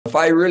if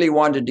I really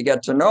wanted to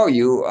get to know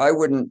you, I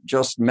wouldn't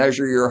just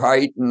measure your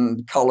height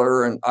and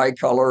color and eye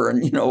color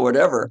and,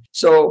 whatever.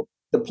 So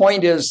the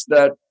point is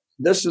that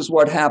this is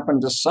what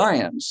happened to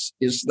science,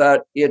 is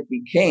that it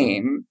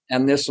became,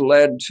 and this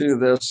led to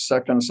the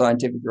second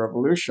scientific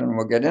revolution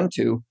we'll get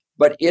into,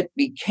 but it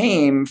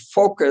became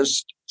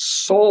focused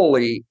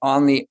solely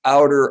on the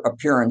outer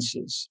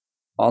appearances,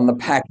 on the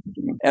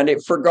packaging. And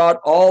it forgot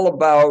all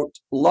about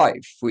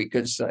life, we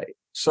could say.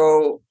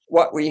 So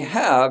what we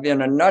have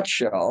in a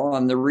nutshell,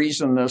 and the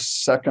reason this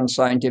second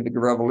scientific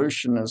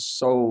revolution is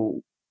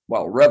so,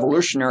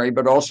 revolutionary,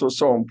 but also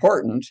so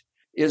important,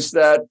 is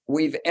that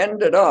we've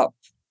ended up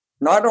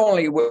not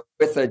only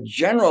with a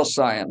general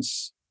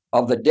science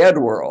of the dead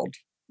world,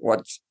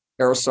 what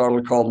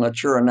Aristotle called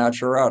natura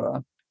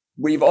naturata,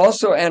 we've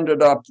also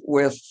ended up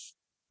with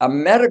a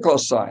medical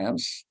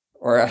science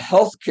or a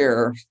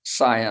healthcare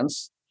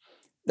science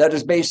that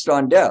is based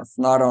on death,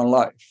 not on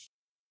life.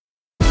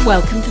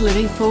 Welcome to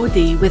Living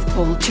 4D with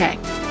Paul Chek.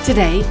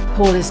 Today,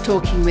 Paul is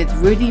talking with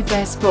Rudi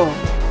Verspoor.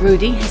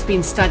 Rudi has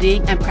been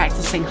studying and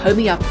practicing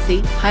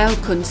homeopathy,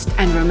 Heilkunst,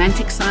 and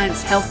romantic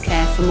science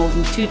healthcare for more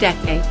than 2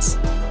 decades.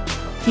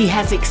 He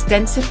has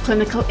extensive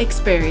clinical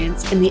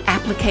experience in the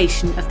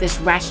application of this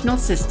rational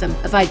system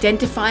of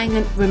identifying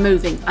and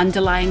removing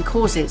underlying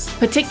causes,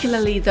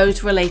 particularly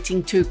those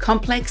relating to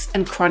complex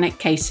and chronic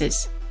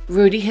cases.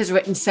 Rudi has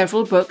written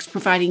several books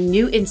providing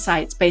new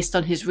insights based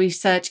on his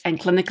research and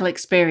clinical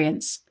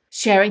experience.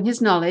 Sharing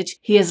his knowledge,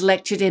 he has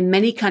lectured in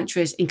many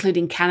countries,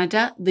 including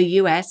Canada, the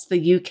US,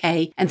 the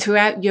UK, and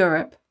throughout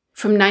Europe.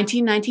 From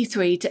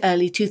 1993 to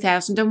early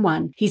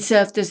 2001, he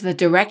served as the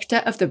director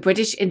of the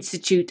British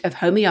Institute of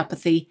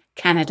Homeopathy,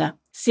 Canada.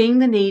 Seeing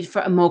the need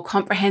for a more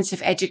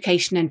comprehensive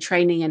education and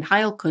training in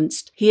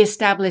Heilkunst, he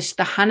established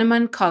the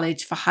Hahnemann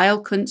College for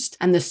Heilkunst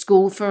and the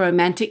School for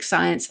Romantic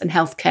Science and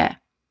Healthcare.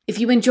 If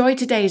you enjoyed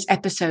today's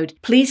episode,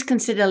 please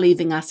consider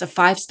leaving us a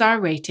 5-star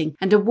rating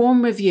and a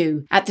warm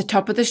review at the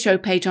top of the show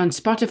page on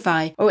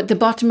Spotify or at the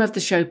bottom of the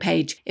show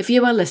page if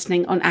you are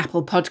listening on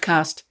Apple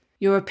Podcast.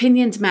 Your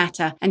opinions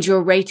matter, and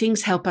your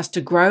ratings help us to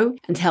grow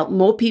and help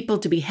more people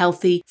to be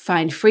healthy,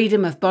 find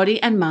freedom of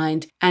body and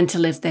mind, and to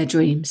live their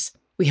dreams.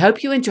 We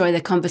hope you enjoy the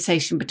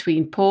conversation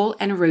between Paul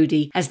and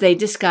Rudi as they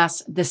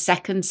discuss the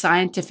second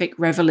scientific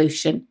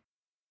revolution.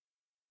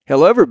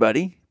 Hello,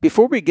 everybody.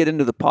 Before we get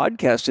into the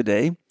podcast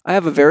today, I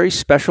have a very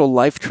special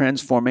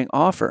life-transforming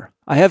offer.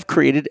 I have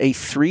created a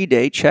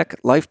 3-day Chek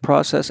Life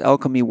Process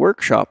Alchemy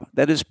workshop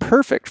that is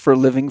perfect for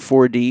Living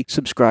 4D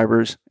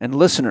subscribers and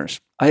listeners.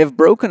 I have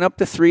broken up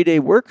the 3-day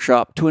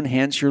workshop to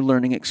enhance your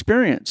learning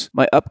experience.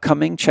 My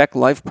upcoming Chek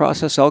Life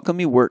Process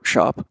Alchemy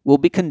workshop will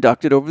be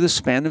conducted over the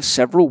span of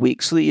several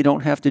weeks so that you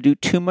don't have to do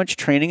too much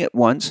training at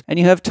once and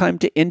you have time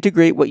to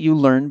integrate what you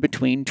learn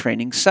between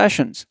training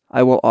sessions.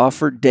 I will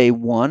offer day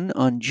 1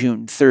 on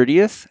June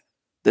 30th,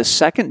 the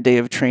second day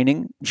of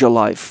training,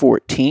 July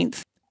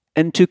 14th,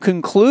 and to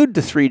conclude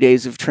the 3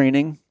 days of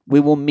training, we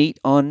will meet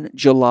on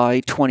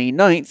July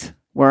 29th,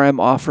 where I'm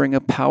offering a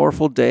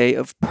powerful day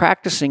of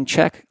practicing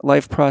Chek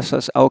Life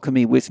Process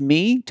Alchemy with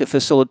me to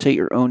facilitate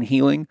your own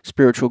healing,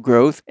 spiritual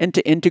growth, and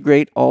to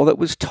integrate all that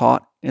was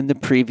taught in the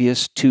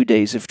previous 2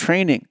 days of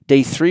training.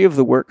 Day 3 of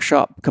the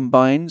workshop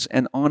combines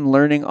an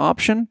on-learning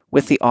option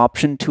with the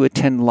option to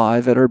attend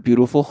live at our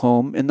beautiful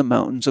home in the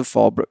mountains of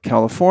Fallbrook,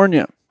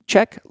 California.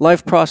 Chek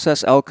Life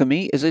Process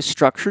Alchemy is a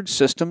structured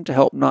system to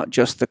help not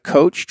just the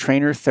coach,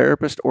 trainer,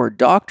 therapist, or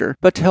doctor,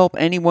 but to help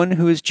anyone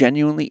who is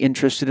genuinely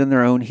interested in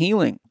their own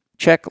healing.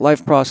 Chek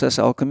Life Process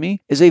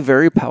Alchemy is a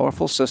very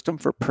powerful system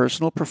for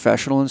personal,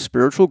 professional, and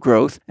spiritual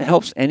growth and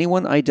helps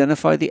anyone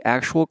identify the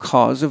actual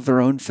cause of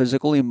their own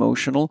physical,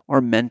 emotional,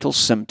 or mental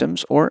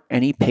symptoms or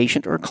any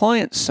patient or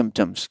client's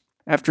symptoms.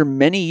 After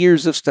many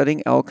years of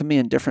studying alchemy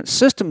and different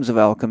systems of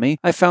alchemy,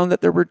 I found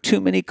that there were too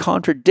many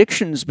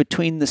contradictions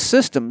between the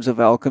systems of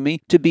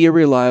alchemy to be a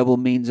reliable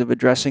means of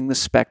addressing the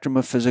spectrum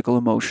of physical,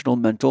 emotional,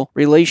 mental,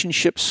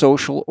 relationship,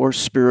 social, or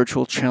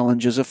spiritual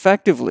challenges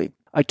effectively.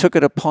 I took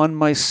it upon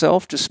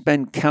myself to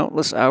spend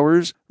countless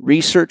hours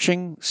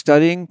researching,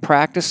 studying,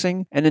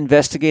 practicing, and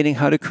investigating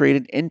how to create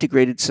an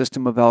integrated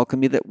system of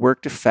alchemy that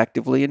worked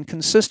effectively and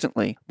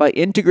consistently. By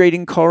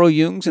integrating Carl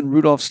Jung's and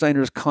Rudolf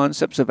Steiner's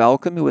concepts of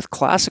alchemy with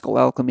classical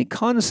alchemy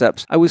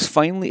concepts, I was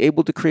finally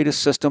able to create a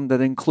system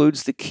that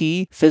includes the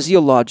key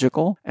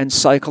physiological and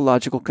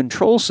psychological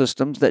control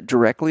systems that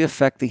directly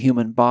affect the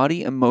human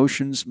body,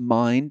 emotions,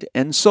 mind,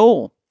 and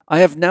soul. I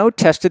have now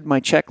tested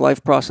my Chek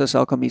Life Process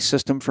Alchemy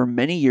system for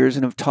many years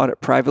and have taught it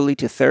privately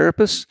to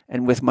therapists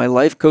and with my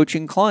life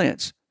coaching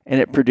clients,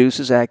 and it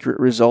produces accurate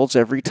results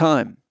every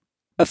time.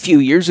 A few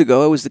years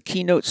ago, I was the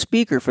keynote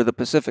speaker for the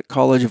Pacific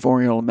College of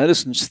Oriental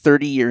Medicine's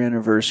 30-year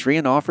anniversary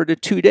and offered a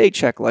 2-day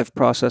Chek Life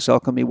Process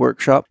Alchemy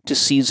workshop to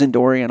seasoned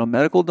Oriental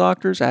medical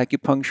doctors,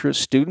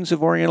 acupuncturists, students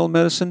of Oriental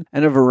medicine,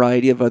 and a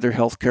variety of other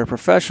healthcare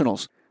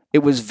professionals.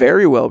 It was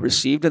very well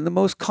received, and the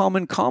most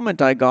common comment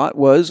I got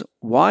was,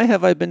 "Why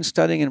have I been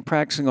studying and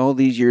practicing all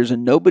these years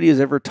and nobody has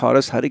ever taught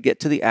us how to get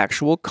to the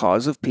actual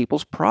cause of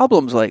people's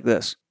problems like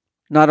this?"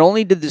 Not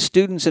only did the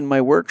students in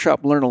my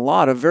workshop learn a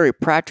lot of very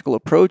practical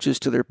approaches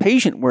to their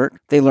patient work,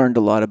 they learned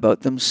a lot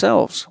about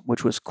themselves,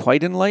 which was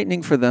quite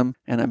enlightening for them,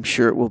 and I'm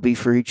sure it will be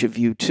for each of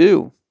you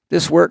too.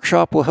 This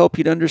workshop will help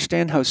you to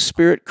understand how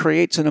spirit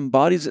creates and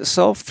embodies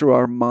itself through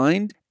our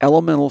mind,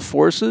 elemental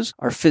forces,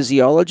 our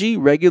physiology,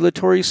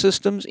 regulatory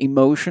systems,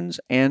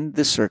 emotions, and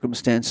the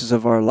circumstances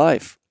of our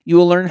life. You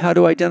will learn how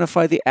to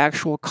identify the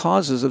actual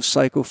causes of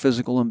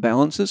psychophysical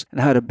imbalances and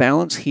how to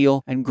balance,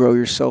 heal, and grow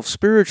yourself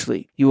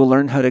spiritually. You will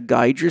learn how to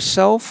guide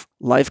yourself,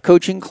 life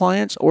coaching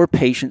clients, or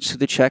patients through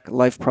the Chek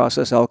Life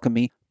Process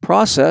Alchemy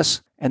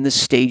process and the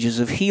stages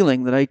of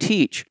healing that I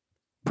teach.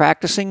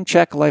 Practicing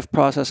Chek Life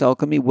Process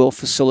Alchemy will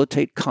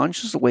facilitate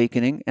conscious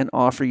awakening and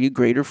offer you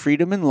greater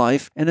freedom in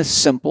life in a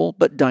simple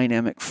but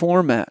dynamic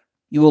format.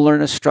 You will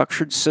learn a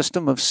structured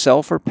system of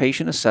self or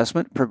patient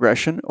assessment,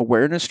 progression,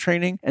 awareness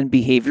training, and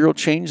behavioral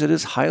change that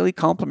is highly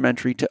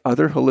complementary to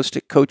other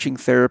holistic coaching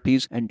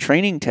therapies and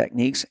training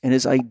techniques and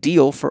is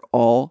ideal for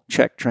all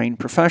Chek-trained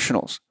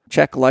professionals.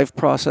 Chek Life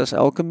Process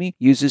Alchemy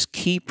uses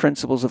key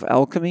principles of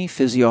alchemy,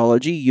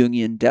 physiology,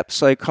 Jungian depth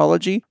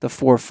psychology, the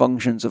 4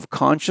 functions of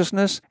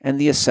consciousness, and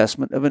the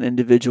assessment of an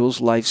individual's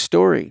life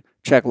story.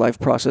 Chek Life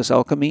Process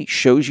Alchemy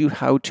shows you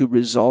how to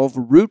resolve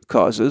root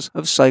causes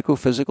of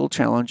psychophysical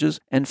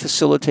challenges and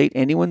facilitate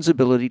anyone's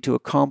ability to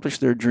accomplish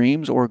their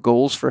dreams or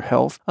goals for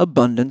health,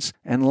 abundance,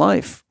 and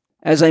life.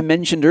 As I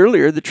mentioned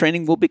earlier, the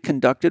training will be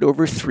conducted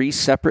over 3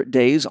 separate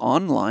days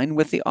online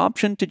with the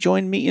option to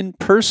join me in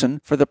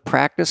person for the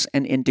practice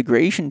and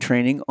integration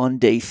training on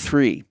day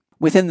 3.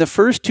 Within the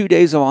first 2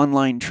 days of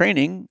online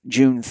training,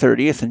 June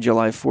 30th and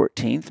July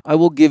 14th, I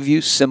will give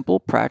you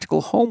simple,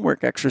 practical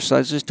homework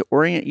exercises to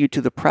orient you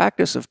to the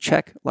practice of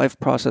Chek Life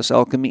Process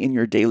Alchemy in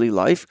your daily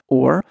life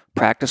or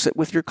practice it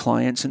with your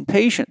clients and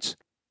patients.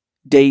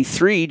 Day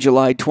 3,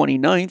 July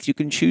 29th, you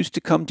can choose to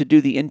come to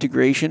do the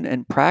integration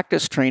and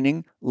practice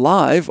training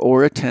live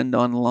or attend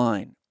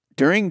online.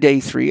 During Day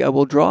 3, I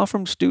will draw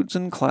from students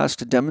in class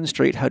to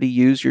demonstrate how to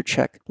use your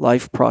Chek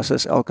Life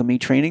Process Alchemy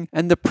training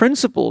and the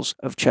principles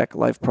of Chek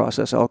Life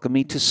Process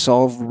Alchemy to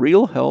solve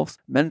real health,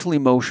 mental,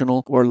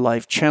 emotional, or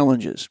life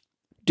challenges.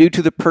 Due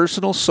to the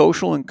personal,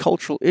 social, and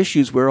cultural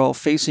issues we're all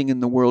facing in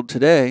the world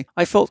today,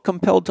 I felt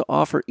compelled to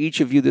offer each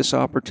of you this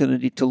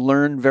opportunity to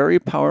learn very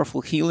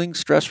powerful healing,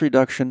 stress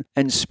reduction,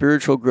 and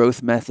spiritual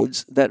growth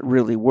methods that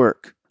really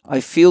work. I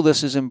feel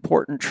this is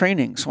important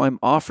training, so I'm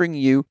offering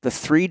you the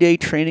 3-day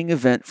training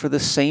event for the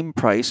same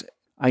price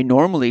I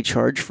normally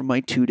charge for my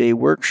 2-day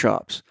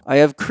workshops. I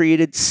have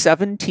created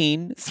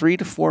 17 3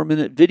 to 4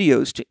 minute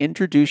videos to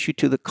introduce you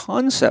to the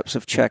concepts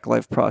of Chek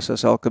Life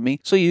Process Alchemy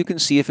so you can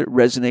see if it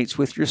resonates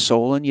with your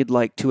soul and you'd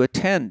like to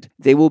attend.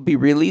 They will be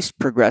released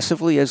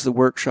progressively as the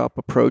workshop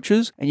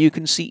approaches, and you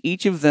can see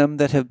each of them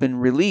that have been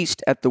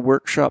released at the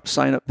workshop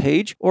sign-up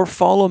page or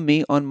follow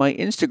me on my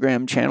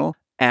Instagram channel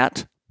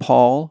at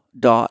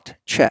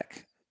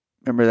paul.chek.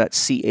 Remember, that's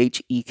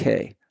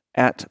C-H-E-K,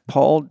 at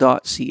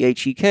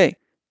paul.chek.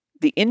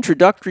 The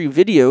introductory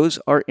videos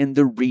are in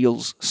the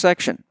Reels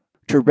section.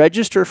 To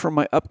register for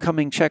my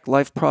upcoming Chek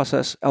Life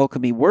Process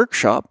Alchemy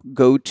workshop,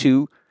 go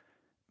to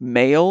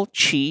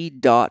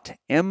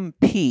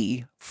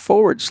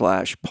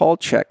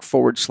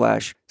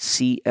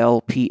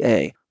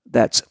mailchi.mp/paulchek/CLPA.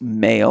 That's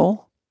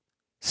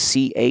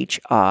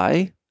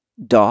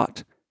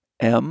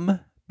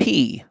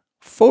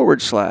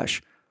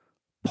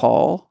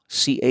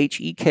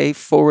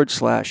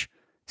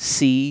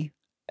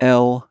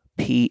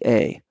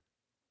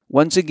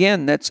Once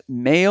again, that's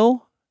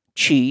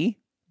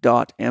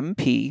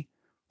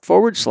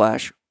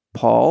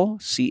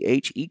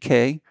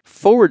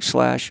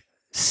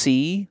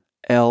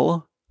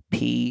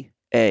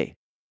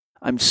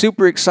I'm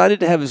super excited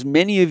to have as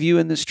many of you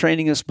in this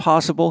training as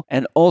possible,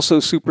 and also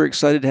super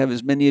excited to have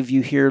as many of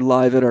you here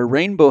live at our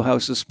Rainbow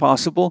House as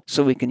possible,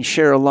 so we can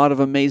share a lot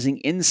of amazing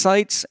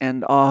insights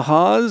and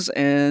ahas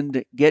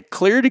and get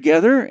clear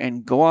together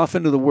and go off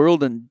into the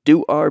world and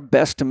do our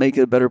best to make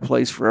it a better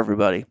place for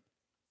everybody.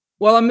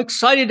 Well, I'm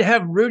excited to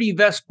have Rudi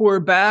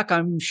Verspoor back.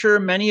 I'm sure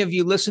many of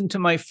you listened to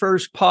my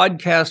first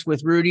podcast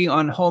with Rudi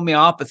on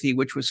homeopathy,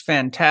 which was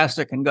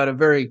fantastic and got a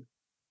very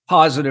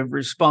positive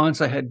response.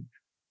 I had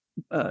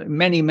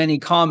many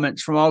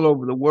comments from all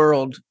over the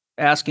world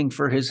asking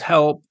for his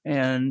help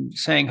and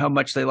saying how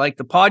much they liked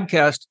the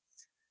podcast.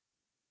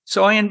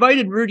 So I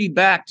invited Rudi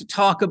back to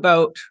talk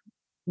about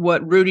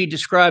what Rudi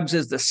describes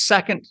as the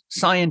second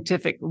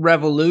scientific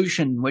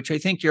revolution, which I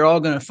think you're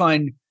all going to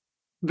find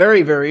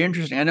very, very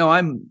interesting. I know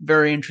I'm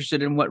very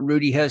interested in what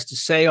Rudi has to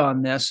say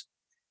on this.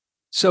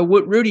 So,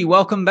 Rudi,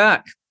 welcome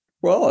back.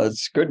 Well,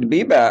 it's good to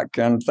be back,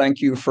 and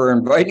thank you for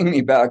inviting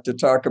me back to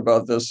talk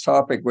about this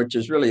topic, which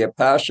is really a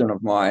passion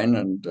of mine,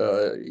 and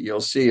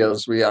you'll see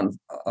as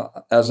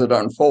it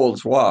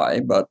unfolds why,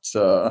 but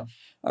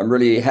I'm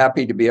really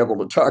happy to be able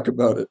to talk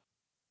about it.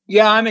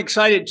 Yeah, I'm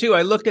excited too.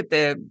 I looked at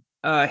the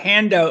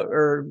handout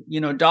or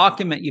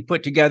document you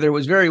put together. It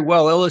was very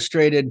well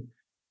illustrated,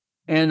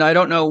 and I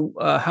don't know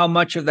how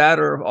much of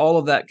that or all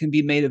of that can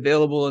be made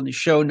available in the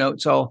show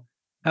notes. I'll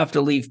have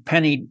to leave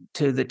Penny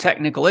to the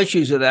technical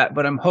issues of that,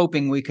 but I'm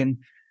hoping we can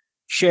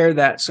share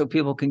that so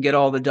people can get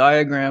all the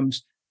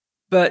diagrams.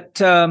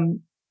 But,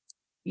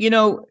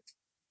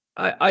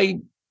 I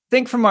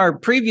think from our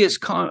previous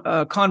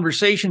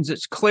conversations,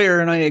 it's clear,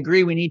 and I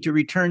agree we need to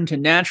return to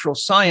natural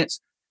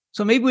science.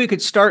 So maybe we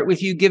could start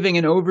with you giving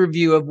an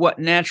overview of what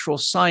natural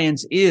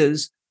science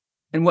is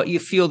and what you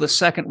feel the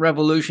second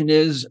revolution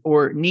is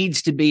or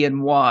needs to be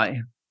and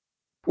why.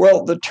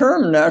 Well, the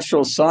term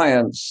natural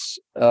science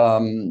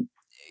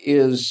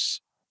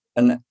is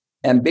an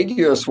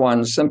ambiguous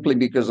one simply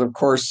because, of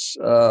course,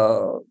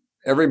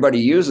 everybody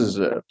uses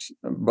it.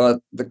 But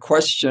the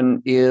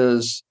question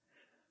is,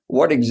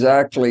 what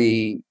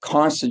exactly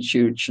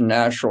constitutes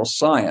natural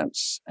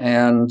science?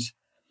 And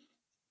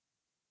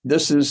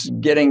this is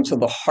getting to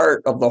the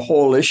heart of the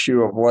whole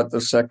issue of what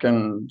the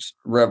second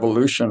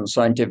revolution,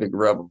 scientific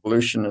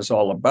revolution, is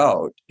all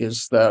about,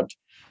 is that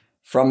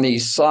from the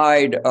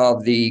side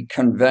of the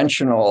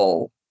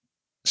conventional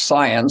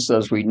science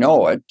as we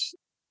know it,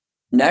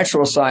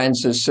 natural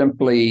science is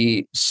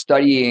simply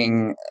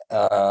studying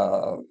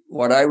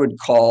what I would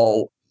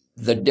call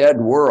the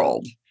dead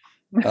world.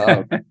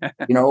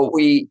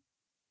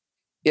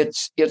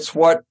 It's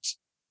what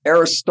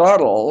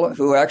Aristotle,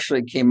 who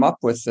actually came up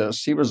with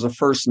this, he was the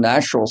first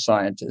natural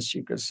scientist,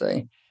 you could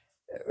say.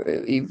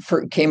 He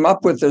came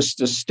up with this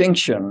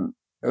distinction,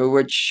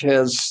 which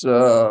has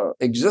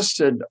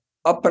existed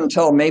up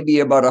until maybe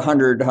about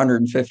 100,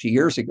 150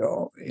 years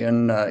ago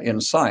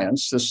in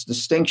science, this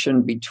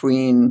distinction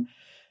between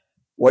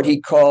what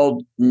he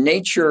called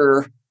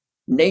natured,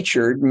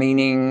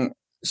 meaning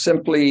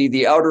simply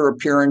the outer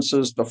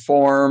appearances, the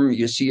form.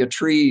 You see a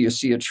tree, you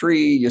see a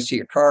tree, you see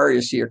a car,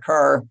 you see a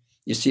car.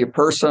 You see a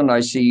person,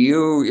 I see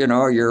you,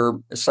 you're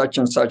such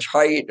and such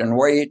height and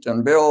weight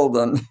and build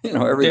and,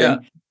 everything.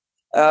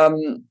 Yeah.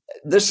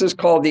 This is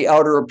called the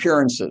outer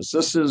appearances.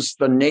 This is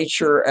the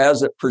nature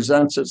as it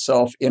presents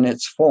itself in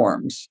its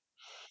forms.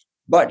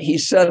 But he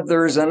said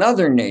there is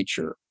another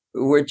nature,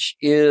 which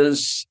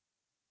is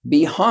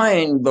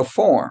behind the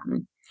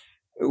form,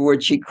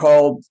 which he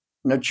called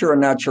natura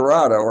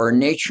naturata, or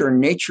nature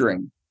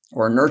nurturing.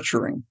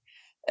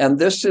 And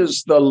this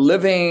is the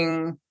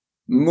living,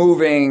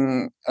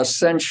 moving,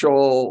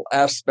 essential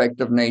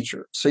aspect of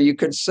nature. So you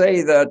could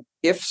say that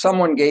if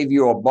someone gave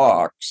you a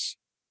box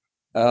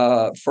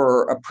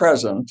for a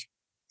present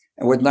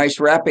and with nice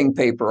wrapping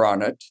paper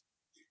on it,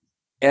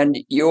 and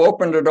you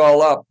opened it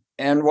all up,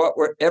 and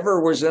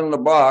whatever was in the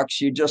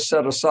box, you just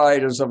set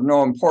aside as of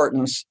no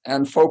importance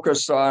and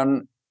focused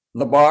on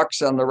the box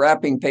and the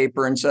wrapping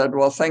paper and said,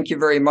 well, thank you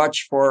very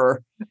much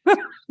for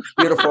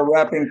beautiful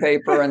wrapping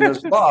paper and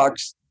this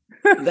box.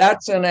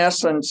 That's in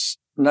essence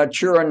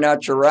natura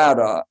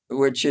naturata,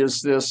 which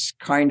is this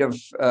kind of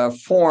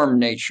form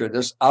nature,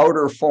 this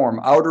outer form,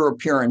 outer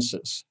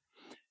appearances.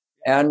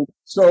 And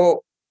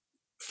so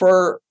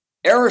for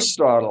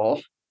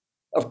Aristotle,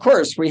 of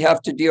course, we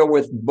have to deal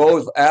with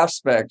both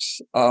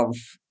aspects of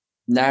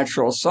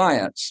natural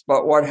science.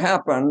 But what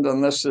happened,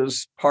 and this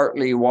is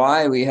partly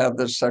why we have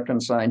the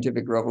second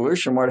scientific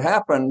revolution, what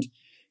happened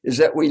is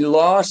that we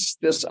lost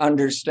this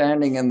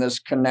understanding and this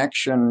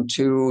connection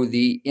to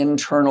the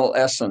internal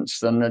essence,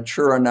 the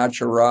natura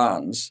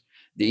naturans,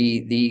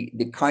 the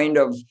kind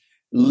of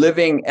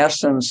living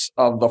essence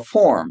of the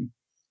form.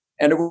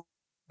 And it was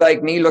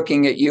like me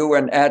looking at you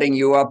and adding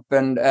you up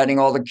and adding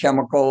all the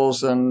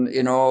chemicals and,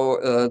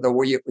 the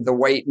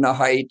weight and the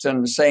height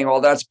and saying,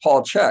 well, that's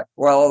Paul Chek.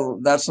 Well,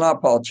 that's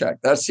not Paul Chek.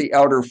 That's the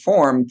outer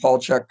form Paul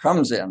Chek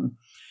comes in.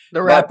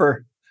 The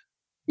wrapper.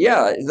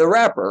 Yeah, the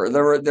wrapper,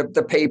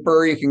 the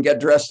paper, you can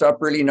get dressed up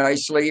really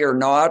nicely or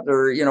not,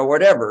 or,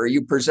 whatever.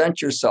 You present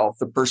yourself,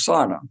 the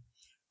persona.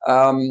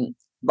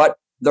 But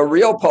the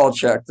real Paul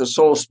Chek, the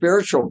soul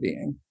spiritual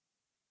being,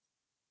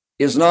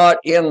 is not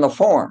in the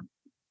form.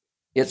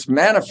 It's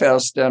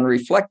manifest and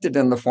reflected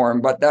in the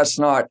form, but that's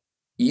not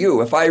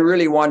you. If I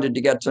really wanted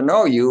to get to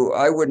know you,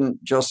 I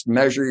wouldn't just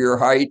measure your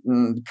height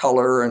and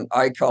color and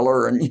eye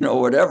color and,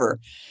 whatever.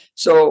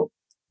 So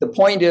the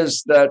point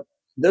is that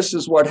this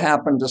is what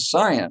happened to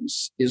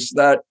science, is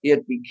that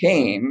it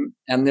became,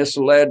 and this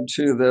led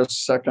to the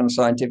second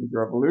scientific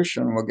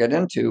revolution we'll get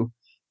into,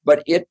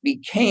 but it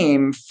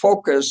became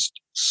focused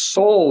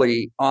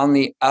solely on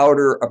the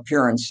outer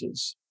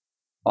appearances,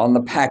 on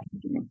the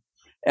packaging.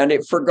 And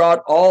it forgot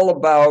all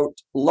about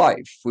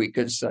life, we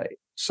could say.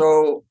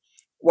 So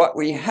what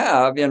we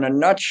have in a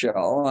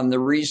nutshell, and the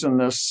reason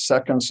this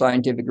second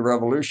scientific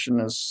revolution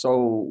is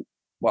so,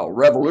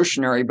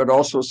 revolutionary, but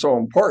also so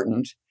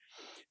important,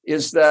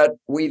 is that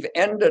we've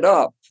ended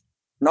up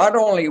not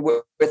only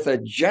with a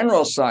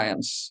general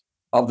science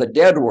of the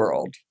dead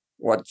world,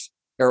 what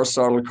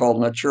Aristotle called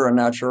natura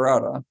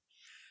naturata,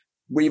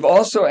 we've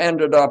also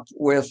ended up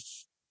with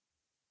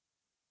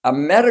a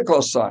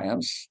medical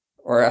science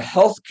or a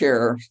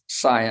healthcare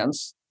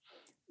science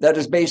that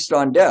is based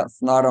on death,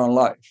 not on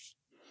life.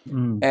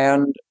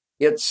 And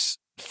its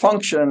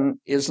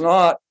function is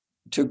not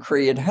to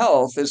create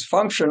health. Its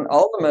function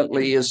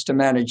ultimately is to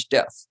manage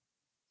death.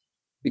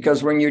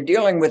 Because when you're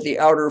dealing with the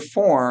outer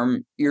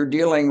form, you're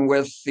dealing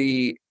with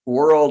the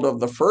world of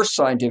the first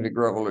scientific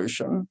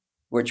revolution,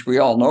 which we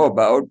all know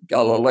about,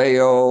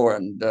 Galileo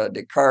and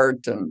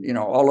Descartes and,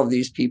 all of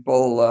these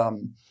people,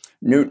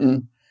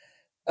 Newton.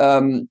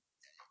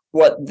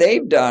 What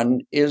they've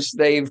done is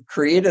they've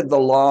created the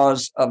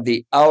laws of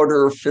the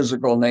outer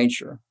physical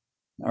nature.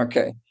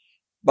 Okay.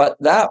 But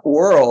that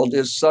world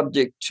is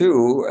subject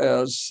to,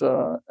 as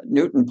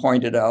Newton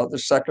pointed out, the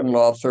second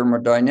law of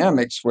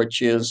thermodynamics,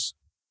 which is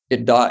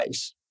it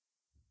dies.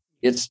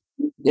 It's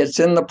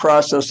in the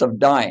process of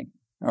dying.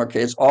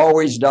 Okay, it's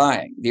always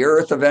dying. The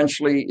earth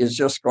eventually is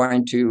just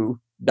going to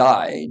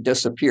die,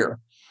 disappear.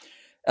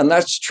 And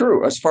that's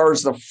true as far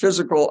as the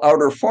physical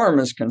outer form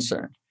is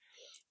concerned.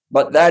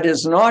 But that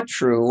is not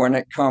true when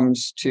it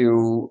comes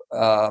to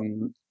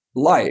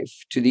life,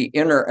 to the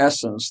inner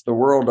essence, the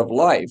world of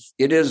life.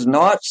 It is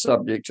not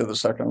subject to the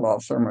second law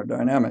of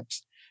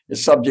thermodynamics.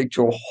 It's subject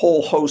to a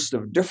whole host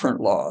of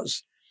different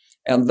laws.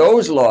 And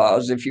those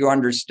laws, if you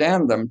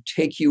understand them,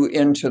 take you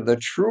into the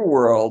true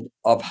world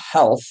of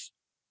health,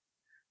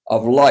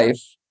 of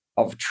life,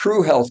 of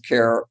true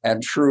healthcare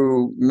and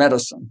true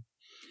medicine.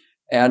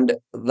 And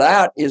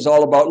that is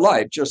all about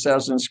life, just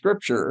as in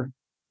Scripture,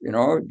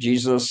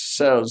 Jesus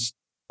says,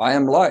 I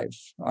am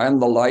life, I am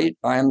the light,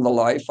 I am the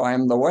life, I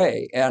am the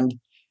way. And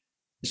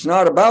it's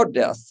not about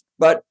death,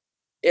 but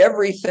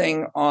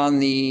everything on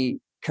the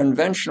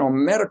conventional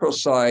medical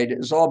side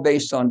is all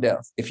based on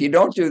death. If you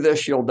don't do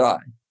this, you'll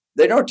die.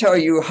 They don't tell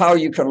you how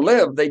you can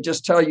live. They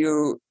just tell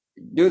you,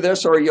 do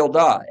this or you'll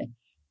die.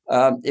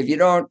 If you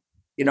don't,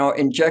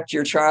 inject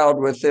your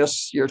child with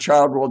this, your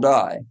child will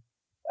die.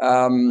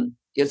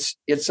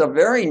 It's a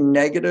very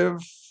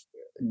negative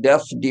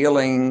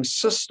death-dealing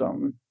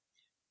system.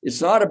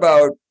 It's not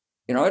about,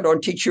 I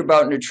don't teach you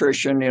about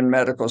nutrition in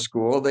medical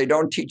school. They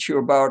don't teach you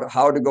about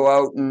how to go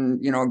out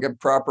and, get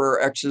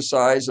proper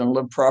exercise and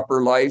live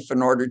proper life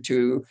in order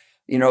to,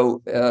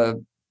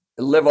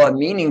 live a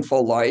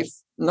meaningful life.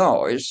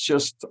 No, it's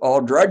just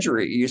all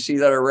drudgery. You see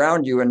that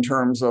around you in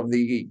terms of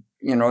the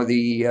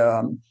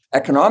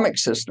economic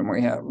system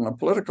we have and the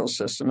political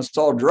system. It's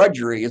all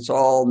drudgery. It's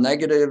all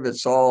negative.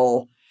 It's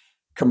all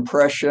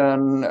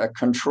compression,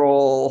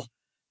 control,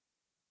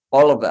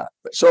 all of that.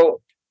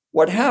 So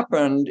what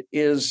happened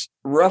is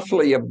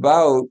roughly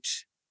about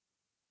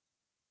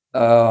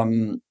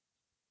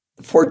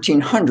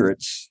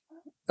 1400s,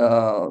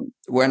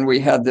 when we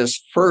had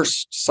this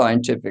first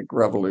scientific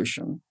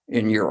revolution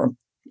in Europe,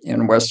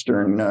 in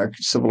Western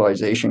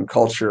civilization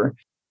culture,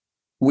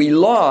 we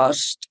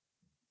lost,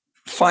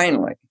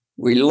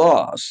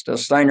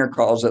 as Steiner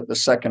calls it, the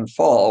second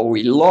fall.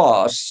 We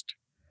lost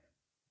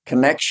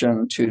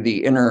connection to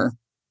the inner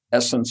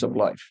essence of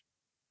life.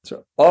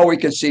 So all we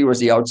could see was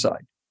the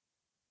outside.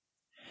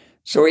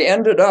 So we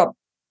ended up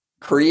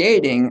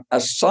creating a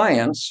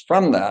science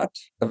from that,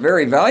 a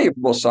very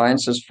valuable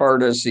science as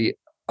far as the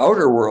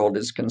outer world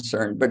is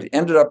concerned, but it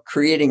ended up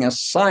creating a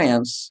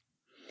science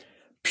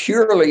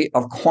purely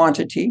of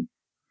quantity,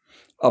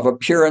 of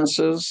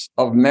appearances,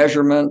 of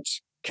measurement,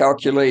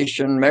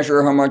 calculation,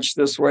 measure how much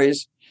this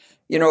weighs.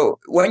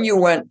 When you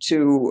went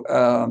to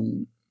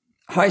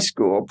high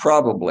school,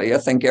 probably, I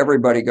think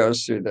everybody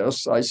goes through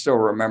this, I still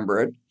remember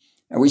it,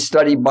 and we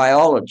studied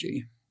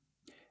biology.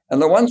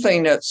 And the one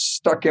thing that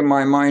stuck in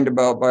my mind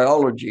about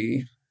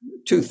biology,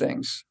 two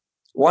things.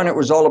 One, it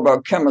was all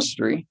about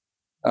chemistry.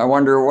 I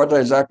wonder, what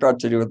has that got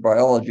to do with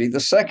biology?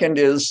 The second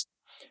is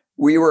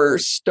we were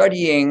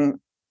studying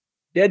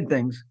dead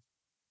things,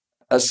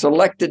 a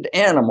selected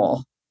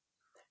animal,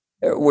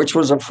 which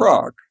was a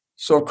frog.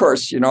 So, of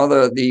course,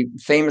 the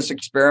famous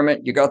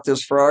experiment, you got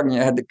this frog and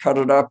you had to cut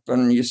it up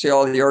and you see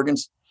all the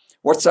organs.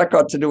 What's that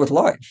got to do with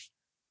life?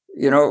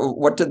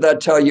 What did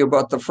that tell you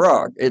about the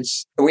frog?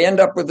 We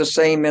end up with the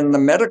same in the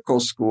medical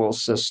school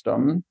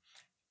system,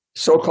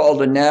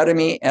 so-called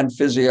anatomy and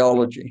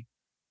physiology.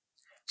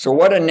 So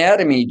what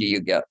anatomy do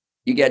you get?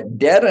 You get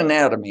dead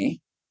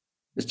anatomy.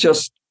 It's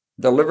just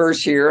the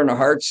liver's here and the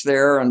heart's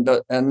there. And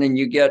then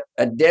you get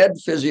a dead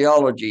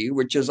physiology,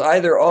 which is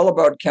either all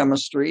about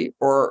chemistry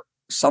or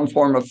some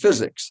form of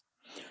physics.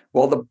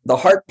 Well, the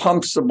heart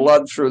pumps the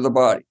blood through the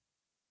body.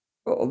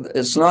 Well,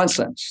 it's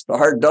nonsense. The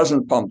heart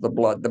doesn't pump the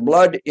blood. The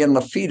blood in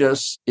the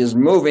fetus is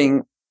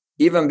moving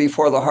even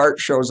before the heart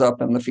shows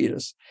up in the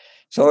fetus.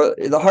 So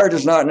the heart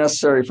is not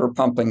necessary for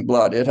pumping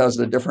blood. It has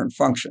a different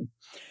function.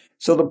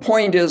 So the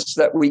point is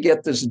that we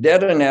get this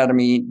dead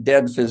anatomy,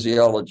 dead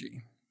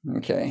physiology.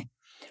 Okay.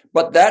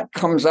 But that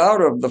comes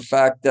out of the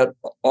fact that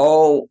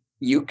all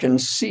you can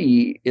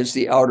see is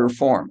the outer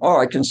form. Oh,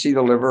 I can see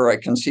the liver, I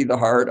can see the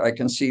heart, I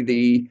can see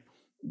the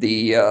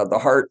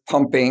heart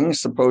pumping,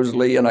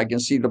 supposedly, and I can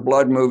see the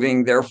blood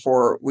moving.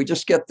 Therefore, we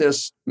just get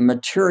this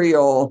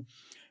material,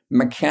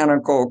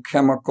 mechanical,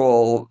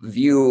 chemical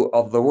view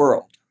of the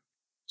world.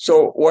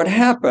 So what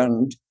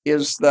happened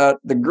is that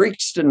the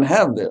Greeks didn't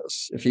have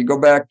this. If you go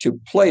back to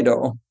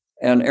Plato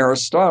and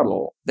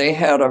Aristotle, they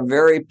had a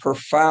very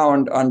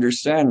profound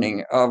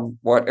understanding of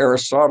what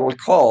Aristotle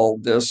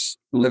called this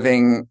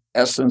living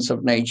essence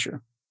of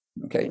nature.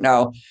 Okay,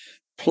 now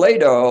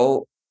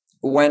Plato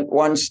went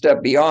one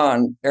step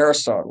beyond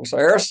Aristotle. So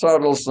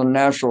Aristotle's the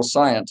natural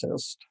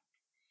scientist,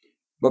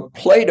 but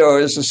Plato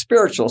is a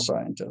spiritual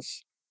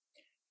scientist.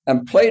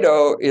 And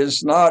Plato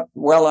is not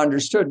well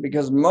understood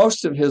because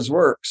most of his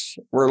works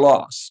were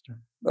lost.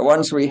 The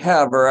ones we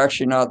have are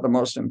actually not the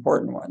most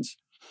important ones.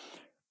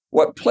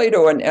 What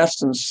Plato, in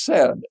essence,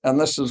 said, and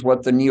this is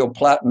what the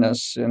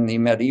Neoplatonists in the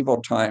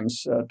medieval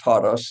times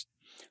taught us,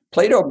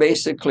 Plato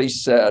basically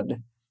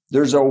said,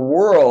 there's a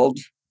world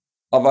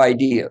of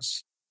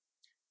ideas.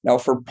 Now,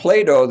 for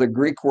Plato, the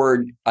Greek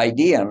word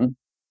ideon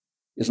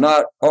is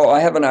not, oh, I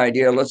have an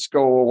idea, let's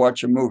go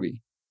watch a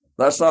movie.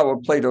 That's not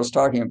what Plato's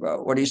talking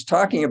about. What he's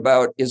talking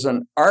about is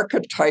an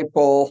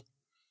archetypal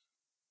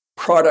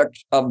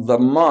product of the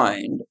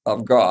mind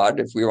of God,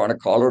 if we want to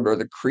call it, or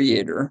the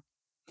creator.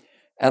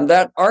 And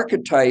that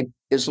archetype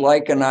is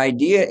like an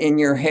idea in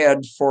your head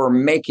for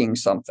making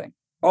something.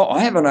 Oh, I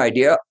have an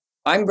idea.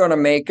 I'm going to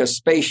make a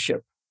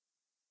spaceship.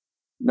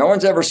 No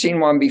one's ever seen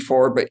one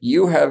before, but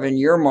you have in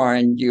your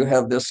mind, you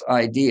have this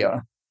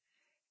idea.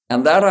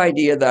 And that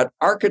idea, that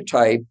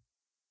archetype,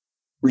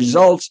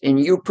 results in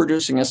you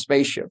producing a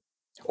spaceship.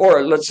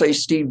 Or let's say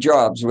Steve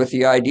Jobs with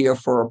the idea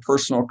for a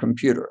personal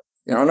computer.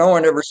 No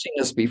one ever seen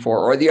this before.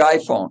 Or the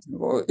iPhone.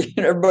 Well,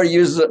 everybody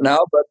uses it now,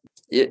 but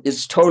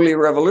it's totally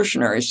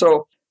revolutionary.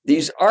 So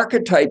these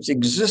archetypes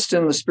exist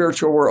in the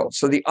spiritual world.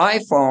 So the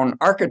iPhone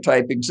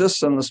archetype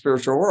exists in the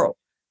spiritual world.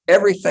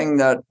 Everything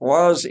that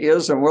was,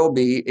 is, and will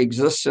be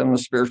exists in the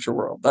spiritual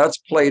world. That's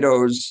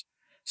Plato's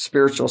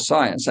spiritual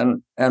science.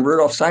 And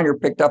Rudolf Steiner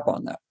picked up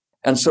on that.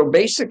 And so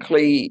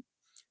basically,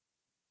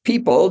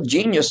 people,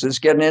 geniuses,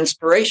 get an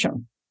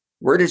inspiration.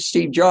 Where did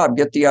Steve Jobs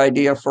get the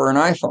idea for an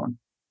iPhone?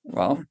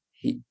 Well,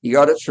 he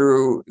got it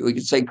through, we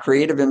could say,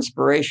 creative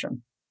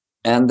inspiration,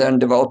 and then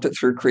developed it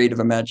through creative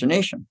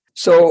imagination.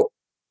 So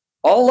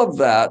all of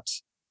that,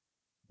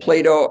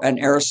 Plato and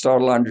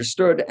Aristotle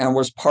understood and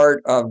was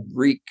part of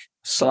Greek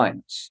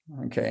science,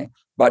 okay?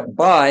 But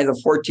by the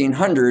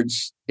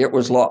 1400s, it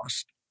was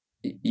lost.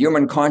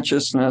 Human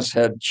consciousness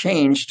had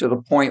changed to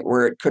the point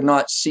where it could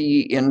not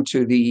see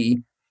into the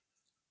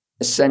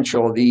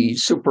essential, the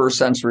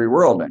supersensory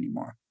world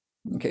anymore.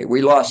 Okay,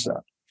 we lost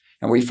that.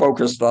 And we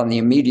focused on the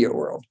immediate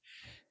world.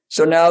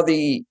 So now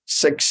the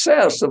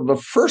success of the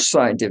first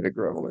scientific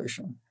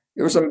revolution,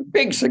 it was a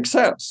big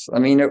success. I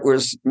mean, it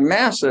was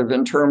massive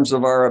in terms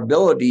of our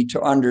ability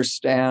to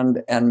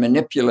understand and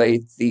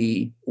manipulate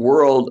the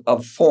world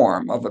of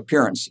form, of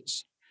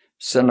appearances.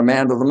 Send a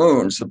man to the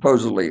moon,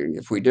 supposedly,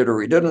 if we did or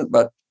we didn't,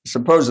 but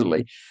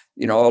supposedly.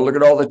 Look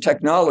at all the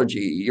technology.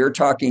 You're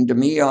talking to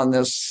me on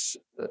this,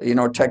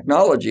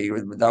 technology.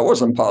 That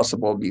wasn't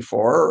possible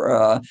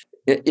before.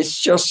 It's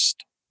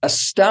just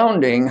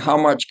astounding how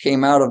much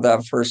came out of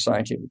that first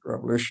scientific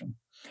revolution.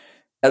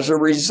 As a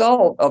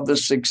result of the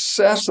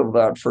success of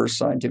that first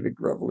scientific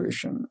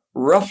revolution,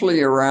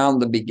 roughly around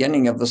the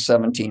beginning of the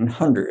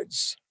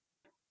 1700s,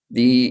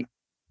 the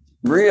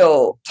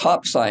real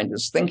top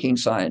scientists, thinking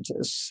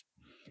scientists,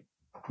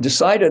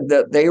 decided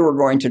that they were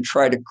going to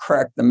try to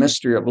crack the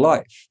mystery of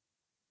life,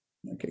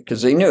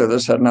 because they knew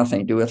this had nothing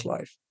to do with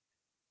life.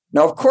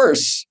 Now, of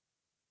course,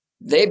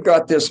 they've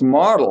got this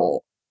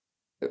model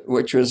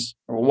which was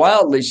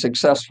wildly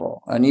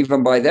successful. And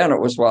even by then, it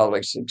was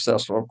wildly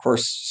successful. Of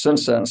course,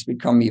 since then, it's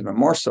become even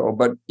more so.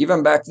 But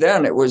even back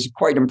then, it was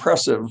quite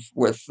impressive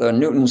with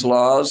Newton's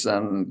laws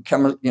and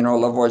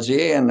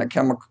Lavoisier and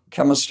the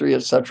chemistry,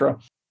 etc.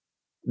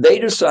 They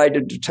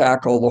decided to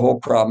tackle the whole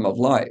problem of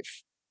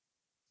life.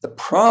 The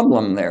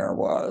problem there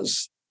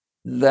was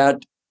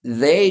that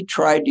they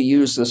tried to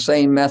use the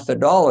same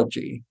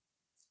methodology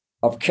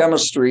of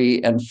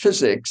chemistry and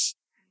physics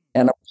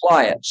and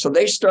apply it. So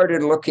they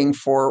started looking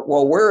for,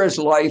 well, where is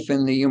life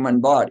in the human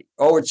body?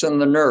 Oh, it's in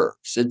the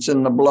nerves, it's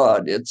in the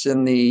blood, it's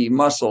in the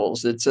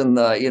muscles, it's in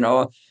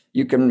the,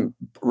 you can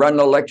run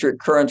electric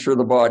current through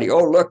the body.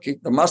 Oh, look,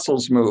 the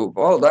muscles move.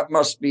 Oh, that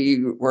must be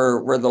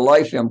where the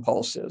life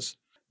impulse is.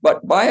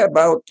 But by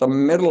about the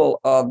middle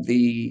of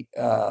the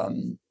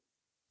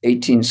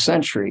 18th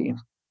century,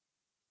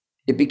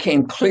 it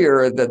became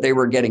clear that they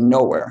were getting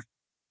nowhere.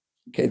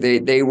 Okay,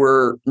 they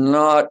were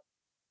not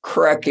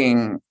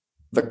cracking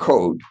the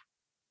code.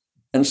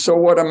 And so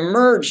what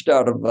emerged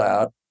out of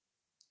that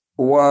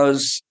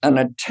was an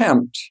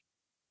attempt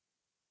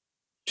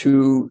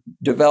to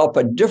develop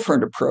a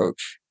different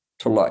approach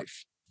to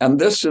life. And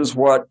this is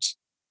what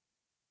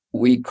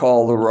we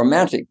call the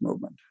Romantic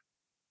movement.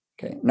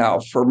 Okay. Now,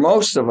 for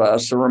most of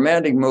us, the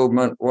Romantic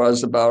movement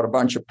was about a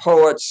bunch of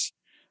poets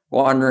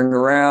wandering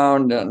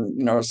around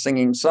and,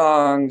 singing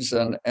songs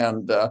and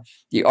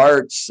the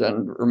arts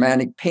and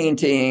romantic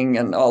painting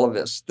and all of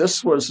this.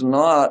 This was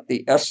not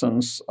the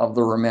essence of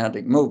the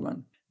Romantic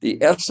movement. The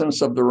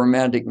essence of the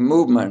Romantic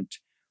movement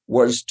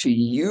was to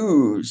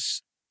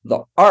use the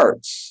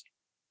arts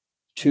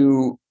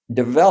to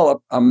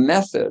develop a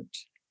method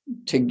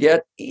to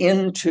get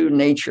into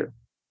nature,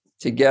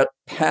 to get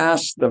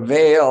past the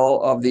veil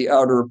of the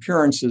outer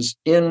appearances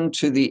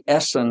into the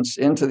essence,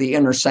 into the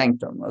inner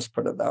sanctum, let's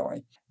put it that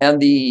way. And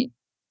the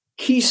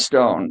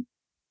keystone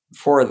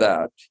for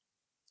that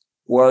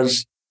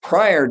was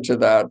prior to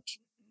that,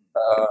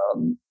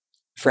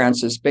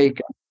 Francis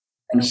Bacon.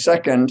 And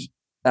second,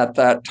 at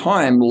that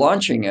time,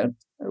 launching it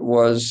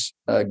was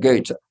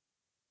Goethe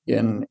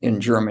in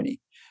Germany.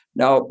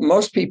 Now,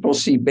 most people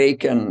see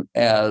Bacon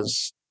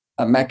as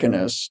a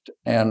mechanist,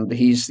 and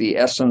he's the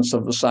essence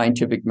of the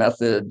scientific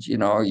method. You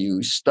know,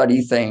 you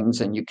study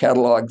things and you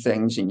catalog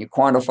things and you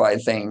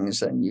quantify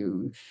things and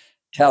you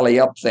tally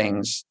up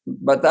things.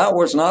 But that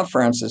was not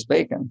Francis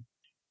Bacon.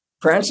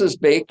 Francis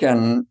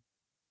Bacon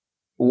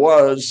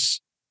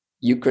was,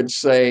 you could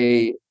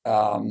say,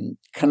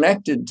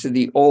 connected to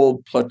the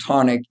old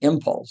Platonic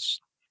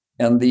impulse.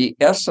 And the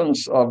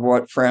essence of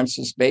what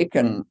Francis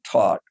Bacon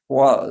taught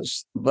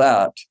was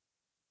that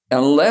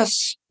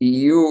unless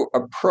you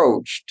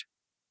approached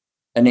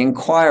an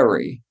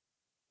inquiry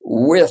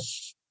with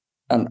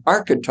an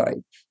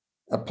archetype,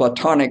 a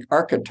Platonic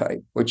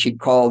archetype, which he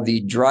called the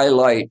dry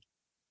light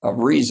of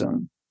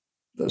reason,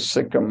 the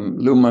siccum,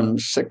 lumen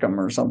siccum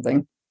or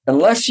something,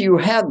 unless you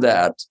had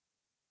that,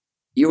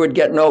 you would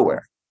get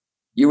nowhere.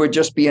 You would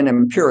just be an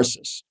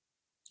empiricist.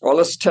 Well,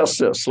 let's test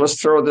this. Let's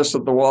throw this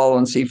at the wall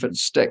and see if it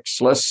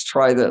sticks. Let's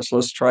try this.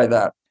 Let's try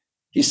that.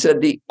 He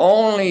said the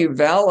only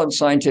valid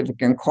scientific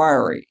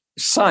inquiry,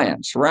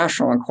 science,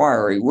 rational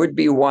inquiry, would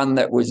be one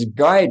that was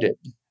guided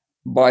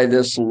by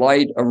this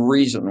light of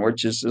reason,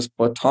 which is this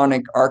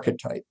Platonic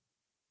archetype.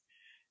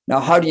 Now,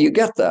 how do you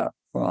get that?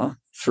 Well,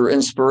 through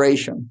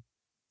inspiration.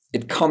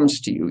 It comes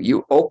to you.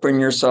 You open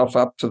yourself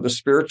up to the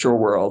spiritual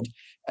world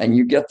and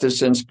you get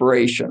this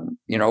inspiration,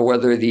 you know,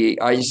 whether the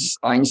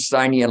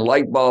Einsteinian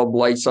light bulb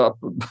lights up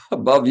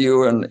above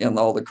you and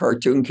all the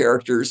cartoon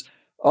characters.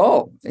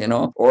 Oh, you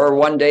know, or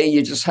one day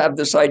you just have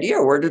this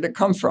idea. Where did it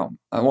come from?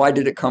 And why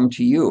did it come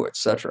to you,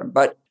 etc.?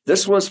 But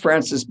this was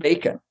Francis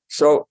Bacon.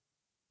 So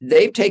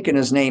they've taken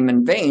his name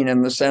in vain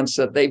in the sense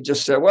that they've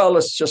just said, well,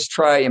 let's just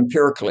try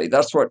empirically.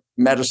 That's what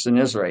medicine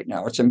is right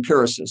now. It's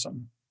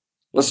empiricism.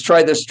 Let's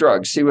try this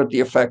drug, see what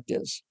the effect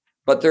is.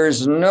 But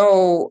there's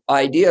no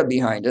idea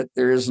behind it.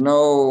 There is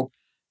no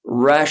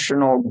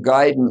rational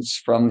guidance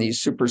from the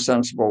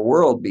supersensible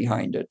world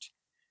behind it.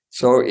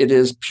 So it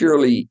is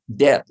purely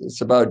dead. It's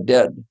about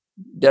dead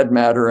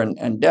matter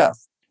and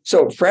death.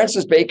 So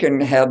Francis Bacon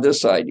had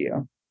this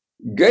idea.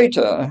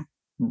 Goethe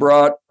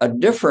brought a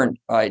different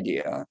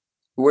idea,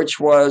 which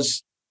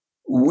was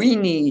we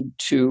need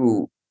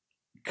to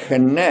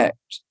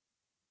connect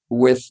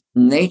with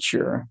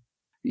nature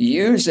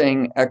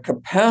using a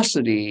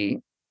capacity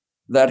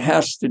that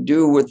has to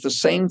do with the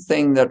same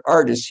thing that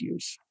artists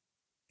use.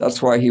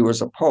 That's why he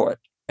was a poet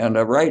and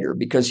a writer,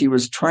 because he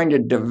was trying to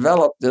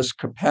develop this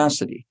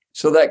capacity.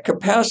 So that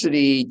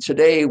capacity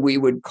today we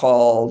would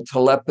call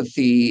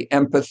telepathy,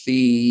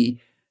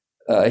 empathy.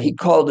 He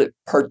called it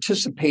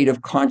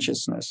participative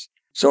consciousness.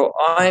 So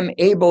I'm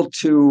able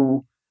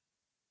to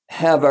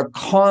have a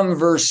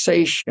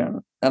conversation.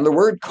 And the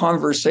word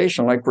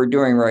conversation, like we're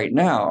doing right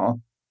now,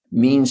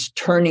 means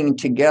turning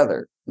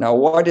together. Now,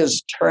 what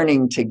is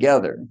turning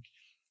together?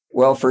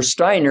 Well, for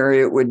Steiner,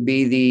 it would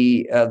be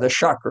the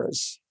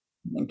chakras.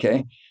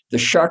 Okay, the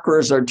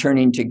chakras are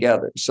turning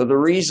together. So the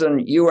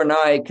reason you and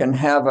I can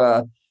have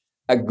a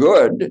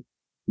good,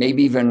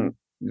 maybe even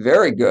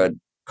very good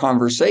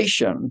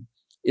conversation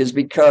is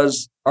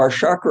because our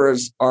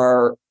chakras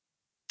are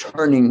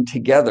turning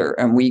together.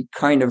 And we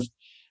kind of,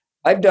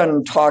 I've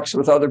done talks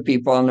with other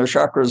people and their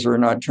chakras are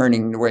not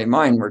turning the way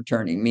mine were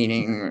turning,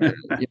 meaning,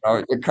 you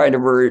know, it kind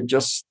of were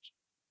just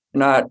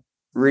not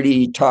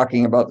really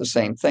talking about the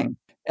same thing.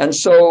 And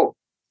so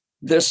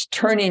this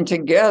turning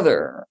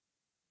together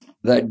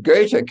that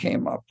Goethe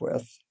came up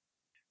with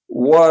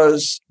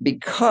was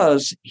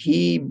because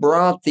he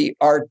brought the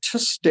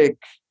artistic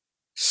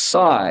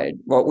side,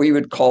 what we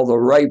would call the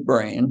right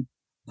brain,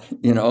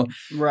 you know,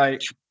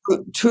 right,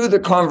 to the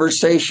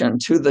conversation,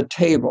 to the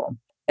table.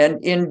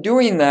 And in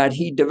doing that,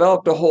 he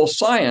developed a whole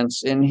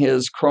science in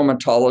his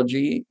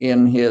chromatology,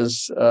 in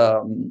his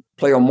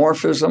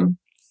pleomorphism.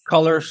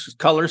 Color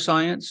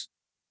science.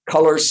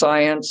 Color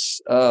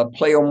science,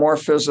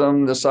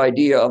 pleomorphism, this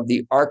idea of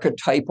the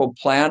archetypal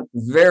plant,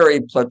 very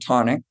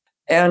Platonic.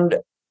 And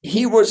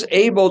he was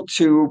able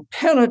to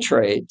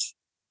penetrate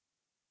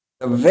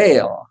the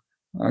veil.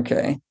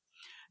 Okay.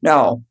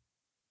 Now,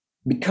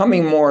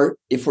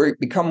 if we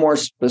become more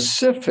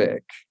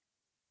specific,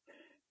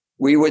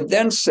 we would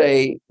then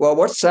say, well,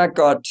 what's that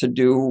got to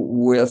do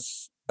with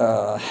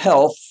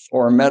health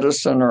or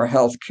medicine or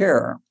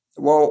healthcare?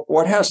 Well,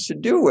 what it has to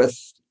do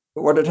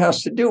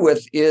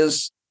with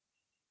is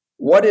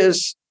what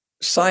is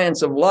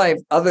science of life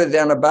other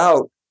than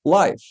about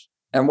life?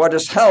 And what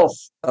is health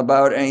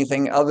about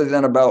anything other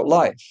than about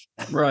life?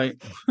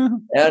 Right.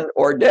 And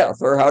or death,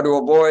 or how to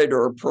avoid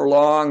or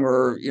prolong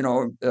or, you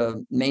know,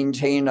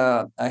 maintain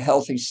a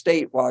healthy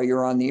state while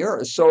you're on the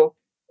earth. So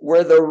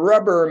where the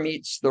rubber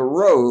meets the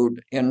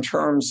road in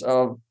terms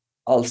of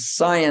a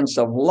science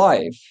of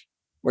life,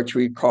 which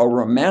we call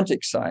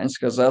romantic science,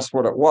 because that's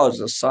what it was,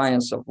 a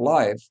science of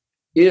life,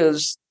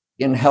 is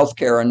in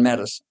healthcare and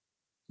medicine.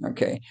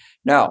 Okay.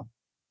 Now,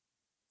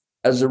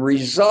 as a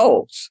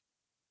result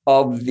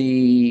of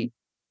the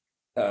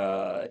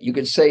you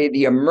could say,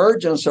 the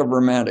emergence of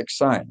romantic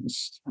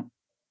science.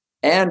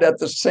 And at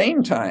the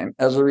same time,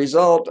 as a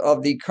result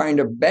of the kind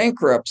of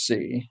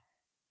bankruptcy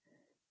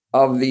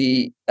of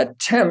the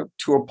attempt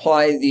to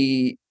apply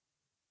the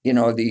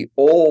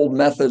old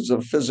methods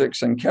of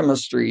physics and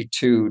chemistry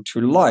to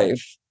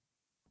life,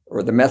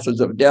 or the methods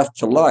of death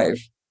to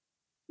life,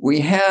 we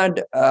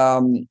had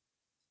a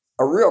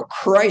real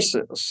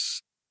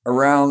crisis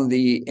around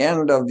the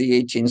end of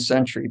the 18th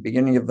century,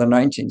 beginning of the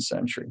 19th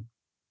century,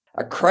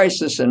 a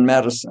crisis in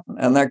medicine.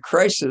 And that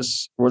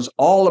crisis was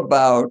all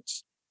about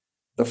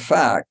the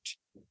fact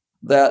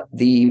that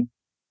the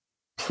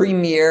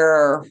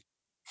premier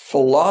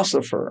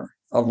philosopher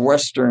of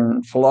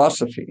Western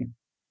philosophy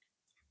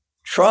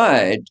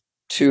tried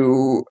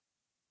to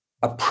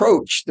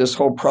approach this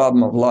whole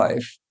problem of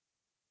life.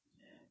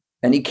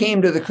 And he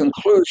came to the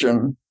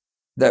conclusion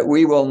that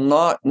we will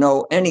not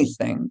know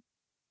anything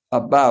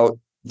about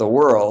the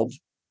world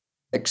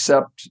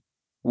except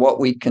what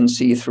we can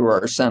see through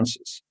our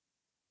senses.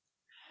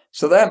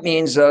 So that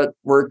means that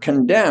we're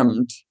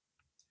condemned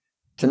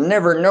to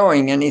never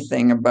knowing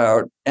anything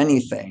about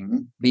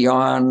anything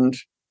beyond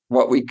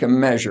what we can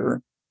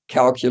measure,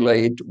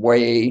 calculate,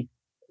 weigh,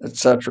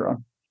 etc.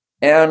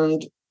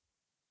 And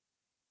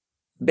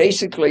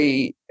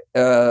basically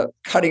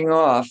cutting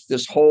off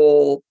this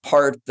whole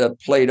part that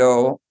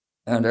Plato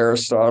and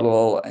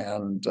Aristotle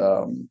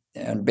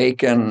and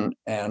Bacon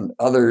and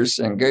others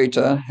and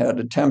Goethe had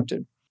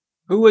attempted.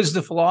 Who was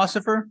the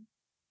philosopher?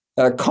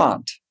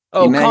 Kant.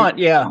 Oh, Kant.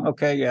 Yeah.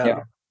 Okay.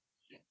 Yeah.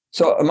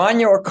 So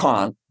Immanuel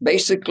Kant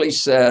basically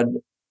said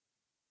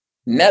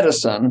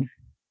medicine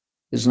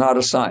is not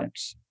a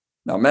science.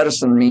 Now,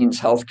 medicine means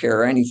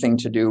healthcare, anything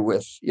to do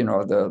with,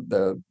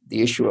 the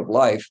issue of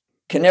life,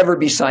 can never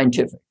be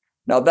scientific.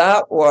 Now,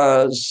 that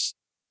was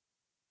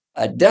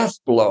a death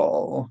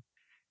blow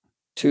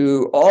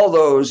to all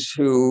those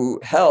who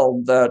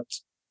held that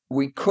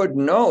we could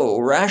know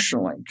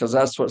rationally, because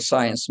that's what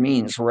science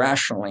means,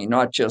 rationally,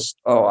 not just,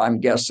 I'm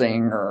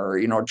guessing, or,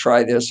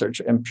 try this, or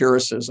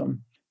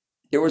empiricism.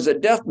 It was a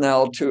death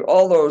knell to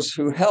all those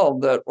who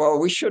held that,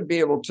 we should be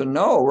able to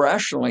know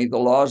rationally the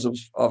laws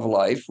of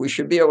life. We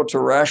should be able to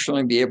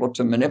rationally be able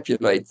to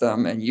manipulate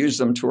them and use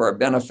them to our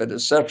benefit,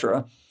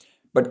 etc.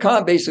 But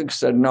Kant basically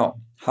said no.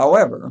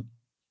 However,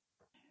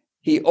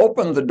 he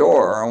opened the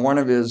door on one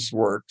of his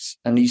works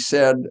and he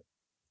said,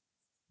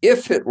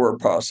 if it were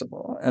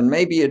possible, and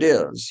maybe it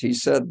is, he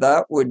said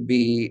that would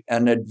be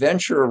an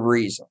adventure of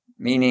reason,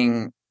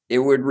 meaning it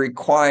would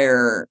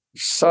require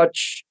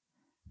such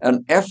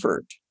an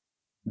effort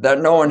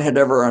that no one had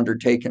ever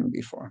undertaken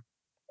before.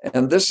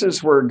 And this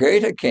is where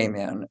Goethe came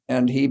in,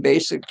 and he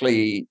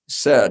basically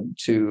said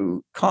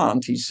to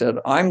Kant, he said,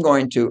 I'm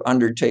going to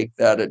undertake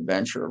that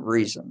adventure of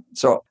reason.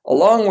 So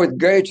along with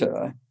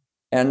Goethe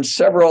and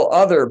several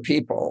other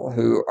people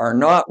who are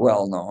not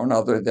well known,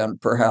 other than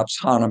perhaps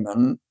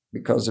Hahnemann,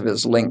 because of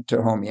his link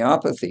to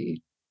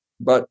homeopathy,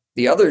 but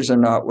the others are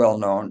not well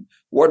known,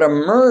 what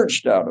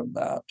emerged out of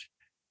that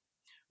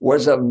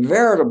was a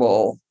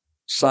veritable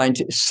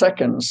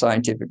second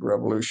scientific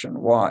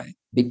revolution. Why?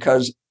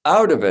 Because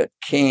out of it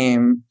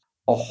came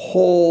a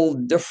whole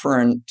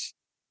different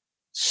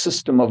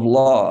system of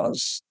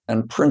laws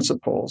and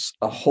principles,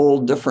 a whole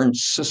different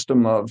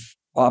system of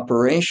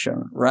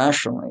operation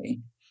rationally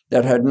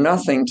that had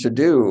nothing to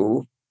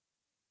do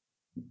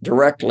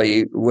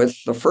directly with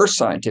the first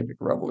scientific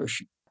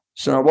revolution.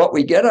 So now what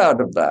we get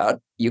out of that,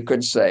 you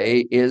could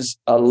say, is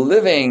a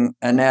living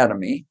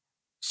anatomy.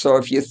 So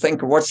if you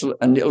think of what's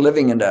a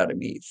living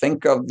anatomy,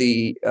 think of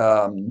the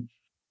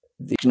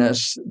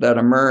weakness that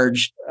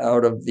emerged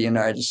out of the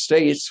United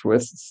States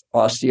with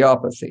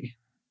osteopathy.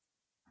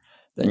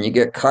 Then you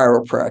get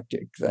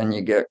chiropractic, then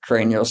you get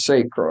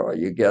craniosacral,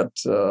 you get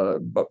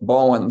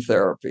Bowen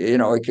therapy,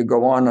 it could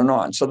go on and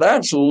on. So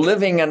that's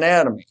living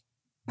anatomy,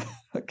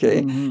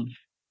 okay? Mm-hmm.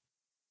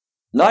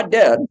 Not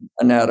dead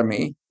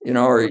anatomy,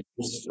 or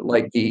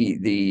like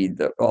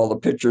the all the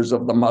pictures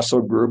of the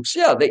muscle groups.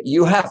 Yeah, that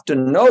you have to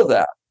know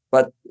that.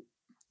 But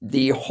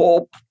the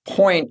whole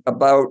point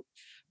about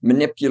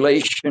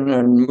manipulation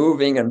and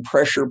moving and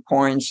pressure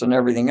points and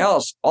everything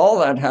else, all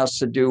that has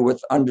to do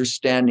with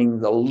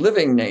understanding the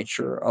living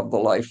nature of the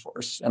life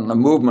force and the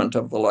movement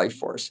of the life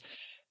force.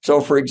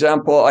 So, for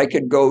example, I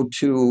could go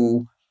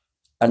to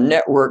a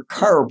network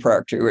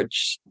chiropractor,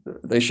 which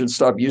they should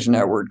stop using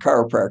that word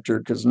chiropractor,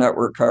 because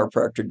network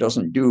chiropractor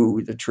doesn't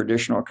do the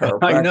traditional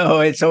chiropractor. I know,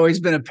 it's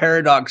always been a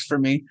paradox for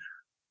me.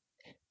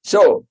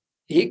 So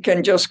he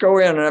can just go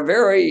in a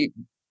very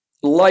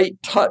light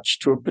touch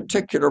to a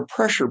particular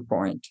pressure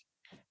point,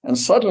 and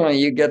suddenly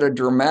you get a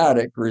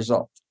dramatic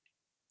result.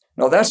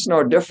 Now, that's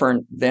no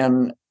different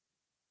than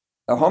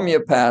a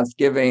homeopath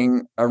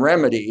giving a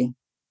remedy,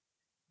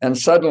 and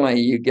suddenly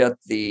you get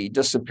the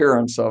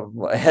disappearance of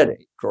a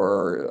headache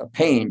or a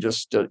pain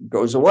just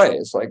goes away.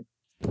 It's like,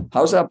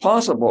 how's that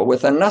possible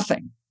with a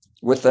nothing,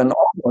 with an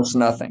almost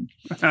nothing?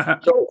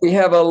 So we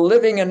have a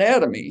living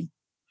anatomy,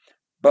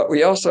 but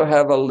we also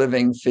have a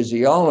living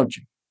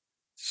physiology.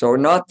 So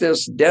not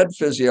this dead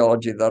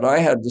physiology that I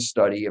had to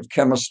study of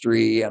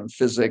chemistry and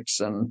physics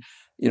and,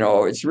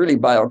 it's really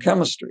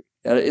biochemistry.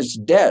 It's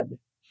dead.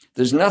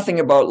 There's nothing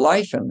about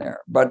life in there,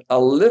 but a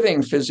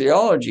living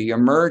physiology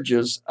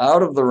emerges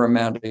out of the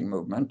Romantic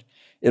movement.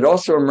 It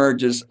also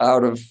emerges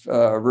out of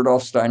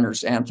Rudolf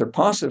Steiner's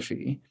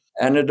anthroposophy,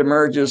 and it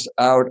emerges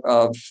out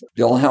of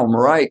Wilhelm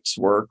Reich's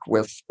work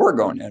with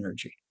orgone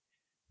energy.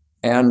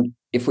 And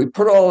if we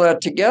put all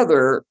that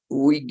together,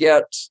 we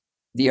get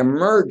the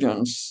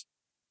emergence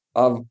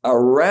of a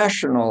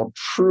rational,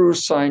 true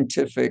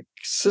scientific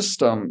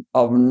system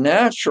of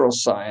natural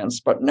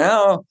science, but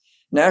now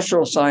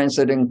natural science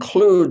that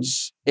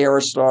includes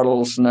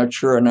Aristotle's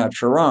natura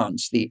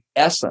naturans, the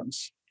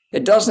essence.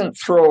 It doesn't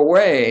throw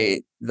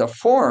away the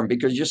form,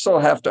 because you still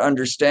have to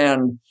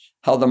understand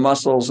how the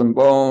muscles and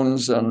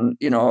bones and,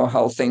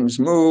 how things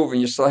move,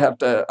 and you still have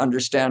to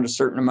understand a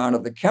certain amount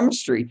of the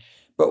chemistry.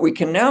 But we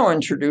can now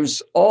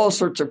introduce all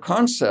sorts of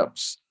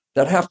concepts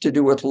that have to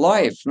do with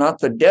life, not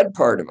the dead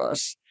part of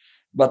us,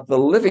 but the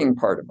living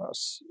part of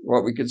us,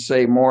 what we could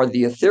say more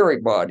the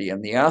etheric body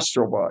and the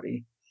astral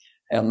body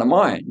and the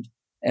mind.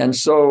 And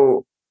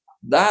so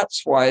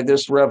that's why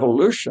this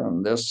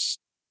revolution, this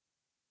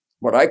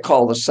what I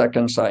call the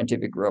second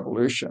scientific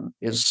revolution,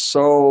 is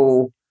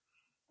so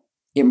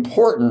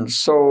important,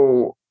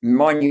 so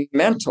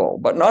monumental.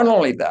 But not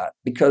only that,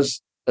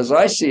 because as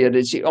I see it,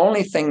 it's the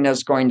only thing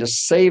that's going to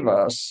save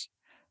us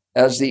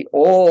as the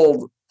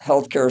old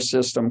healthcare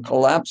system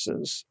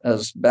collapses.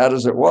 As bad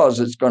as it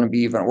was, it's going to be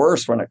even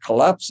worse when it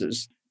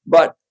collapses.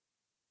 But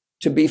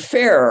to be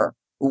fair,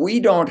 we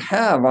don't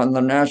have on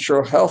the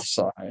natural health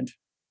side,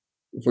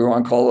 if we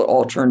want to call it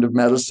alternative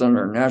medicine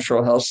or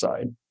natural health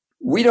side,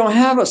 we don't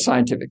have a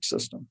scientific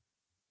system.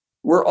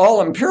 We're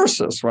all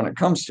empiricists when it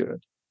comes to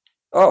it.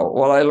 Oh,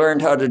 well, I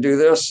learned how to do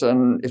this,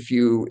 and if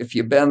you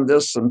bend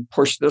this and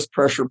push this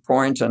pressure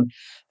point, and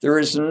there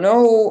is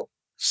no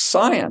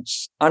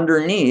science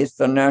underneath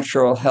the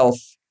natural health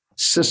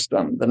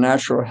system, the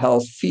natural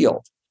health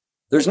field.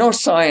 There's no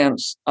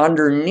science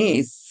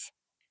underneath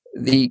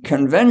the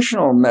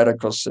conventional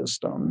medical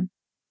system,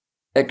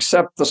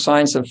 except the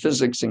science of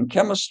physics and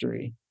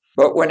chemistry.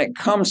 But when it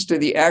comes to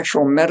the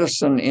actual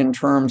medicine in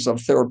terms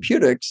of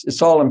therapeutics,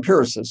 it's all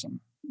empiricism,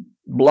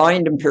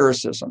 blind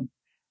empiricism.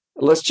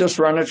 Let's just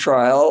run a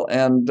trial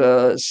and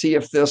see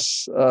if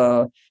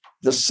the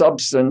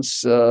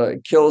substance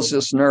kills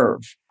this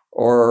nerve,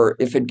 or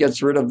if it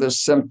gets rid of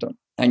this symptom.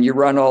 And you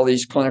run all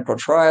these clinical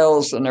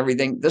trials and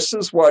everything. This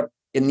is what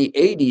in the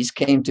 80s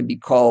came to be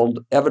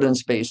called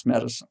evidence-based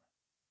medicine.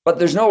 But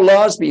there's no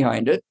laws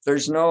behind it.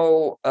 There's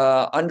no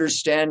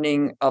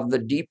understanding of the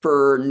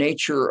deeper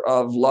nature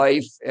of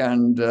life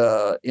and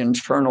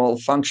internal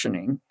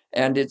functioning.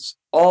 And it's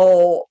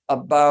all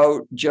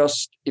about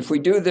just, if we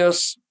do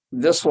this,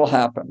 this will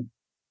happen.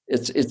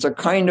 It's a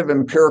kind of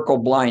empirical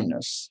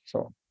blindness,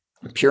 so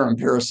pure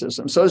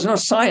empiricism. So there's no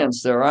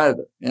science there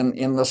either,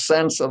 in the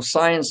sense of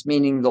science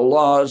meaning the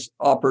laws,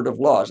 operative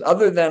laws,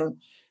 other than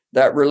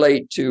that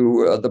relate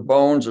to the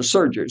bones or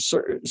surgery.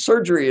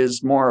 Surgery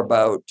is more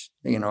about,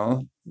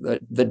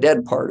 the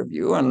dead part of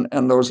you,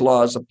 and those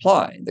laws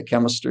apply, the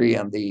chemistry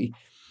and the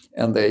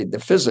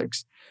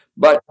physics.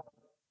 But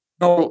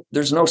no,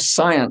 there's no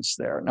science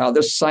there. Now,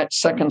 this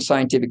second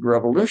scientific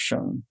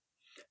revolution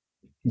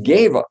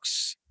gave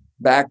us,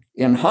 back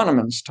in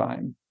Hahnemann's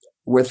time,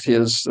 with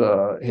his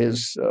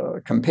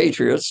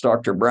compatriots,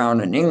 Dr.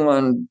 Brown in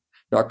England,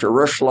 Dr.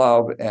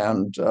 Ruschlaub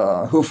and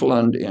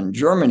Hufeland in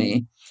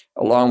Germany,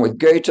 along with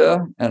Goethe,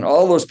 and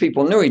all those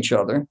people knew each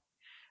other.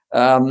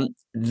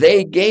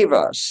 They gave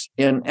us,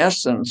 in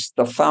essence,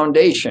 the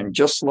foundation,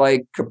 just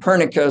like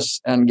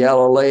Copernicus and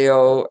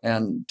Galileo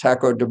and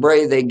Tycho de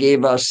Brahe. They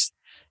gave us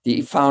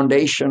the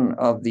foundation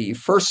of the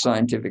first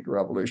scientific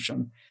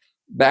revolution.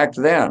 Back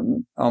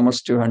then,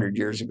 almost 200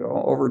 years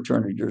ago, over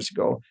 200 years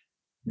ago,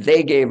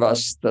 they gave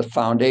us the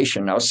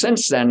foundation. Now,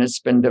 since then, it's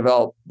been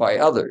developed by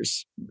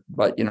others,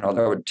 but,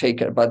 that would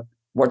take it. But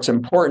what's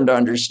important to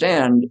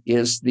understand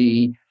is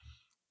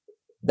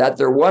that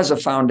there was a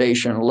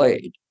foundation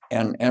laid,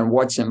 and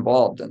what's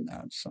involved in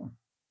that. So,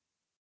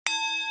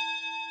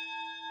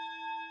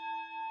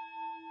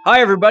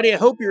 hi, everybody. I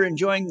hope you're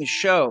enjoying the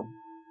show.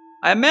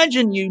 I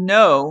imagine you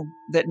know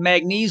that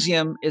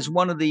magnesium is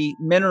one of the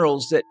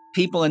minerals that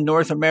people in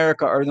North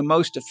America are the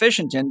most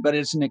deficient in, but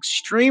it's an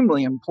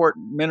extremely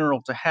important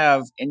mineral to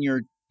have in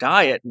your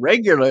diet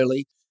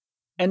regularly.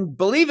 And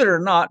believe it or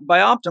not,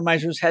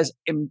 Bioptimizers has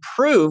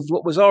improved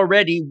what was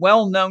already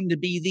well known to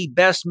be the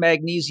best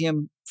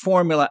magnesium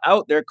formula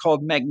out there,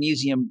 called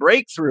Magnesium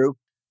Breakthrough.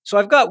 So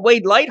I've got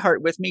Wade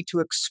Lightheart with me to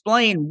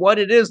explain what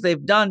it is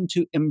they've done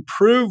to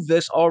improve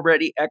this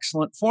already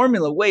excellent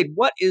formula. Wade,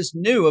 what is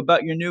new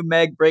about your new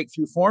Mag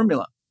Breakthrough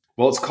formula?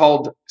 Well, it's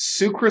called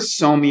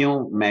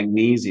sucrosomial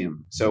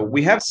magnesium. So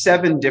we have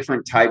 7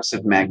 different types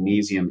of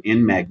magnesium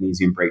in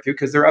Magnesium Breakthrough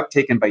because they're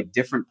uptaken by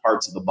different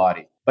parts of the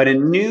body. But a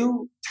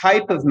new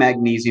type of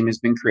magnesium has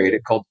been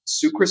created called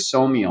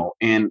sucrosomial.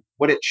 And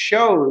what it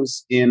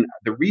shows in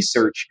the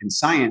research in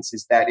science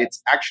is that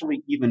it's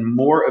actually even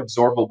more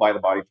absorbable by the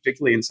body,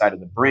 particularly inside of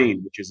the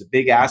brain, which is a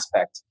big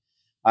aspect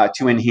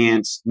to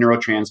enhance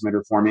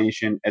neurotransmitter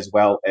formation, as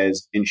well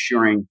as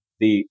ensuring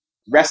the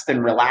rest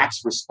and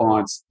relax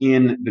response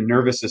in the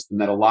nervous system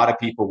that a lot of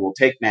people will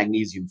take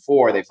magnesium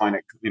for. They find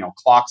it,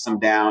 clocks them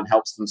down,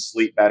 helps them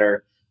sleep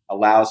better,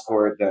 allows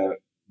for the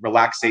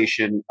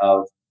relaxation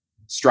of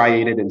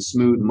striated and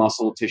smooth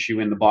muscle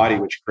tissue in the body,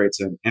 which creates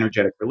an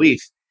energetic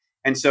relief.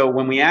 And so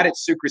when we added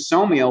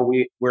sucrosomial,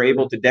 we were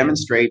able to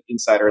demonstrate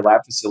inside our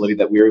lab facility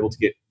that we were able to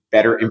get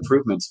better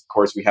improvements. Of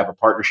course, we have a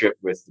partnership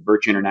with the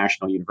Birch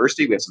International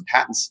University. We have some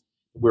patents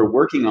we're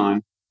working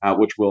on,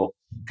 which will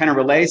kind of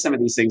relay some of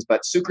these things.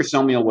 But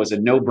sucrosomial was a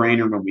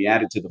no-brainer when we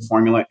added to the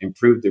formula,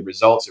 improved the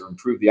results or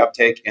improved the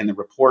uptake. And the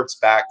reports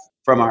back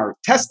from our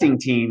testing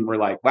team were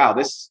like, wow,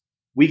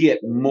 we get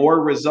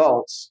more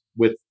results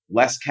with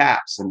less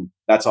caps. And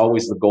that's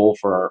always the goal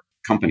for our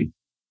company.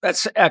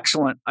 That's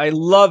excellent. I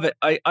love it.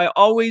 I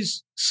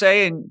always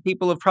say, and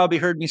people have probably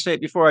heard me say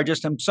it before,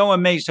 I'm so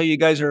amazed how you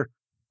guys are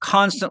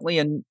constantly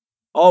and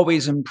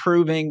always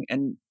improving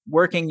and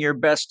working your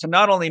best to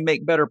not only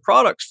make better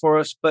products for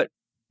us, but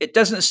it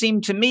doesn't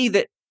seem to me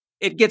that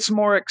it gets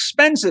more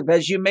expensive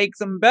as you make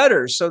them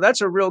better. So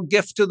that's a real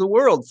gift to the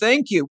world.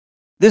 Thank you.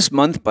 This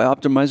month,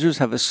 Bioptimizers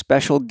have a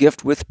special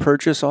gift with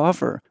purchase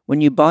offer.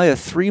 When you buy a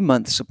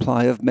 3-month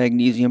supply of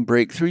Magnesium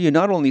Breakthrough, you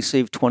not only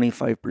save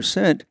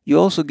 25%, you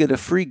also get a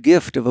free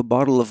gift of a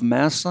bottle of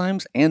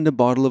Masszymes and a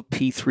bottle of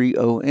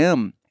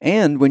P3OM.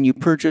 And when you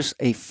purchase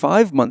a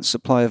 5-month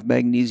supply of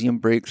Magnesium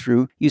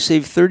Breakthrough, you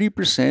save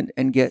 30%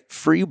 and get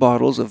free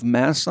bottles of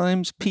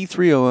Masszymes,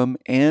 P3OM,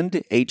 and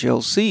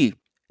HLC.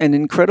 An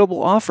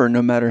incredible offer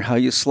no matter how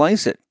you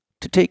slice it.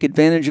 To take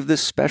advantage of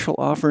this special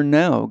offer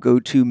now, go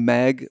to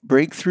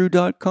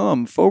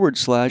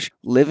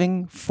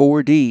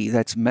magbreakthrough.com/living4D.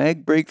 That's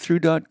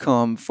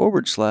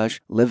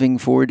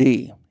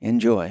magbreakthrough.com/living4D.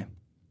 Enjoy.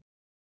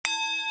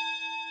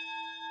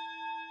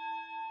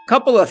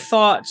 Couple of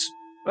thoughts.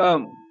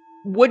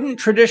 Wouldn't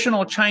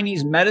traditional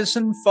Chinese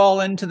medicine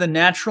fall into the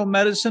natural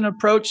medicine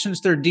approach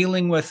since they're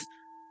dealing with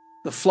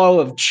the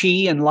flow of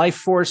qi and life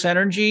force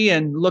energy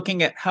and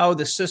looking at how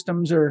the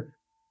systems are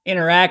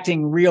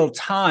interacting real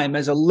time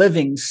as a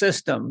living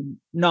system,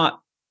 not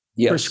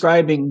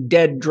prescribing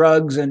dead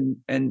drugs and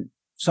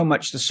so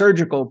much the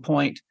surgical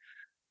point.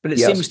 But it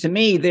seems to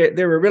me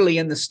they were really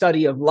in the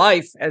study of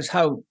life as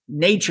how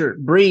nature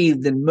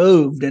breathed and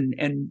moved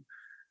and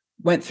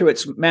went through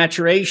its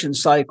maturation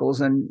cycles.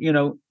 And,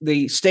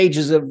 the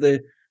stages of the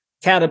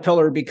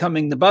caterpillar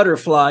becoming the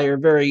butterfly are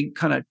very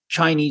kind of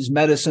Chinese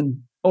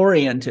medicine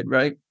oriented,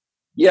 right?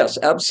 Yes,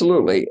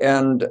 absolutely.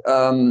 And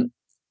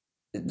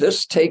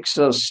this takes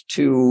us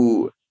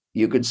to,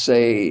 you could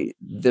say,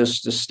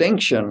 this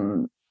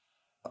distinction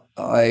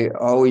I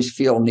always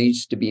feel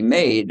needs to be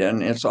made,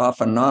 and it's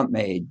often not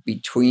made,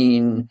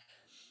 between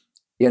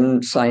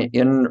in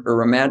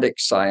romantic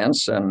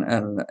science and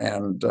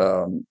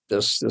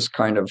this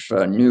kind of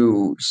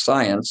new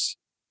science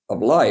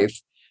of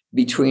life,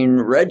 between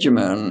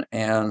regimen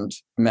and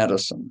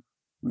medicine.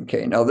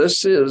 Okay, now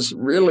this is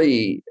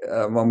really,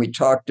 when we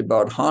talked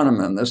about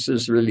Hahnemann, this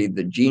is really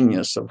the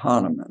genius of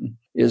Hahnemann,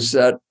 is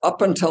that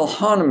up until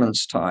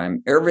Hahnemann's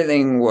time,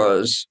 everything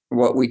was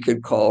what we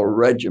could call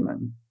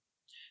regimen.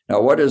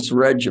 Now, what is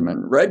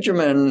regimen?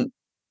 Regimen,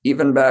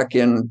 even back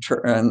in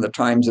the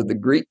times of the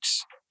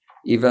Greeks,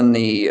 even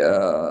the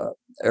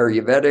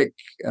Ayurvedic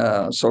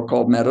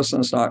so-called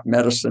medicine is not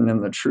medicine in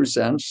the true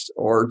sense,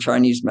 or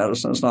Chinese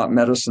medicine is not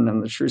medicine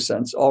in the true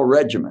sense, all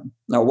regimen.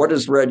 Now, what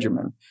is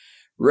regimen?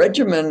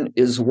 Regimen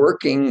is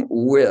working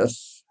with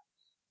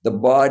the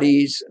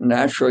body's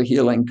natural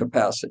healing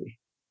capacity.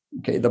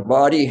 Okay, the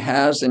body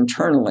has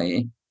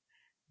internally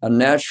a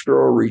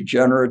natural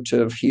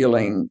regenerative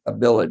healing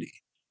ability.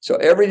 So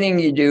everything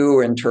you do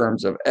in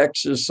terms of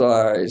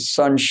exercise,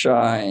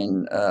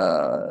 sunshine,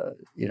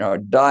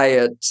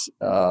 diet,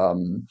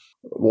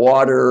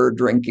 water,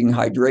 drinking,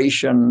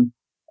 hydration,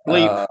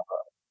 you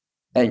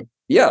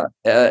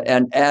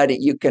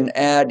can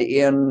add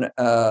in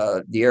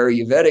the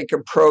Ayurvedic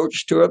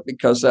approach to it,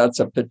 because that's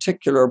a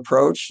particular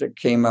approach that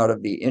came out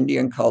of the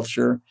Indian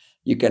culture.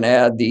 You can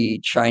add the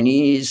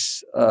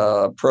Chinese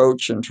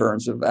approach in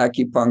terms of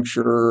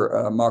acupuncture,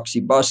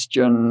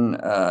 moxibustion,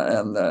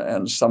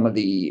 and some of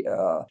the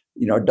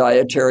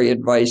dietary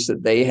advice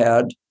that they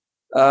had.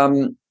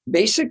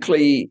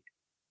 Basically,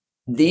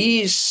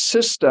 these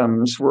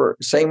systems were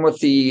same with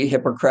the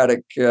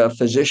Hippocratic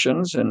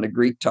physicians in the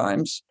Greek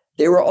times.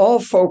 They were all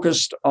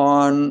focused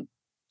on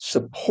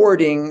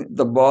supporting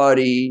the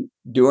body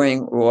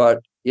doing what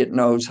it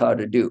knows how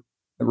to do,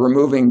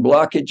 removing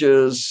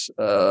blockages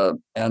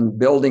and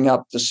building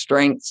up the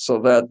strength so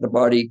that the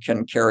body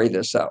can carry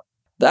this out.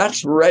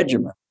 That's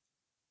regimen.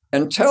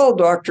 Until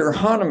Dr.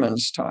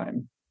 Hahnemann's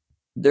time,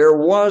 there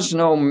was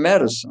no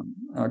medicine.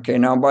 Okay,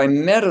 now by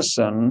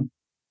medicine,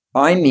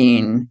 I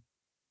mean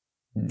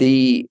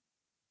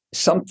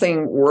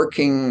something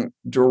working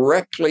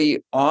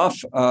directly off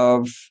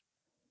of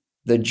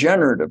the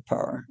generative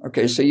power.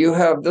 Okay, so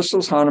this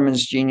was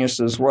Hahnemann's genius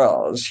as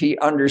well, as he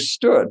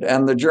understood,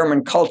 and the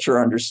German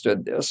culture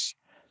understood this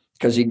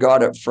because he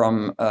got it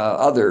from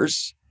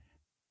others.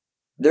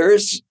 There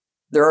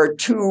are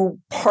two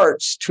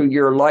parts to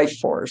your life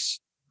force.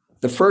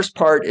 The first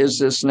part is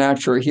this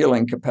natural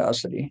healing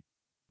capacity.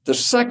 The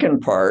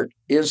second part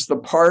is the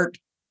part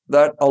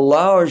that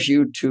allows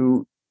you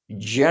to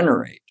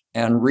generate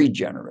and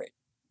regenerate,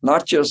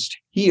 not just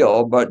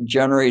heal, but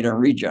generate and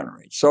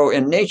regenerate. So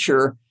in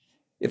nature,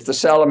 if the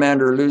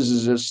salamander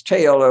loses its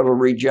tail, it'll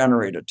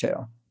regenerate a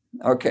tail.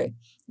 Okay,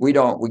 we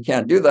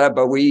can't do that,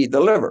 but the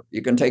liver,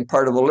 you can take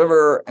part of the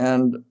liver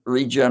and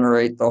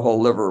regenerate the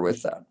whole liver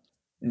with that.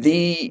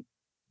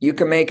 You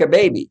can make a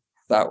baby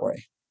that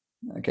way.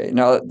 Okay,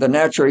 now the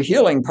natural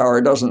healing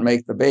power doesn't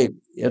make the baby.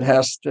 It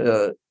has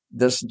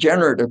this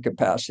generative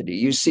capacity.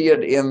 You see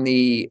it in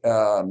the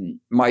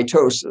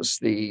mitosis,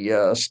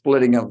 the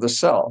splitting of the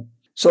cell.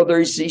 So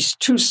there's these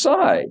two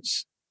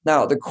sides.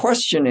 Now, the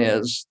question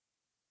is,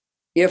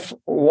 if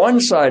one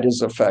side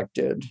is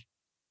affected,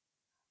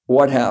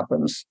 what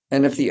happens?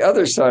 And if the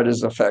other side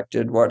is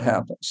affected, what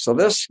happens? So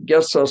this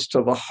gets us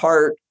to the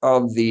heart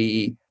of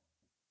this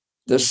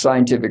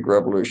scientific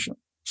revolution.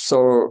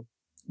 So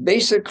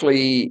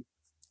basically,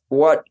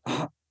 what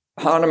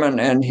Hahnemann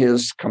and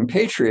his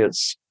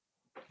compatriots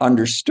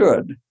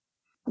understood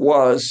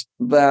was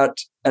that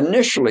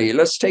initially,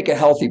 let's take a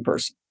healthy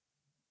person.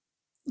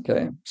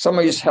 Okay,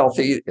 somebody who's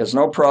healthy, has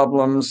no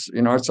problems,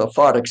 it's a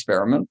thought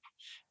experiment,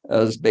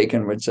 as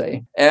Bacon would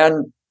say.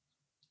 And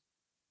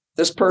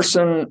this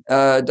person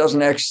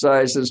doesn't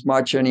exercise as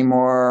much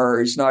anymore,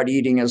 he's not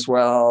eating as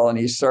well, and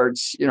he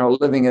starts,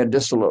 living a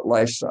dissolute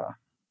lifestyle.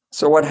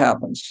 So what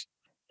happens?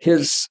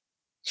 His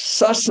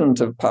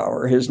substantive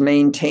power, his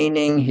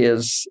maintaining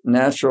his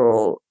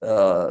natural,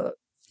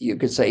 you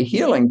could say,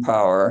 healing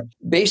power,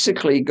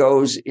 basically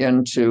goes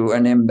into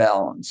an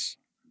imbalance.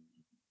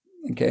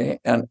 Okay,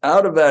 and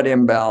out of that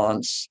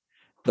imbalance,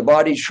 the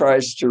body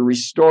tries to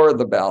restore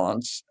the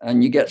balance,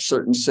 and you get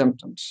certain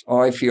symptoms.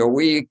 Oh, I feel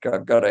weak,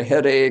 I've got a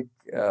headache,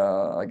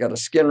 I got a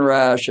skin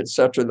rash,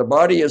 etc. The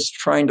body is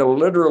trying to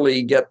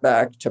literally get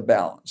back to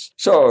balance.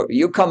 So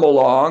you come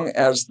along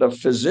as the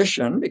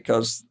physician,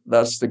 because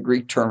that's the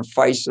Greek term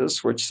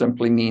physis, which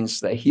simply means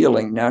the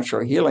healing,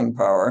 natural healing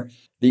power.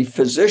 The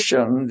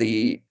physician,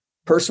 the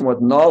person with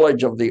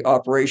knowledge of the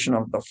operation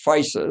of the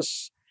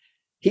physis,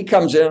 he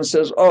comes in and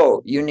says,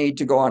 oh, you need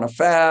to go on a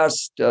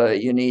fast,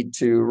 you need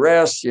to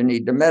rest, you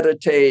need to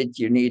meditate,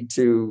 you need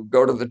to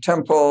go to the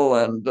temple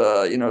and,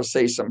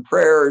 say some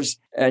prayers,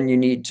 and you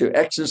need to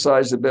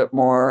exercise a bit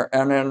more.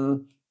 And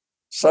then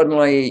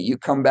suddenly you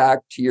come back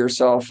to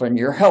yourself and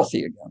you're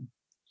healthy again.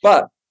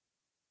 But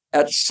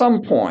at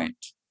some point,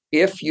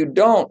 if you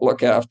don't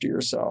look after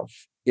yourself,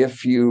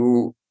 if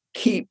you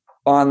keep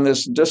on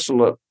this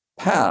dissolute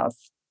path,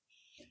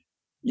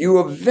 you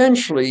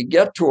eventually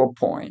get to a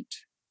point,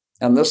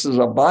 and this is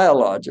a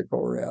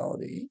biological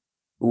reality,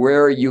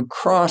 where you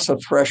cross a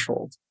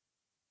threshold.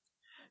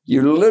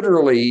 You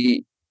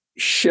literally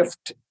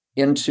shift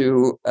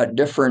into a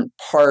different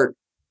part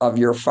of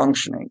your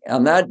functioning.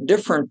 And that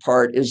different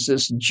part is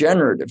this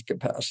generative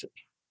capacity.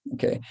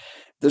 Okay.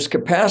 This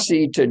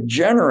capacity to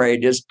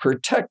generate is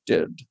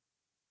protected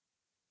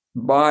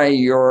by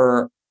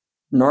your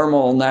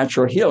normal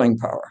natural healing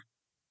power.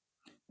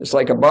 It's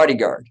like a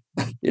bodyguard,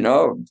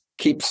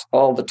 keeps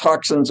all the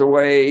toxins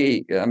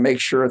away,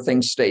 makes sure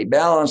things stay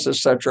balanced,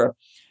 etc.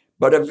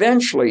 But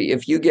eventually,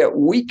 if you get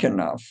weak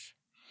enough,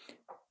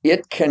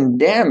 it can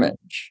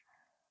damage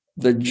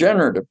the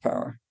generative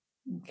power.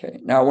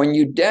 Okay. Now, when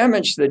you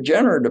damage the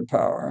generative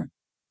power,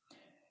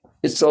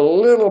 it's a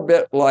little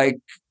bit like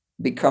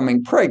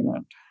becoming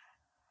pregnant.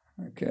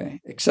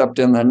 Okay. Except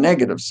in the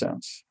negative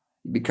sense.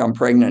 You become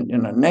pregnant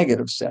in a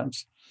negative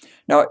sense.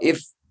 Now,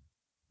 if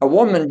a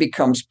woman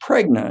becomes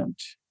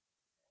pregnant,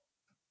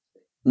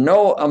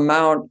 no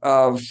amount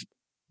of,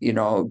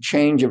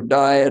 change of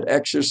diet,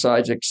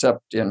 exercise,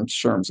 except in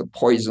terms of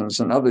poisons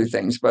and other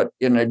things, but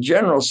in a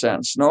general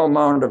sense, no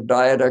amount of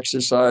diet,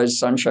 exercise,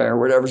 sunshine, or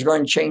whatever is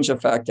going to change the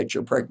fact that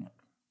you're pregnant.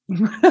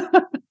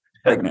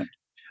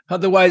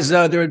 Otherwise,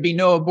 there would be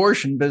no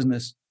abortion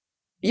business.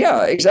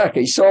 Yeah,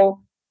 exactly.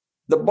 So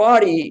the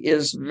body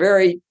is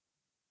very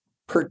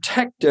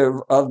protective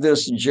of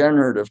this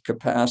generative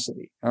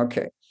capacity.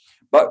 Okay.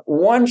 But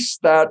once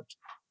that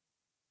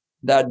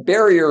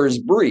barrier is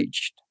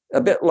breached,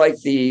 a bit like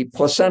the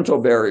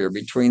placental barrier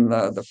between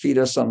the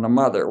fetus and the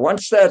mother,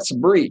 once that's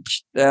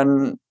breached,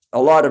 then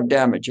a lot of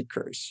damage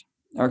occurs.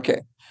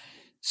 Okay.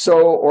 So,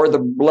 or the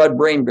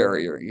blood-brain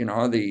barrier,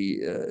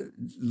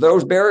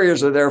 those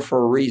barriers are there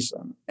for a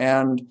reason.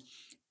 And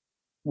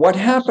what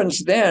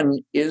happens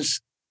then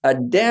is a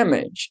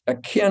damage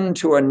akin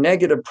to a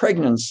negative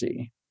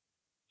pregnancy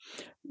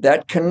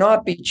that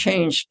cannot be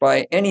changed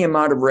by any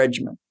amount of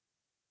regimen.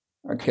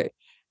 Okay.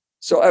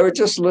 So I was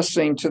just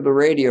listening to the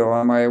radio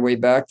on my way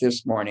back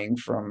this morning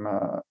from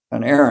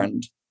an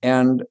errand,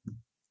 and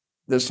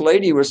this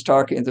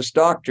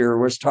doctor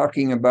was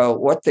talking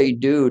about what they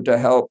do to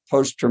help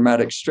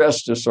post-traumatic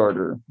stress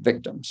disorder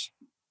victims.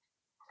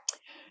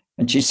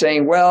 And she's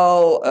saying,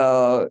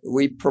 well,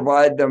 we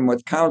provide them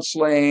with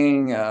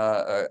counseling,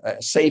 a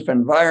safe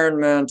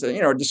environment,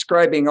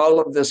 describing all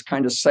of this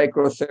kind of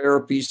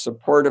psychotherapy,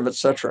 supportive,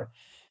 etc.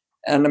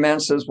 And the man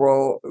says,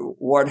 well,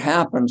 what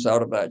happens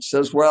out of that? She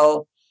says,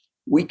 well,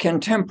 we can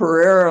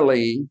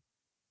temporarily,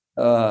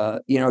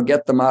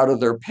 get them out of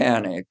their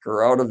panic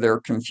or out of their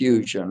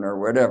confusion or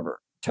whatever,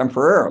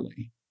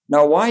 temporarily.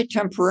 Now, why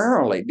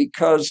temporarily?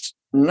 Because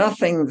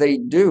nothing they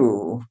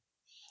do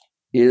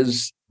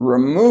is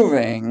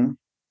removing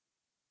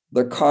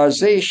the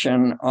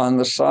causation on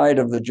the side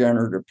of the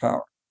generative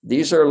power.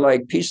 These are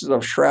like pieces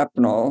of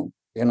shrapnel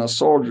in a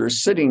soldier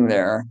sitting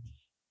there,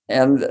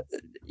 and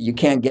you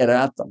can't get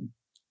at them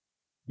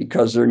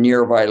because they're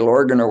near a vital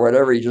organ or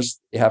whatever. You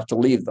have to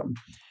leave them.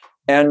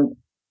 And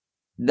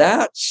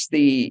that's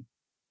the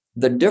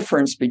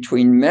difference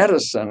between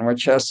medicine,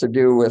 which has to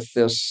do with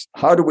this,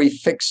 how do we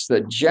fix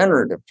the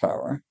generative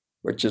power,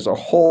 which is a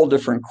whole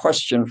different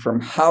question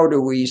from how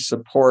do we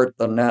support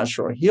the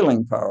natural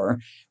healing power,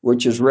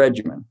 which is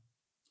regimen.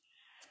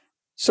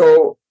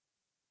 So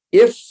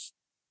if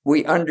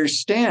we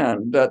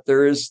understand that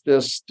there is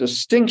this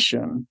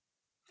distinction,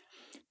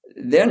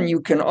 then you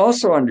can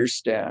also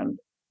understand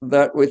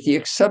that with the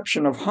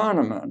exception of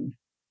Hahnemann,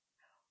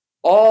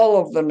 all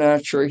of the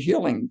natural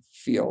healing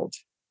field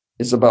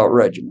is about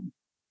regimen.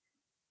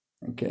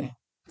 Okay,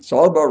 it's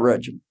all about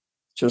regimen,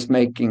 just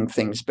making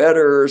things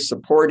better,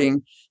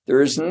 supporting.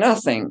 There is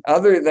nothing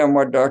other than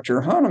what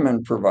Dr.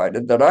 Hahnemann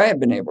provided that I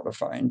have been able to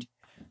find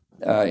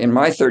in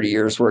my 30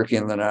 years working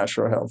in the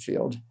natural health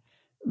field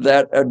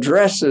that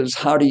addresses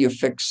how do you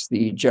fix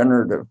the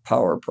generative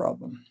power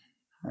problem.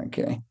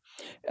 Okay,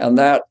 and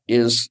that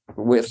is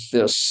with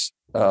this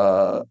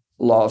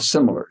law of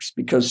similars,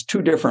 because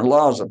two different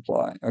laws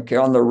apply. Okay,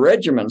 on the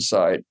regimen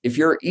side, if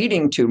you're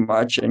eating too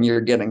much and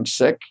you're getting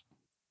sick,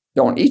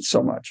 don't eat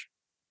so much.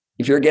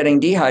 If you're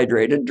getting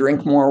dehydrated,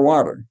 drink more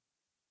water.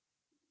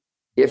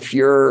 If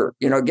you're,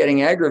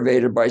 getting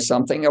aggravated by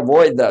something,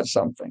 avoid that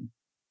something.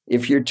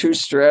 If you're too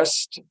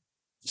stressed,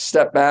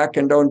 step back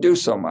and don't do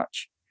so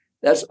much.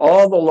 That's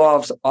all the law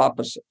of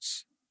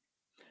opposites.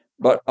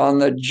 But on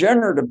the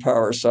generative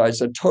power side,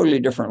 it's a totally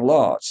different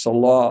law. It's the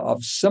law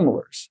of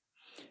similars.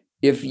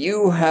 If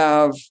you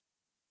have,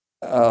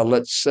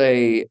 let's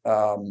say,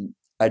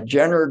 a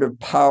generative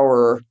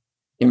power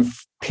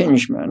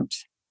impingement,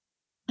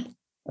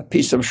 a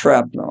piece of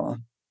shrapnel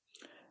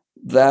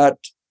that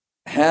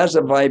has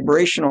a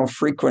vibrational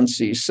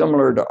frequency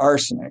similar to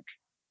arsenic,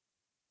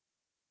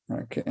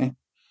 okay,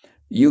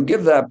 you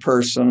give that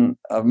person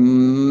a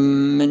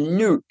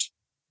minute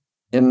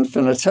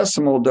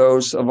infinitesimal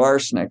dose of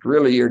arsenic.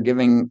 Really, you're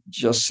giving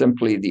just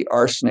simply the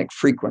arsenic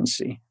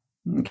frequency,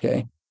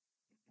 okay?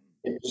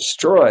 It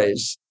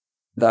destroys,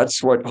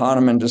 that's what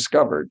Hahnemann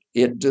discovered.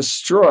 It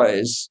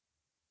destroys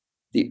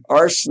the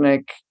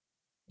arsenic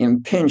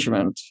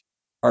impingement,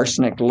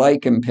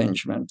 arsenic-like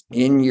impingement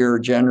in your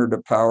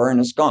generative power, and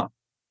it's gone.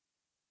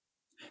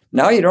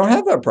 Now you don't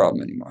have that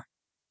problem anymore.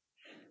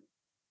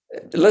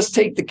 Let's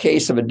take the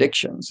case of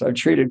addictions. I've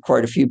treated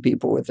quite a few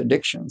people with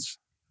addictions.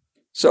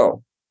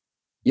 So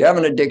you have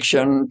an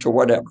addiction to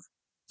whatever.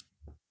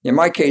 In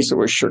my case, it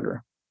was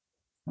sugar.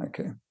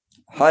 Okay.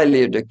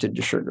 Highly addicted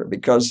to sugar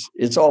because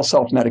it's all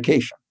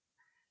self-medication,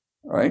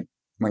 right?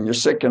 When you're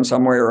sick in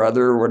some way or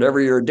other, whatever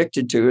you're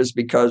addicted to is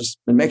because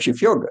it makes you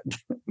feel good.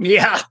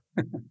 Yeah.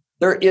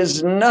 There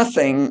is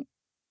nothing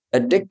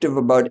addictive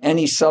about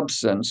any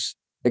substance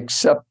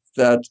except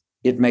that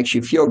it makes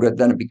you feel good,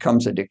 then it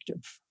becomes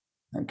addictive.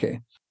 Okay.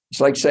 It's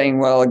like saying,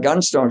 well,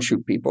 guns don't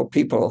shoot people.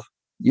 People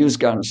use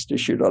guns to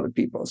shoot other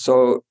people.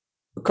 So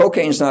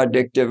cocaine's not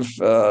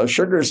addictive,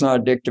 sugar's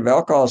not addictive,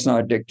 alcohol's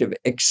not addictive,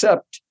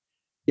 except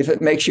if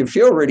it makes you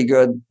feel really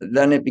good,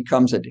 then it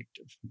becomes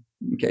addictive.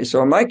 Okay,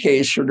 so in my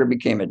case, sugar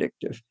became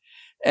addictive.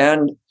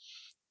 And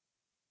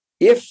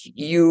if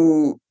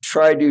you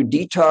try to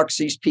detox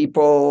these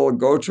people,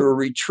 go to a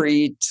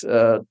retreat,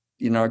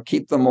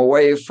 keep them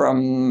away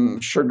from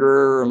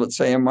sugar, let's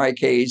say in my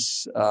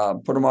case,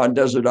 put them on a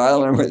desert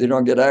island where they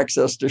don't get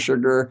access to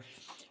sugar,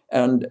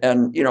 and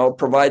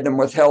provide them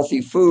with healthy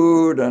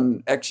food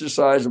and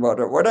exercise about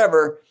it,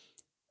 whatever,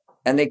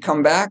 and they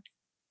come back,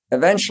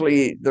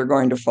 eventually they're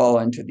going to fall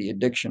into the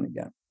addiction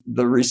again.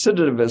 The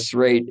recidivist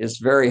rate is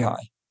very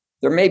high.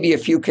 There may be a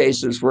few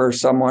cases where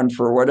someone,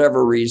 for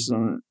whatever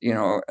reason,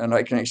 and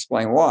I can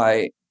explain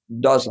why,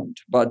 doesn't.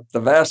 But the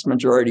vast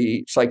majority,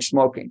 it's like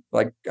smoking.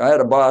 Like I had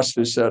a boss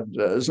who said,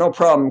 there's no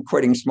problem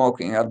quitting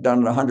smoking. I've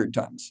done it 100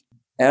 times.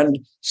 And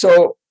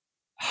so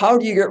how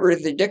do you get rid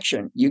of the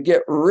addiction? You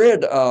get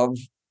rid of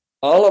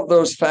all of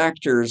those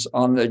factors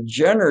on the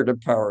generative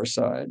power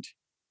side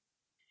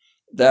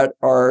that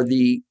are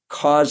the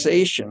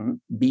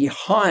causation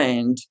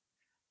behind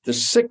the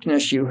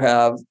sickness you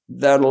have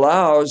that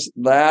allows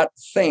that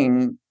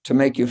thing to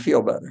make you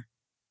feel better.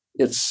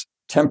 It's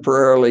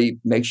temporarily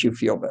makes you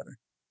feel better.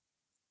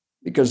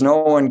 Because no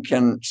one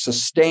can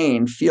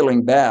sustain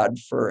feeling bad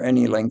for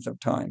any length of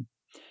time.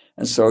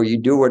 And so you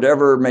do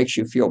whatever makes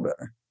you feel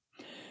better.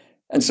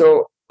 And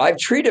so I've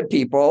treated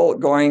people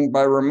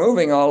by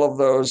removing all of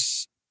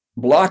those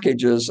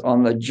blockages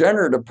on the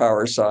generative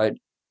power side,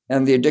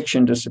 and the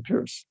addiction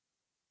disappears.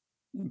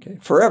 Okay,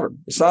 forever.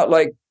 It's not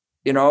like,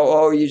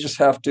 you just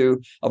have to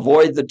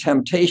avoid the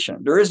temptation.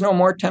 There is no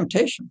more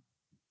temptation.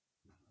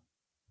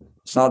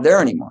 It's not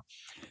there anymore.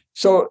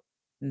 So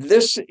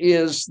these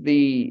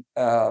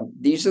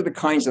are the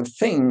kinds of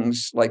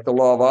things like the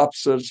law of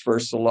opposites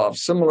versus the law of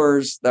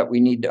similars that we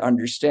need to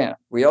understand.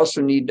 We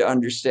also need to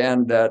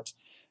understand that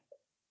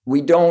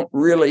we don't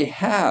really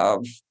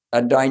have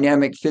a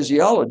dynamic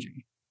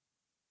physiology.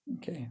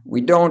 Okay,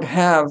 we don't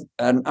have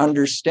an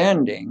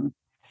understanding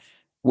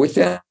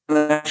within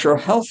the natural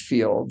health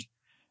field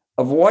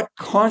of what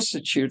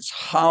constitutes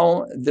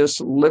how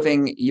this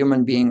living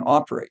human being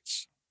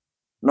operates.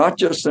 Not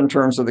just in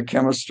terms of the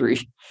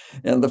chemistry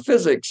and the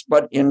physics,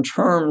 but in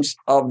terms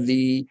of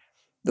the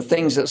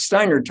things that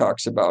Steiner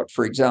talks about.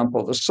 For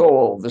example, the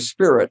soul, the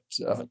spirit,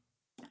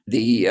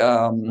 the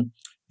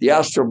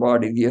astral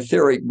body, the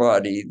etheric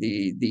body,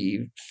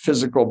 the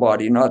physical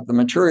body, not the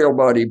material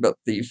body, but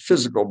the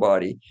physical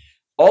body.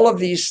 All of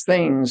these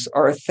things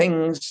are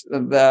things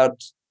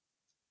that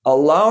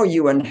allow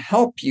you and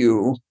help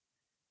you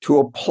to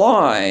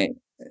apply,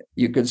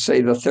 you could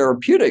say, the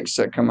therapeutics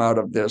that come out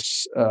of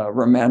this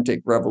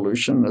romantic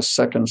revolution, the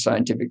second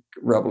scientific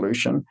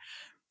revolution.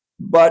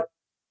 But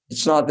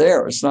it's not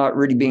there. It's not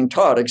really being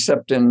taught,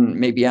 except in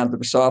maybe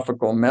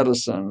anthroposophical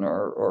medicine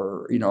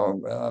or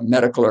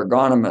medical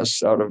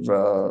ergonomists out of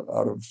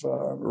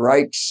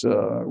Reich's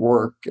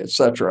work,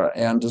 etc.,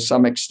 and to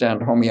some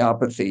extent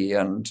homeopathy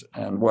and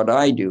what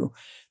I do.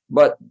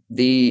 But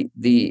the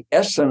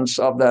essence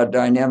of that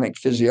dynamic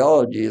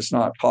physiology is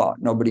not taught.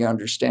 Nobody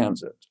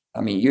understands it. I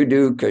mean, you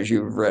do because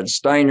you've read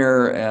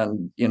Steiner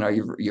and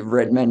you've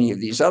read many of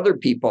these other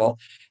people,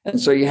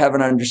 and so you have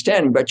an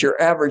understanding. But your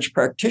average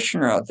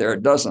practitioner out there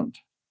doesn't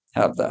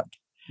have that.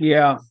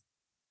 Yeah,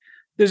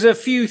 there's a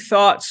few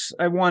thoughts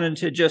I wanted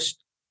to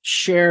just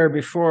share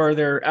before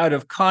they're out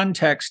of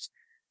context.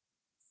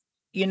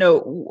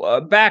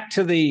 Back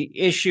to the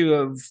issue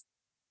of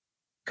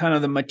kind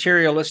of the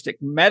materialistic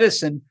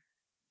medicine.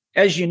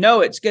 As you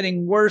know, it's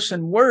getting worse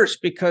and worse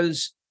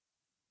because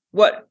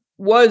what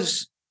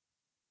was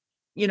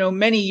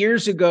many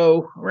years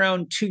ago,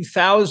 around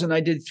 2000, I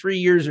did 3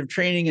 years of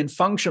training in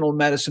functional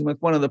medicine with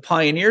one of the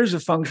pioneers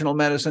of functional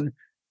medicine.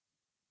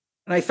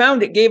 And I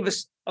found it gave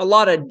us a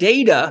lot of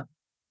data,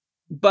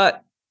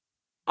 but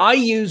I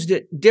used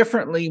it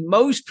differently.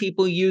 Most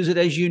people use it,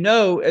 as you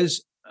know,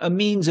 as a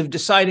means of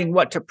deciding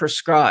what to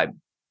prescribe.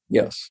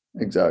 Yes,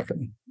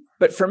 exactly.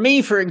 But for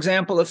me, for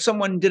example, if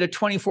someone did a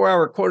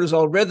 24-hour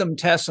cortisol rhythm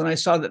test and I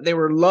saw that they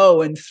were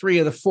low in 3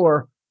 of the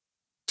 4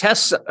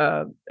 tests, in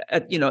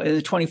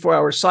the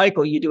 24-hour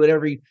cycle, you do it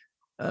every,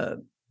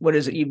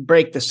 you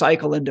break the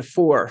cycle into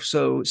 4.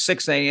 So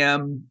 6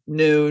 a.m.,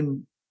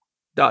 noon, ...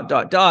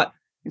 And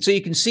so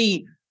you can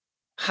see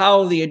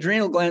how the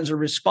adrenal glands are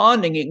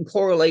responding. You can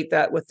correlate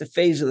that with the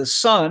phase of the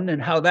sun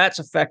and how that's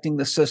affecting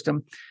the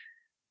system.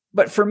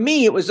 But for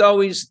me,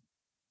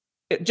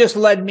 it just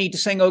led me to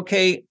saying,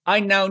 okay,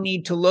 I now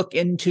need to look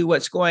into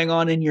what's going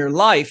on in your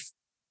life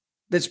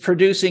that's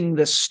producing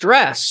the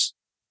stress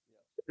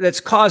that's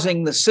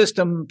causing the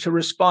system to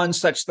respond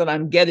such that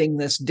I'm getting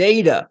this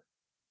data.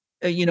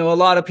 A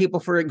lot of people,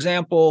 for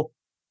example,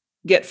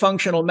 get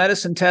functional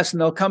medicine tests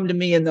and they'll come to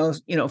me and they'll,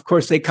 of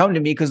course they come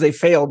to me because they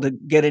failed to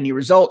get any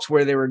results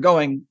where they were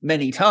going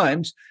many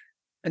times.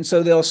 And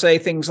so they'll say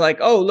things like,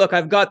 oh, look,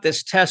 I've got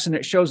this test and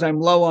it shows I'm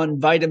low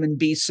on vitamin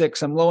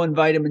B6, I'm low on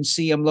vitamin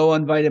C, I'm low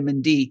on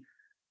vitamin D.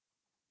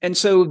 And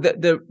so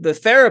the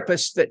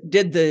therapist that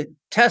did the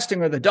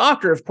testing, or the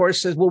doctor, of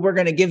course, says, well, we're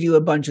going to give you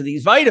a bunch of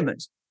these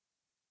vitamins.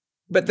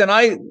 But then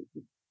I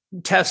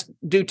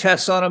do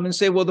tests on them and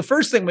say, well, the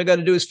first thing we got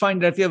to do is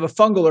find out if you have a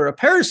fungal or a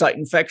parasite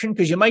infection,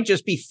 because you might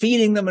just be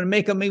feeding them and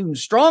make them even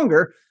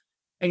stronger.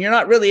 And you're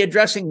not really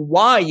addressing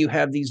why you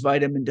have these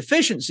vitamin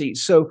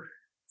deficiencies. So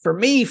for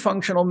me,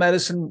 functional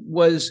medicine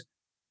was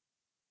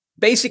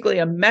basically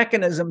a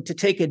mechanism to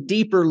take a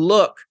deeper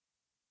look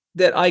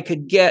that I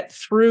could get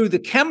through the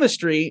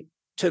chemistry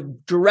to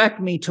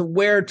direct me to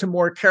where to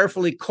more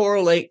carefully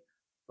correlate.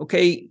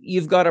 Okay,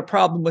 you've got a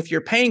problem with your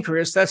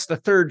pancreas. That's the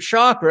third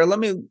chakra. Let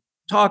me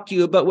talk to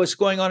you about what's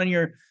going on in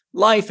your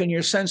life and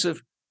your sense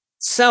of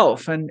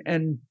self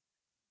and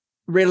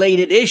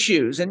related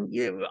issues. And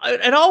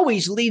it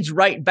always leads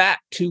right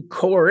back to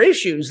core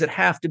issues that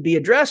have to be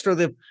addressed, or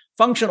the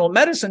functional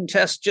medicine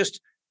tests just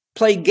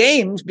play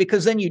games,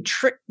 because then you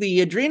trick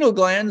the adrenal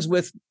glands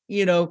with,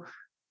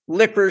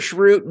 licorice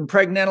root and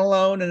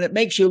pregnenolone, and it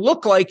makes you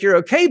look like you're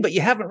okay, but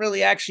you haven't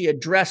really actually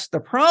addressed the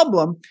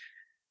problem.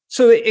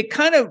 So it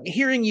kind of,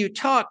 hearing you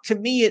talk, to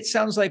me, it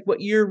sounds like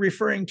what you're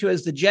referring to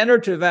as the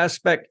generative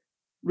aspect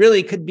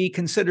really could be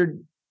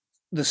considered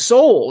the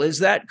soul. Is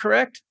that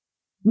correct?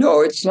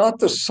 No, it's not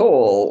the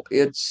soul.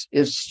 It's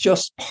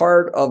just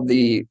part of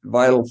the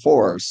vital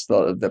force,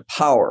 the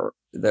power.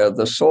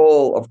 The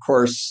soul, of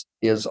course,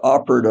 is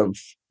operative,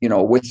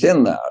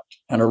 within that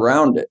and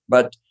around it.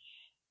 But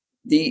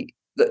the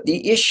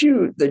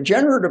issue, the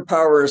generative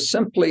power, is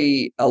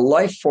simply a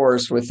life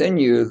force within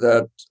you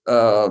that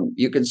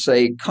you could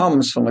say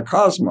comes from the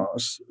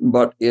cosmos,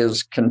 but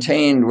is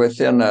contained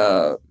within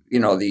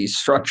the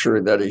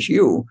structure that is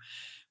you.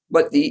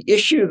 But the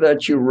issue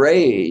that you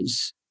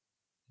raise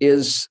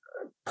is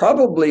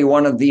probably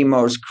one of the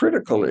most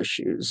critical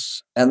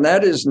issues, and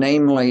that is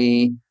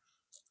namely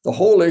the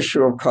whole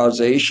issue of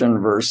causation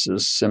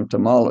versus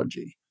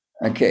symptomology.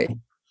 Okay.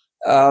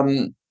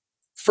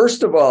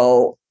 First of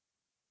all,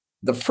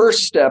 the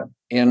first step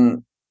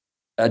in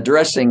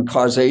addressing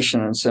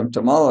causation and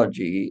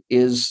symptomology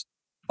is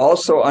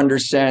also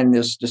understanding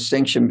this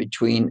distinction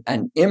between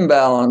an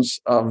imbalance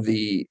of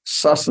the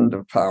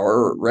substantive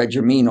power,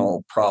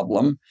 regimenal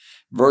problem,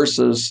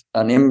 versus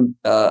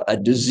a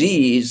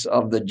disease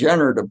of the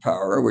generative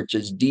power, which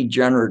is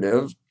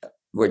degenerative,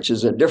 which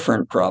is a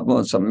different problem.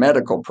 It's a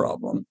medical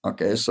problem.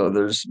 Okay, so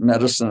there's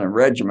medicine and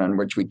regimen,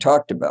 which we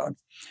talked about.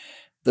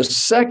 The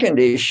second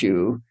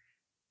issue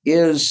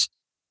is,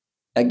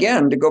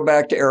 again, to go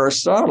back to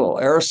Aristotle.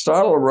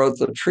 Aristotle wrote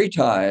the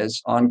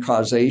treatise on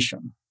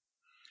causation,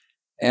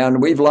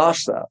 and we've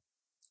lost that.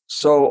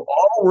 So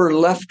all we're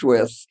left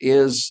with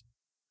is,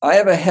 I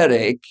have a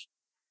headache,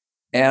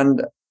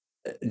 and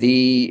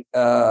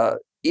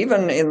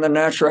even in the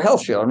natural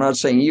health field, I'm not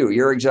saying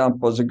your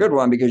example is a good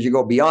one because you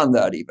go beyond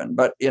that even,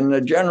 but in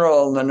the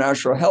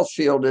natural health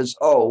field is,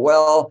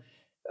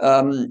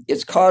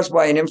 it's caused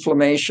by an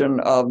inflammation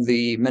of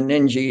the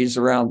meninges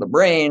around the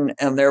brain,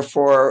 and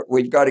therefore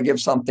we've got to give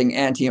something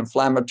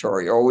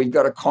anti-inflammatory, or we've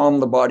got to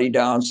calm the body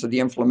down so the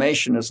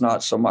inflammation is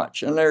not so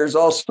much. And there's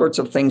all sorts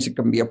of things that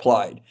can be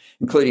applied,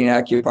 including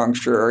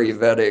acupuncture,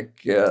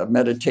 Ayurvedic,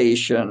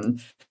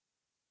 meditation,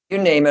 you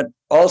name it,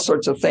 all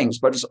sorts of things,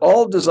 but it's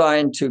all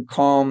designed to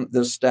calm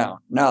this down.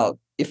 Now,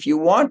 if you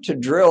want to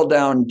drill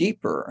down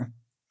deeper,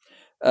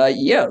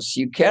 yes,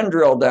 you can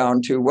drill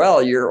down to,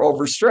 you're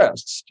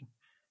overstressed.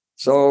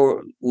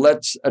 So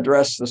let's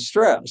address the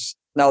stress.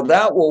 Now,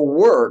 that will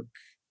work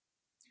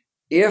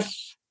if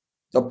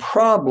the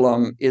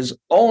problem is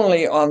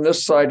only on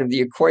this side of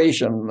the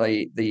equation,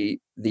 the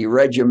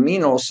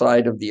regimenal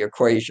side of the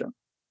equation.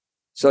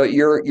 So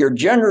your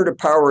generative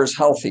power is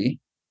healthy,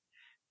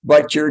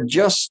 but you're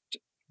just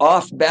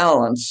off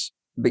balance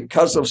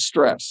because of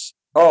stress.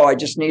 I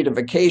just need a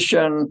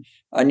vacation.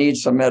 I need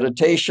some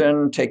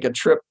meditation, take a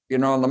trip,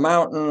 in the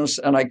mountains,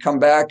 and I come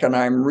back and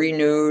I'm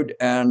renewed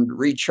and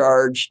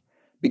recharged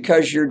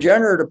because your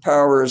generative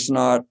power is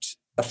not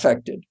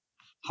affected.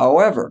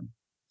 However,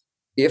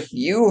 if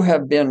you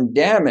have been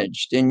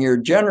damaged in your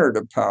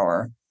generative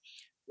power,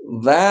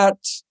 that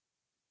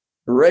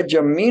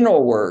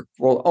regimenal work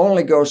will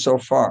only go so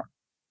far.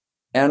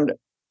 And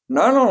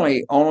not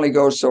only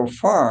go so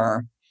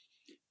far,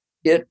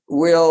 it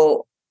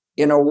will,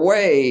 in a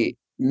way,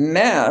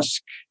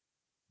 mask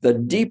the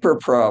deeper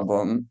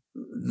problem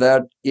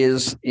that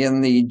is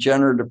in the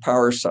generative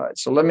power side.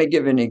 So let me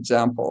give you an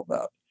example of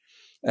that.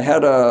 I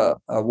had a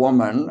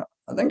woman,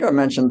 I think I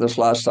mentioned this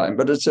last time,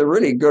 but it's a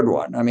really good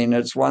one. I mean,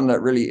 it's one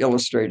that really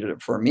illustrated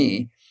it for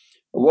me.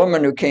 A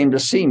woman who came to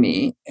see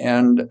me,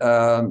 and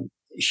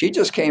she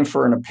just came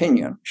for an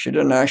opinion. She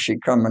didn't actually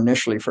come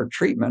initially for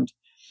treatment.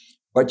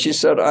 But she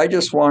said, I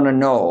just want to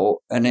know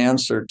an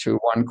answer to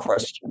one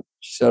question.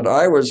 She said,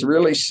 I was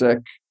really sick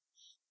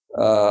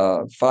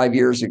 5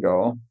 years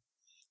ago,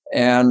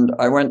 and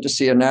I went to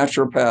see a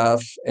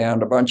naturopath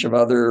and a bunch of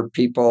other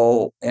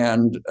people,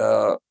 and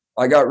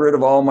I got rid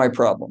of all my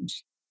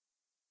problems.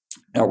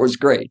 That was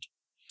great.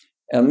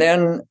 And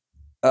then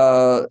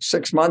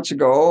 6 months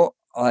ago,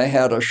 I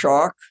had a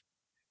shock.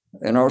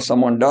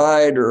 Someone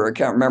died, or I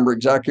can't remember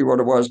exactly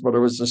what it was, but it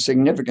was a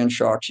significant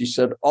shock. She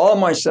said, all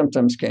my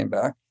symptoms came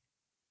back.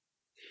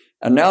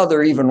 And now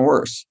they're even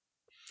worse.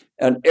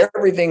 And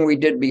everything we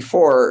did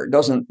before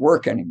doesn't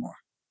work anymore.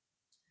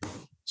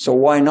 So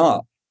why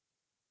not?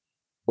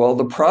 Well,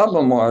 the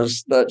problem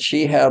was that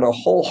she had a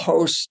whole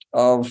host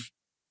of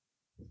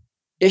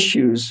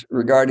issues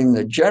regarding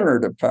the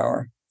generative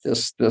power,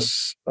 this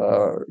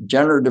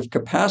generative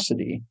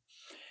capacity.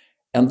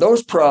 And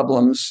those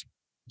problems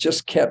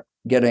just kept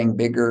getting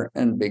bigger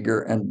and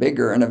bigger and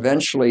bigger. And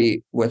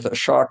eventually, with a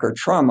shock or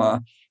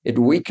trauma, it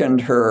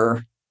weakened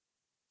her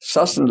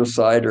substantive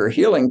side or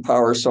healing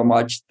power so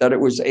much that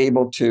it was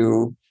able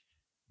to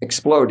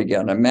explode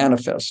again and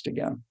manifest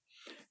again.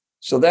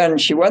 So then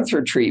she went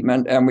through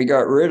treatment, and we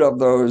got rid of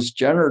those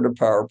generative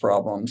power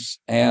problems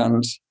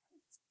and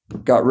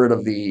got rid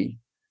of the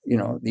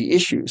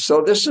issues.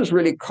 So this is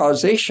really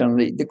causation.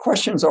 The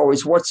question is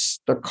always,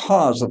 what's the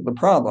cause of the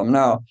problem?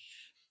 Now,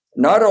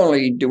 not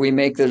only do we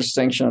make the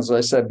distinction, as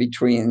I said,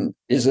 between,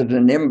 is it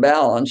an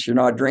imbalance? You're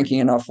not drinking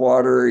enough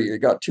water, you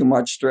got too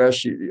much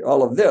stress,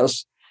 all of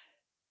this.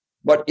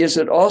 But is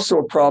it also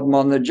a problem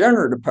on the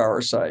generative power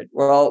side?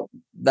 Well,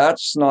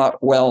 that's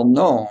not well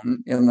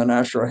known in the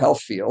natural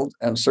health field,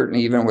 and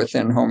certainly even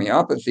within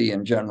homeopathy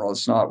in general,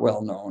 it's not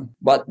well known.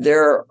 But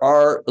there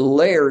are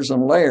layers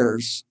and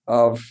layers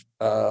of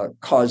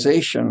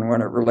causation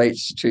when it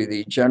relates to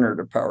the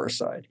generative power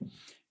side.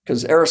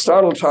 Because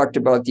Aristotle talked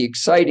about the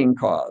exciting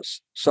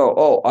cause.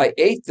 So, I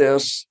ate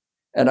this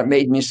and it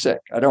made me sick.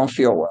 I don't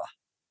feel well.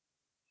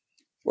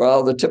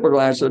 Well, the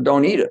typical answer,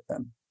 don't eat it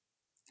then.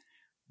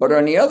 But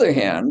on the other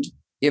hand,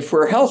 if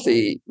we're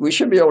healthy, we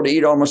should be able to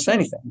eat almost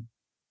anything.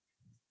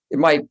 It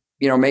might,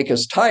 make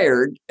us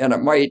tired, and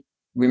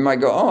we might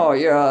go, oh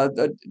yeah,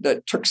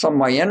 that took some of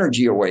my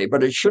energy away,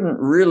 but it shouldn't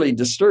really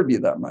disturb you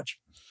that much.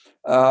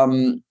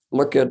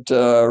 Look at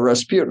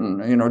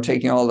Rasputin,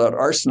 taking all that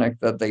arsenic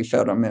that they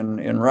fed him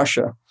in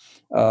Russia.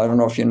 I don't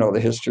know if you know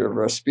the history of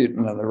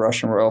Rasputin and the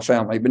Russian royal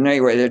family, but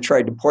anyway, they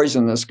tried to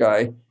poison this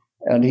guy.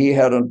 And he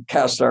had a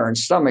cast iron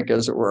stomach,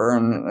 as it were,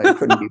 and he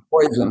couldn't be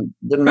poisoned.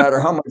 Didn't matter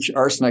how much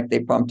arsenic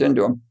they pumped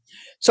into him.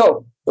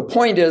 So the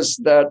point is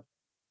that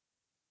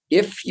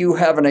if you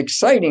have an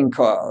exciting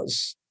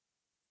cause,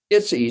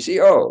 it's easy.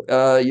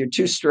 You're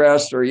too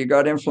stressed, or you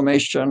got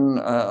inflammation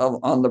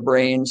on the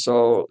brain,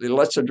 so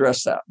let's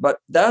address that.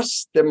 But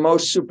that's the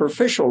most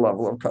superficial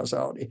level of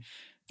causality.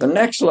 The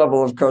next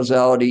level of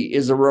causality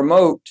is a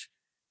remote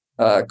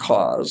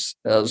cause,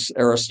 as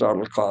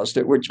Aristotle caused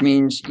it, which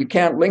means you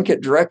can't link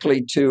it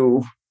directly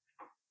to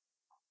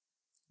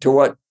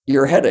what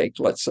your headache,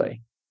 let's say.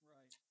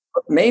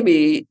 But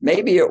maybe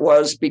it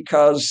was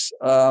because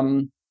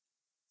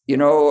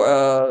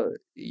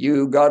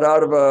you got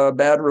out of a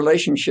bad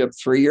relationship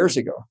 3 years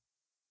ago,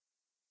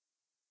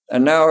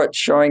 and now it's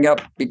showing up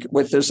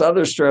with this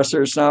other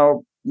stressor. It's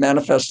now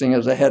manifesting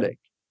as a headache.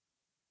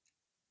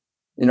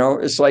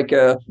 It's like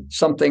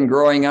something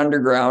growing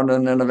underground,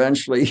 and then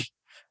eventually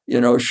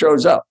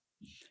shows up,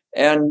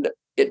 and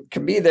it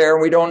could be there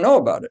and we don't know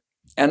about it.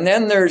 And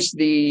then there's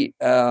the,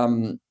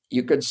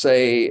 you could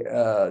say,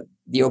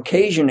 the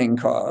occasioning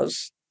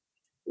cause,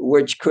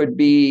 which could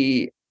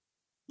be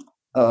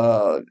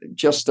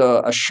just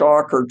a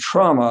shock or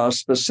trauma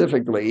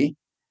specifically.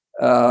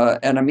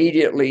 And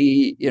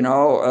immediately,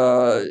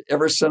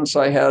 ever since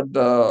I had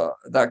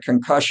that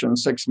concussion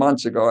 6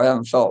 months ago, I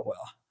haven't felt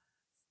well.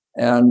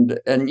 And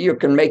you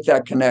can make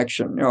that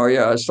connection.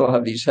 I still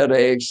have these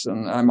headaches,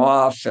 and I'm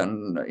off,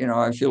 and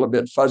I feel a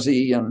bit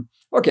fuzzy, and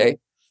okay,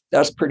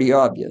 that's pretty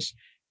obvious.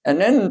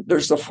 And then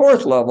there's the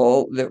fourth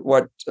level, that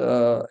what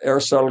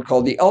Aristotle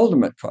called the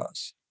ultimate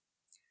cause.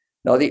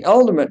 Now, the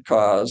ultimate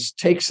cause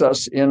takes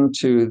us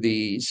into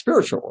the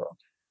spiritual world,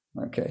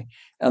 okay,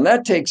 and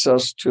that takes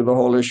us to the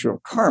whole issue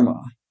of karma.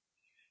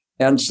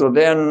 And so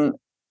then,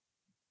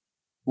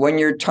 when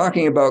you're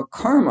talking about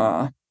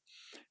karma,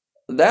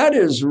 that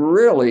is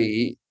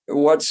really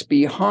what's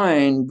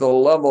behind the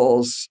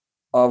levels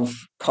of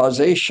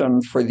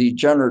causation for the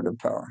generative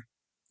power.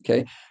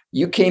 Okay,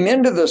 you came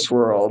into this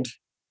world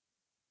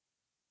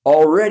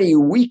already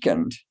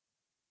weakened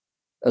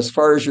as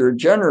far as your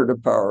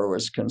generative power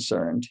was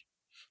concerned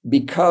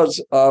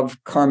because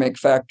of karmic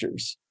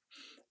factors.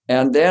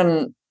 And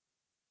then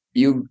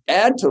you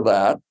add to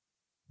that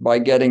by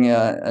getting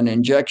an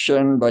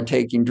injection, by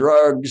taking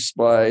drugs,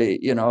 by,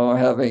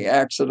 having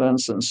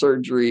accidents and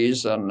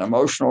surgeries and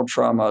emotional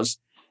traumas.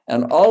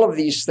 And all of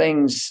these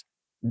things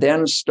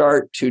then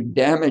start to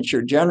damage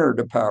your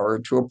generative power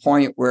to a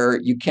point where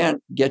you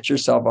can't get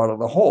yourself out of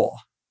the hole.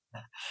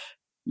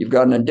 You've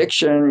got an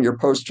addiction, you're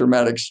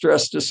post-traumatic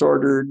stress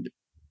disordered,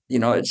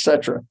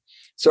 etc.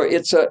 So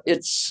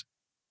it's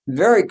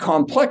very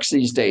complex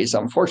these days,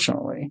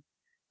 unfortunately.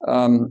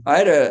 I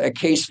had a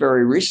case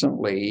very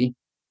recently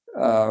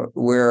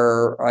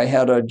where I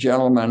had a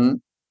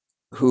gentleman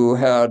who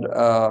had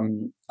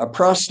a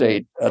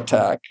prostate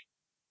attack,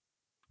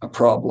 a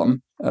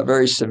problem,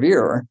 very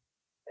severe.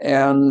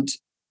 And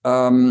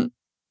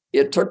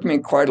it took me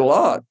quite a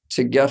lot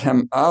to get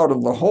him out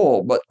of the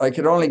hole, but I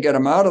could only get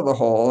him out of the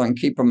hole and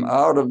keep him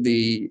out of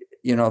the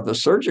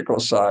surgical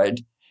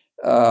side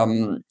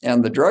and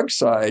the drug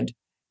side,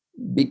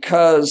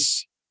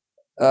 because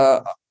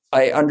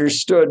I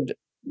understood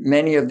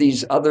many of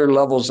these other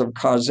levels of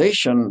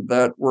causation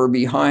that were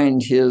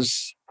behind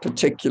his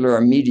particular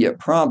immediate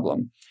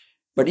problem.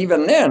 But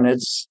even then,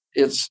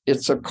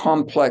 it's a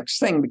complex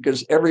thing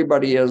because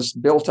everybody has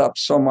built up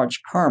so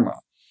much karma.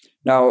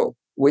 Now,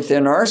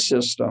 within our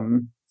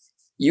system,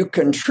 you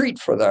can treat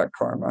for that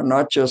karma,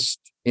 not just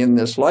in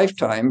this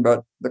lifetime,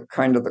 but the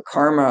kind of the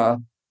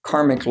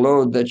karmic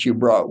load that you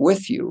brought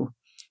with you,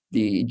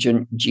 the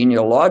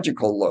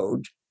genealogical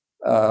load,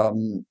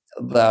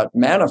 that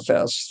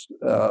manifests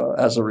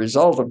as a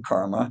result of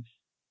karma.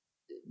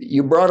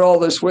 You brought all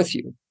this with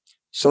you.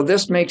 So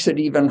this makes it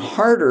even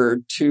harder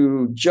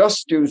to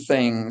just do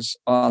things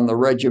on the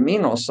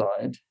regimenal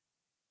side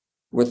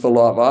with the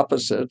law of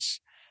opposites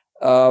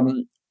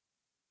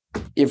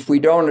if we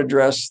don't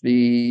address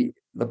the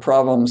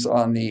problems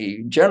on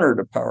the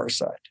generative power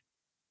side.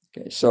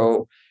 Okay,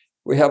 so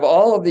we have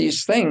all of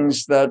these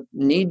things that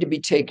need to be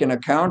taken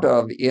account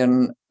of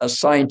in a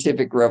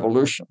scientific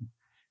revolution.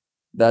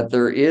 that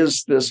there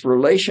is this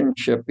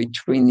relationship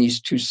between these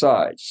two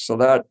sides. So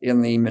that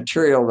in the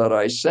material that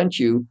I sent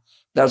you,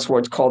 that's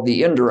what's called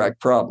the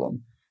indirect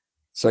problem.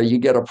 So you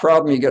get a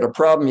problem, you get a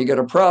problem, you get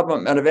a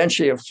problem, and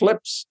eventually it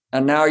flips,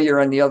 and now you're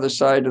on the other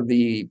side of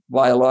the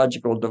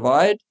biological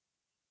divide,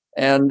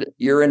 and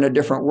you're in a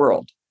different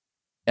world.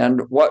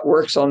 And what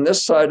works on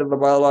this side of the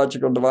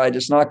biological divide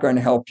is not going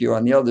to help you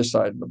on the other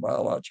side of the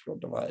biological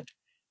divide.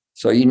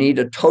 So you need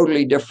a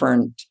totally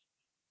different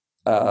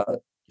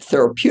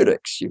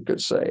therapeutics, you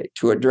could say,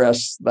 to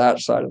address that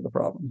side of the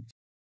problem.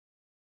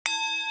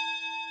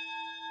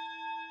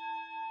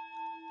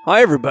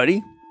 Hi,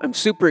 everybody. I'm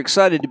super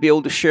excited to be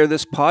able to share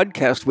this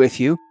podcast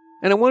with you,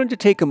 and I wanted to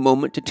take a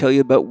moment to tell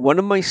you about one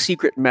of my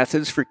secret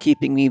methods for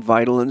keeping me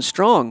vital and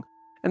strong,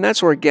 and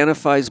that's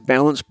Organifi's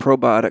Balanced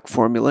Probiotic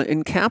Formula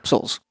in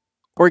capsules.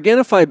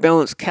 Organifi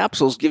Balanced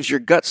Capsules gives your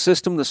gut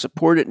system the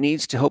support it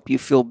needs to help you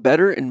feel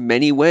better in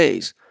many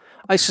ways.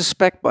 I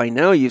suspect by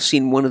now you've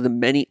seen one of the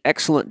many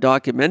excellent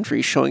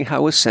documentaries showing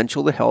how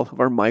essential the health of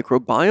our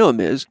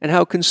microbiome is and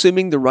how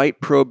consuming the right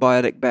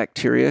probiotic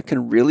bacteria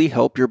can really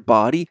help your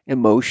body,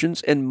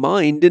 emotions, and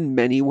mind in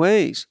many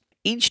ways.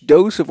 Each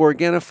dose of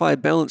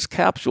Organifi Balanced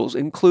Capsules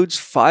includes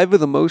 5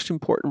 of the most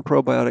important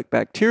probiotic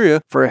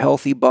bacteria for a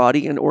healthy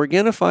body, and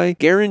Organifi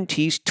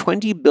guarantees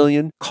 20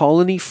 billion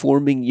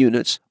colony-forming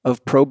units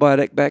of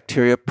probiotic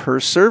bacteria per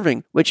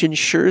serving, which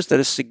ensures that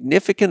a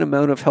significant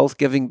amount of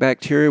health-giving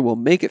bacteria will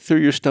make it through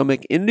your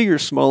stomach into your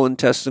small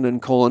intestine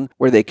and colon,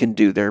 where they can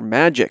do their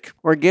magic.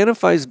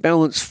 Organifi's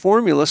balanced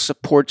formula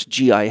supports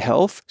GI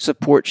health,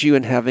 supports you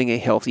in having a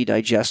healthy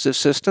digestive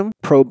system,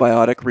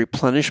 probiotic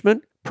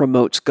replenishment,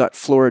 promotes gut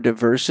flora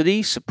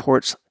diversity,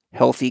 supports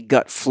healthy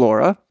gut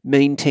flora,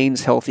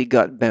 maintains healthy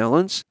gut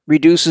balance,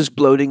 reduces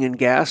bloating and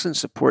gas, and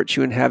supports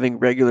you in having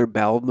regular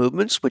bowel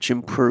movements, which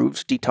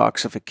improves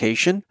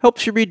detoxification,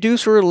 helps you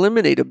reduce or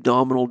eliminate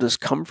abdominal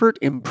discomfort,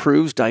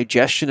 improves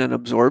digestion and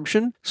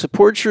absorption,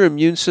 supports your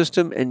immune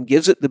system, and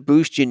gives it the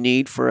boost you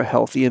need for a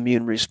healthy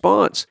immune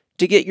response.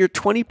 To get your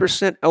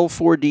 20%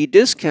 L4D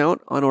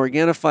discount on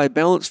Organifi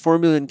Balanced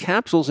Formula in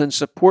capsules and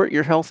support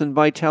your health and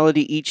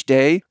vitality each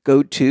day,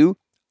 go to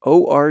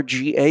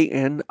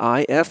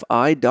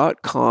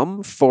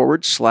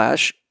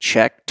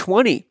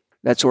Organifi.com/Chek20.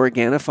 That's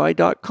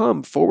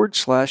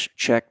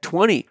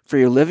Organifi.com/Chek20. For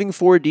your Living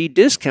 4D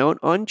discount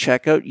on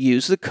checkout,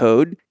 use the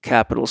code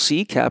C,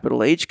 H, E,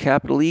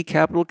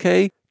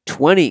 K,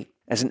 20.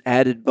 As an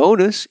added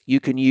bonus, you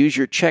can use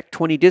your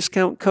Chek20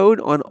 discount code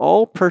on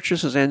all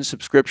purchases and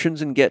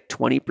subscriptions and get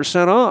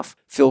 20% off.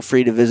 Feel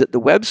free to visit the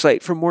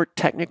website for more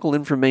technical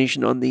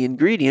information on the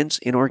ingredients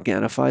in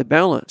Organifi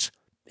Balance.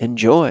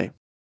 Enjoy.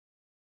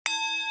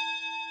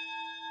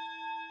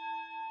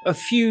 A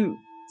few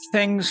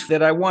things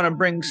that I want to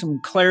bring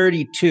some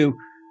clarity to.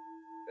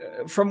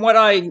 From what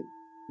I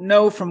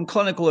know from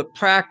clinical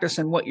practice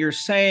and what you're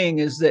saying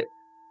is that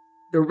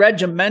the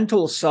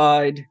regimental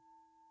side,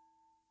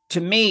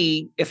 to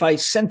me, if I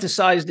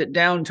synthesized it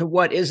down to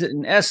what is it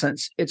in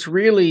essence, it's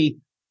really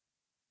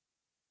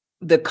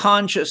the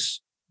conscious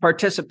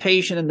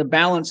participation in the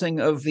balancing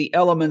of the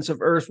elements of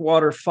earth,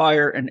 water,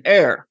 fire, and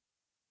air.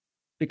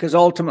 Because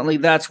ultimately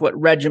that's what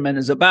Regimen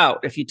is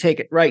about, if you take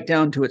it right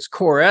down to its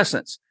core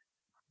essence.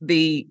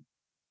 The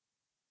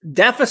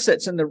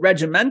deficits in the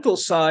regimental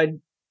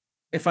side,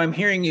 if I'm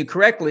hearing you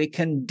correctly,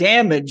 can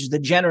damage the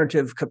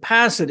generative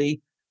capacity,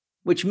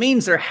 which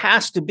means there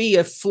has to be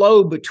a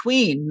flow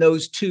between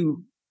those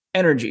two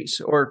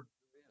energies or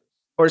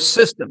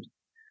systems.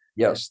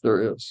 Yes,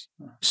 there is.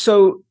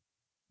 So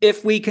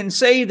if we can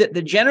say that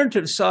the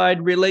generative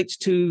side relates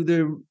to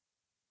the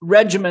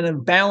regimen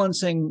of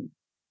balancing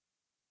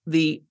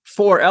the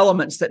 4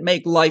 elements that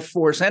make life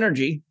force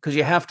energy, because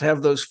you have to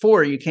have those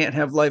 4, you can't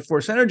have life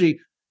force energy,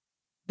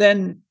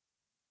 then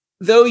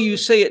though you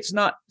say it's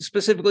not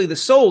specifically the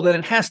soul, then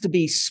it has to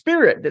be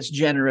spirit that's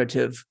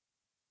generative.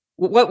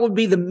 What would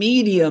be the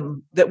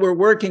medium that we're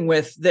working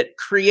with that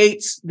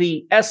creates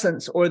the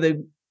essence or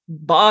the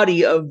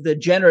body of the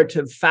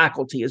generative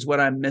faculty is what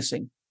I'm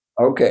missing.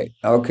 Okay.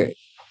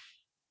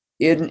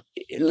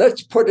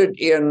 Let's put it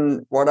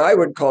in what I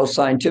would call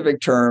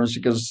scientific terms,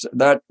 because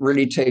that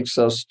really takes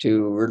us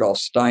to Rudolf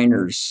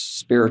Steiner's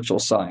spiritual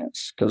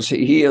science, because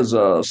he is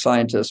a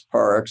scientist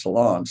par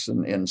excellence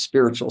in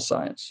spiritual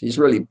science. He's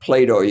really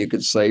Plato, you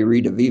could say,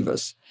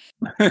 redivivus.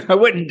 I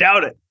wouldn't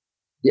doubt it.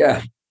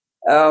 Yeah.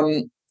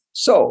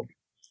 So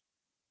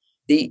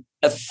the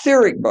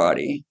etheric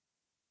body,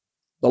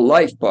 the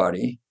life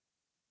body,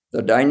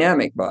 the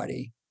dynamic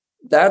body,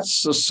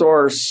 that's the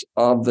source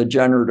of the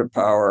generative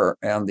power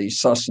and the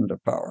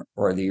sustentive power,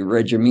 or the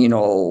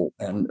regimenal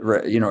and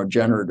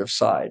generative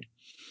side.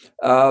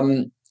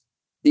 The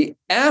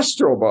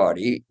astral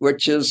body,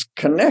 which is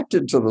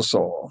connected to the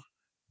soul,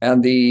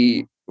 and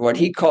what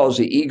he calls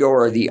the ego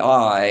or the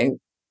I,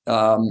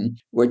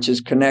 which is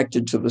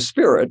connected to the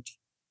spirit,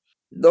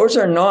 those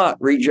are not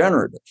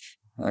regenerative.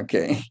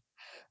 Okay,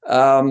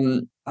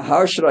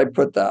 how should I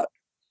put that?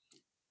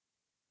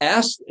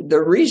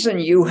 The reason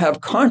you have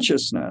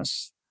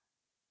consciousness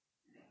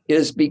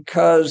is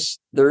because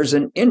there's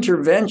an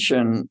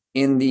intervention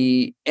in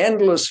the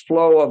endless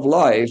flow of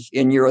life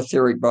in your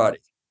etheric body.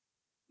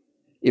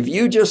 If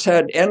you just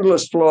had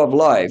endless flow of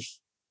life,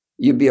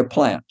 you'd be a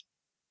plant.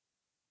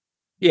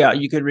 Yeah,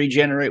 you could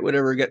regenerate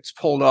whatever gets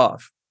pulled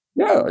off.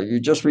 Yeah, you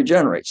just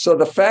regenerate. So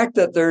the fact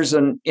that there's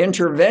an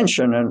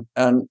intervention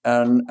and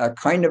a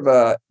kind of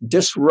a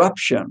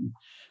disruption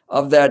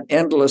of that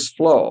endless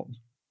flow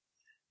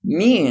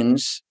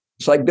means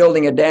it's like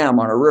building a dam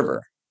on a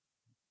river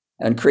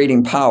and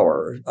creating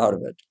power out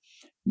of it,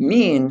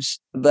 means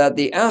that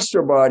the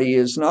astral body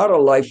is not a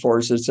life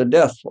force, it's a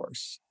death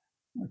force.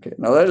 Okay,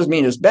 now that doesn't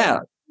mean it's bad,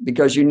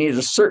 because you need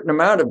a certain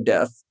amount of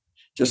death.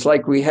 Just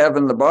like we have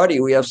in the body,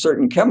 we have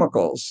certain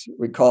chemicals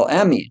we call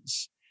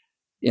amines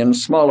in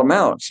small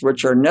amounts,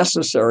 which are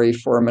necessary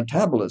for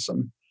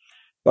metabolism.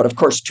 But of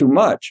course, too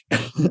much,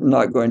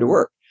 not going to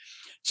work.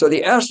 So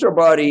the astral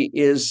body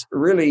is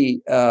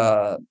really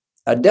a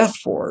death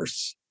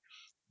force,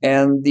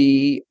 and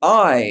the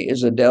I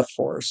is a death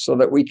force so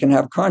that we can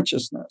have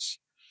consciousness.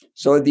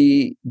 So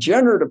the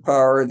generative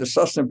power, the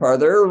sustenance power,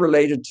 they're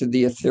related to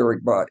the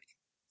etheric body.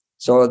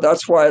 So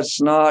that's why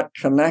it's not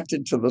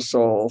connected to the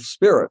soul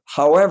spirit.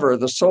 However,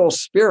 the soul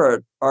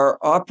spirit are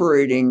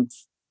operating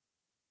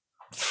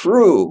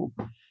through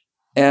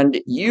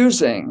and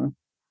using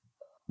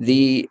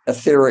the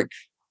etheric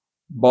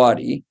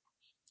body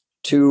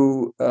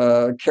to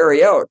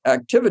carry out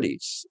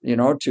activities,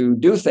 to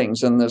do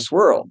things in this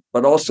world,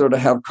 but also to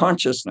have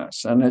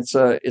consciousness. And it's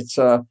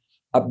a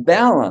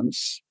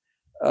balance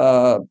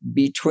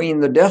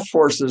between the death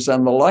forces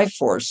and the life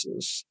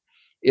forces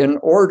in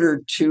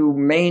order to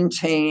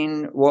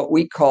maintain what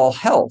we call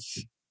health,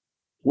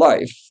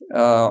 life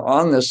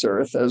on this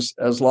earth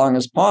as long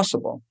as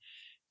possible.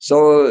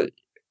 So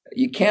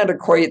you can't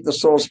equate the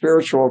soul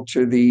spiritual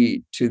to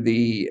the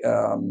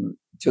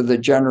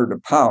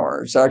generative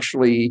power. It's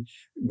actually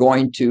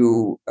going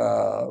to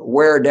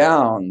wear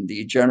down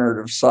the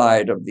generative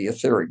side of the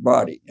etheric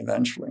body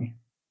eventually.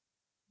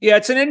 Yeah,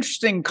 it's an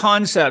interesting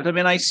concept. I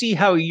mean, I see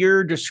how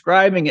you're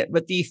describing it,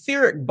 but the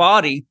etheric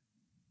body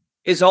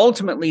is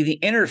ultimately the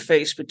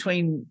interface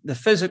between the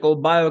physical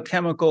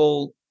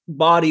biochemical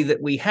body that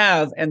we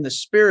have and the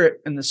spirit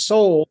and the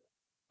soul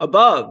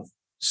above.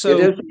 So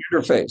it is the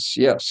interface.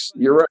 Yes,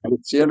 you're right.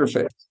 It's the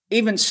interface.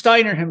 Even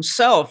Steiner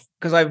himself,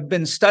 because I've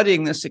been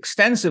studying this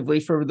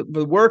extensively for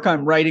the work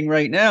I'm writing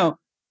right now,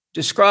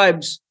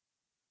 describes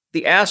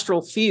the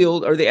astral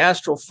field or the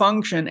astral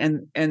function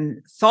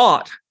and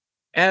thought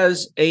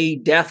as a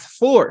death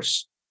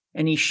force.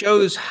 And he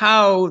shows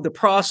how the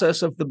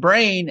process of the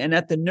brain and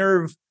at the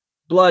nerve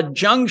blood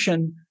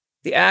junction,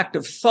 the act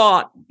of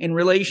thought in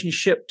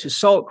relationship to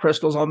salt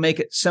crystals, I'll make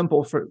it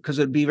simple because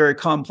it'd be very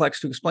complex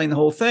to explain the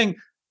whole thing,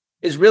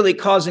 is really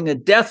causing a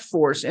death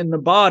force in the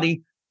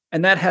body.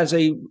 And that has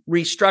a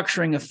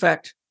restructuring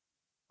effect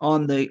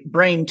on the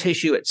brain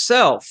tissue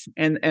itself.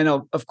 And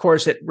of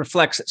course, it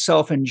reflects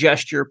itself in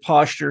gesture,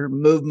 posture,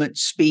 movement,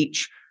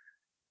 speech.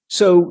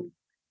 So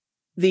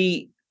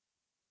the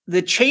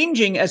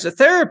changing as a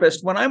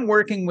therapist, when I'm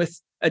working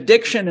with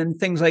addiction and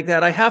things like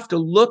that, I have to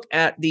look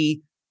at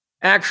the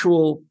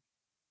actual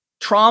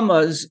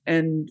traumas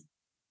and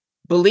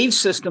belief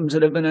systems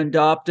that have been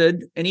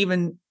adopted. And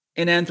even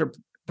in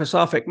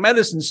anthroposophic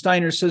medicine,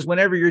 Steiner says,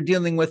 whenever you're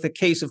dealing with a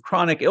case of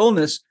chronic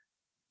illness,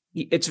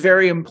 it's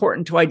very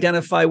important to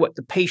identify what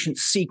the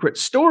patient's secret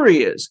story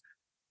is.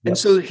 Yes. And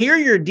so here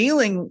you're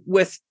dealing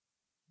with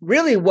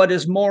really what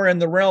is more in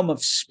the realm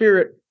of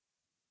spirit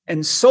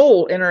and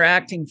soul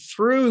interacting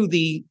through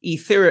the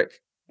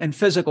etheric and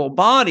physical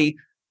body.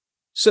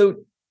 So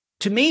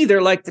to me,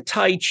 they're like the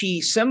Tai Chi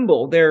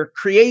symbol. They're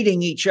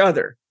creating each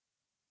other.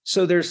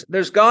 So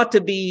there's got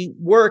to be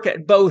work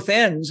at both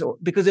ends,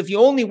 because if you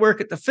only work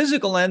at the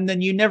physical end,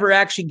 then you never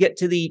actually get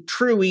to the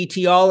true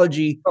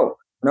etiology. Oh,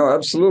 no,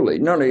 absolutely.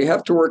 No, you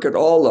have to work at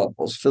all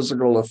levels,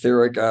 physical,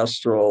 etheric,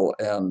 astral,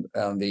 and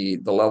the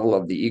level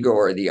of the ego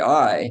or the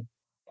I.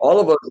 All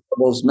of those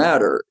levels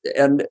matter.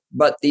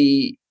 But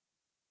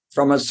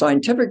from a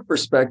scientific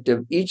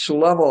perspective, each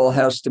level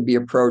has to be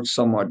approached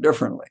somewhat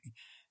differently.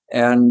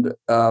 And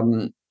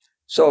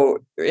so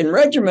in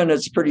Regimen,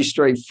 it's pretty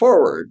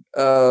straightforward.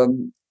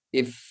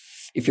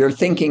 If you're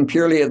thinking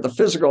purely at the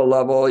physical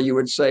level, you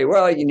would say,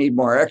 well, you need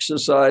more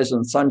exercise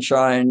and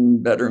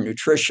sunshine, better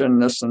nutrition,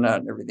 this and that,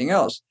 and everything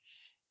else.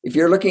 If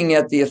you're looking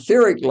at the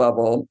etheric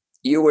level,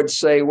 you would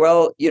say,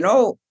 well, you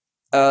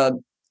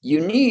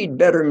need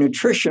better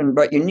nutrition,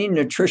 but you need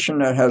nutrition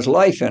that has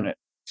life in it.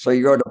 So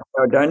you go to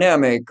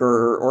biodynamic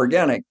or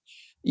organic.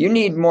 You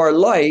need more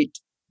light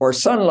or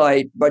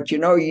sunlight, but you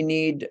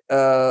need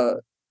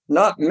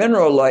not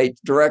mineral light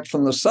direct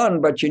from the sun,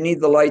 but you need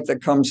the light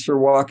that comes through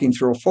walking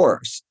through a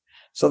forest.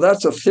 So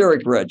that's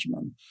etheric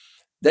regimen.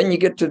 Then you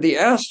get to the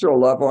astral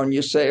level and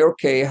you say,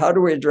 okay, how do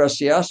we address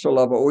the astral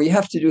level? Well, you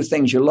have to do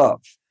things you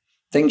love,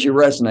 things you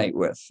resonate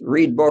with.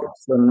 Read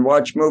books and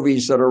watch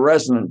movies that are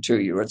resonant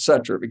to you,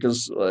 etc.,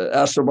 because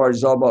astral body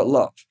is all about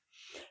love.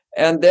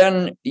 And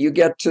then you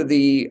get to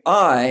the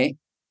I,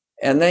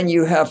 And then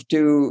you have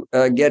to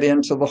get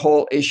into the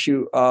whole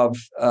issue of,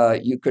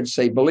 you could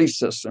say, belief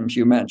systems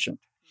you mentioned.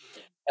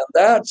 And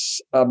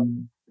that's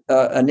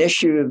an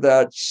issue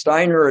that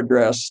Steiner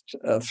addressed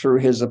through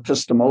his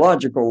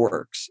epistemological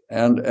works.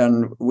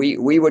 And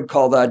we would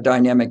call that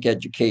dynamic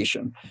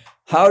education.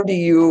 How do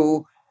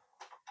you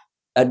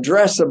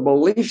address a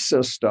belief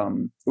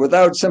system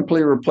without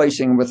simply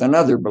replacing with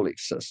another belief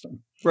system?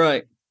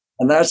 Right.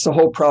 And that's the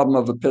whole problem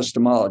of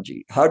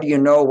epistemology. How do you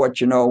know what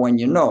you know when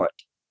you know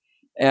it?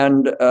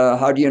 And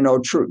how do you know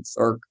truth?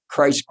 Or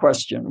Christ's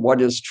question,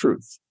 what is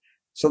truth?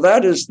 So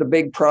that is the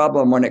big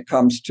problem when it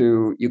comes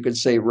to, you could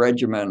say,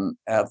 regimen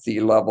at the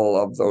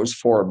level of those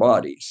four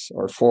bodies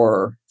or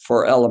four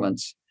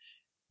elements.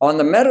 On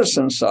the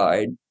medicine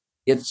side,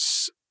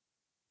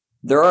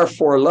 there are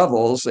four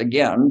levels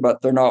again,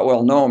 but they're not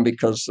well known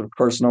because, of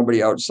course,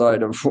 nobody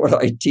outside of what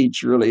I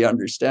teach really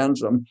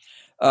understands them.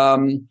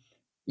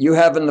 You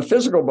have in the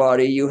physical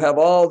body, you have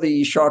all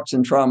the shocks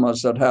and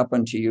traumas that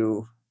happen to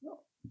you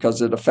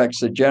because it affects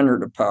the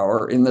generative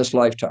power in this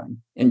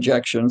lifetime: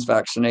 injections,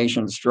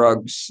 vaccinations,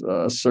 drugs,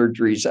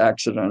 surgeries,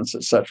 accidents,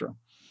 etc.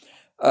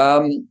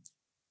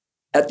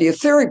 At the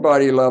etheric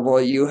body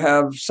level, you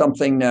have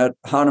something that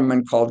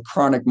Hahnemann called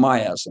chronic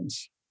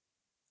miasms.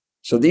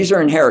 So these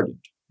are inherited.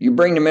 You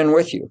bring them in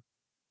with you.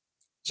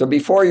 So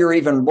before you're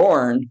even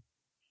born,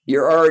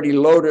 you're already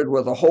loaded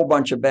with a whole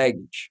bunch of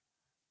baggage.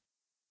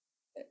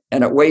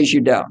 And it weighs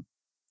you down.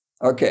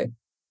 Okay.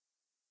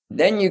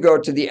 Then you go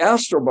to the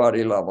astral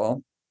body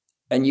level,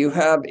 and you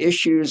have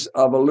issues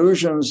of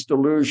illusions,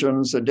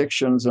 delusions,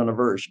 addictions, and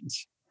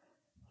aversions.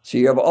 So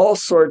you have all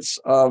sorts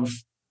of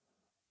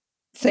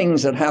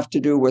things that have to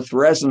do with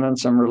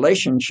resonance and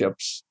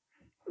relationships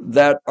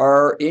that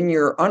are in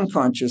your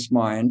unconscious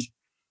mind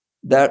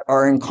that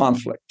are in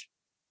conflict.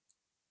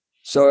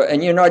 So,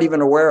 and you're not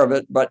even aware of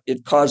it, but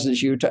it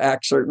causes you to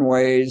act certain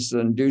ways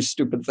and do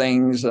stupid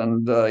things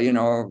and,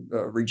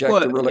 reject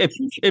the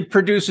relationship. It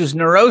produces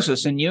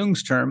neurosis in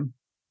Jung's term.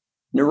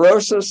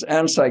 Neurosis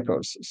and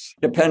psychosis,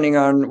 depending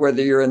on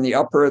whether you're in the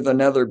upper or the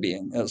nether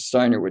being, as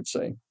Steiner would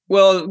say.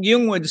 Well,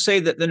 Jung would say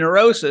that the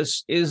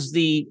neurosis is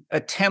the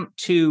attempt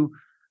to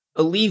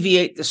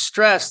alleviate the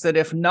stress that,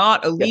 if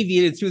not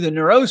alleviated through the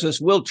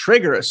neurosis, will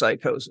trigger a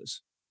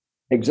psychosis.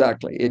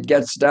 Exactly. It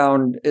gets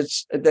down.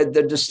 It's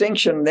the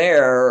distinction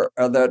there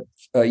that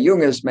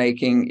Jung is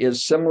making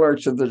is similar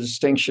to the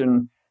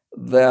distinction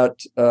that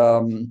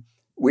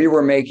we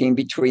were making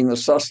between the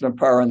sustainable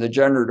power and the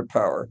generative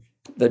power.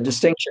 The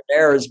distinction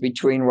there is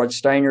between what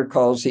Steiner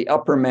calls the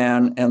upper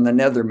man and the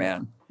nether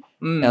man.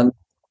 And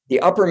the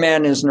upper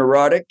man is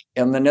neurotic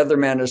and the nether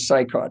man is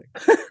psychotic.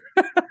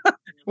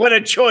 What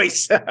a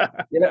choice.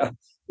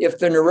 If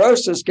the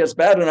neurosis gets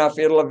bad enough,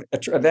 it'll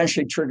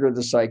eventually trigger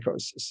the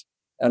psychosis.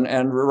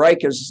 And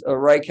Reich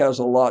has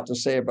a lot to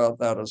say about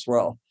that as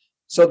well.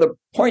 So the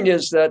point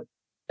is that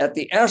at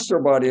the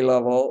astral body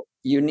level,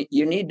 you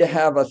need to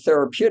have a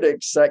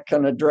therapeutics that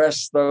can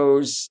address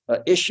those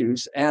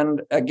issues.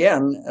 And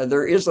again,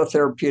 there is a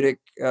therapeutic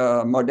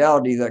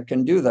modality that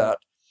can do that.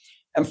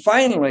 And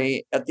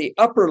finally, at the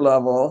upper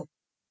level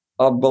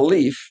of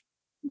belief,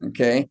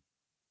 okay,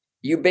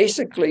 you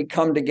basically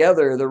come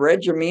together, the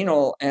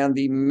regimental and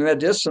the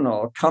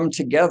medicinal come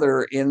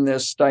together in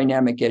this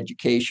dynamic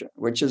education,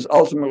 which is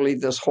ultimately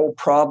this whole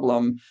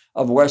problem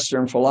of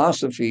Western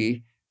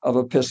philosophy of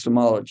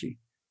epistemology.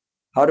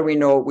 How do we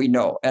know what we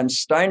know? And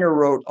Steiner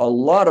wrote a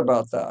lot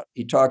about that.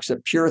 He talks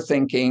at pure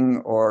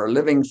thinking or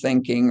living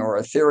thinking or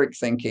etheric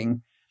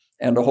thinking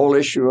and the whole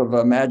issue of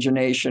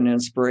imagination,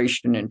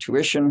 inspiration,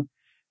 intuition.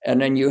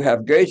 And then you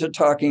have Goethe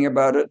talking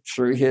about it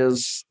through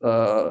his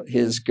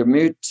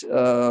Gemüt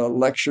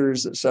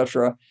lectures,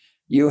 etc.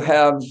 You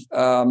have,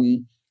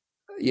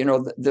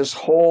 this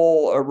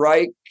whole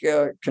Reich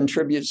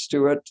contributes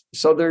to it.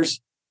 So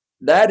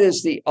that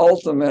is the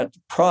ultimate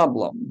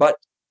problem. But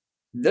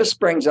this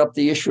brings up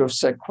the issue of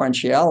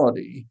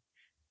sequentiality,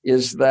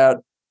 is that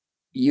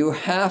you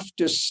have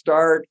to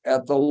start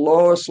at the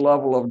lowest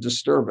level of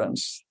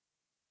disturbance,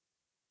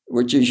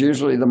 which is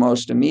usually the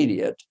most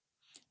immediate,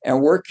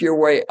 and work your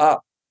way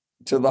up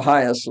to the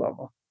highest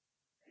level.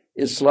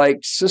 It's like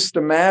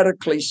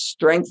systematically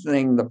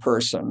strengthening the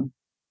person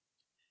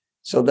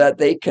so that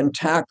they can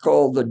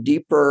tackle the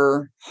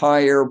deeper,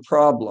 higher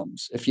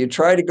problems. If you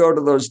try to go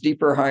to those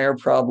deeper, higher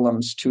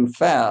problems too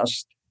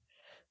fast,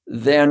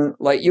 then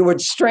like you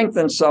would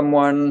strengthen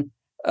someone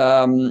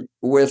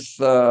with,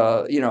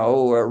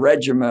 a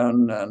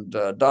regimen and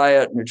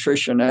diet,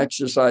 nutrition,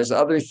 exercise,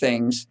 other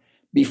things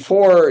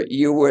before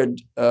you would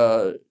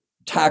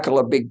tackle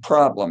a big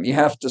problem. You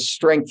have to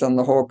strengthen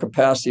the whole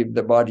capacity of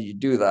the body to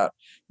do that.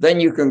 Then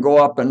you can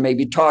go up and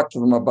maybe talk to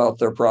them about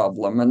their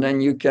problem, and then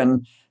you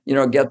can,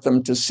 get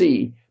them to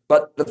see.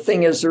 But the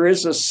thing is, there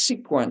is a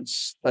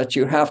sequence that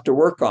you have to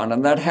work on,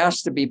 and that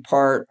has to be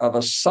part of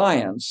a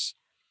science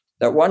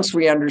that once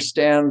we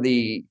understand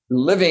the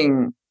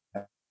living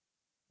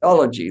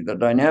physiology, the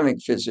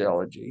dynamic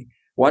physiology,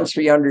 once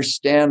we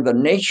understand the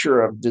nature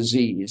of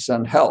disease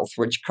and health,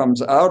 which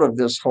comes out of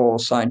this whole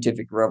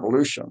scientific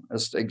revolution,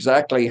 as to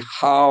exactly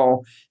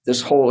how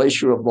this whole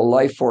issue of the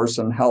life force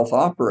and health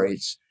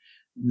operates,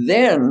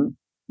 then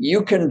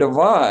you can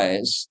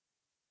devise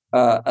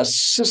a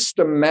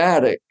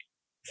systematic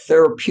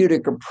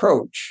therapeutic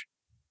approach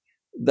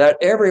that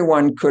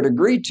everyone could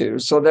agree to.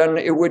 So then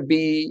it would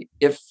be,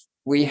 if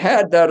we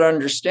had that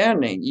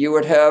understanding, you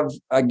would have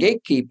a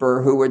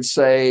gatekeeper who would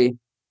say,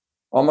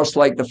 almost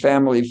like the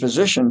family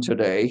physician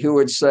today, who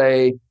would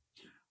say,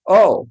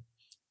 oh,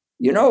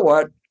 you know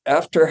what?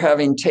 After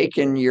having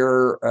taken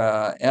your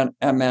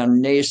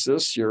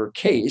anamnesis, your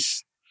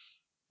case,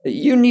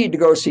 you need to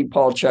go see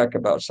Paul Chek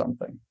about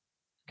something,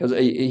 because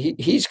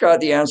he's got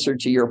the answer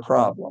to your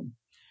problem.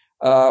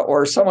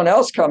 Or someone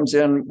else comes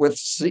in with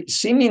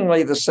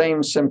seemingly the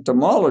same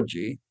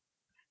symptomology.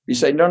 You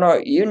say, no,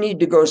 you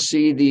need to go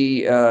see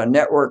the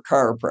network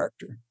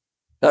chiropractor.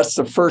 That's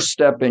the first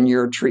step in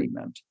your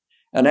treatment.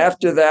 And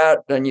after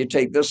that, then you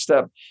take this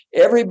step.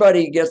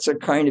 Everybody gets a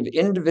kind of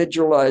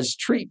individualized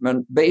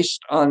treatment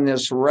based on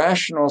this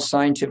rational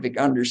scientific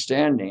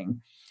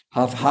understanding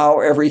of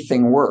how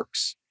everything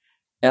works.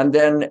 And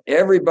then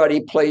everybody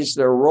plays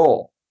their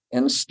role,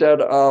 instead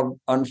of,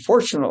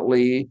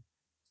 unfortunately,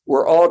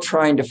 we're all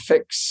trying to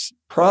fix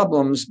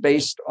problems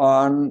based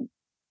on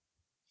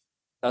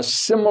a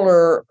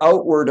similar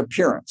outward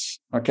appearance.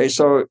 Okay,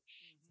 so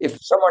if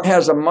someone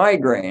has a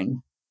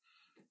migraine,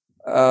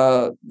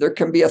 there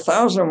can be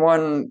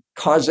 1,001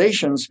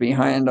 causations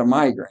behind a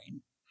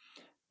migraine.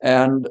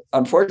 And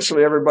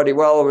unfortunately, everybody,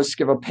 well, let's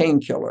give a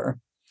painkiller,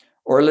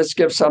 or let's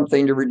give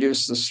something to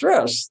reduce the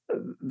stress.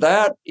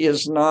 That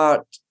is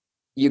not,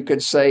 you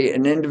could say,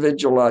 an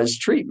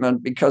individualized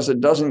treatment, because it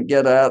doesn't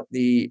get at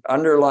the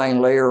underlying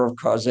layer of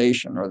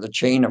causation or the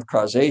chain of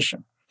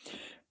causation.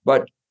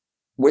 But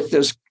with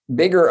this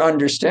bigger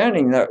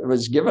understanding that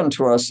was given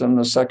to us in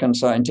the second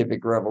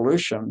scientific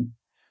revolution,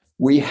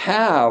 we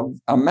have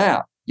a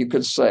map, you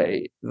could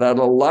say, that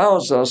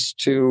allows us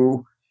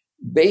to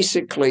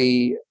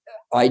basically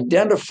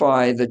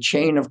identify the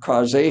chain of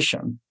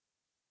causation.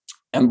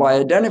 And by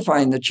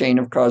identifying the chain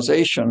of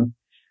causation,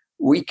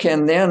 we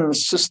can then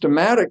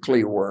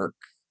systematically work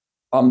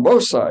on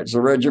both sides,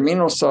 the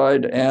regimenal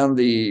side and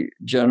the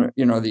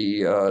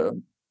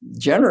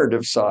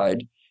generative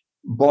side,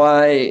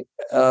 by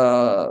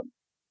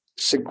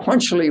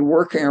sequentially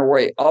working our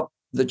way up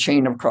the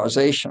chain of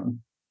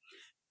causation,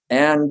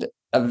 and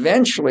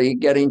eventually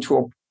getting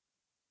to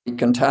we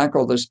can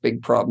tackle this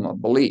big problem of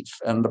belief.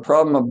 And the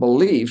problem of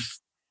belief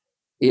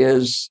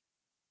is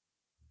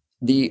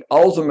the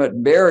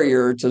ultimate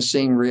barrier to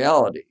seeing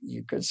reality,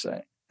 you could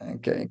say.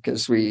 Okay,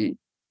 because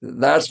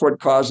that's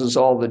what causes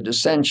all the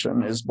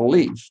dissension, is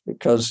belief.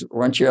 Because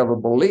once you have a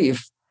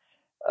belief,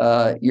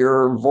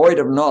 you're void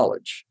of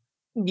knowledge.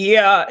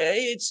 Yeah,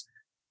 it's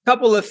a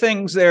couple of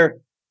things there.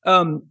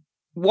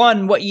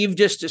 One, what you've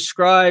just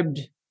described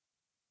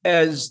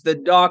as the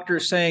doctor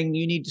saying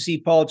you need to see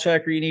Paul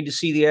Chek, or you need to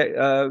see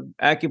the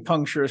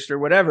acupuncturist or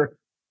whatever,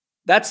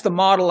 that's the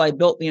model I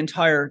built the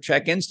entire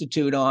Chek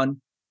Institute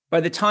on. By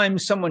the time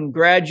someone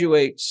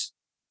graduates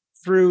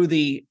through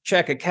the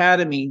Chek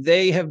Academy,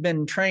 they have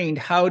been trained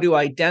how to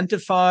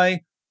identify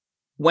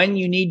when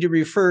you need to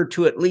refer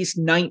to at least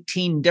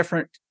 19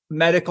 different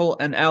medical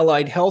and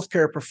allied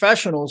healthcare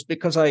professionals,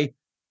 because I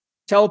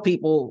tell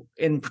people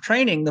in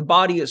training, the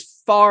body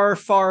is far,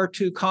 far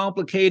too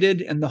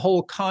complicated, and the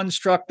whole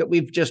construct that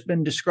we've just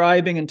been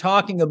describing and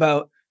talking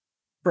about,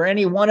 for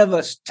any one of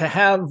us to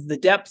have the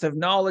depth of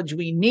knowledge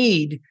we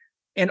need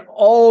in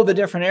all the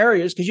different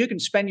areas, because you can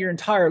spend your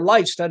entire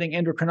life studying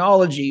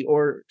endocrinology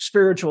or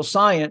spiritual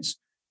science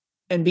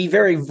and be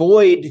very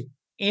void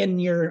in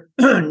your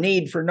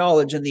need for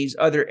knowledge in these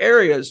other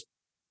areas.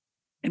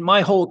 In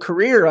my whole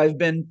career, I've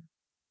been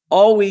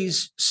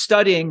always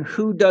studying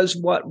who does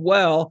what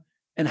well,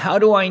 and how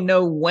do I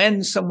know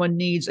when someone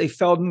needs a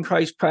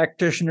Feldenkrais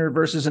practitioner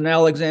versus an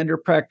Alexander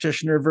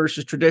practitioner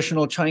versus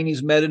traditional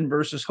Chinese medicine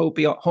versus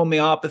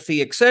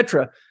homeopathy,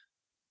 etc.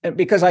 And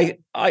because I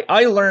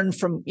learned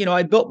from,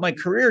 I built my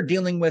career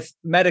dealing with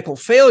medical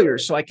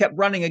failures. So I kept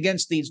running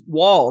against these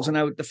walls.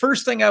 And the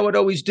first thing I would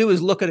always do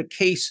is look at a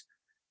case.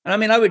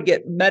 And I would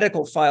get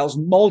medical files,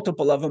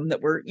 multiple of them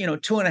that were,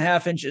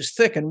 2.5 inches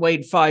thick and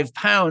weighed 5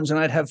 pounds. And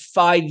I'd have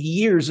 5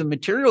 years of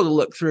material to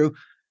look through.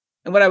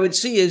 And what I would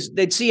see is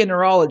they'd see a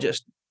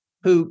neurologist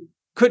who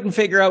couldn't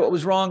figure out what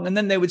was wrong. And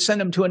then they would send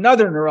them to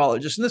another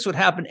neurologist. And this would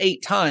happen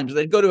 8 times.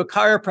 They'd go to a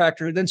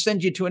chiropractor, then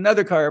send you to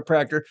another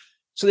chiropractor.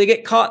 So they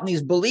get caught in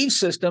these belief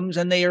systems,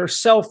 and they are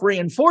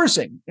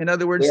self-reinforcing. In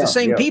other words, the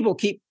same people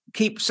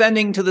keep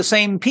sending to the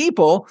same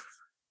people.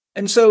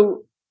 And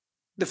so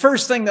the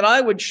first thing that I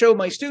would show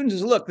my students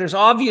is, look, there's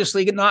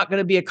obviously not going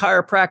to be a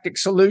chiropractic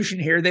solution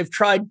here. They've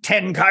tried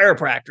 10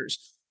 chiropractors.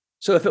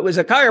 So if it was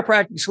a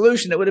chiropractic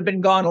solution, it would have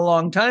been gone a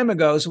long time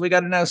ago. So we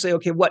got to now say,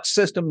 okay, what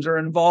systems are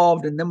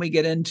involved? And then we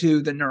get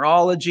into the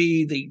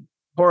neurology, the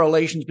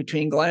correlations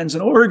between glands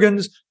and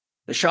organs,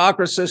 the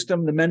chakra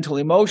system, the mental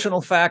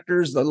emotional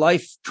factors, the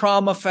life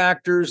trauma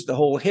factors, the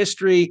whole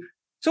history,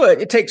 So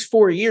it takes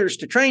 4 years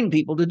to train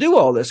people to do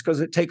all this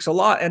because it takes a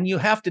lot. And you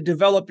have to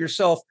develop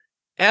yourself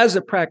as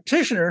a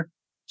practitioner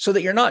so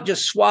that you're not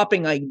just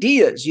swapping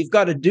ideas. You've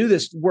got to do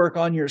this work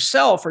on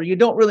yourself, or you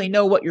don't really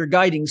know what you're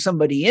guiding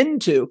somebody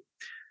into.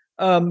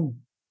 So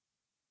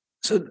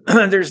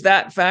there's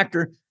that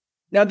factor.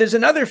 Now, there's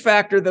another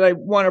factor that I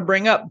want to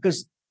bring up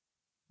because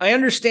I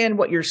understand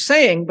what you're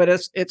saying, but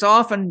it's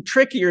often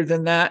trickier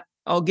than that.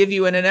 I'll give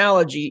you an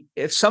analogy.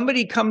 If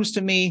somebody comes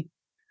to me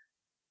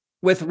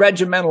with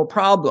regimental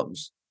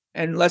problems,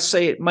 and let's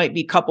say it might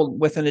be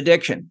coupled with an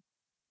addiction,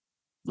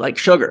 like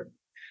sugar.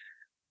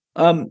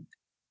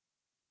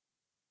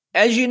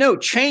 As you know,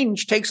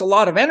 change takes a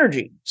lot of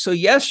energy. So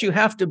yes, you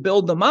have to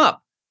build them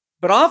up,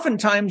 but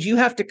oftentimes you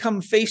have to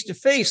come face to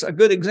face. A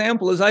good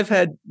example is I've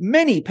had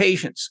many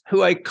patients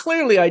who I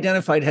clearly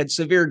identified had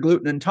severe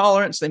gluten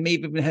intolerance. They may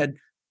have even had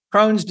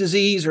Crohn's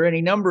disease or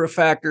any number of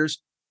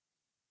factors.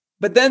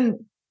 But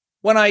then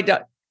when I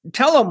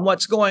tell them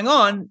what's going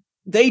on,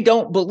 they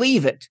don't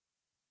believe it.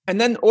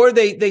 And then, or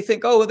they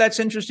think, oh, well, that's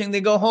interesting.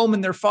 They go home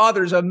and their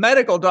father's a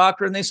medical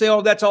doctor and they say,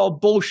 oh, that's all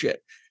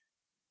bullshit.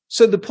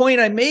 So the point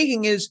I'm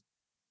making is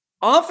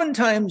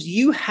oftentimes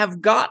you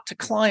have got to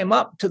climb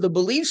up to the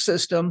belief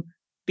system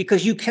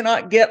because you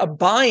cannot get a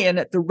buy-in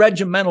at the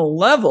regimental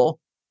level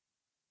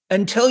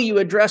until you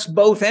address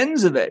both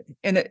ends of it.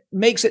 And it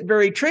makes it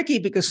very tricky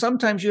because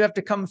sometimes you have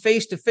to come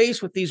face to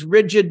face with these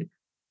rigid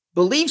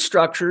belief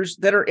structures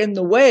that are in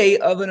the way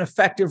of an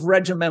effective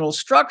regimental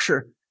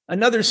structure.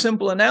 Another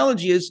simple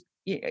analogy is,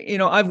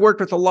 I've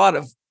worked with a lot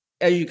of,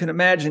 as you can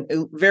imagine,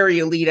 very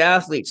elite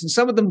athletes, and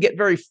some of them get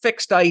very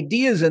fixed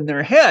ideas in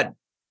their head.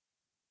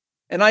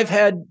 And I've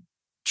had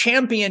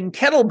champion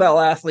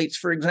kettlebell athletes,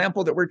 for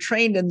example, that were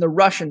trained in the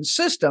Russian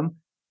system,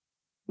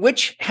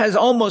 which has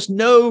almost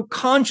no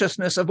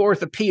consciousness of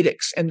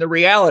orthopedics and the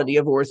reality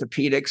of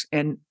orthopedics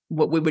and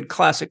what we would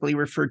classically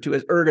refer to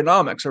as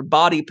ergonomics or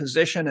body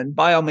position and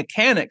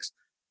biomechanics.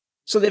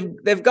 So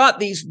they've got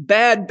these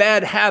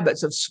bad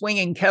habits of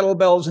swinging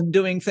kettlebells and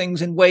doing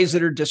things in ways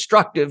that are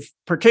destructive,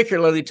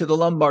 particularly to the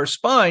lumbar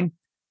spine.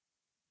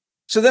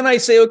 So then I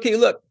say, okay,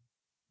 look,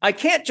 I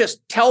can't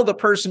just tell the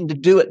person to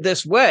do it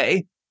this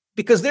way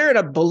because they're in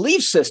a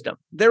belief system.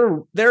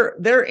 They're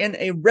in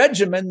a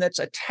regimen that's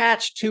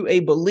attached to a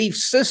belief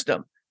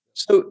system.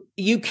 So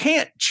you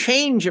can't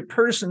change a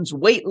person's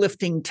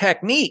weightlifting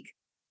technique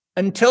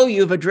until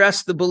you've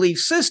addressed the belief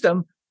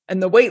system,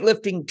 and the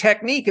weightlifting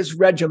technique is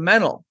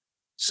regimental.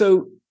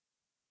 So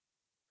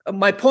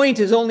my point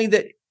is only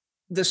that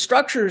the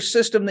structure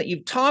system that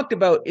you've talked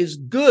about is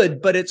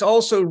good, but it's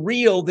also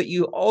real that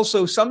you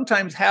also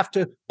sometimes have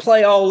to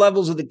play all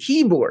levels of the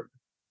keyboard.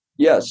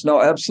 Yes,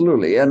 no,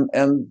 absolutely. And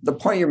the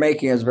point you're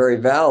making is very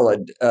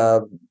valid.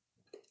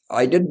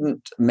 I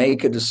didn't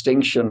make a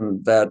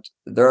distinction that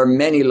there are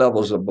many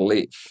levels of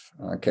belief.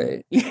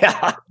 Okay.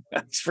 Yeah,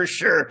 that's for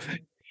sure.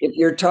 If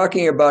you're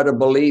talking about a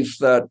belief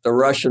that the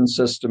Russian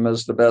system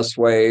is the best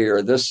way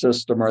or this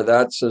system or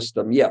that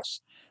system,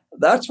 yes,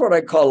 that's what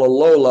I call a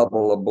low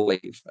level of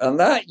belief. And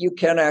that you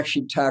can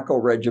actually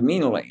tackle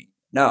regimentally.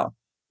 Now,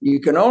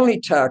 you can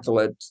only tackle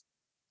it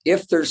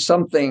if there's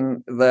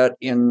something that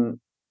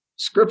in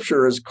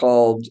Scripture is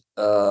called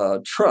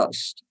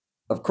trust.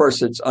 Of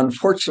course, it's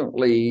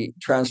unfortunately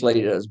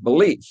translated as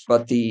belief,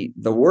 but the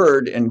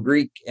word in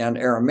Greek and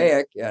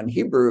Aramaic and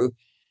Hebrew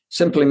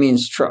simply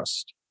means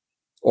trust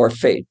or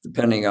faith,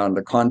 depending on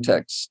the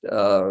context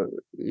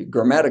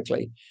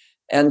grammatically.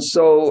 And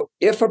so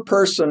if a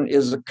person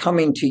is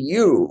coming to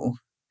you,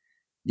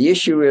 the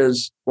issue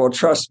is, well,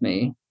 trust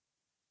me,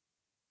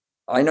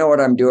 I know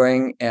what I'm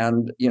doing,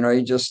 and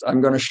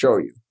I'm going to show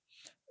you.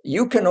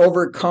 You can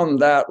overcome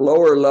that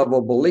lower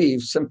level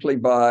belief simply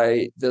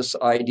by this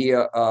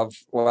idea of,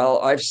 well,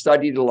 I've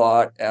studied a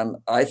lot and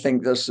I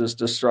think this is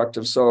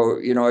destructive. So,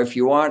 if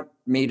you want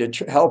me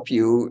to help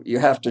you, you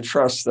have to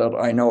trust that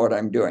I know what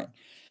I'm doing.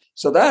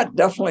 So that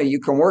definitely you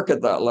can work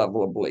at that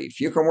level of belief.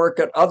 You can work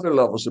at other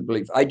levels of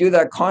belief. I do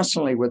that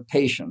constantly with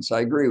patients. I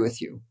agree with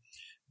you.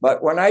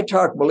 But when I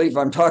talk belief,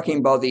 I'm talking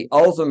about the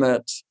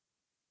ultimate,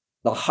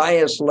 the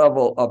highest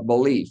level of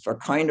belief, a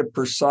kind of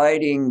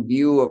presiding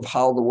view of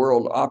how the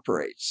world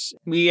operates.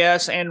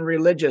 Yes, and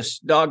religious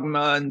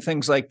dogma and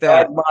things like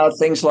that. Dogma,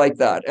 things like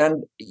that.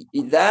 And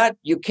that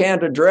you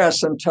can't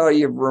address until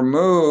you've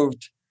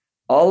removed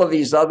all of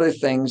these other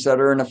things that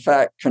are in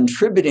effect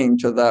contributing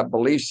to that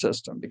belief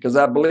system, because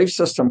that belief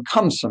system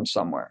comes from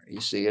somewhere.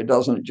 You see, it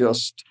doesn't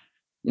just,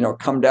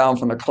 come down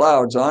from the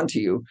clouds onto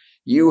you.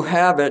 You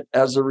have it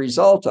as a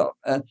result of.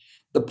 And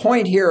the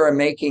point here I'm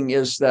making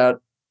is that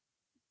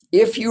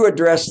if you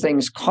address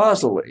things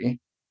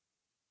causally,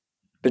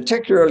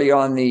 particularly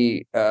on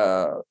the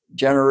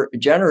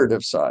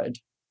generative side,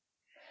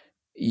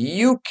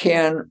 you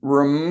can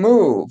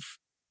remove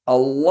a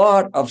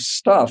lot of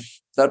stuff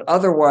that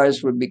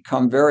otherwise would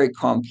become very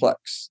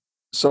complex.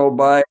 So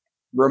by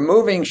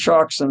removing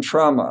shocks and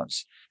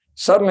traumas,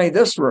 suddenly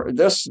this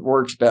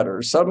works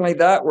better. Suddenly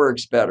that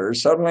works better.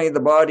 Suddenly the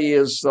body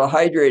is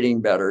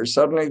hydrating better.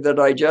 Suddenly the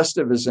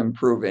digestive is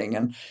improving.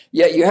 And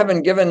yet you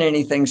haven't given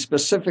anything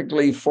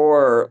specifically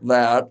for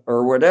that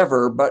or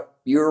whatever, but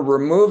you're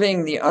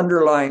removing the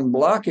underlying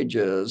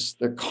blockages,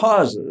 the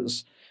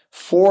causes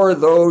for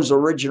those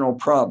original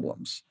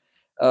problems,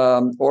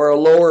 or a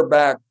lower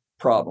back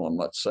problem,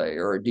 let's say,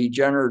 or a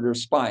degenerative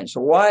spine. So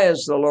why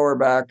is the lower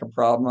back a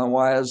problem and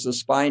why is the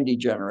spine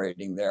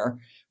degenerating there?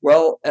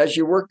 Well, as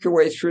you work your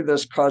way through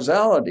this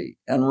causality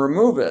and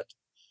remove it,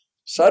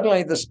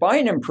 suddenly the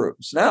spine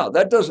improves. Now,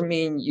 that doesn't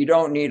mean you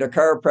don't need a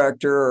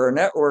chiropractor or a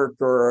network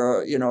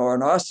or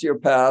an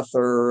osteopath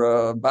or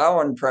a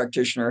Bowen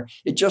practitioner.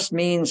 It just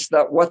means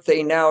that what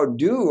they now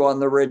do on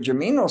the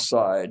regimenal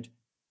side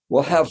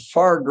will have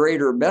far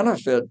greater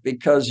benefit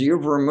because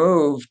you've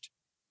removed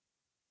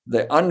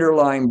the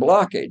underlying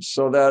blockage,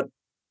 so that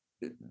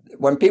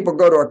when people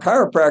go to a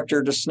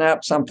chiropractor to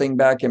snap something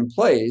back in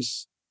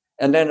place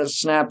and then it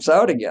snaps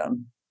out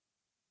again,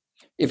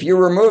 if you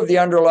remove the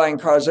underlying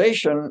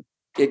causation,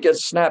 it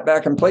gets snapped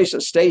back in place,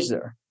 it stays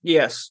there.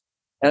 Yes.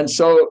 And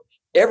so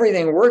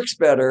everything works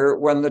better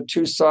when the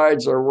two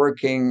sides are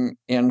working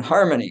in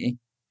harmony.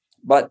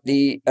 But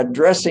the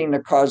addressing the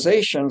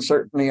causation,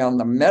 certainly on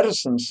the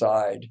medicine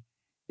side,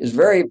 is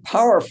very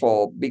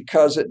powerful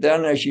because it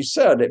then, as you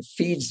said, it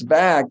feeds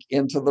back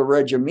into the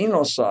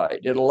regimenal side.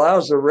 It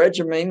allows the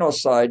regimenal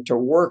side to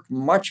work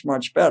much,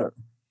 much better.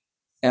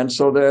 And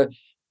so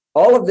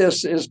all of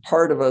this is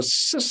part of a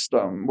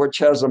system which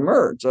has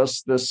emerged,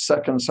 this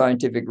second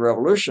scientific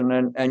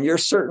revolution. And you're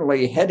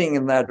certainly heading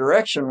in that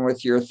direction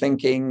with your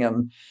thinking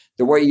and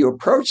the way you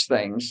approach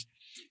things.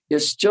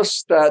 It's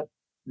just that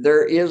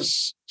there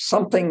is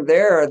something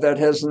there that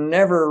has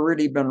never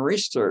really been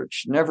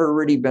researched, never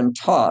really been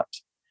taught.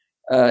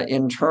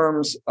 In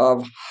terms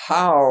of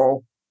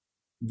how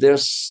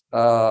this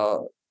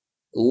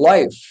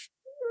life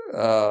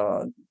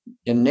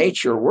in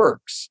nature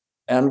works.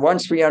 And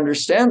once we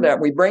understand that,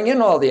 we bring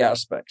in all the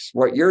aspects,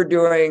 what you're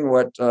doing,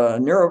 what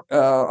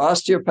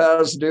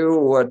osteopaths do,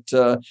 what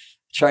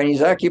Chinese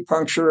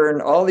acupuncture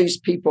and all these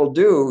people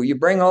do. You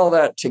bring all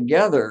that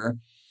together,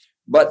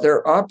 but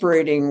they're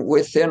operating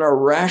within a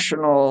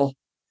rational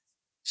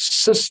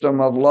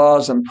system of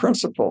laws and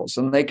principles,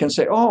 and they can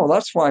say, oh,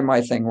 that's why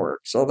my thing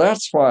works. So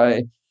that's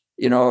why,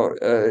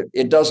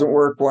 it doesn't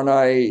work when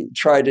I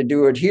try to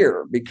do it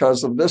here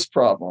because of this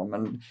problem.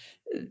 And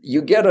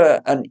you get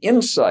an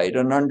insight,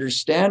 an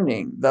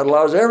understanding that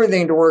allows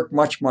everything to work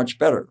much, much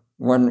better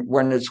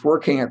when it's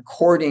working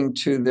according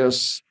to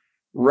this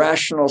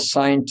rational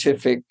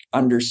scientific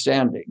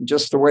understanding,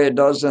 just the way it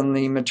does in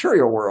the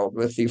material world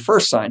with the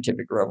first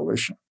scientific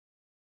revolution.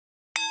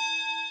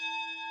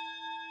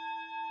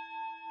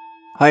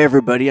 Hi,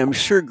 everybody. I'm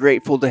sure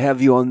grateful to have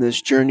you on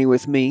this journey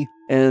with me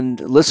and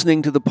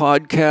listening to the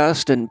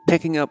podcast and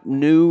picking up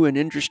new and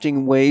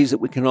interesting ways that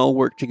we can all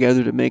work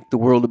together to make the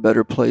world a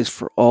better place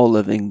for all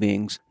living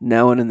beings,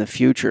 now and in the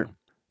future.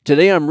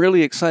 Today, I'm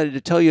really excited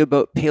to tell you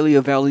about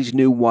Paleo Valley's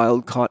new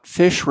wild-caught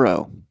fish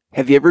roe.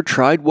 Have you ever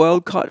tried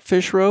wild-caught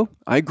fish roe?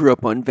 I grew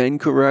up on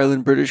Vancouver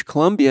Island, British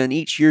Columbia, and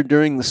each year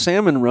during the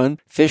salmon run,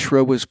 fish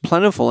roe was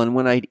plentiful, and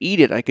when I'd eat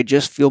it, I could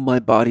just feel my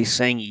body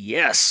saying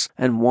yes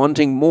and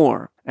wanting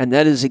more. And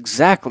that is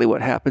exactly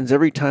what happens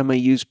every time I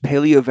use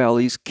Paleo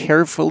Valley's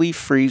carefully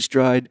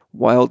freeze-dried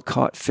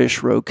wild-caught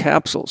fish roe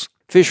capsules.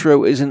 Fish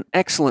roe is an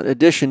excellent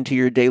addition to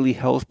your daily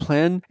health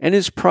plan and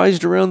is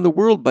prized around the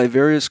world by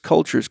various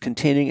cultures,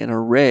 containing an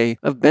array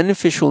of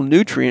beneficial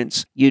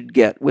nutrients you'd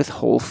get with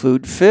whole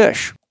food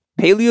fish.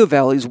 Paleo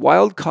Valley's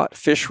wild-caught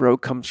fish roe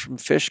comes from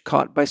fish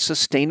caught by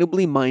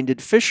sustainably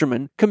minded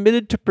fishermen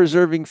committed to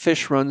preserving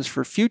fish runs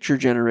for future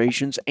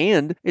generations,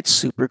 and it's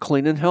super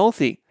clean and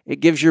healthy. It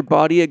gives your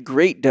body a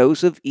great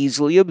dose of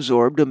easily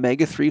absorbed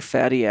omega-3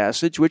 fatty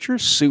acids, which are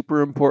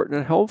super important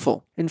and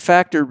helpful. In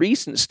fact, a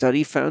recent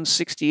study found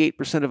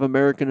 68% of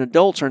American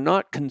adults are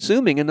not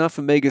consuming enough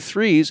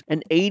omega-3s,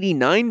 and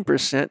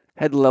 89%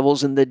 had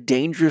levels in the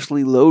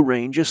dangerously low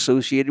range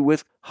associated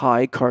with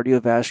high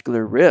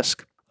cardiovascular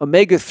risk.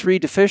 Omega-3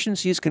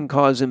 deficiencies can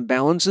cause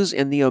imbalances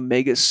in the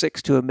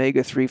omega-6 to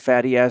omega-3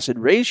 fatty acid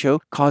ratio,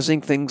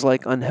 causing things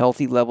like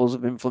unhealthy levels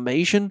of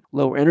inflammation,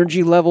 low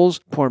energy levels,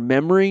 poor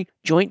memory,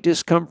 joint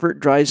discomfort,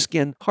 dry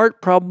skin,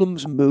 heart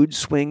problems, mood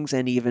swings,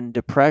 and even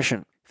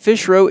depression.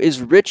 Fish roe is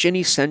rich in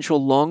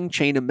essential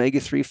long-chain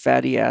omega-3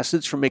 fatty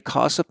acids from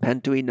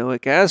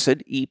eicosapentaenoic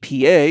acid,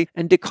 EPA,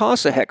 and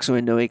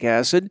docosahexaenoic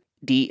acid,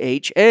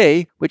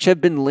 DHA, which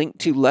have been linked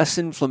to less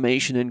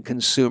inflammation in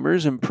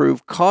consumers,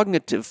 improved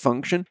cognitive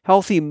function,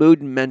 healthy mood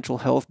and mental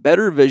health,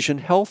 better vision,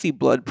 healthy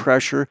blood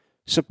pressure,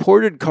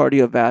 supported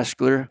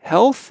cardiovascular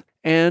health,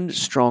 and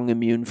strong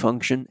immune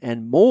function,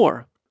 and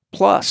more.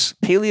 Plus,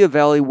 Paleo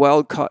Valley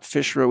wild-caught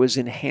fish roe is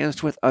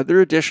enhanced with other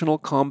additional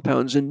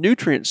compounds and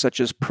nutrients such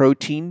as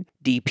protein,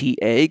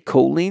 DPA,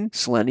 choline,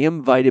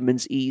 selenium,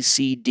 vitamins E,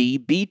 C, D,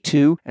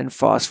 B2, and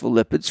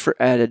phospholipids for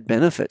added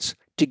benefits.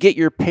 To get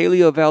your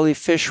Paleo Valley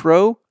fish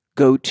roe,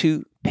 go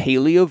to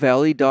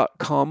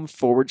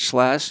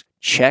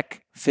paleovalley.com/Chek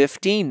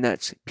 15.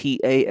 That's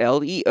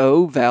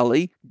PALEO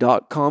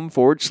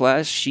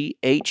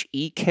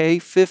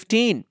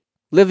valley.com/CHEK15.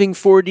 Living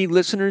 4D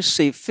listeners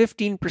save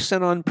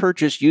 15% on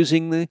purchase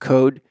using the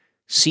code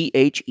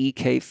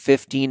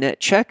CHEK15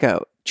 at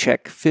checkout.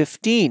 Chek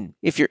 15.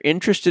 If you're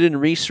interested in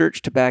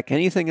research to back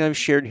anything I've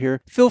shared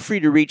here, feel free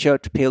to reach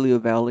out to Paleo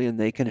Valley and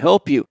they can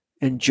help you.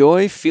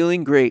 Enjoy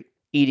feeling great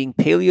eating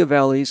Paleo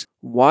Valley's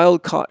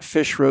wild-caught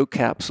fish roe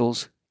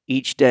capsules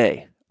each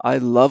day. I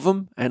love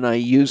them and I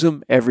use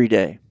them every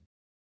day.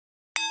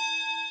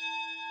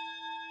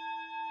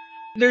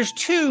 There's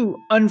two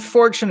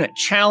unfortunate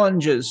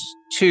challenges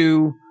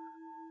to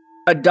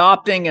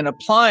adopting and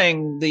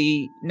applying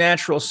the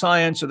natural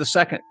science or the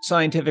second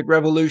scientific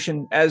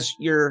revolution as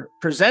you're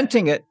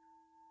presenting it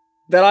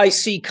that I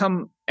see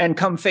come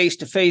face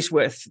to face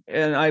with.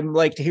 And I'd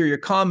like to hear your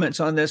comments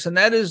on this. And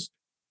that is,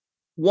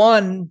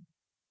 one,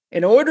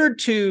 in order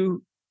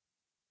to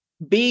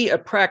be a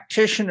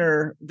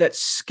practitioner that's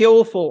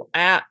skillful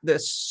at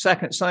this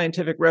second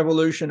scientific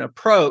revolution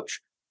approach,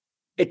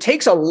 it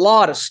takes a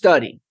lot of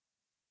study.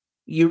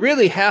 You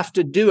really have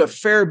to do a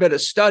fair bit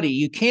of study.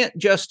 You can't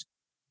just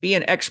be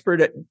an expert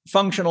at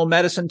functional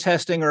medicine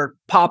testing or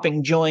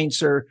popping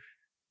joints or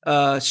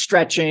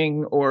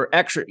stretching or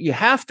extra. You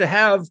have to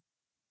have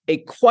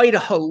quite a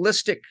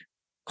holistic,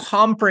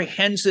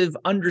 comprehensive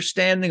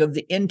understanding of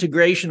the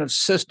integration of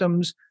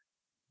systems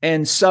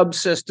and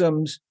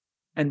subsystems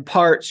and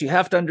parts. You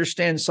have to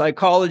understand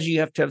psychology.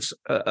 You have to have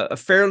a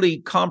fairly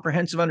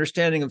comprehensive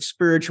understanding of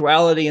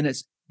spirituality in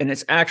its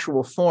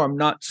actual form,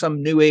 not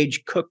some new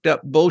age cooked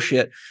up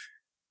bullshit.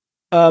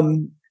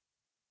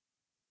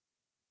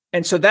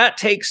 And so that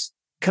takes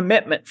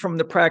commitment from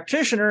the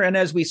practitioner. And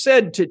as we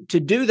said, to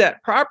do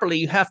that properly,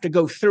 you have to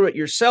go through it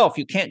yourself.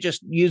 You can't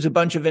just use a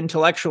bunch of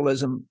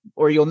intellectualism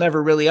or you'll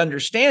never really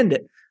understand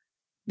it.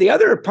 The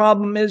other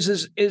problem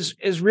is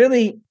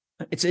really,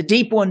 it's a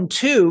deep one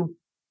too.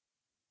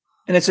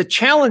 And it's a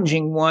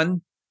challenging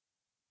one.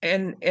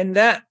 And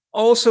that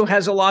also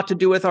has a lot to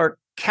do with our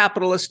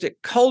capitalistic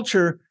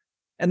culture.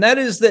 And that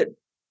is that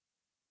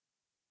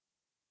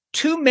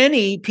too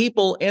many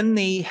people in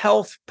the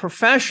health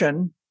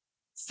profession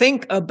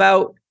think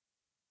about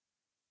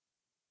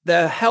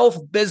the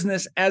health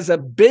business as a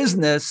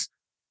business,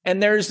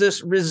 and there's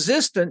this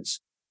resistance,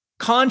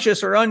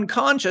 conscious or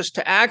unconscious,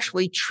 to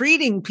actually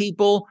treating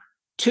people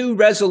to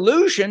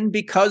resolution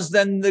because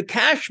then the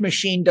cash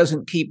machine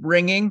doesn't keep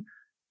ringing.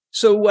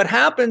 So what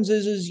happens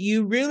is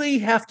you really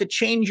have to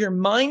change your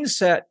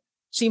mindset.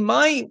 See,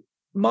 my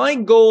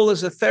goal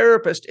as a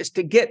therapist is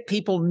to get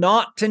people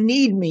not to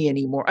need me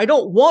anymore. I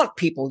don't want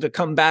people to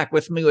come back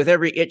with me with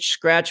every itch,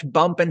 scratch,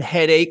 bump, and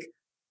headache,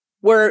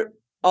 where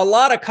a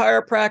lot of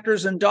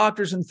chiropractors and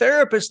doctors and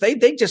therapists, they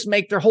just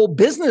make their whole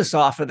business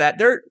off of that.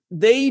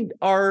 They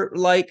are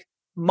like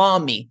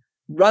mommy.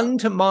 Run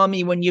to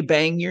mommy when you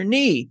bang your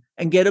knee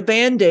and get a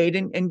Band-Aid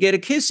and get a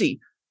kissy,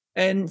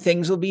 and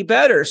things will be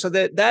better. So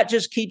that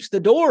just keeps the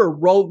door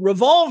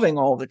revolving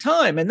all the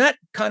time. And that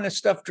kind of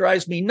stuff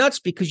drives me nuts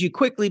because you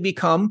quickly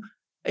become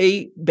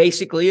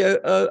basically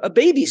a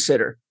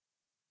babysitter.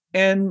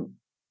 And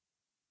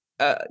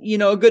a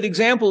good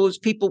example is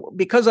people,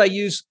 because I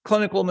use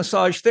clinical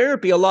massage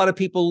therapy, a lot of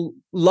people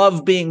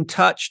love being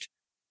touched.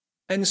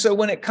 And so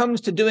when it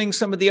comes to doing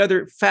some of the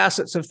other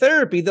facets of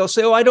therapy, they'll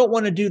say, "Oh, I don't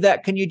want to do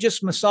that. Can you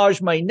just massage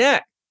my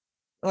neck?"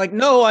 I'm like,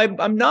 "No,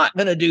 I'm not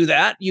going to do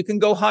that. You can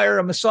go hire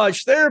a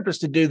massage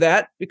therapist to do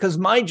that, because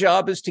my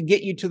job is to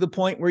get you to the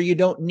point where you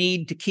don't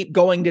need to keep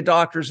going to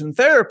doctors and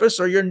therapists,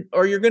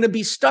 or you're going to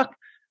be stuck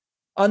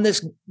on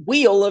this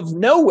wheel of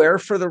nowhere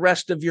for the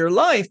rest of your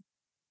life."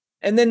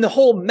 And then the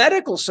whole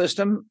medical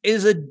system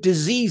is a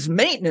disease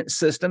maintenance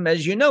system.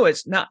 As you know,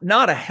 it's not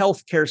a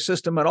healthcare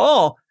system at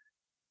all.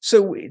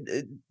 So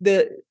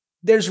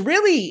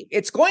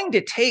it's going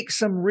to take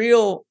some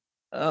real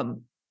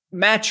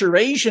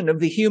maturation of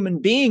the human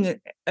being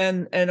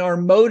and our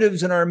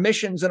motives and our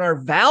missions and our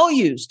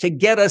values to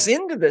get us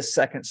into this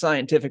second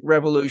scientific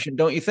revolution,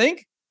 don't you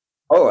think?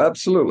 Oh,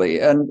 absolutely.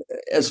 And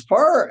as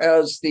far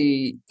as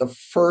the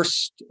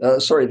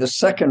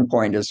second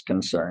point is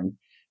concerned,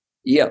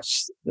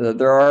 yes,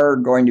 there are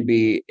going to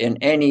be, in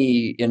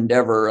any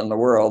endeavor in the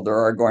world, there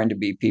are going to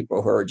be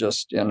people who are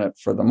just in it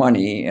for the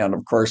money. And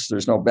of course,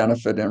 there's no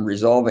benefit in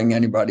resolving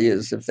anybody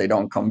is if they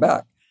don't come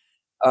back.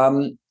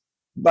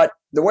 But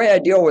the way I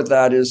deal with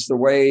that is the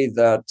way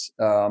that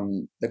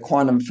the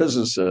quantum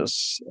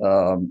physicists,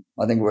 I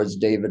think it was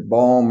David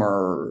Bohm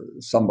or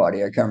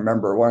somebody, I can't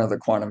remember, one of the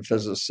quantum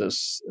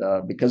physicists,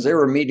 because they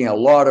were meeting a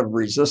lot of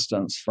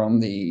resistance from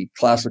the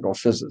classical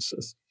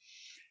physicists.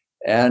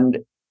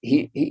 And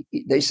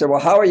they said, "Well,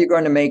 how are you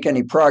going to make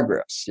any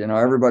progress?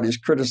 Everybody's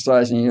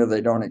criticizing you.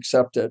 They don't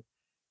accept it."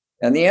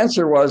 And the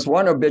answer was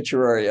one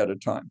obituary at a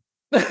time.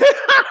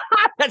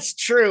 That's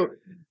true.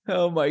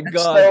 Oh my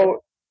God.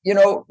 So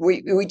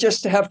we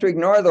just have to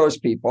ignore those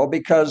people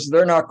because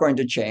they're not going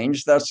to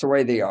change. That's the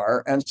way they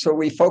are. And so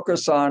we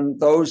focus on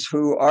those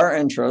who are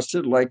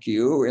interested, like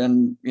you,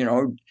 in,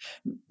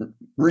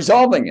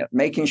 resolving it,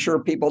 making sure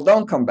people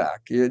don't come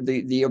back.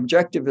 The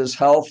objective is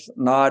health,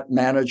 not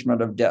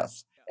management of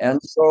death.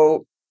 And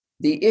so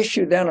the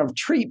issue then of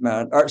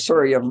training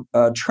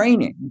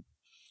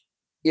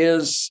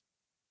is,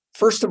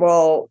 first of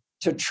all,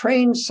 to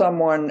train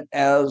someone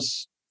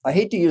as, I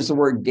hate to use the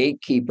word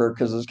gatekeeper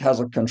because it has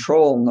a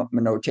control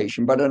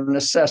notation, but an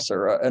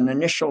assessor, an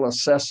initial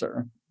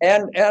assessor,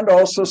 and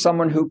also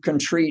someone who can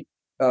treat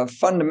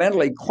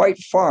fundamentally quite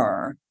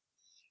far.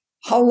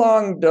 How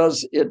long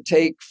does it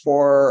take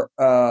for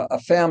a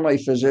family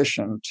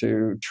physician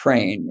to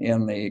train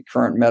in the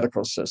current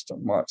medical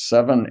system? What,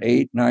 7,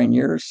 8, 9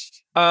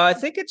 years? I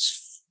think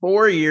it's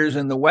 4 years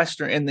in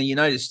the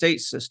United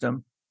States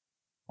system.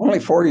 Only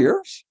 4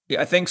 years?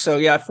 Yeah, I think so.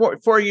 Yeah,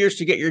 4 years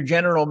to get your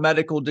general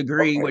medical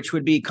degree, okay, which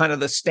would be kind of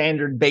the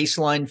standard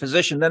baseline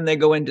physician. Then they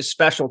go into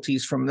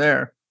specialties from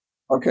there.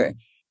 Okay.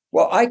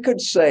 Well, I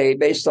could say,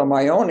 based on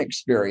my own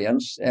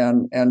experience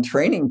and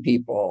training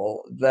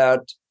people,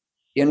 that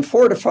in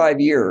 4 to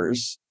 5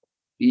 years,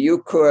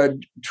 you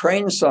could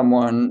train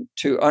someone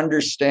to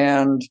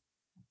understand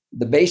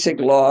the basic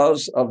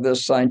laws of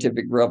this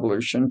scientific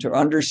revolution, to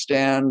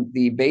understand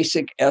the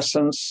basic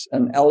essence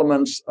and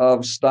elements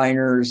of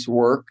Steiner's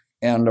work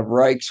and of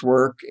Reich's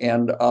work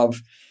and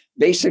of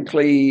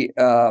basically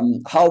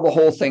how the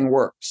whole thing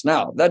works.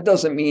 Now, that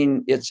doesn't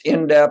mean it's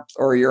in-depth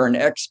or you're an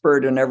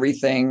expert in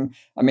everything.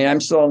 I mean, I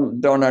still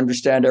don't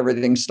understand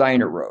everything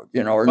Steiner wrote,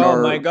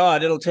 my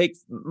God, it'll take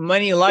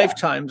many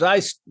lifetimes. Yeah.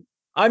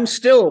 I'm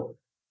still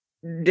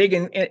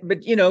digging,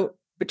 but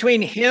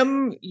between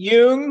him,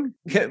 Jung,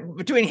 I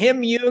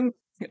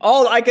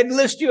could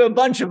list you a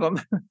bunch of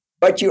them.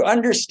 But you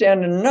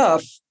understand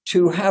enough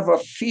to have a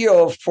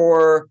feel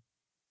for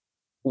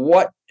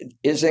what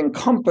is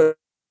encompassed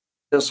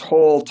this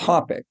whole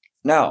topic.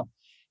 Now,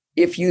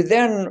 if you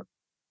then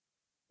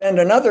spend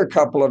another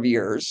couple of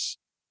years,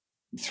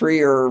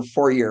 3 or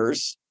 4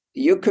 years,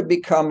 you could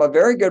become a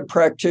very good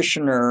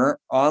practitioner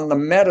on the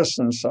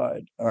medicine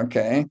side,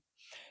 okay?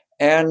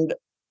 And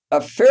a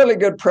fairly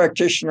good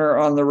practitioner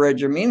on the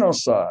regimental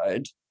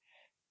side,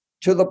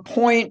 to the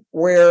point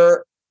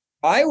where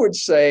I would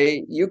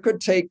say you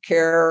could take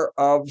care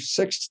of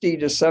 60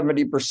 to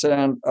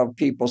 70% of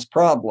people's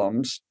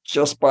problems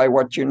just by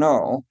what you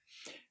know.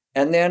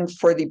 And then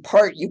for the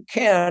part you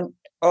can't,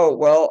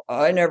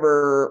 I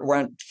never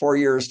went 4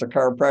 years to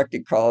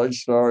chiropractic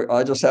college, so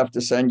I just have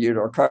to send you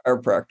to a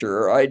chiropractor.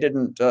 Or I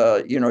didn't, do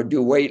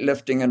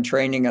weightlifting and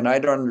training, and I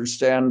don't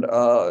understand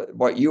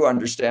what you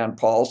understand,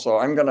 Paul. So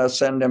I'm going to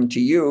send him to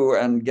you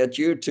and get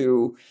you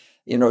to,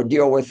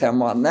 deal with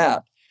him on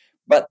that.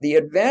 But the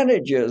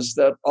advantage is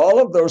that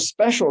all of those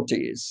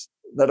specialties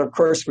that, of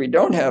course, we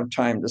don't have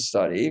time to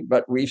study,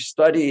 but we've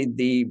studied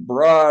the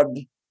broad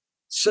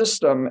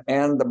system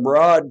and the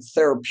broad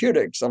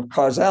therapeutics of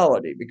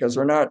causality, because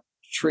we're not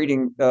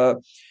treating,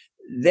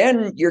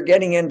 then you're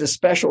getting into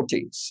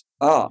specialties.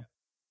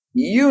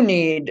 You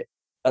need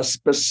a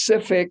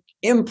specific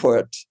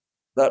input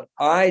that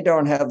I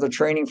don't have the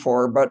training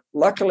for, but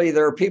luckily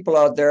there are people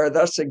out there,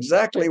 that's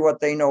exactly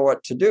what they know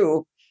what to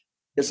do.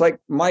 It's like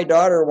my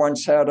daughter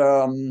once had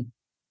a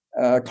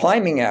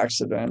climbing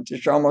accident.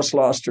 She almost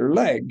lost her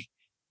leg,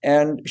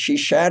 and she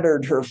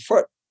shattered her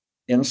foot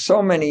in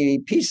so many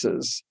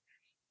pieces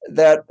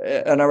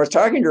and I was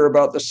talking to her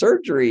about the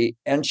surgery,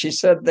 and she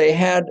said they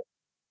had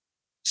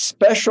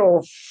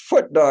special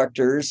foot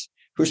doctors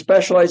who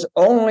specialize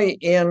only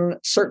in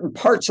certain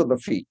parts of the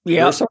feet.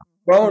 Yeah. There's some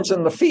bones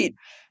in the feet.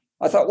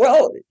 I thought,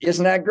 well,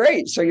 isn't that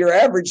great? So your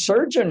average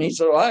surgeon, he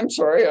said, well, I'm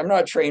sorry, I'm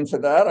not trained for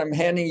that. I'm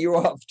handing you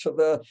off to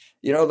the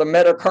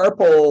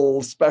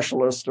metacarpal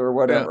specialist or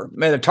whatever.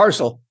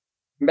 Metatarsal,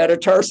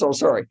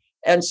 sorry.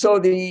 And so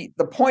the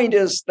point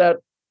is that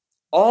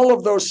all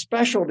of those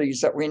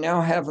specialties that we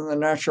now have in the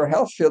natural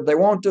health field, they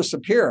won't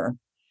disappear,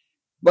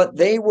 but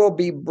they will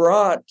be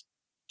brought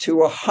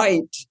to a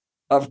height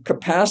of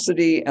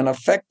capacity and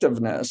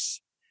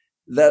effectiveness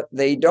that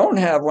they don't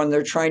have when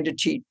they're trying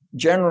to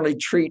generally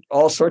treat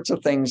all sorts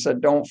of things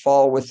that don't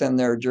fall within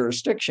their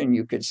jurisdiction,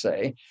 you could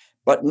say.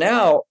 But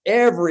now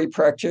every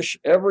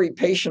patient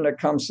that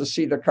comes to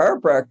see the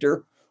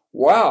chiropractor,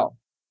 wow,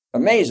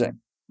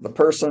 amazing. The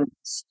person,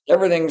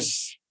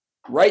 everything's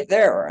right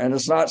there, and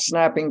it's not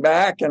snapping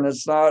back, and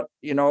it's not,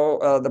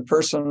 the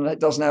person that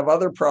doesn't have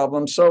other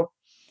problems. So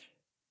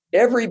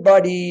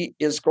everybody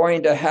is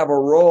going to have a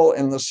role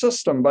in the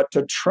system, but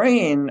to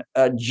train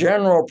a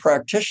general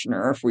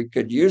practitioner, if we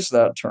could use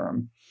that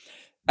term,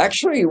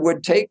 actually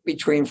would take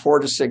between 4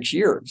 to 6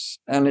 years.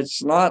 And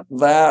it's not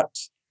that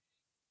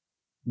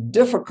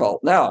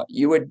difficult. Now,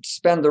 you would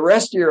spend the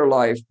rest of your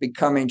life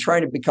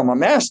trying to become a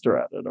master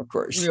at it, of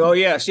course. Oh,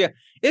 yes. Yeah.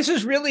 This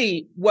is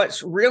really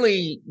what's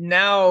really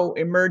now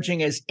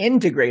emerging as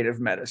integrative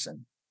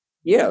medicine.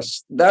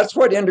 Yes, that's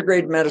what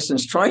integrated medicine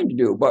is trying to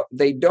do, but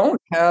they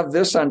don't have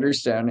this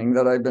understanding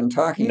that I've been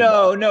talking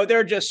about. No,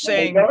 they're just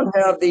saying they don't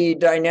have the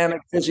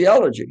dynamic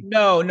physiology.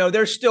 No,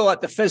 they're still at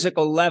the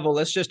physical level.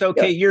 It's just,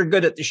 okay, you're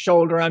good at the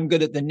shoulder, I'm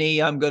good at the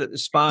knee, I'm good at the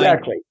spine.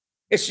 Exactly.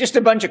 It's just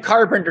a bunch of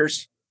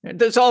carpenters.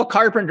 There's all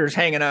carpenters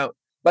hanging out.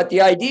 But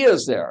the idea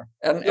is there.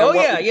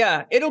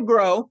 Yeah. It'll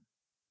grow.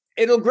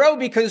 It'll grow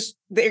because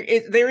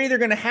they're either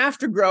going to have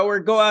to grow or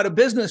go out of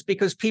business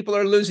because people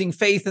are losing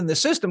faith in the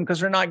system because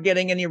they're not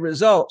getting any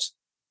results.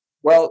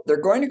 Well,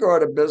 they're going to go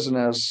out of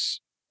business,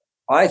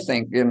 I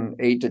think, in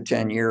 8 to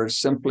 10 years,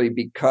 simply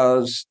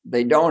because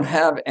they don't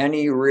have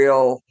any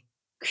real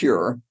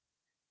cure.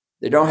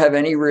 They don't have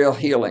any real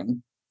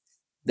healing.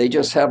 They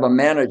just have a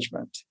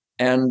management.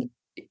 And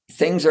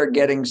things are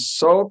getting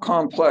so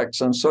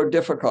complex and so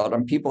difficult,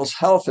 and people's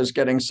health is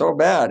getting so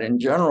bad in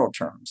general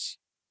terms,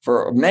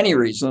 for many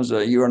reasons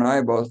that you and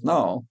I both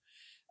know,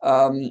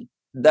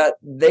 that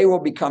they will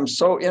become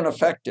so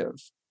ineffective.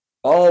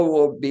 All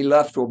will be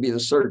left will be the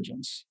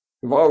surgeons,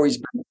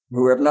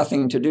 who have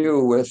nothing to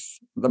do with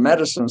the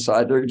medicine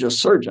side. They're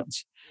just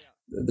surgeons.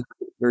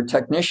 They're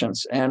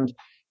technicians. And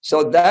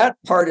so that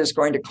part is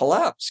going to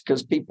collapse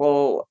because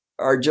people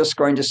are just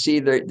going to see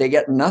that they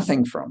get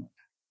nothing from it.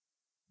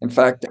 In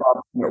fact,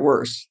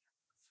 worse.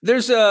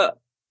 There's an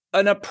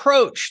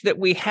approach that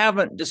we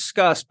haven't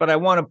discussed, but I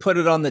want to put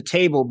it on the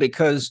table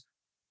because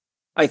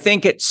I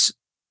think it's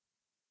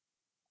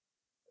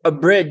a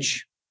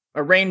bridge,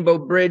 a rainbow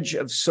bridge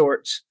of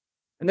sorts.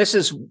 And this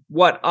is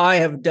what I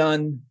have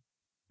done,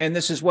 and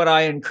this is what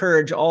I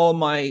encourage all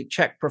my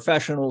Chek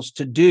professionals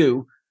to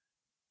do.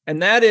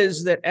 And that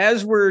is that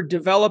as we're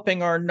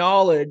developing our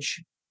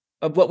knowledge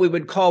of what we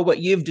would call what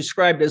you've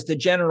described as the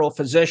general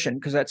physician,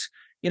 because that's,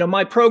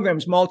 my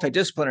program's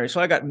multidisciplinary. So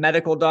I got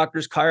medical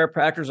doctors,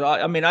 chiropractors.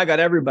 I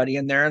got everybody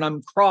in there, and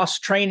I'm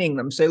cross-training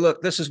them. Say,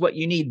 look, this is what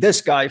you need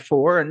this guy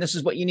for, and this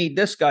is what you need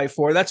this guy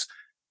for. That's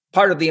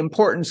part of the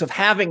importance of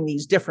having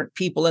these different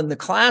people in the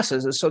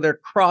classes, is so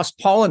they're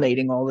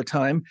cross-pollinating all the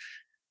time.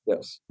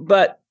 Yes.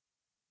 But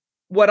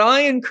what I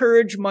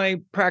encourage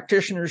my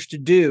practitioners to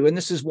do, and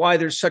this is why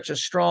there's such a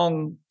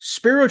strong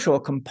spiritual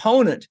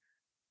component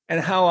and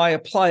how I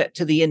apply it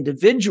to the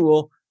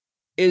individual,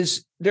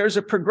 is there's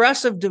a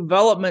progressive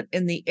development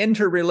in the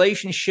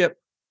interrelationship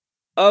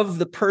of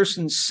the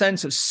person's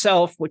sense of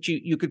self, which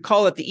you could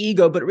call it the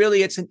ego, but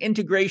really it's an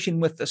integration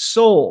with the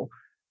soul.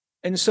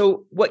 And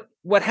so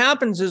what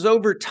happens is,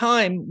 over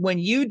time, when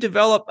you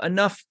develop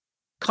enough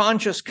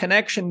conscious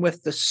connection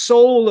with the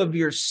soul of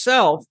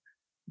yourself,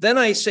 then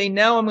I say,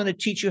 now I'm going to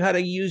teach you how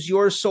to use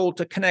your soul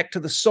to connect to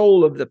the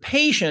soul of the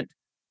patient.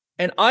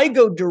 And I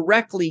go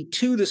directly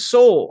to the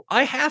soul.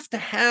 I have to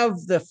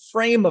have the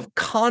frame of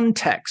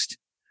context.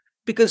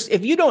 Because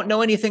if you don't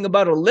know anything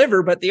about a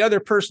liver, but the other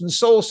person's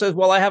soul says,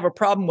 well, I have a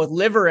problem with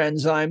liver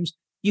enzymes,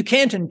 you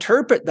can't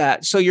interpret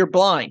that, so you're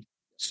blind.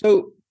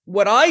 So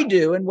what I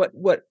do, and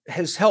what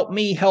has helped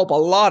me help a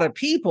lot of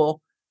people,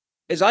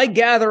 is I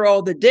gather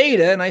all the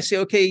data and I say,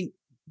 okay,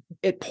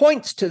 it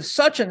points to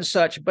such and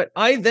such, but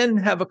I then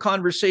have a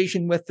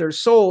conversation with their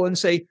soul and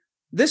say,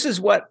 this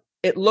is what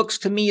it looks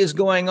to me is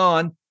going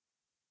on.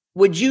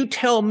 Would you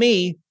tell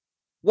me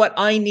what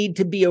I need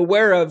to be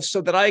aware of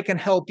so that I can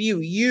help you?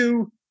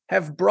 You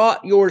have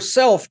brought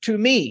yourself to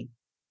me.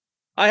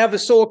 I have a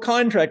soul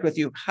contract with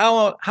you.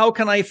 How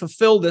can I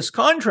fulfill this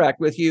contract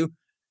with you?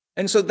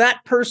 And so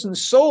that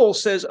person's soul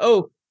says,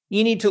 oh,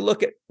 you need to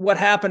look at what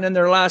happened in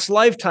their last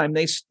lifetime.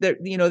 They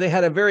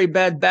had a very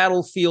bad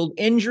battlefield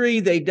injury.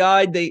 They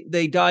died.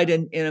 They died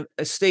in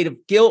a state of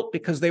guilt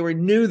because they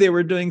knew they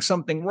were doing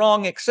something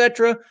wrong,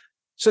 etc.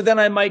 So then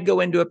I might go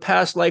into a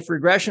past life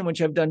regression,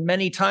 which I've done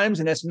many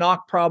times, and it's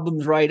knocked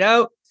problems right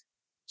out.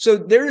 So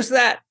there's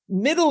that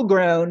middle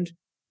ground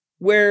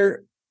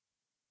where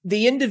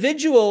the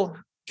individual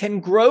can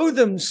grow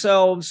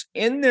themselves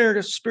in their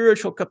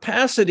spiritual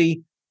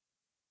capacity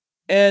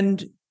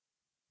and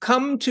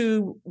come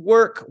to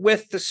work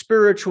with the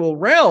spiritual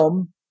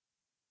realm.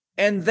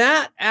 And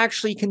that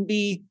actually can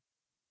be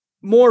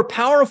more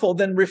powerful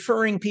than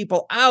referring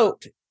people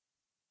out,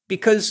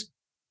 because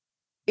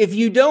if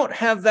you don't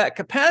have that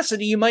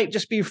capacity, you might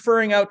just be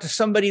referring out to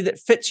somebody that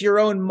fits your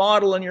own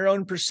model and your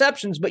own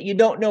perceptions, but you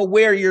don't know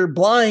where you're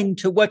blind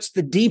to what's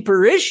the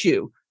deeper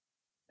issue.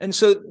 And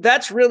so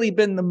that's really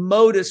been the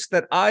modus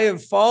that I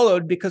have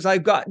followed, because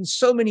I've gotten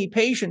so many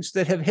patients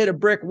that have hit a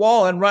brick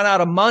wall and run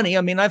out of money.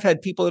 I mean, I've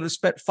had people that have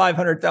spent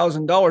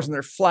 $500,000 and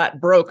they're flat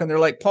broke. And they're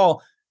like,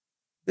 Paul,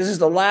 this is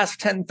the last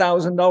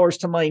 $10,000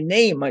 to my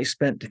name I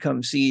spent to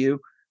come see you.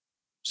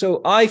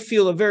 So I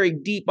feel a very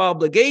deep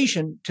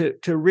obligation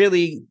to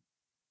really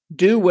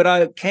do what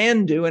I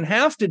can do and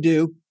have to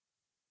do.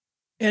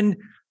 And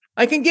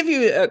I can give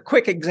you a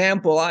quick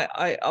example.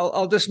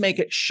 I'll just make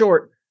it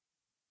short.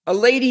 A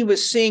lady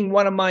was seeing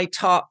one of my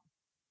top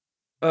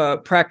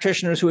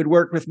practitioners who had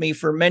worked with me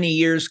for many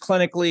years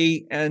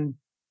clinically, and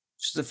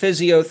she's a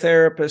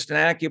physiotherapist, an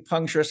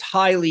acupuncturist,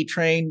 highly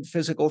trained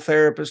physical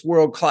therapist,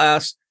 world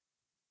class.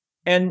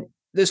 And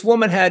this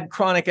woman had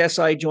chronic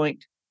SI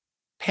joint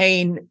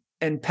pain,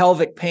 and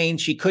pelvic pain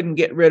she couldn't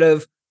get rid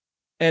of.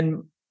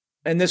 And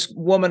this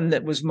woman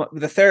that was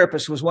the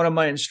therapist was one of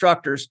my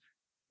instructors.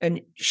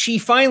 And she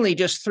finally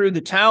just threw the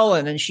towel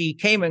in, and she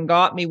came and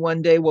got me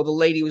one day while the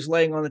lady was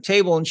laying on the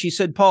table. And she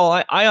said,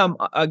 Paul, I am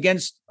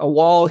against a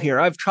wall here.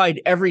 I've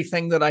tried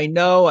everything that I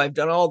know. I've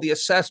done all the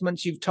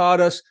assessments you've taught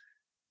us.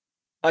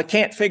 I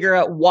can't figure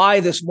out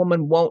why this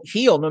woman won't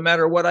heal. No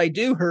matter what I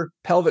do, her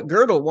pelvic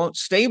girdle won't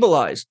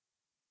stabilize.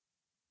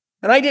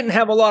 And I didn't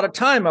have a lot of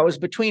time. I was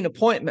between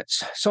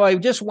appointments. So I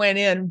just went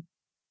in.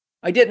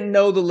 I didn't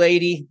know the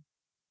lady.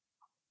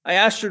 I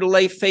asked her to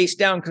lay face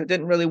down because I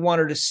didn't really want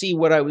her to see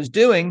what I was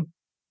doing.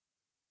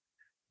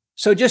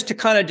 So just to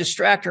kind of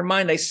distract her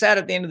mind, I sat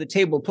at the end of the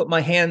table, put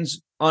my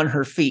hands on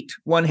her feet,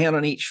 one hand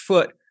on each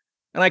foot.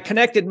 And I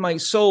connected my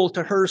soul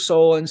to her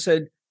soul and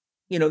said,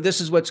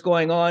 this is what's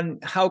going on.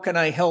 How can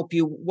I help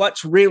you?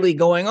 What's really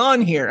going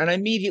on here? And I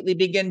immediately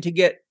began to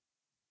get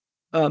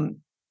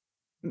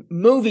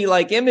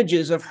movie-like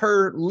images of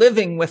her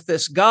living with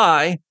this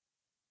guy,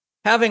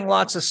 having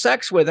lots of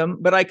sex with him,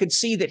 but I could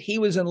see that he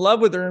was in love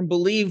with her and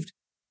believed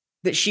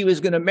that she was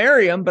going to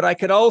marry him. But I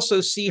could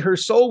also see her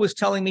soul was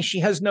telling me she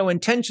has no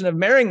intention of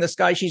marrying this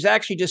guy. She's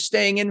actually just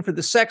staying in for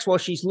the sex while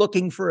she's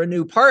looking for a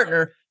new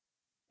partner.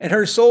 And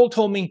her soul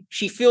told me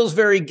she feels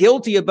very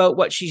guilty about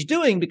what she's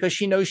doing because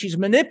she knows she's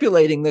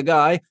manipulating the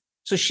guy.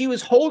 So she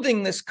was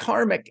holding this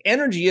karmic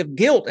energy of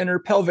guilt in her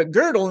pelvic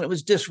girdle, and it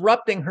was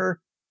disrupting her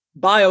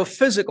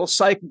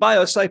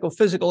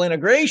biopsychophysical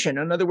integration.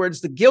 In other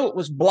words, the guilt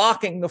was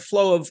blocking the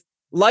flow of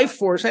life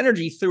force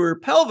energy through her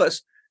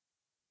pelvis.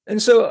 And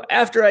so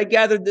after I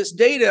gathered this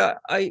data,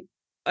 I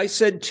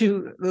said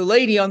to the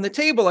lady on the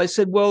table, I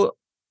said, well,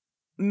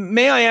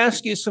 may I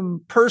ask you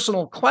some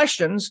personal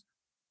questions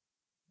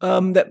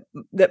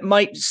that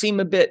might seem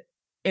a bit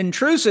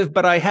intrusive,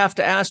 but I have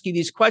to ask you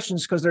these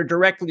questions because they're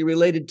directly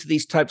related to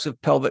these types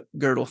of pelvic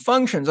girdle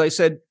functions. I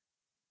said,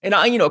 and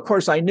of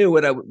course, I knew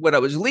what I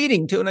was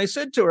leading to. And I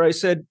said to her, I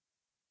said,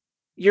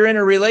 you're in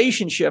a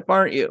relationship,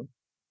 aren't you?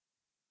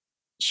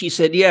 She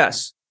said,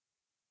 yes.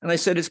 And I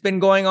said, it's been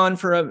going on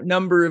for a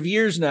number of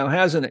years now,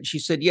 hasn't it? She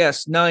said,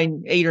 yes,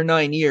 8 or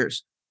 9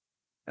 years.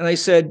 And I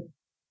said,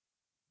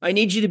 I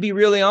need you to be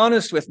really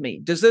honest with me.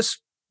 Does this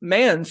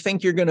man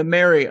think you're going to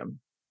marry him?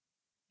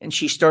 And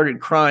she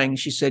started crying.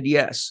 She said,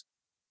 yes.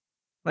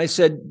 I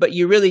said, but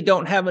you really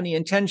don't have any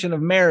intention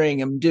of marrying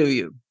him, do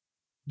you?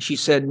 She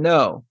said,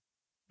 no.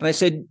 And I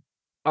said,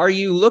 are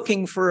you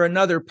looking for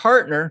another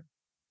partner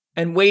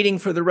and waiting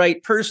for the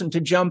right person to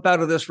jump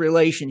out of this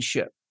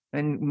relationship?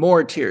 And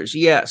more tears.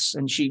 Yes.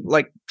 And she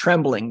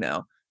trembling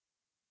now.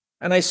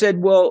 And I said,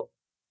 well,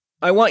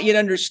 I want you to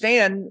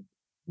understand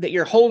that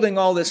you're holding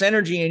all this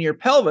energy in your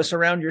pelvis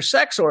around your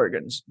sex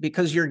organs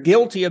because you're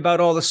guilty about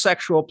all the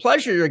sexual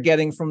pleasure you're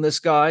getting from this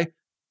guy.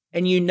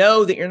 And you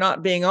know that you're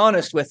not being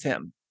honest with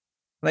him.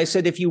 And I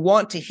said, if you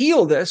want to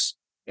heal this,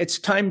 it's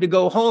time to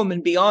go home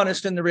and be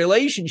honest in the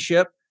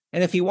relationship.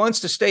 And if he wants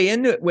to stay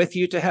in it with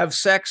you to have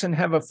sex and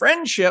have a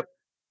friendship,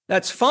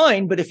 that's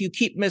fine. But if you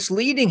keep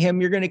misleading him,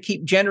 you're going to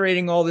keep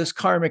generating all this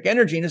karmic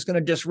energy, and it's going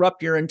to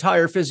disrupt your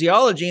entire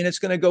physiology. And it's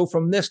going to go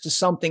from this to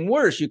something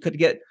worse. You could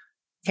get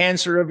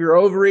cancer of your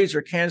ovaries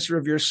or cancer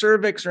of your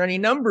cervix or any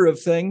number of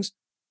things.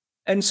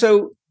 And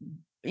so,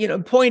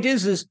 point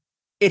is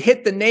it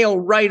hit the nail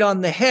right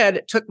on the head.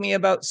 It took me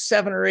about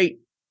 7 or 8,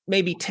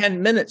 maybe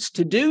 10 minutes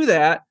to do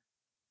that.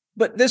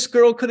 But this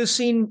girl could have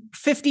seen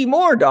 50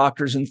 more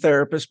doctors and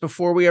therapists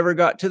before we ever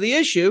got to the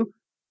issue.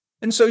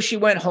 And so she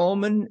went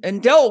home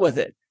and dealt with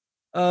it.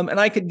 And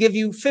I could give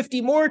you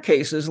 50 more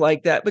cases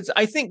like that. But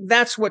I think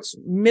that's what's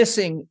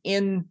missing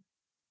in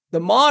the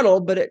model.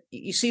 But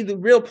you see, the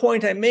real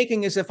point I'm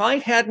making is if I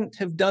hadn't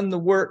have done the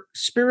work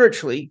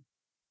spiritually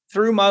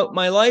throughout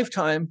my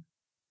lifetime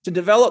to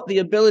develop the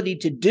ability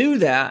to do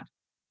that,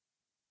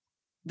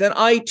 then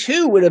I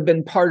too would have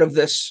been part of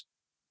this,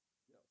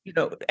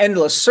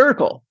 endless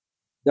circle.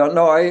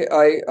 No,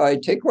 I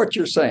take what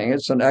you're saying.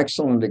 It's an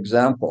excellent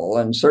example.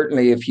 And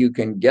certainly if you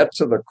can get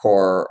to the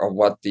core of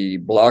what the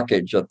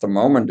blockage at the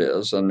moment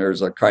is, and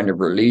there's a kind of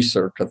release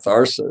or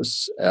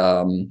catharsis,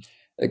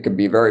 it can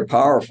be very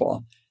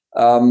powerful.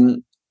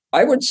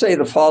 I would say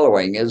the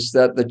following is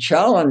that the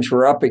challenge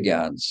we're up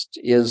against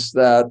is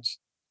that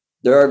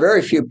there are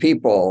very few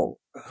people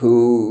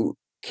who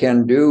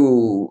can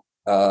do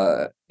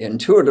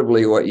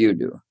intuitively what you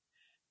do.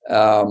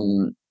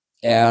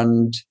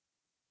 And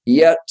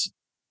yet,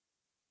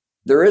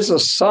 there is a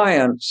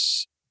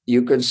science,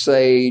 you could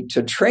say,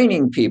 to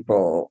training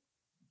people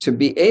to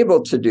be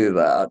able to do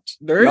that.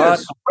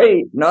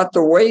 Not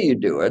the way you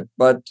do it,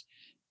 but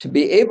to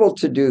be able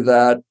to do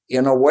that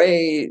in a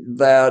way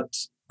that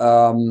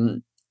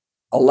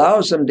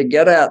allows them to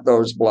get at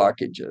those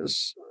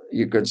blockages,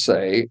 you could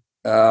say,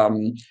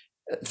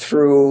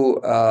 through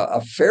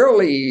a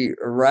fairly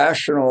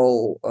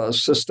rational,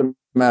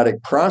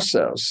 systematic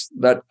process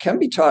that can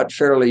be taught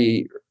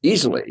fairly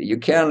easily. You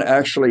can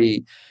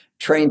actually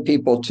train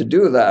people to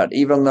do that,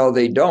 even though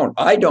they don't.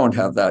 I don't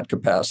have that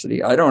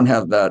capacity. I don't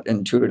have that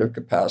intuitive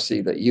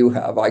capacity that you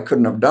have. I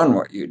couldn't have done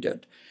what you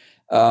did.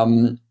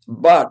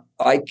 But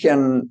I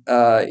can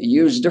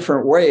use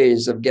different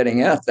ways of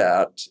getting at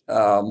that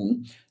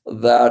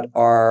that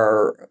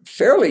are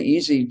fairly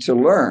easy to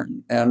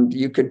learn. And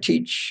you could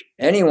teach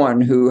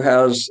anyone who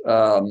has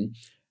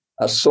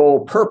a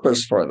sole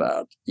purpose for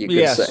that, you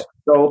could say.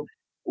 So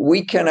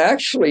we can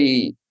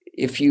actually,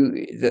 if you,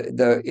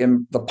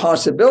 the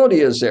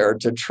possibility is there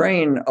to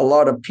train a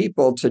lot of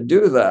people to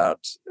do that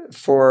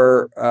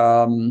for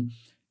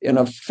in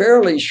a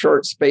fairly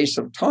short space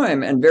of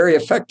time and very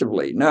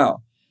effectively.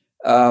 Now,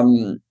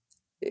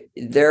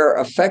 their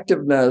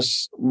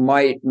effectiveness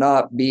might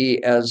not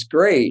be as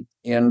great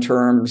in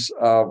terms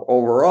of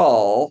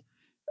overall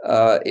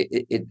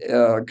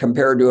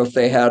compared to if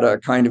they had a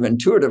kind of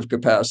intuitive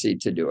capacity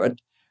to do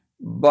it.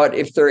 But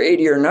if they're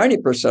 80 or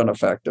 90%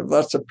 effective,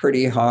 that's a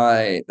pretty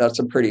high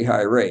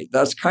rate.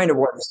 That's kind of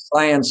what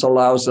science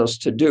allows us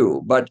to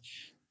do. But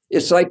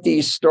it's like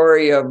the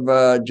story of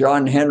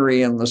John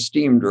Henry and the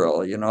steam drill,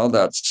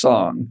 that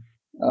song,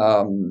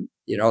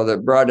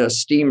 that brought a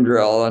steam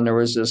drill. And there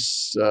was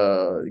this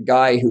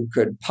guy who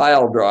could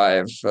pile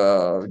drive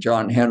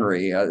John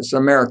Henry. It's an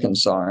American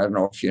song. I don't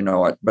know if you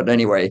know it. But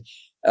anyway,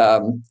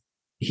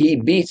 he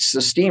beats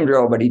the steam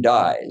drill, but he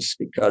dies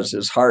because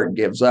his heart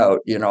gives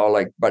out,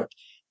 but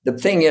the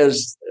thing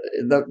is,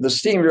 the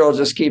steam drill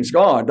just keeps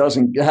going,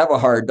 doesn't have a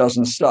heart,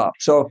 doesn't stop.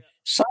 So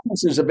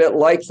science is a bit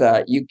like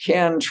that. You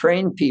can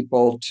train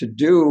people to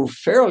do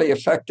fairly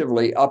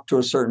effectively up to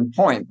a certain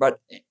point, but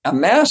a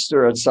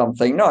master at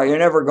something, no, you're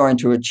never going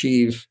to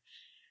achieve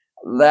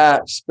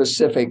that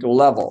specific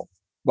level.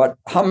 But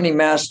how many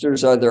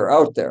masters are there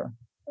out there?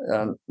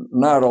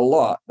 Not a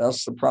lot.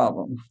 That's the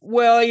problem.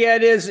 Well, yeah,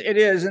 it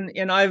is.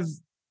 And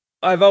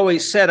I've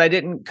always said I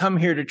didn't come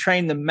here to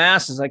train the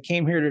masses. I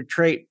came here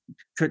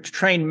to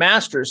train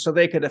masters so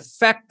they could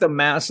affect the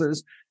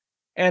masses.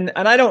 And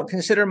I don't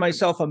consider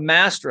myself a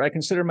master. I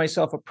consider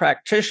myself a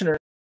practitioner.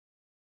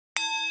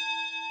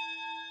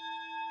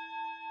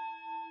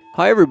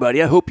 Hi,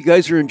 everybody. I hope you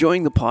guys are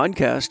enjoying the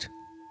podcast.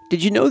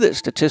 Did you know that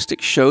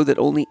statistics show that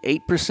only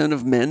 8%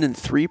 of men and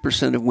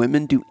 3% of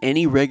women do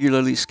any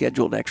regularly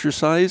scheduled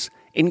exercise,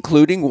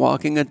 including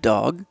walking a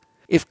dog?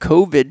 If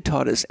COVID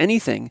taught us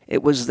anything,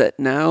 it was that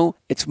now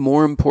it's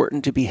more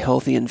important to be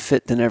healthy and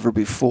fit than ever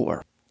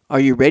before.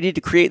 Are you ready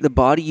to create the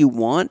body you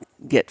want,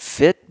 get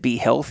fit, be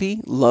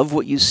healthy, love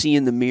what you see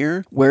in the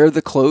mirror, wear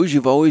the clothes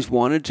you've always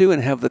wanted to,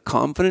 and have the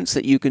confidence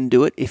that you can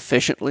do it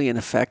efficiently and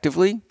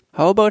effectively?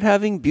 How about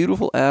having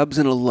beautiful abs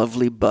and a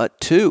lovely butt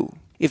too?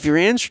 If your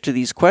answer to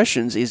these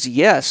questions is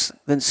yes,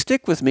 then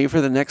stick with me for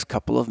the next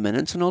couple of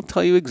minutes and I'll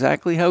tell you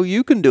exactly how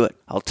you can do it.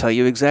 I'll tell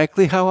you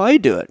exactly how I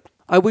do it.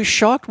 I was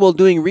shocked while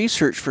doing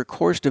research for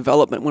course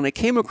development when I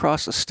came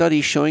across a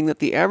study showing that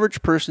the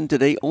average person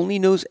today only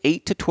knows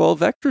 8 to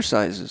 12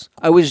 exercises.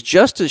 I was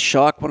just as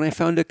shocked when I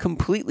found a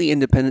completely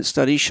independent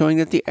study showing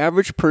that the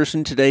average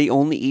person today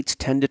only eats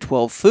 10 to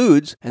 12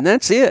 foods, and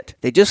that's it.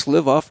 They just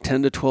live off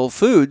 10 to 12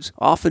 foods,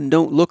 often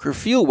don't look or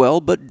feel well,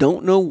 but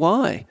don't know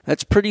why.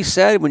 That's pretty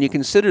sad when you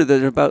consider that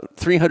there are about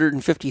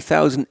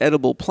 350,000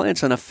 edible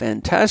plants and a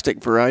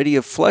fantastic variety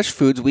of flesh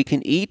foods we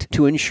can eat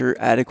to ensure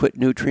adequate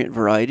nutrient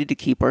variety to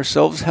keep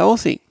ourselves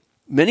healthy.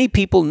 Many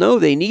people know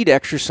they need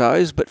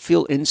exercise but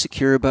feel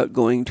insecure about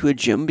going to a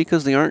gym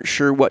because they aren't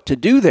sure what to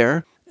do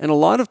there. And a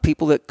lot of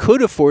people that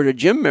could afford a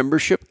gym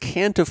membership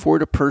can't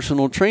afford a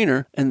personal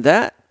trainer. And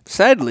that,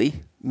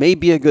 sadly, may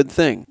be a good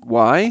thing.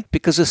 Why?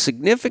 Because a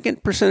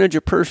significant percentage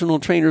of personal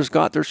trainers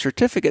got their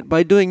certificate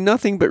by doing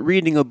nothing but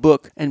reading a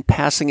book and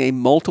passing a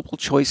multiple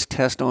choice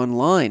test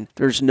online.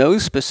 There's no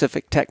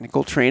specific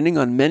technical training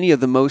on many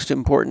of the most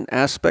important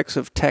aspects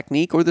of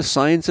technique or the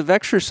science of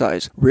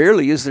exercise.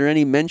 Rarely is there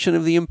any mention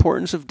of the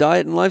importance of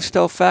diet and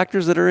lifestyle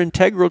factors that are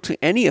integral to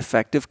any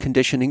effective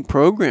conditioning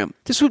program.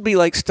 This would be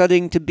like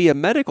studying to be a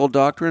medical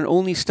doctor and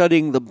only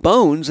studying the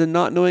bones and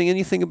not knowing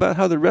anything about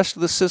how the rest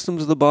of the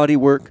systems of the body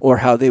work or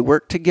how they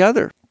work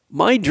together.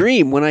 My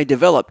dream when I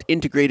developed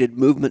Integrated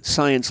Movement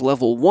Science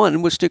Level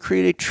 1 was to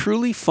create a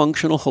truly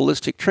functional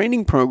holistic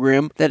training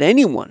program that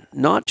anyone,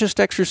 not just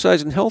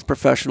exercise and health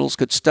professionals,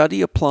 could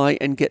study, apply,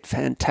 and get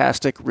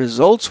fantastic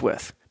results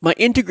with. My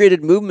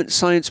Integrated Movement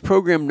Science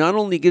program not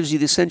only gives you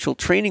the essential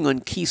training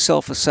on key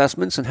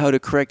self-assessments and how to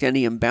correct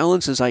any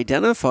imbalances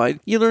identified,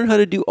 you learn how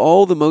to do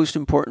all the most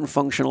important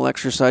functional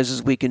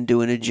exercises we can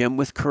do in a gym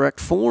with correct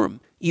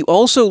form. You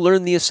also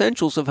learn the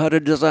essentials of how to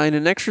design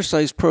an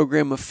exercise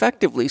program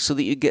effectively so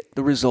that you get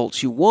the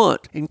results you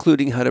want,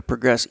 including how to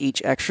progress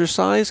each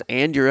exercise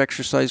and your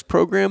exercise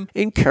program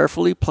in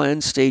carefully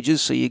planned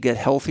stages so you get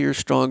healthier,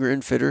 stronger,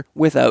 and fitter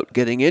without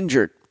getting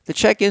injured. The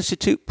Chek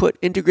Institute put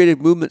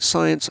Integrated Movement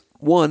Science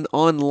 1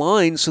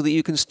 online so that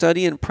you can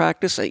study and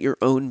practice at your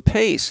own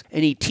pace.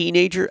 Any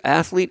teenager,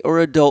 athlete, or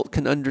adult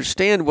can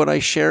understand what I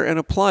share and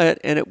apply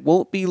it, and it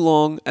won't be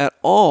long at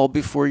all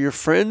before your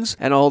friends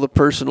and all the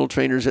personal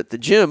trainers at the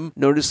gym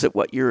notice that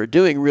what you're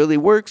doing really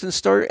works and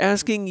start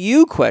asking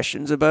you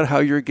questions about how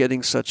you're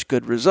getting such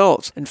good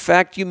results. In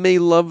fact, you may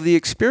love the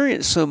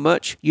experience so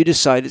much you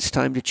decide it's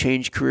time to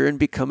change career and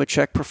become a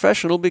Chek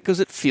professional because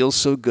it feels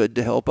so good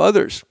to help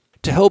others.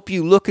 To help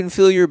you look and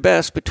feel your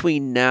best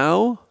between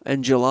now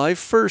and July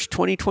 1st,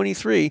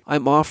 2023,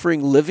 I'm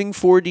offering Living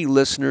 4D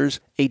listeners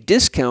a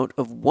discount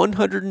of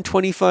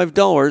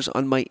 $125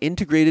 on my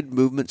Integrated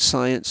Movement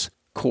Science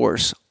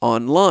course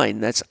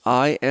online. That's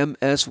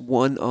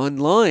IMS1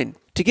 online.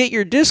 To get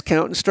your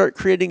discount and start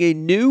creating a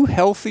new,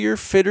 healthier,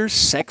 fitter,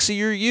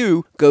 sexier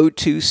you, go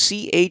to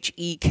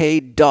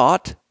chek.group,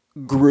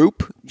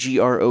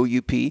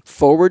 G-R-O-U-P,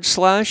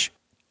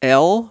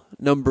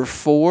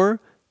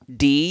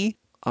 /L4D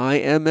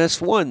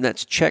IMS1.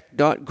 That's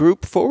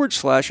chek.group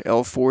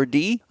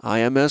 /L4D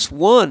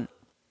IMS1.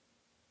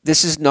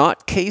 This is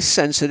not case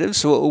sensitive,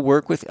 so it will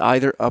work with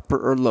either upper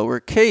or lower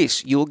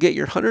case. You will get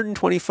your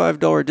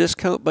 $125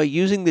 discount by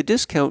using the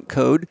discount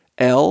code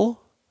L4D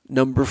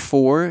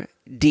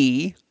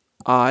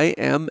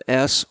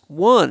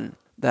IMS1.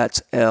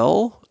 That's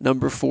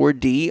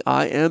L4D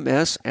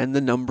IMS and the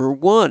number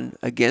 1.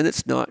 Again,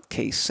 it's not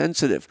case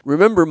sensitive.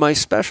 Remember, my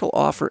special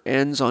offer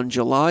ends on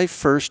July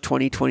 1st,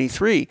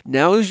 2023.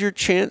 Now is your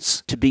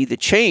chance to be the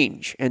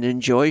change and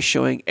enjoy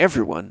showing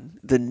everyone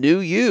the new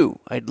you.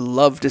 I'd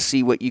love to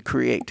see what you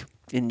create.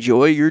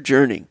 Enjoy your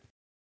journey.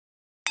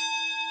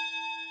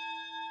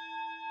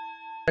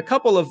 A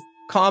couple of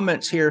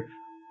comments here.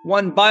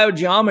 One,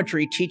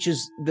 biogeometry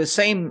teaches the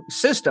same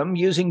system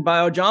using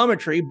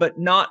biogeometry, but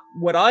not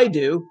what I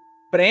do.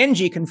 But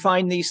Angie can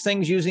find these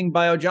things using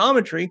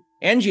biogeometry.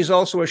 Angie is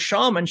also a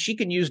shaman. She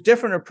can use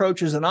different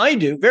approaches than I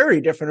do,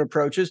 very different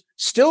approaches,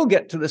 still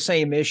get to the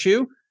same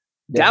issue.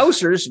 Yes.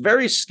 Dowsers,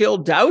 very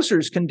skilled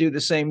dowsers can do the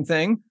same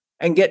thing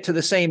and get to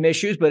the same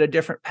issues, but a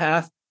different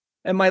path.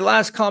 And my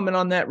last comment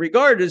on that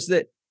regard is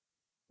that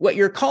what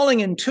you're calling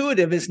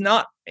intuitive is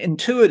not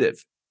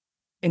intuitive.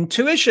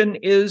 Intuition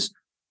is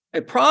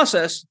a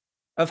process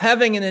of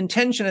having an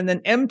intention and then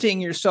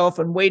emptying yourself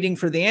and waiting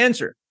for the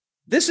answer.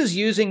 This is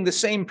using the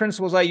same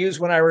principles I use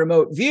when I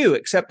remote view,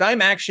 except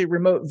I'm actually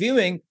remote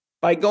viewing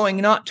by going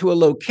not to a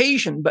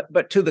location,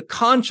 but to the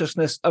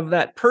consciousness of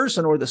that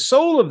person or the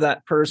soul of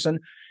that person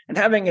and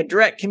having a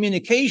direct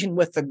communication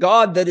with the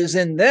God that is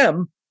in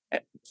them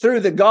through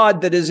the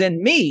God that is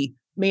in me,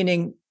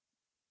 meaning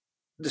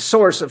the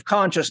source of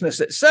consciousness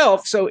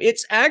itself. So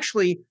it's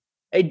actually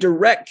a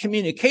direct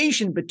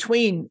communication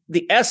between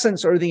the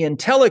essence or the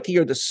entelechy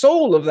or the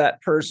soul of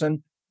that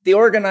person, the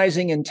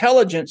organizing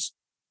intelligence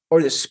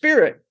or the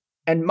spirit,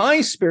 and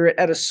my spirit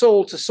at a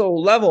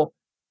soul-to-soul level,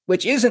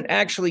 which isn't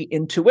actually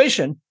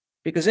intuition,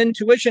 because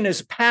intuition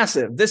is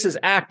passive. This is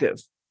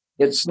active.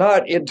 It's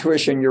not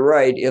intuition, you're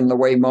right, in the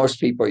way most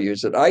people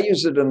use it. I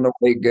use it in the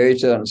way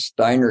Goethe and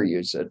Steiner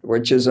use it,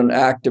 which is an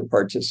active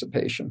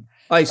participation.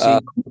 I see.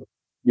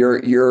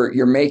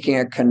 You're making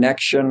a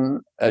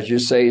connection, as you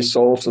say,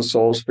 soul to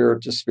soul,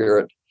 spirit to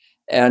spirit.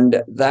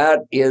 And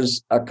that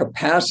is a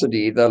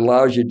capacity that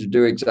allows you to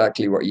do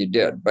exactly what you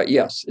did. But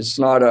yes, it's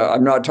not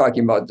I'm not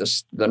talking about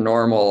the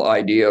normal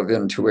idea of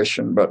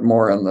intuition, but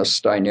more in the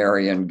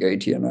Steinerian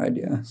Goethean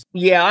idea.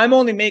 Yeah, I'm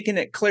only making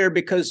it clear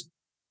because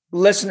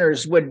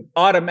listeners would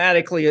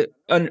automatically.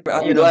 I'm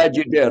glad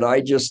you did. I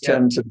just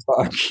tend to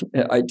talk.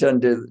 I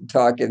tend to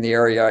talk in the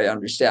area I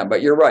understand.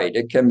 But you're right;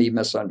 it can be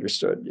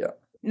misunderstood. Yeah.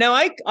 Now,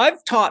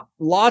 I've taught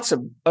lots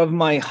of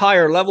my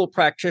higher level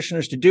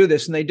practitioners to do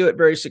this, and they do it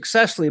very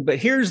successfully. But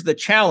here's the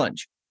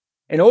challenge.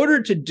 In order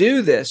to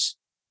do this,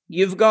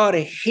 you've got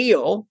to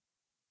heal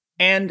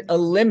and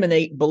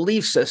eliminate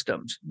belief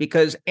systems.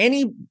 Because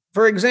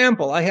for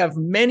example, I have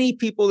many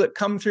people that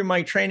come through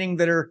my training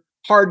that are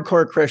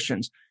hardcore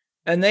Christians,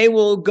 and they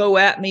will go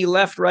at me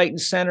left, right, and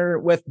center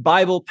with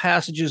Bible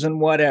passages and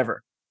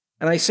whatever.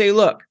 And I say,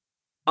 look,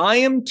 I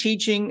am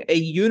teaching a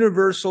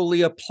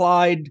universally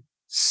applied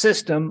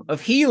system of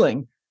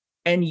healing,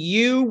 and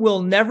you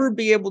will never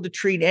be able to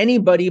treat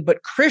anybody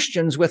but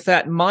Christians with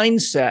that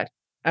mindset.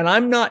 And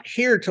I'm not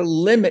here to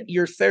limit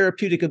your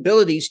therapeutic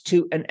abilities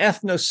to an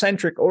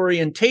ethnocentric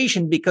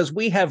orientation because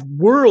we have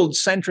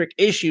world-centric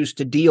issues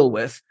to deal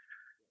with.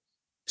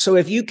 So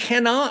if you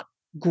cannot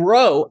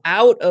grow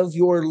out of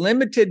your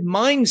limited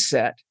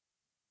mindset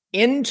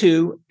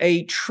into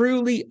a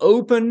truly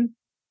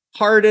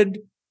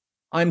open-hearted,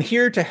 I'm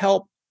here to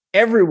help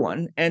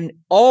everyone and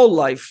all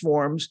life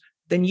forms,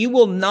 then you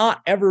will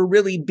not ever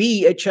really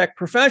be a Chek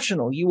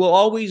professional. You will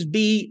always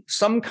be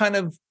some kind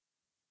of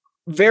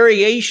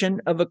variation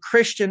of a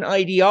Christian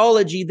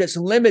ideology that's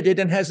limited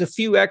and has a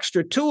few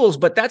extra tools,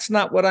 but that's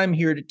not what I'm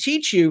here to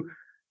teach you.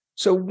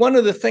 So one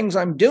of the things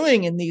I'm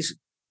doing in these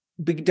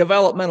big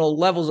developmental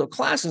levels of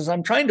classes,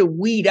 I'm trying to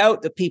weed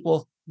out the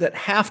people that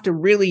have to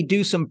really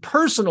do some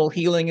personal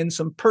healing and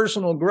some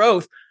personal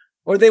growth,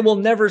 or they will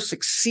never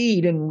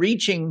succeed in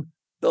reaching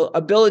the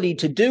ability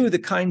to do the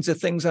kinds of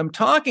things I'm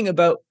talking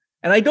about.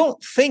 And I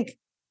don't think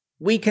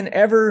we can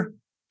ever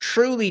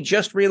truly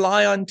just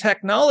rely on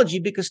technology,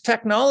 because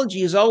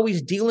technology is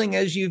always dealing,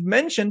 as you've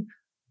mentioned,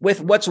 with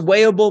what's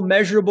weighable,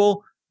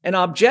 measurable, and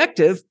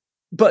objective.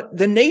 But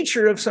the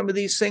nature of some of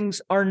these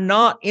things are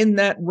not in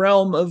that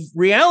realm of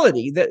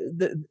reality.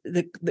 The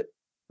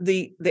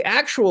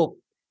actual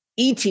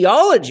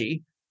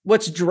etiology,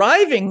 what's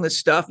driving the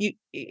stuff,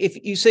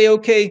 if you say,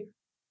 okay,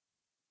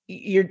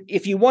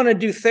 if you want to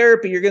do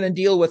therapy, you're going to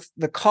deal with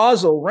the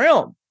causal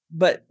realm,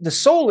 but the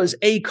soul is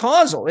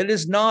acausal. It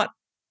is not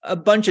a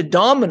bunch of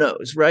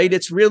dominoes, right?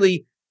 It's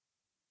really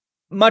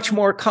much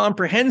more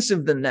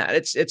comprehensive than that.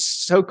 It's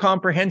so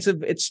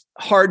comprehensive, it's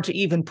hard to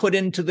even put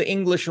into the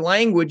English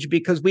language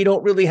because we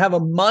don't really have a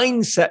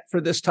mindset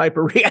for this type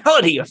of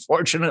reality,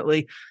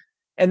 unfortunately.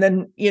 And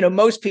then,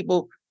 most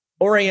people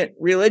orient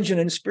religion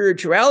and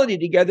spirituality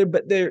together,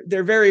 but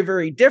they're very,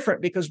 very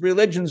different because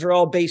religions are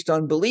all based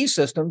on belief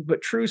systems,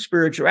 but true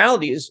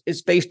spirituality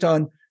is based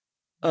on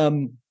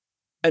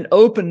an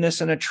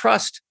openness and a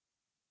trust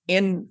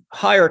in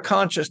higher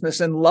consciousness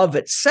and love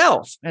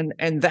itself.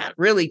 And that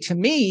really, to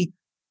me,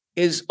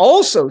 is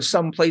also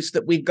someplace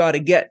that we've got to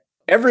get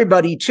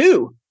everybody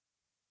to.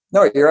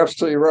 No, you're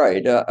absolutely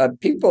right.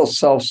 People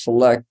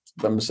self-select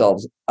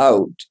themselves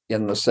out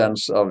in the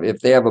sense of if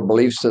they have a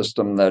belief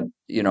system that,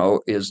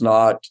 is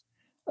not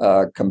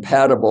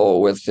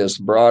compatible with this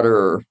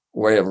broader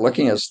way of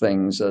looking at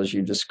things, as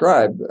you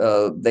described,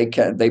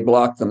 they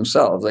block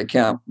themselves. They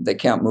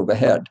can't move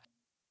ahead.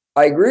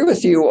 I agree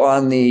with you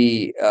on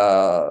the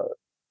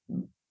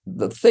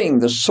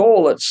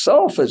soul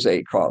itself is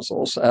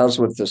acausal, as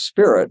with the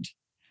spirit,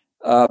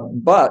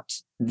 but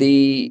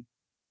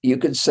you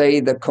could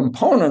say the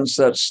components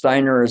that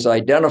Steiner has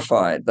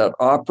identified that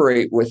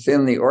operate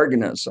within the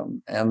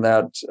organism and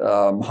that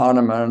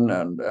Hahnemann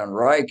and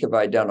Reich have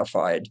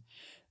identified,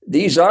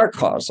 these are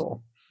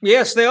causal.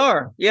 Yes, they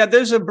are. Yeah,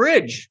 there's a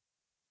bridge.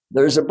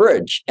 There's a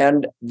bridge,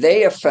 and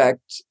they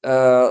affect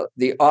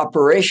the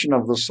operation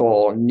of the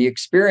soul and the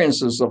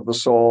experiences of the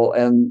soul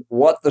and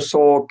what the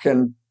soul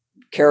can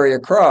carry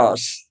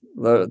across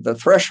the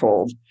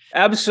threshold.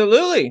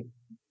 Absolutely.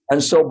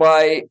 And so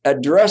by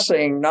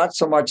addressing not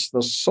so much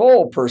the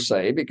soul per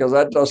se, because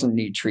that doesn't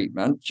need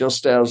treatment,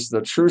 just as the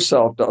true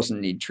self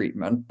doesn't need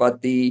treatment,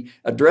 but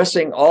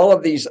addressing all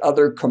of these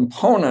other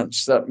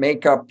components that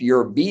make up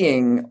your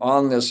being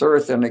on this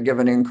earth in a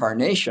given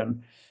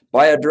incarnation,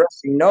 by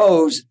addressing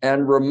those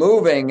and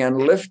removing and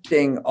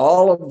lifting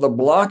all of the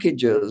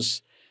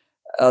blockages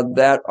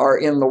that are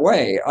in the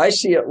way. I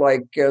see it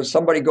like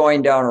somebody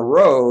going down a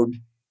road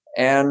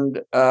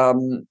and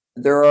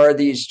there are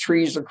these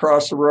trees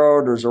across the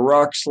road, there's a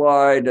rock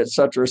slide, et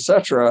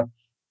cetera,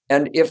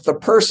 and if the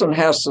person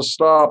has to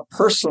stop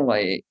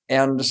personally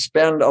and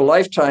spend a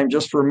lifetime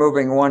just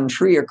removing one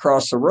tree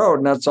across the road,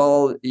 and that's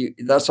all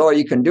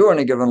you can do in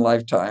a given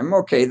lifetime,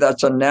 okay,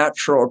 that's a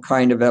natural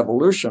kind of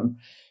evolution.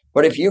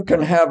 But if you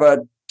can have a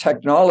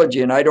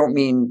technology, and I don't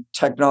mean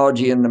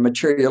technology in the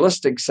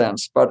materialistic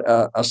sense, but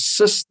a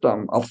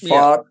system, a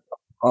thought,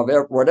 of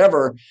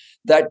whatever,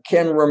 that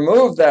can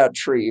remove that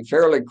tree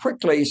fairly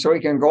quickly so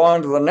you can go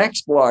on to the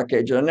next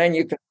blockage, and then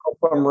you can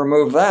help them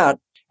remove that,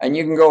 and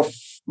you can go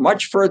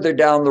much further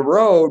down the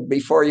road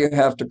before you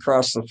have to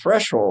cross the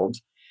threshold.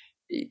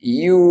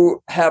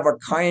 You have a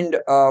kind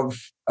of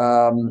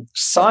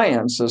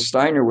science, as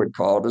Steiner would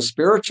call it, a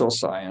spiritual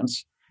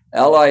science,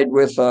 allied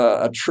with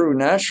a true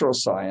natural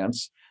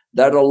science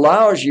that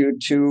allows you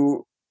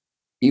to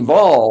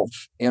evolve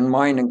in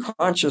mind and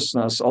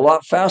consciousness a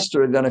lot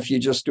faster than if you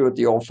just do it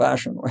the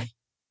old-fashioned way.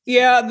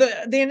 Yeah,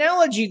 the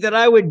analogy that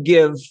I would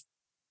give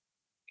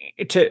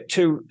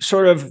to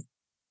sort of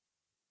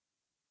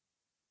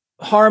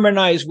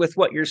harmonize with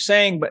what you're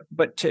saying,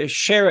 but to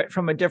share it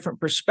from a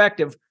different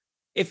perspective,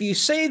 if you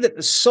say that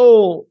the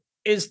soul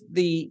is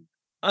the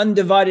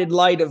undivided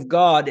light of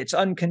God, it's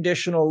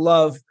unconditional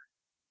love.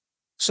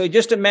 So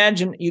just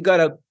imagine you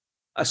got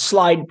a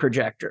slide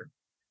projector,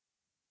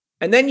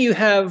 and then you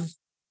have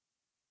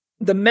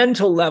the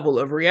mental level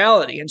of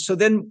reality. And so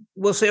then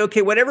we'll say,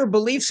 okay, whatever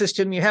belief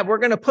system you have, we're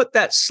going to put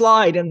that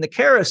slide in the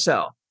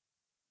carousel.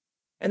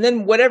 And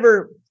then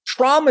whatever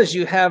traumas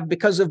you have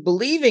because of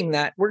believing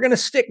that, we're going to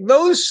stick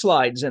those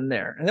slides in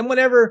there. And then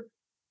whatever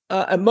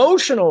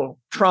emotional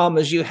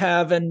traumas you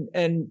have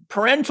and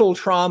parental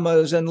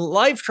traumas and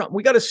life trauma,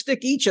 we got to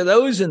stick each of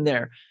those in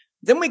there.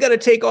 Then we got to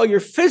take all your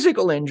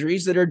physical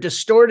injuries that are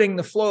distorting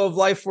the flow of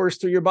life force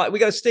through your body. We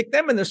got to stick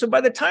them in there. So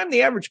by the time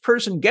the average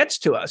person gets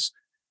to us,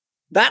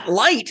 that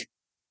light,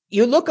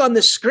 you look on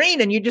the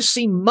screen and you just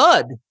see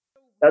mud.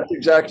 That's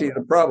exactly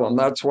the problem.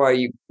 That's why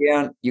you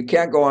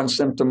can't go on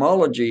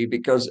symptomology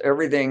because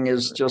everything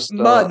is just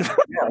mud.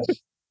 Yes.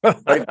 But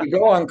if you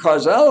go on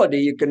causality,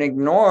 you can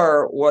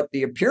ignore what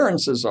the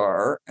appearances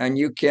are, and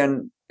you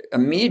can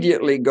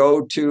immediately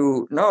go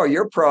to, no,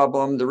 your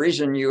problem, the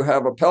reason you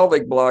have a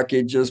pelvic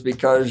blockage is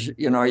because,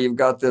 you've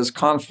got this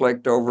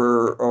conflict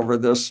over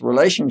this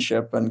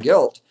relationship and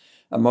guilt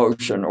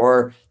emotion,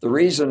 or the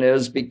reason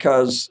is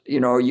because,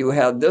 you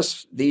had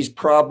these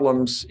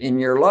problems in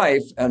your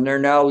life and they're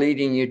now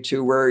leading you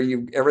to where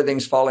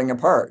everything's falling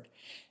apart.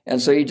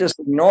 And so you just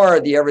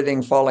ignore the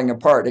everything falling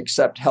apart,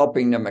 except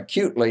helping them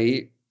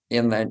acutely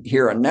in the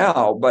here and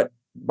now. But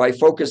by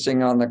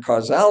focusing on the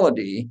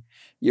causality,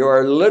 you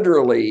are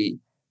literally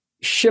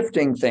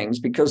shifting things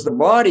because the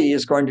body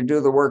is going to do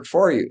the work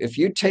for you. If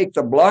you take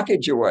the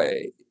blockage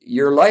away,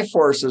 your life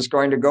force is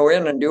going to go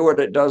in and do what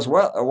it does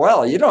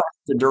well. You don't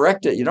have to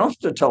direct it. You don't have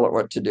to tell it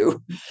what to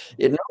do.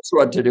 It knows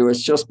what to do.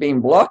 It's just being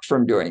blocked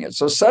from doing it.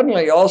 So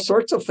suddenly all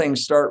sorts of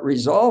things start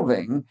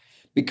resolving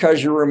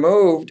because you're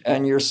removed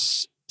and you're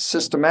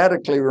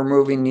systematically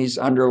removing these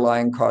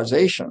underlying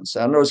causations.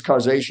 And those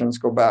causations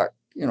go back,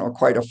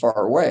 quite a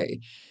far way.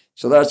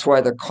 So that's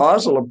why the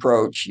causal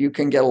approach, you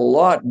can get a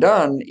lot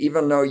done,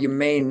 even though you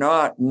may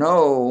not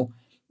know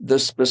the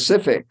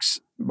specifics.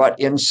 But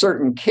in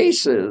certain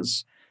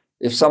cases,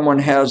 if someone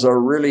has a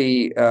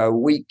really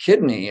weak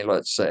kidney,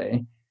 let's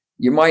say,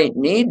 you might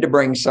need to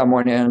bring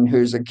someone in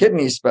who's a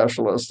kidney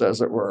specialist,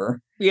 as it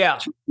were,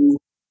 to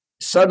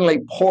suddenly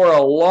pour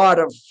a lot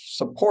of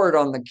support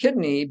on the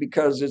kidney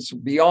because it's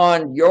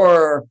beyond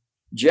your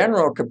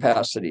general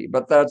capacity.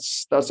 But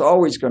that's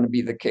always going to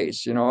be the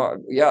case.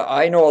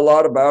 I know a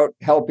lot about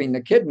helping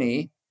the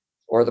kidney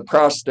or the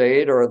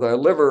prostate or the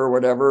liver or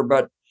whatever,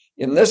 but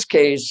in this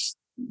case,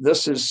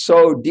 this is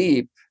so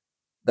deep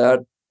that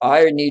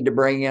I need to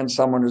bring in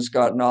someone who's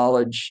got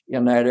knowledge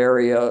in that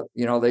area.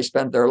 They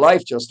spent their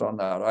life just on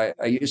that.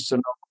 I used to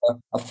know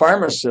a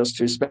pharmacist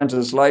who spent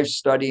his life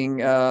studying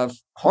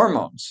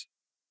hormones.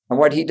 And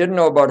what he didn't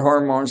know about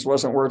hormones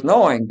wasn't worth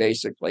knowing,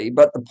 basically.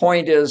 But the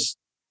point is,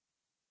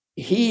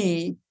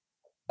 he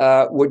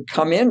would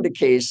come into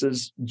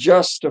cases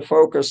just to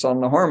focus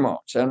on the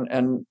hormones.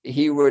 And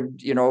he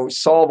would,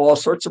 solve all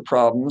sorts of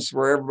problems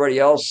where everybody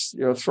else,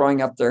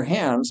 throwing up their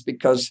hands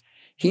because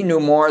he knew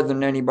more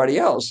than anybody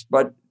else.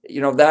 But,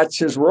 that's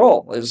his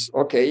role is,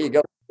 okay, you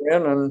got to go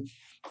in and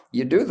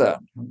you do that.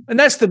 And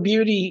that's the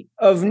beauty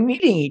of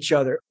meeting each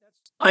other.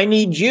 I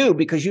need you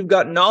because you've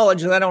got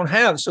knowledge that I don't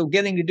have. So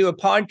getting to do a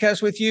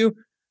podcast with you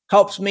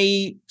helps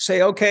me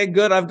say, okay,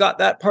 good, I've got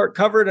that part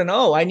covered. And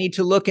I need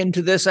to look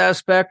into this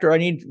aspect, or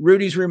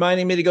Rudy's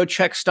reminding me to go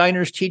check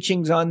Steiner's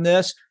teachings on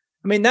this.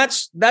 I mean,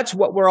 that's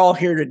what we're all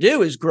here to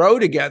do, is grow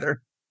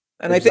together.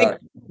 And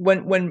exactly. I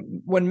think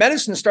when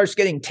medicine starts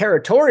getting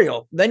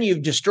territorial, then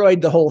you've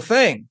destroyed the whole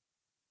thing.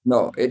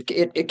 No,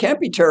 it can't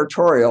be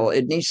territorial.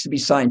 It needs to be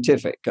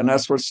scientific. And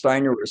that's what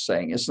Steiner was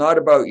saying. It's not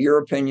about your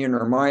opinion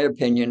or my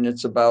opinion.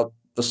 It's about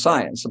the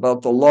science,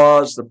 about the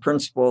laws, the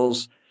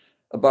principles,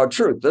 about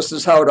truth. This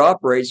is how it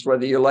operates,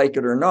 whether you like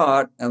it or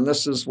not. And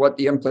this is what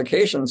the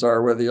implications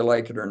are, whether you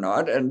like it or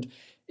not. And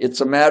it's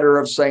a matter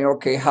of saying,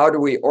 okay, how do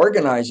we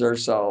organize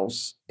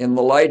ourselves in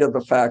the light of the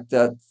fact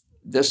that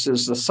this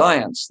is the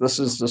science, this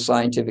is the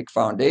scientific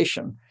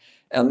foundation.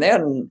 And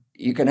then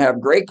you can have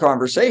great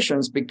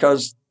conversations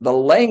because the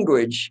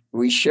language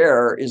we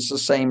share is the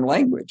same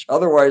language.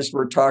 Otherwise,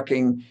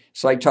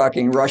 it's like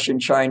talking Russian,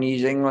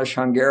 Chinese, English,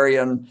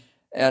 Hungarian,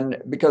 and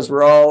because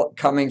we're all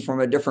coming from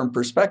a different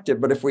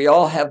perspective. But if we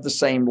all have the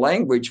same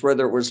language,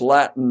 whether it was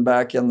Latin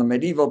back in the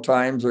medieval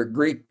times or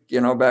Greek,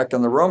 back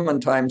in the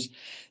Roman times,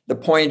 the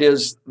point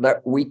is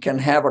that we can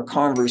have a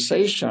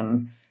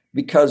conversation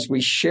because we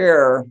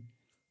share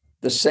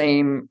the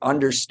same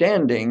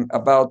understanding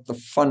about the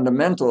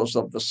fundamentals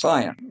of the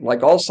science,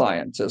 like all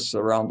scientists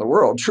around the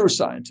world, true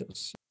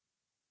scientists.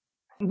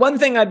 One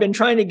thing I've been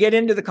trying to get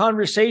into the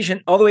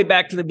conversation all the way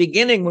back to the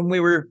beginning when we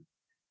were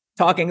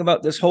talking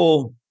about this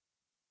whole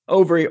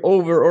over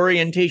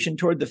orientation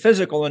toward the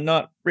physical and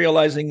not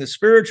realizing the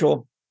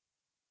spiritual.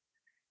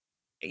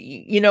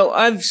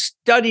 I've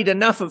studied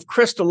enough of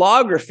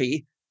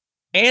crystallography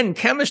and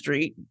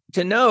chemistry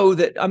to know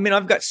that,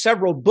 I've got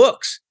several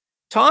books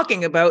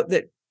talking about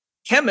that.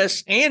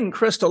 Chemists and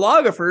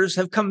crystallographers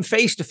have come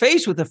face to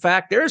face with the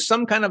fact there's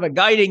some kind of a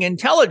guiding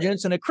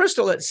intelligence, and a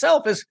crystal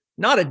itself is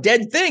not a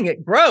dead thing.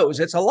 It grows.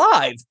 It's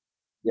alive.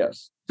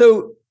 Yes.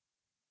 So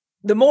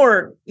the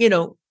more,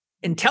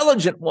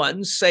 intelligent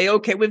ones say,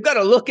 okay, we've got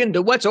to look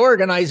into what's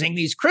organizing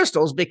these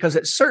crystals because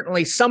it's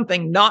certainly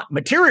something not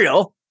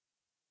material.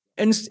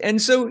 And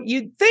so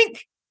you'd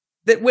think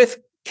that with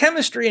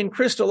chemistry and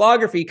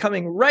crystallography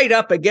coming right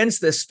up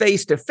against this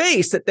face to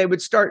face, that they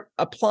would start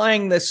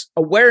applying this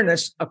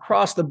awareness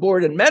across the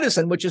board in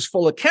medicine, which is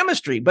full of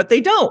chemistry, but they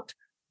don't.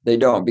 They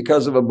don't,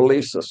 because of a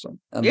belief system.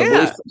 And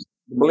the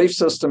belief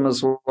system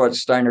is what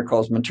Steiner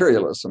calls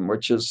materialism,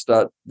 which is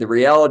that the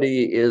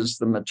reality is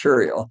the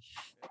material.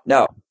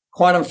 Now,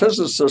 quantum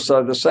physicists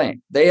are the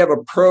same. They have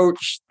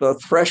approached the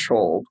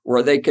threshold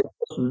where they can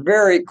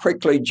very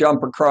quickly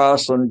jump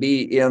across and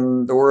be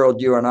in the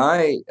world you and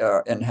I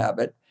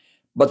inhabit.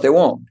 But they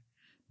won't,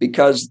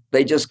 because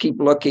they just keep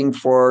looking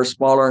for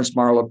smaller and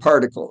smaller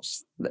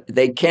particles.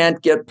 They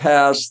can't get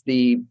past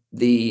the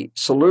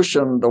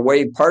solution the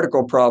wave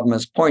particle problem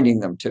is pointing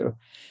them to,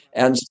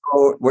 and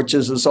so which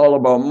is it's all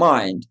about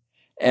mind,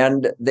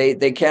 and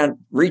they can't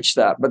reach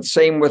that. But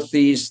same with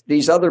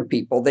these other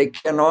people, they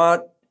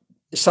cannot.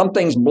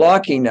 Something's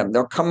blocking them.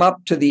 They'll come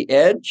up to the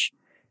edge,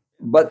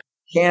 but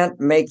can't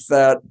make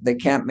that. They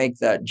can't make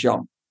that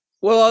jump.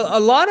 Well, a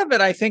lot of it,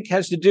 I think,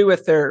 has to do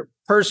with their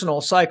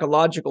personal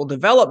psychological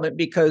development,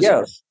 because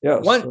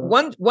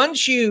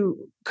once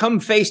you come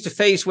face to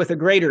face with a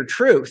greater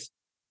truth,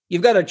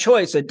 you've got a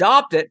choice: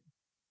 adopt it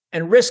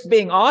and risk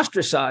being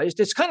ostracized.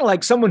 It's kind of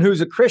like someone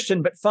who's a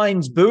Christian but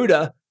finds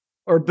Buddha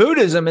or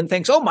Buddhism and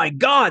thinks, oh my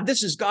God,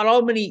 this has got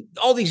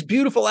all these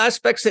beautiful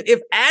aspects that if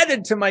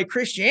added to my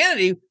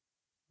Christianity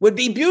would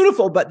be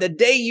beautiful. But the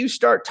day you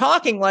start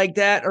talking like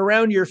that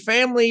around your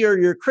family or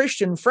your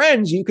Christian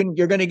friends, you're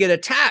going to get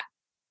attacked.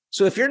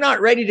 So if you're not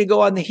ready to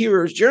go on the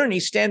hero's journey,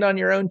 stand on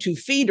your own 2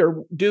 feet,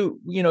 or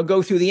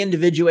go through the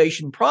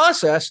individuation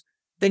process,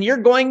 then you're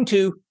going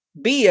to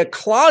be a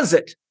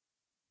closet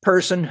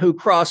person who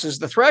crosses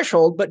the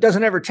threshold, but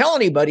doesn't ever tell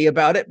anybody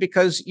about it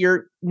because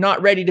you're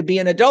not ready to be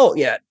an adult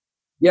yet.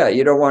 Yeah,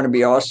 you don't want to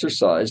be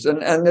ostracized.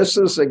 And this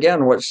is,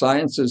 again, what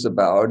science is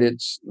about.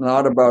 It's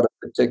not about a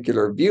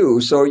particular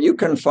view. So you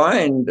can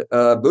find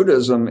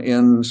Buddhism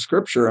in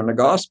scripture and the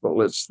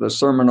gospel. It's the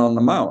Sermon on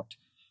the Mount.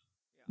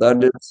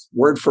 That is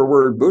word for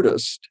word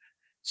Buddhist.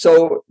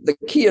 So the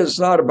key is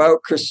not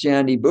about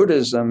Christianity,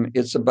 Buddhism.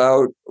 It's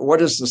about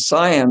what is the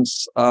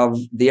science of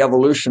the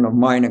evolution of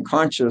mind and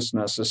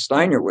consciousness, as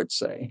Steiner would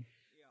say.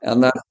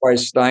 And that's why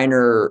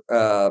Steiner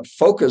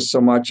focused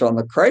so much on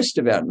the Christ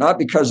event, not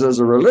because it's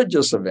a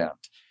religious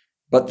event,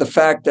 but the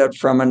fact that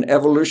from an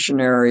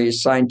evolutionary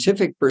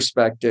scientific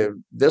perspective,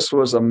 this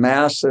was a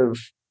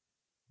massive,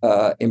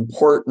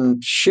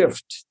 important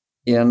shift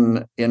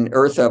in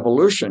Earth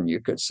evolution,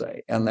 you could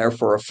say, and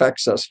therefore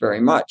affects us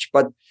very much.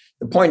 But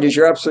the point is,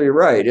 you're absolutely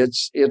right.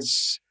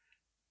 It's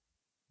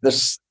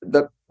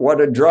what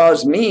it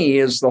draws me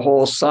is the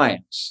whole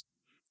science.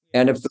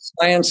 And if the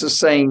science is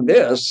saying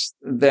this,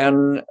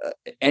 then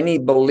any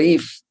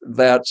belief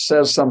that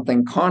says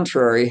something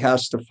contrary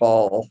has to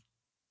fall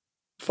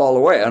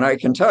away. And I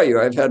can tell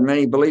you, I've had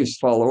many beliefs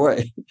fall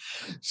away.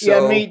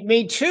 So, yeah,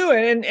 me too.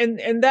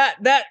 And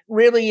that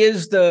really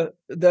is the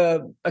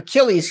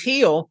Achilles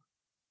heel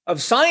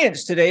of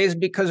science today, is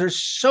because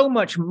there's so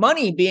much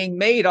money being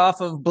made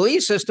off of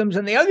belief systems.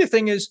 And the other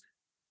thing is,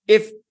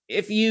 if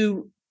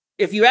you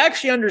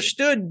actually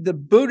understood the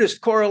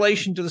Buddhist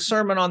correlation to the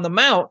Sermon on the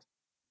Mount,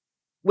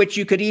 which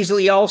you could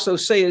easily also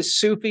say is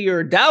Sufi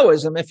or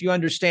Taoism, if you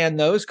understand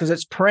those, because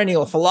it's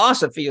perennial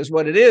philosophy is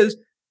what it is,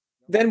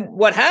 then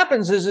what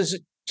happens is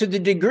to the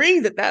degree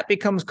that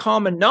becomes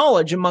common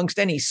knowledge amongst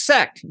any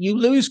sect, you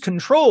lose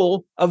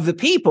control of the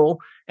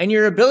people and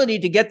your ability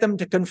to get them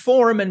to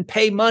conform and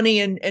pay money,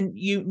 and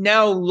you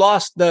now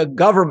lost the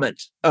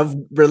government of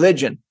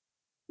religion.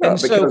 And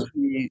because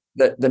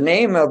the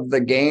name of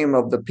the game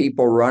of the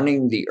people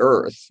running the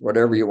earth,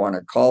 whatever you want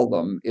to call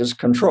them, is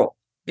control.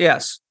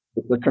 Yes.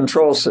 The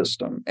control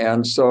system.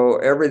 And so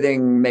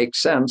everything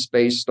makes sense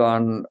based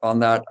on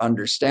that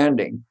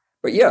understanding.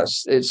 But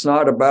yes, it's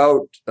not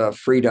about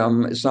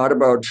freedom. It's not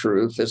about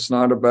truth. It's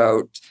not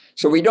about...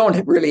 So we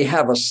don't really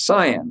have a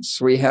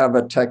science. We have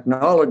a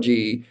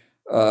technology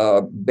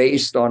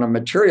based on a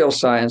material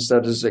science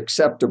that is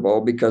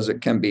acceptable because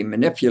it can be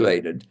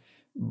manipulated.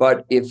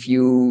 But if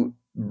you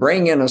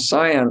bring in a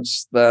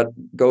science that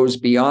goes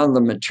beyond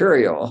the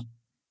material,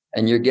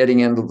 and you're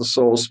getting into the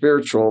soul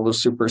spiritual, the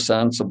super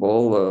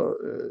sensible,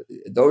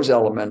 those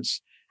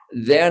elements,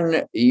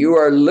 then you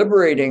are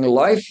liberating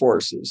life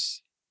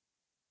forces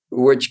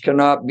which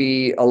cannot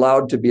be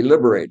allowed to be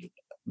liberated.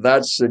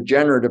 That's the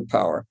generative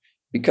power.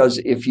 Because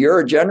if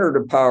your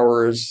generative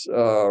power is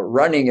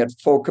running at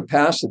full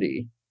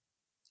capacity,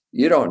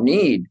 you don't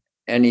need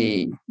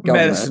any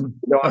government.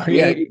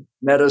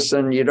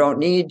 Medicine. You don't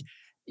need medicine.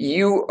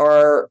 You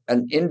are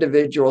an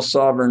individual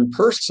sovereign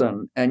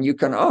person, and you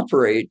can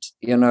operate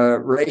in a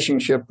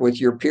relationship with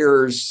your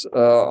peers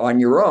on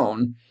your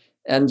own.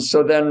 And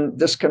so then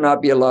this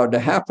cannot be allowed to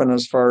happen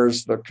as far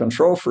as the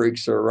control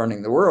freaks are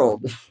running the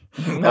world.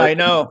 I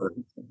know.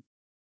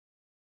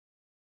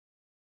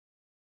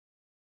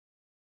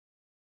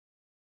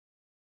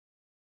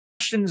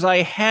 Questions I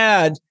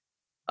had.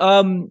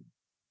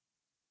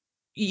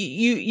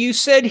 You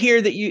said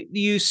here that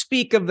you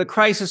speak of the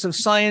crisis of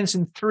science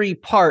in 3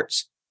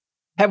 parts.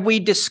 Have we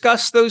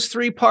discussed those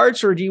 3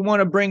 parts, or do you want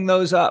to bring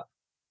those up?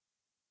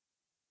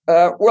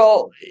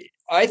 Well,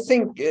 I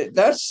think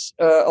that's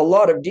a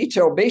lot of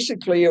detail.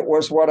 Basically, it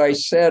was what I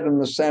said in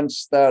the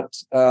sense that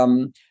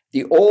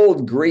the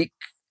old Greek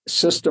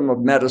system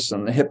of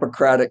medicine, the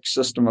Hippocratic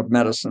system of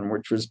medicine,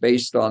 which was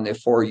based on the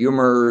 4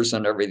 humors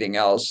and everything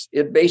else,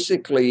 it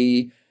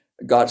basically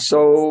got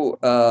so,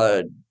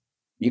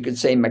 you could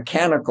say,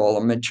 mechanical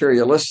and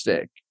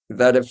materialistic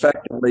that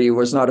effectively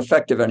was not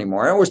effective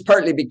anymore. And it was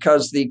partly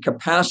because the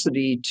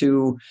capacity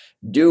to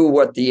do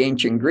what the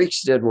ancient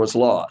Greeks did was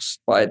lost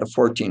by the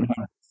 1400s,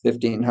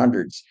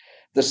 1500s.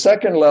 The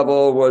second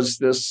level was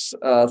this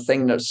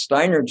thing that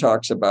Steiner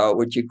talks about,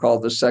 which he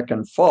called the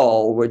second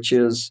fall, which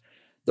is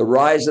the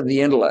rise of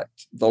the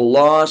intellect, the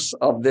loss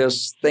of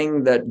this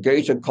thing that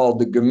Goethe called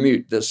the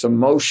Gemüt, this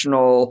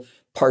emotional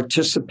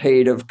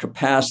participative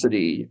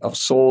capacity of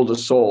soul to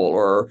soul,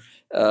 or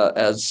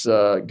as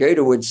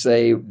Goethe would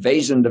say,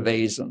 Wesen to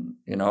Wesen,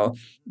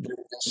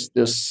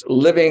 this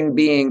living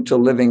being to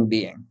living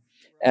being.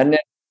 And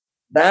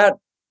that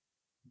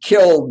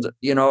killed,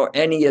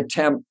 any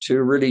attempt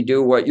to really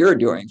do what you're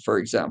doing, for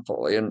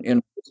example.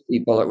 In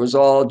people, it was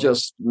all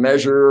just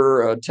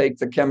measure, take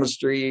the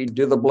chemistry,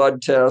 do the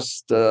blood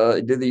test,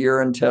 do the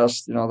urine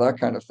test, that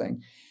kind of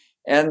thing.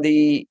 And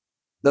the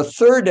the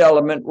third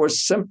element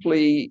was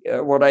simply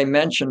what I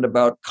mentioned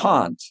about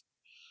Kant.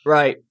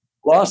 Right.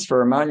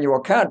 Philosopher Immanuel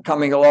Kant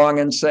coming along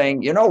and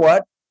saying, you know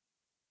what?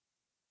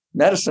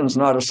 Medicine's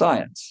not a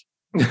science.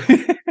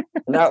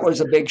 And that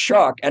was a big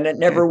shock, and it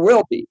never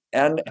will be.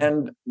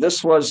 And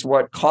this was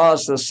what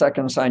caused the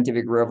second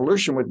scientific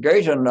revolution, with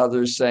Goethe and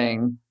others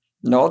saying,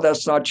 no,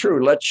 that's not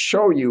true. Let's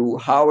show you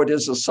how it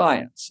is a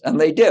science. And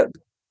they did.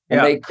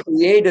 And they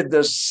created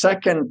this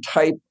second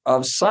type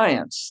of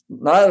science,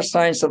 not a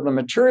science of the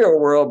material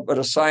world, but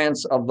a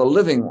science of the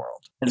living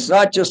world. It's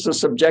not just a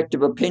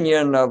subjective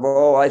opinion of,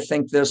 oh, I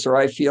think this or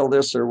I feel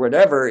this or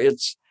whatever.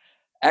 It's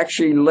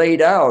actually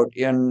laid out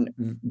in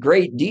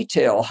great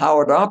detail how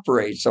it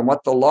operates and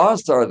what the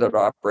laws are that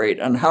operate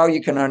and how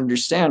you can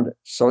understand it.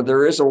 So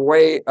there is a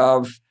way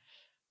of,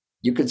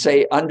 you could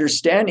say,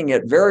 understanding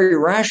it very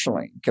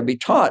rationally. It can be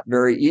taught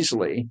very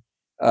easily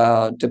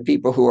to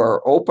people who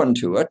are open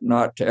to it,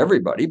 not to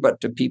everybody, but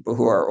to people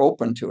who are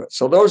open to it.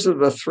 So those are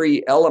the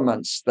three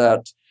elements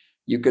that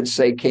you could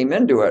say came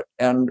into it.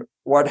 And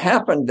what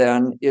happened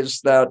then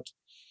is that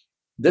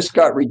this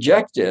got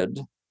rejected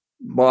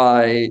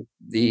by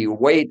the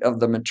weight of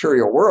the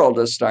material world,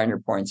 as Steiner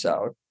points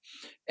out.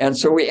 And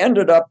so we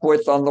ended up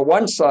with, on the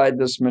one side,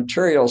 this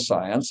material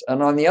science,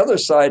 and on the other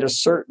side, a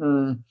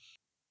certain,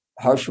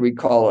 how should we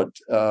call it,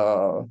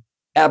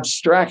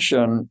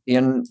 abstraction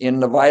in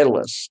the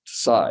vitalist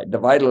side, the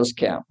vitalist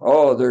camp.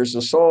 Oh, there's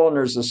a soul and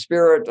there's a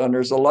spirit and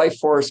there's a life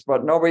force,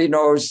 but nobody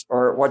knows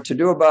or what to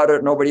do about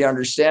it. Nobody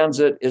understands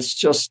it.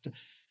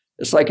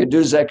 It's like a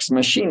deus ex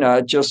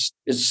machina.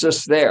 It's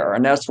just there.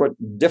 And that's what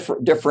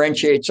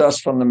differentiates us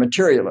from the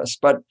materialists.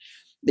 But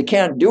they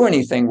can't do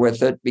anything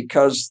with it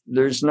because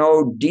there's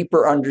no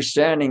deeper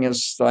understanding,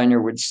 as Steiner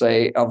would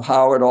say, of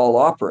how it all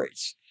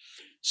operates.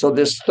 So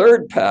this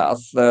third path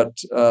that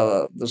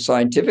the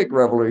scientific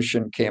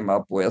revolution came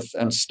up with,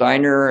 and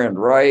Steiner and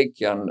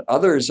Reich and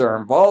others are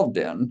involved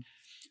in,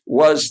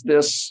 was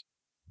this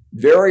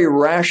very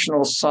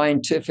rational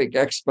scientific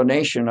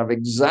explanation of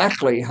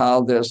exactly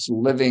how this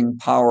living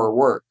power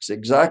works,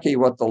 exactly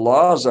what the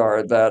laws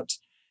are that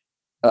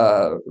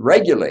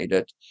regulate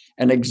it,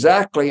 and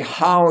exactly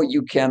how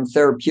you can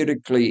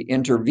therapeutically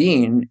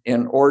intervene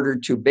in order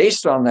to,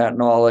 based on that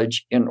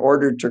knowledge, in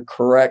order to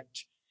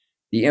correct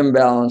the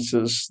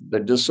imbalances, the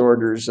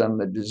disorders,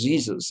 and the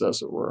diseases, as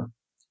it were.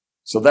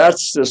 So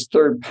that's this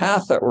third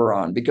path that we're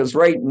on, because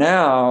right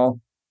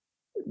now,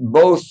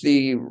 both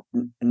the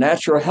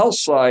natural health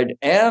side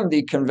and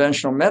the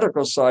conventional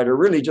medical side are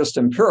really just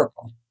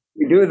empirical.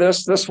 You do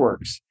this, this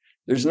works.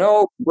 There's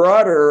no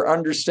broader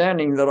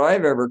understanding that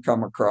I've ever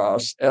come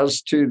across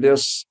as to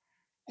this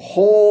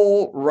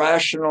whole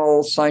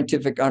rational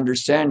scientific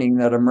understanding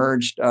that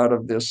emerged out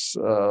of this,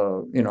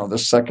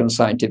 the second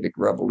scientific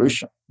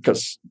revolution.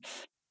 Because,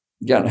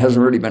 again, it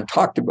hasn't really been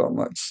talked about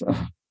much. So.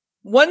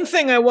 One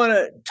thing I want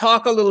to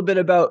talk a little bit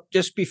about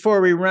just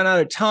before we run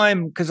out of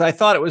time, because I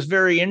thought it was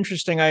very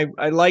interesting. I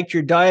liked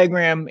your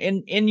diagram.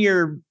 In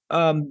your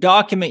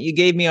document you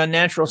gave me on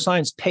Natural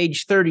Science,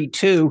 page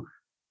 32,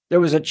 there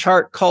was a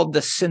chart called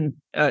the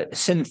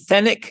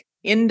Sthenic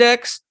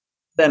Index.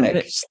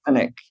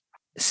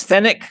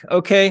 Sthenic,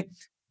 okay.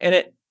 And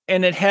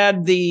it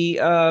had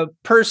the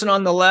person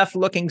on the left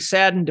looking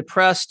sad and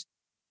depressed,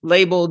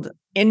 labeled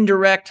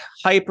indirect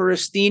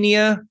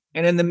hyperasthenia,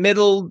 and in the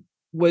middle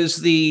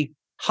was the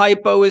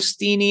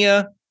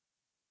hypoasthenia,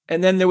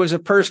 and then there was a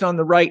person on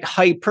the right,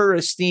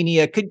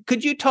 hyperasthenia.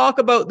 Could you talk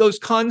about those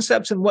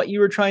concepts and what you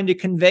were trying to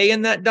convey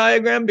in that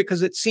diagram?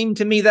 Because it seemed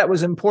to me that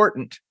was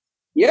important.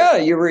 Yeah,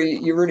 you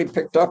really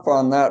picked up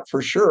on that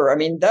for sure. I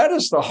mean, that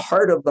is the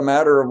heart of the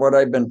matter of what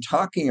I've been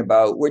talking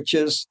about, which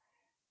is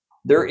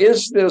there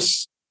is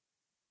this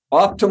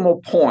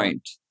optimal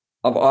point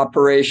of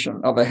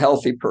operation of a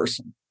healthy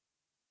person.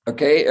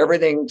 Okay,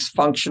 everything's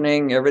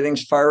functioning,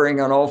 everything's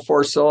firing on all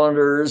four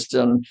cylinders,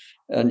 and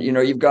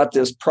you've got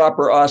this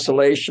proper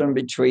oscillation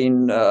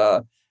between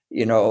the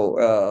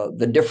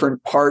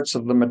different parts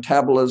of the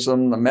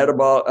metabolism, the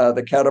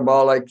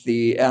catabolic,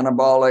 the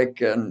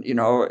anabolic, and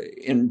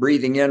in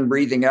breathing in,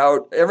 breathing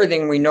out,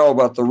 everything we know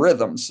about the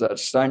rhythms that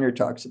Steiner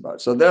talks about.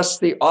 So that's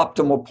the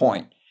optimal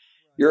point.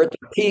 You're at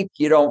the peak,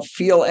 you don't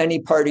feel any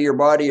part of your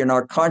body, you're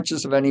not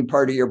conscious of any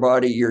part of your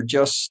body, you're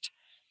just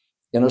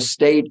in a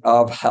state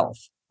of health.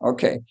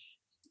 Okay.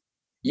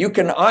 You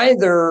can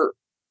either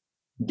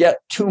get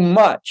too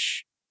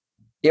much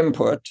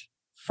input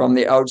from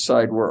the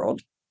outside world.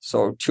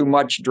 So too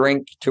much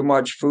drink, too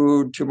much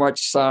food, too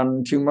much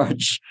sun, too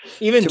much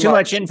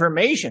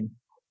information.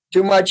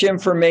 Too much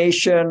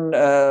information,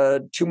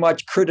 too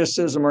much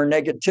criticism or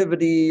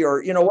negativity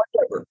or,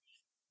 whatever.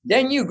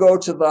 Then you go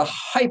to the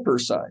hyper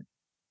side.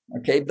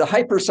 Okay. The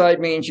hyper side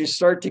means you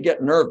start to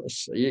get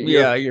nervous.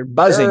 You're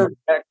buzzing.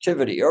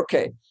 Activity.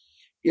 Okay.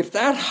 If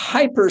that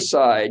hyper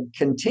side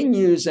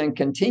continues and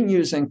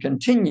continues and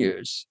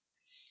continues,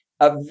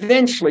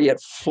 eventually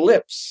it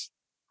flips.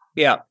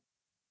 Yeah.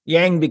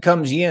 Yang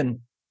becomes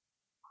yin.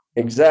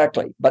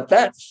 Exactly. But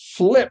that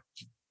flip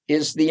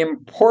is the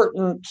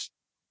important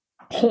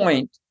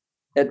point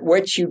at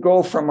which you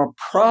go from a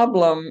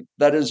problem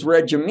that is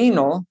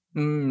regimenal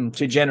to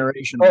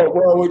generational. Oh,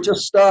 well, we'll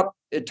just stop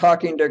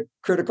talking to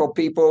critical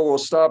people. We'll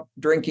stop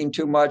drinking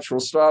too much. We'll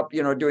stop,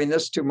 doing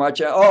this too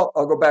much. Oh,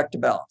 I'll go back to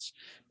balance.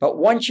 But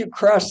once you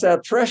cross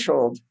that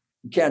threshold,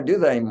 you can't do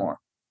that anymore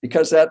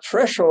because that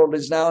threshold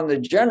is now on the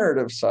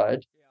generative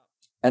side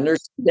and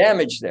there's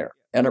damage there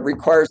and it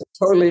requires a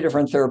totally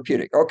different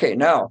therapeutic. Okay,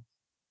 now,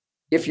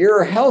 if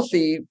you're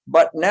healthy,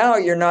 but now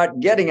you're not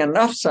getting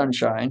enough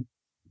sunshine,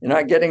 you're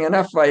not getting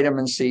enough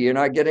vitamin C. You're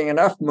not getting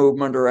enough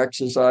movement or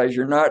exercise.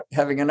 You're not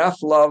having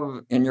enough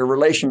love in your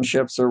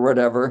relationships or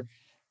whatever.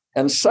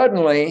 And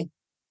suddenly,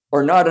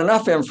 or not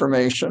enough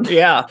information.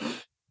 Yeah.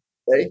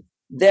 Okay,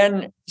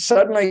 then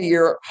suddenly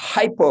you're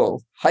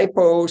hyposthenia.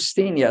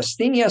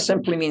 Sthenia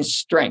simply means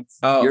strength.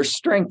 Oh. Your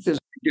strength is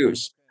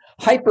reduced.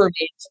 Hyper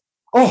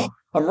means,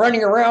 I'm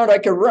running around. I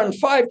could run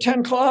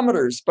 5-10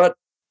 kilometers, but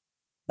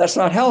that's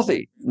not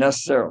healthy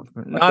necessarily.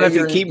 Not if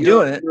you keep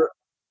doing it.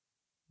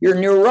 You're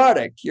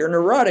neurotic. You're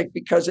neurotic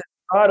because it's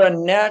not a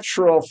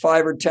natural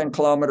 5 or 10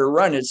 kilometer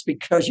run. It's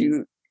because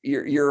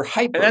you're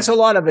hyper. And that's a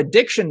lot of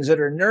addictions that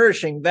are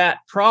nourishing that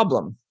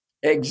problem.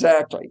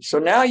 Exactly. So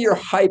now you're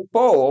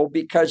hypo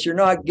because you're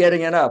not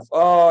getting enough.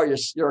 Oh,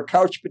 you're a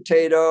couch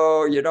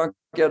potato. You don't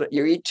get.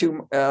 You eat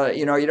too.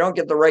 You don't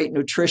get the right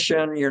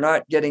nutrition. You're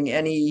not getting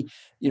any.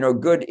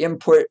 Good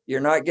input.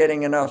 You're not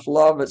getting enough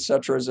love,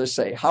 etc. As I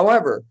say.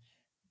 However,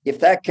 if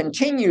that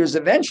continues,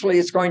 eventually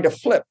it's going to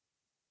flip.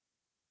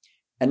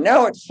 And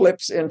now it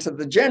flips into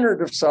the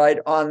generative side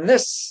on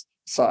this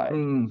side.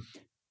 And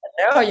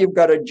now you've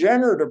got a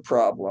generative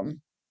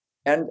problem.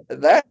 And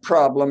that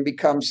problem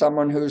becomes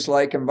someone who's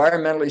like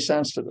environmentally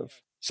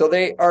sensitive. So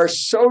they are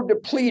so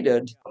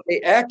depleted, they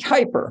act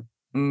hyper.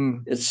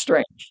 It's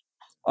strange.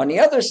 On the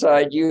other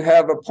side, you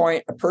have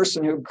a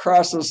person who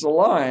crosses the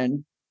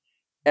line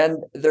and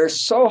they're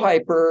so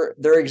hyper,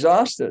 they're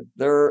exhausted.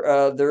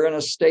 They're in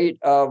a state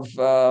of,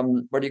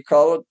 what do you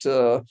call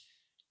it?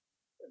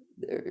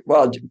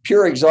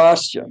 Pure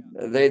exhaustion.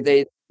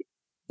 They're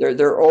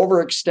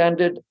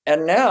overextended,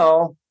 and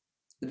now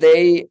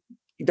they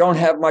don't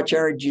have much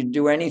energy to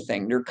do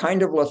anything. They're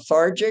kind of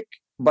lethargic,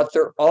 but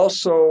they're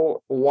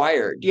also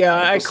wired. Yeah,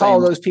 I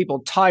call those people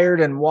tired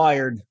and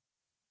wired.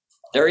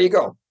 There you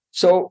go.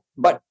 So,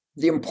 but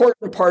the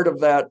important part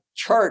of that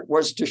chart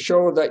was to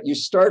show that you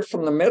start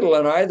from the middle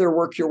and either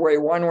work your way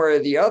one way or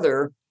the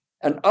other,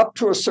 and up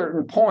to a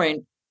certain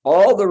point,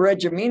 all the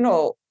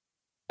regimenal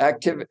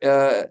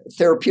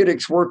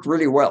therapeutics work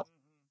really well.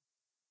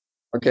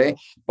 Okay.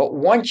 But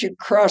once you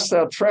cross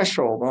that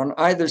threshold on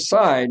either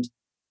side,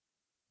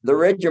 the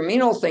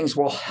regimenal things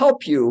will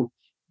help you,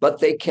 but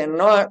they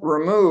cannot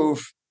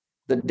remove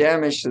the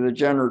damage to the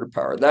generative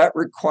power. That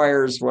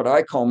requires what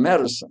I call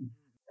medicine.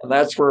 And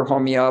that's where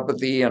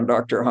homeopathy and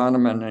Dr.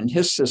 Hahnemann and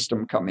his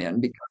system come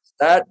in, because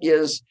that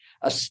is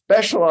a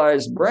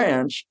specialized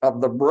branch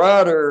of the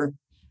broader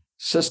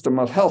system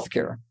of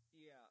healthcare.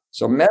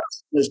 So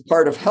medicine is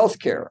part of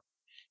healthcare,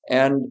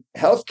 and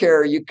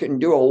healthcare, you can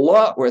do a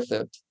lot with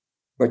it,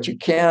 but you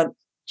can't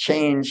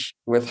change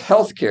with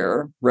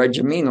healthcare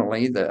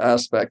regimenally, the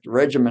aspect,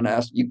 regimen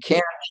aspect. You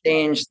can't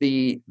change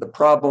the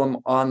problem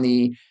on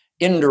the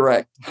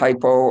indirect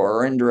hypo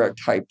or indirect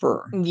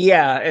hyper.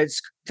 Yeah,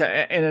 it's in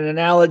an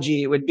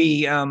analogy, it would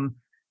be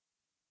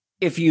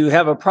if you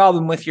have a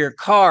problem with your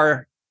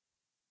car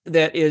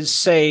that is,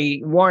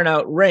 say, worn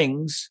out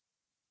rings,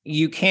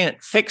 you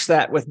can't fix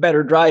that with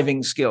better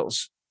driving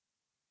skills.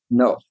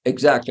 No,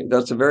 exactly.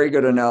 That's a very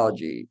good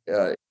analogy.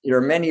 There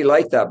are many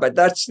like that, but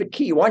that's the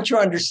key. Once you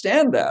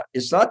understand that,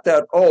 it's not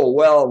that,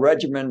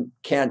 regimen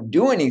can't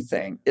do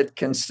anything. It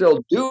can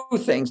still do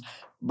things,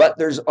 but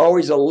there's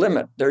always a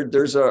limit.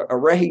 There's a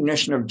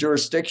recognition of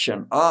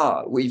jurisdiction.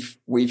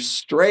 We've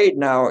strayed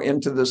now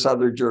into this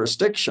other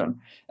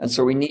jurisdiction. And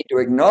so we need to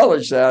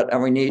acknowledge that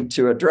and we need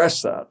to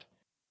address that.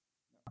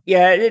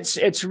 Yeah,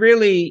 it's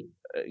really,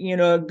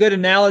 a good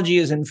analogy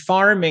is in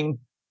farming.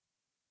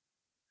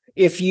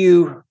 If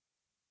you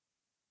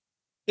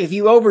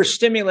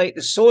overstimulate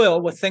the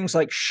soil with things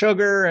like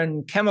sugar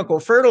and chemical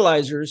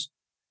fertilizers,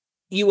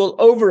 you will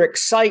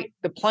overexcite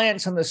the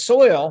plants in the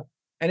soil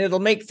and it'll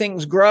make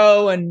things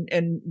grow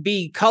and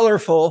be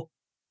colorful,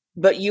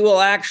 but you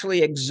will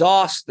actually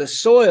exhaust the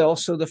soil.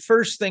 So the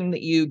first thing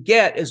that you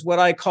get is what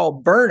I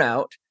call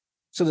burnout.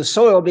 So the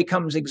soil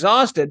becomes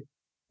exhausted,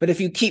 but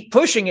if you keep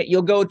pushing it,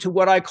 you'll go to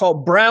what I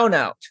call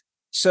brownout.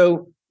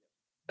 So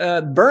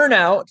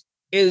burnout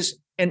is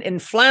an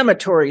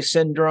inflammatory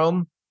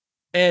syndrome,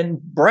 and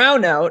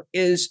brownout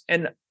is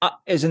an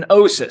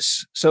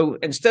osis. So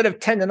instead of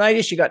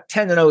tendonitis, you got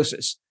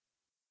tendinosis.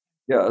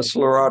 Yeah,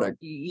 sclerotic.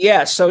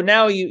 Yeah. So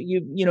now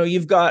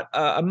you've got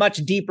a much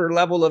deeper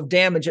level of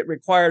damage. It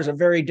requires a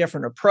very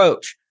different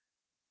approach.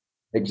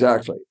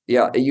 Exactly.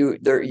 Yeah.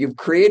 You've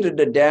created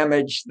a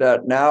damage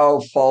that now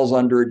falls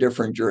under a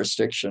different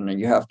jurisdiction, and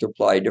you have to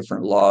apply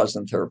different laws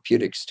and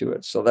therapeutics to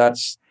it. So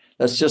that's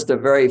just a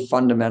very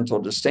fundamental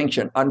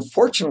distinction.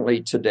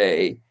 Unfortunately,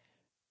 today,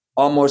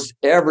 almost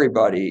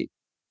everybody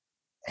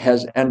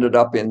has ended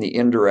up in the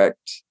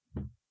indirect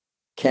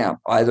camp,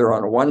 either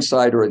on one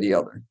side or the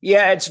other.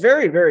 Yeah, it's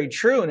very, very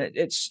true. And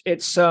it's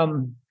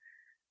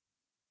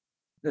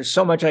there's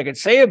so much I could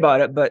say about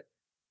it, but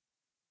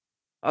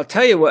I'll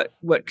tell you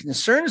what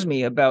concerns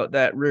me about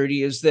that,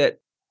 Rudi, is that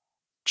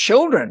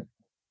children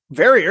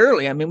very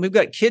early, I mean, we've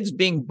got kids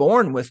being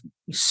born with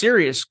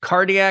serious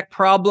cardiac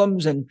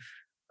problems, and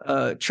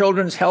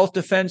Children's Health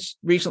Defense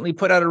recently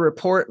put out a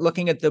report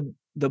looking at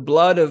the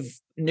blood of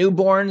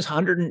newborns.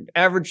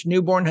 Average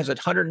newborn has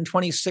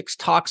 126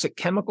 toxic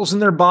chemicals in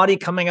their body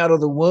coming out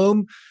of the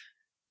womb.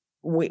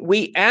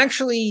 We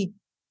actually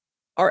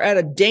are at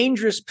a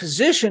dangerous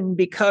position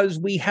because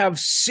we have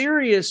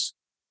serious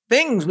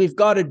things we've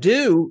got to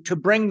do to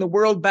bring the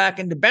world back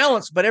into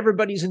balance, but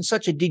everybody's in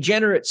such a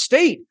degenerate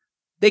state.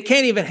 They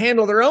can't even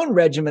handle their own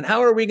regimen.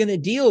 How are we going to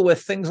deal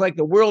with things like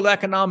the World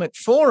Economic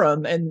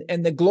Forum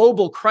and the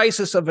global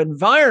crisis of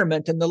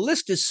environment? And the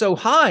list is so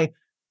high.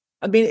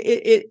 I mean,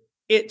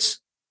 it's,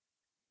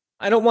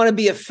 I don't want to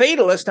be a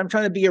fatalist. I'm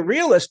trying to be a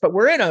realist, but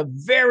we're in a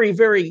very,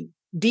 very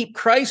deep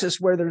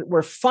crisis where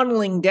we're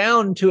funneling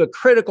down to a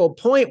critical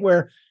point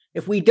where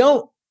if we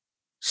don't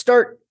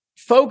start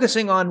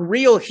focusing on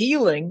real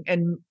healing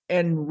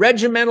and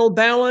regimental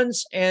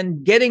balance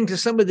and getting to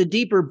some of the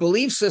deeper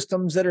belief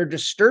systems that are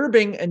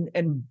disturbing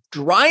and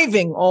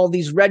driving all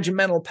these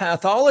regimental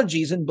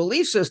pathologies and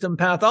belief system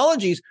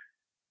pathologies,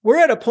 we're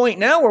at a point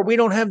now where we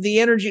don't have the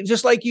energy.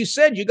 Just like you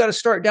said, you got to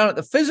start down at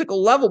the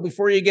physical level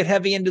before you get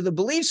heavy into the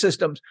belief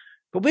systems.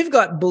 But we've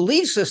got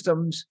belief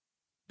systems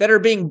that are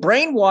being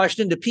brainwashed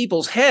into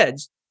people's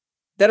heads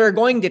that are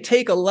going to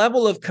take a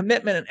level of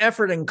commitment and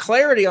effort and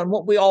clarity on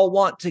what we all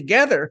want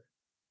together,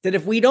 that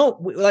if we don't,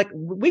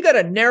 we got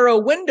a narrow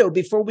window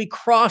before we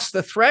cross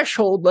the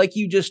threshold, like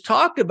you just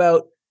talked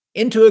about,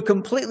 into a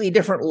completely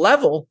different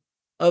level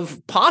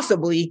of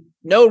possibly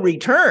no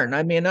return.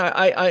 I mean,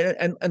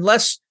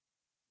 unless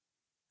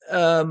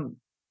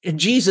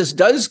Jesus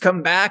does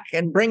come back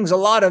and brings a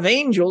lot of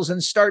angels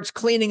and starts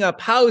cleaning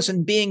up house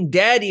and being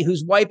daddy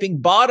who's wiping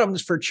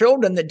bottoms for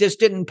children that just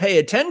didn't pay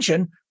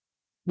attention,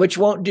 which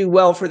won't do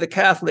well for the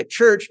Catholic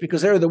Church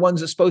because they're the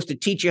ones that's supposed to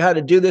teach you how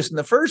to do this in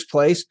the first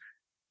place.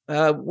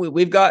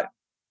 We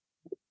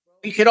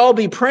could all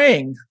be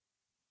praying.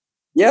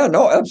 Yeah,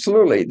 no,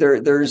 absolutely.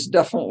 There's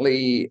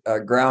definitely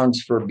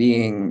grounds for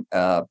being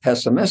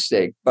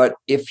pessimistic. But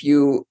if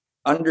you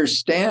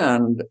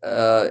understand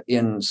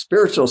in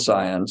spiritual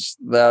science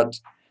that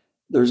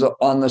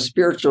on the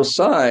spiritual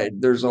side,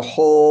 there's a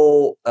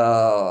whole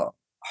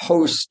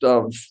host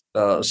of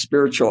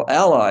spiritual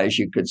allies,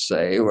 you could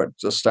say, what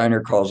Steiner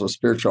calls the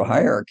spiritual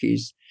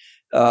hierarchies,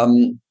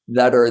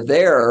 that are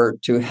there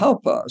to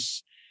help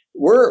us.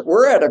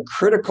 We're at a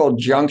critical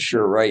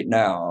juncture right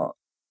now,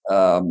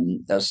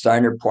 as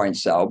Steiner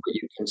points out, but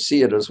you can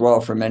see it as well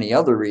for many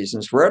other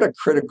reasons. We're at a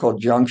critical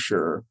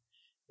juncture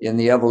in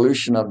the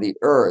evolution of the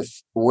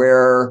Earth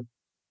where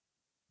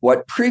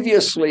what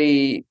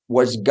previously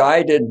was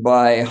guided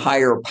by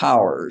higher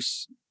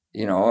powers,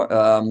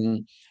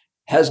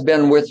 has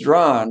been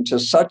withdrawn to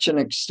such an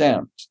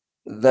extent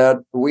that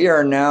we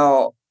are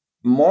now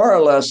more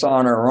or less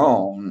on our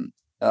own,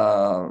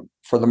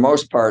 for the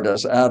most part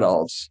as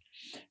adults.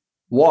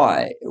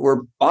 Why?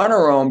 We're on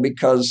our own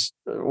because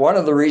one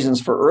of the reasons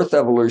for Earth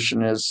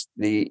evolution is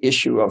the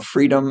issue of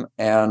freedom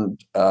and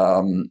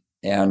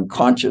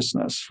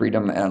consciousness,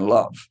 freedom and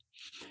love.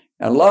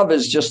 And love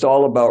is just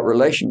all about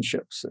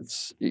relationships.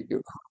 It's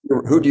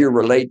who do you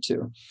relate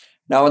to?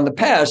 Now, in the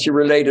past, you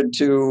related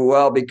to,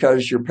 well,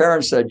 because your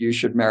parents said you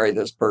should marry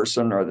this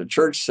person, or the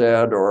church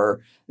said,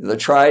 or the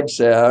tribe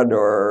said,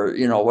 or,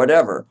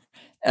 whatever.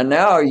 And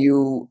now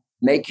you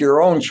make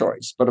your own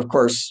choice. But of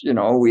course,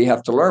 we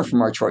have to learn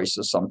from our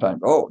choices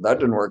sometimes. Oh, that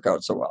didn't work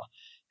out so well.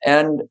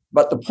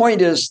 But the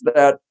point is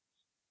that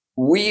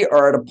we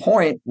are at a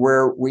point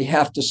where we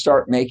have to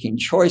start making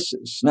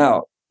choices.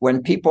 Now,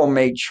 when people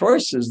make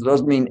choices, it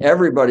doesn't mean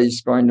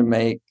everybody's going to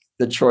make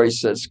the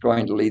choice that's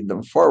going to lead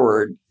them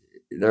forward.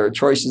 There are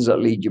choices that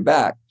lead you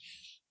back.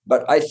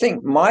 But I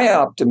think my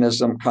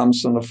optimism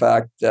comes from the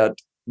fact that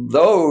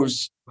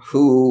those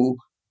who,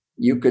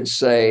 you could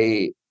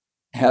say,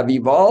 have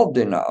evolved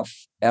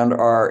enough and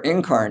are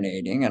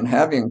incarnating and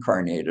have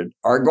incarnated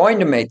are going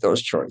to make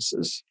those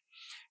choices.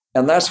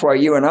 And that's why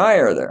you and I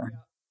are there,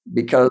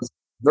 because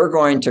they're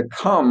going to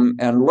come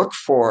and look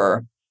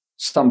for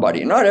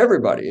somebody, not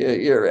everybody.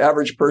 Your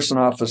average person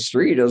off the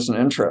street isn't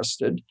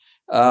interested.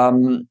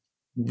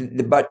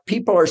 But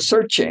people are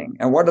searching.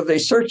 And what are they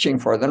searching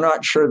for? They're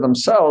not sure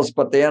themselves,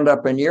 but they end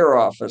up in your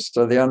office,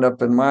 or they end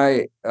up in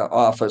my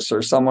office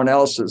or someone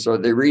else's, or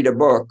they read a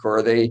book,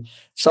 or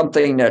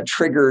something that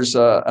triggers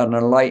an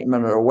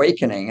enlightenment or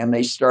awakening, and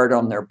they start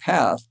on their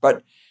path.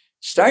 But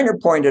Steiner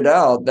pointed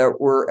out that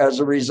we're, as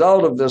a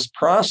result of this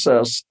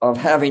process of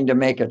having to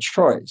make a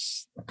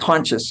choice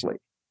consciously,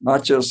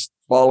 not just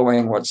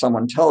following what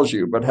someone tells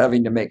you, but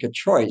having to make a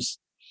choice,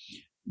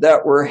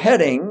 that we're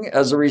heading,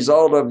 as a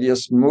result of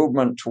this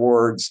movement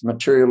towards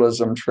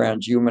materialism,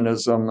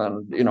 transhumanism,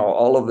 and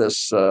all of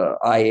this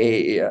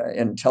IA,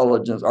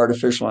 intelligence,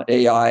 artificial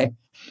AI,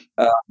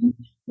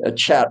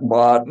 chat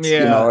bots,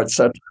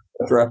 etc.,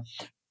 etc.,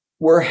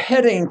 we're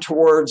heading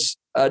towards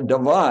a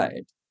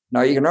divide.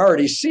 Now, you can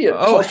already see it.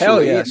 Oh,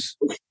 hell yes.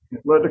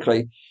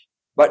 Politically,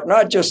 but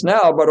not just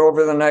now, but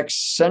over the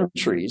next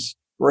centuries,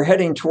 we're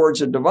heading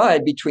towards a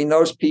divide between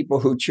those people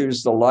who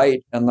choose the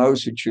light and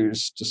those who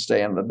choose to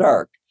stay in the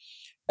dark.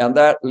 And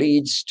that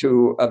leads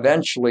to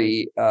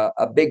eventually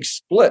a big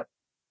split,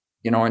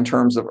 in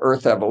terms of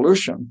Earth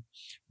evolution.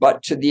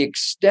 But to the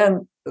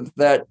extent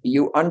that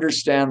you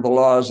understand the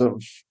laws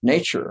of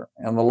nature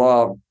and the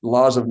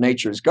laws of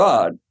nature's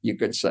God, you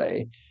could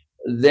say,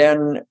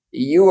 then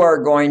you are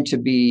going to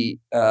be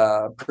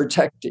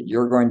protected.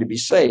 You're going to be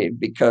saved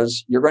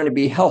because you're going to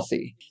be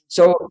healthy.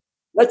 So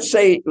let's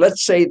say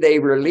they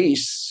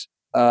release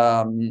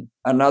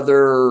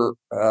another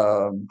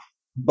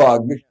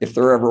bug, if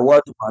there ever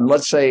was one.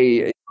 Let's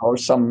say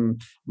some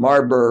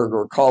Marburg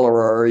or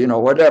cholera or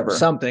whatever.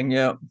 Something,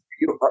 yeah.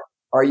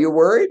 Are you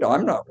worried?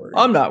 I'm not worried.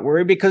 I'm not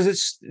worried because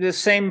it's the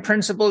same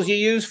principles you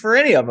use for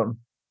any of them.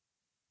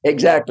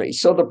 Exactly.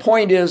 So the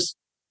point is,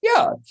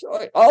 yeah,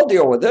 I'll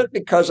deal with it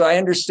because I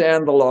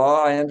understand the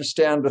law. I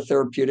understand the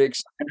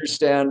therapeutics. I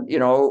understand,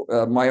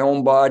 my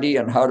own body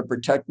and how to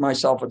protect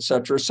myself,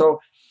 etc. So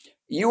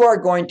you are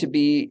going to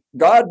be,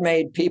 God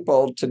made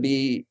people to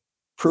be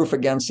proof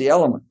against the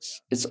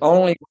elements. It's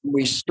only when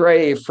we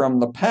stray from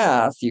the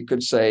path, you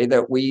could say,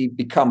 that we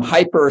become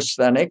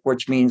hypersthenic,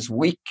 which means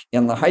weak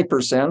in the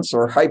hyper sense,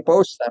 or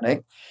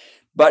hyposthenic.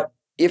 But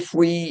if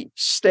we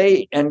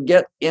stay and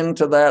get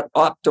into that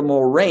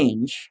optimal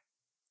range,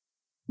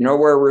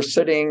 where we're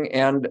sitting,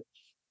 and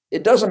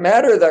it doesn't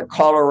matter that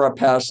cholera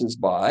passes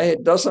by.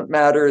 It doesn't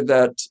matter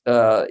that,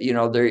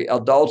 they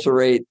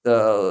adulterate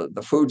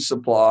the food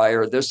supply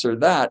or this or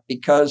that,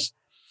 because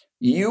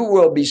you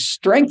will be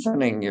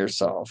strengthening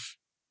yourself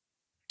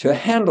to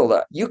handle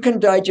that. You can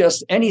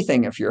digest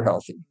anything if you're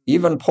healthy,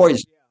 even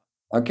poison.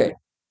 Okay.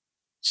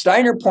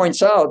 Steiner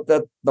points out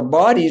that the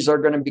bodies are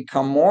going to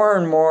become more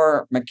and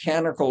more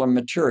mechanical and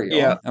material.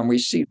 Yeah. And we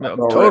see that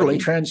totally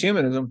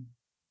transhumanism.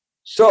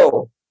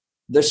 So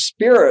the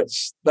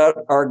spirits that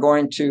are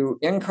going to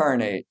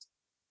incarnate,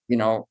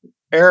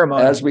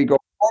 as we go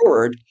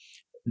forward,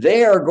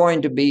 they are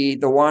going to be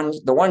the ones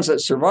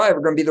that survive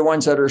are going to be the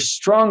ones that are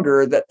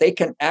stronger, that they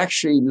can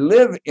actually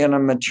live in a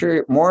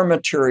more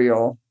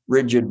material,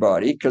 rigid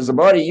body, because the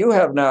body you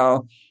have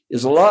now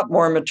is a lot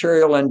more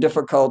material and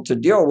difficult to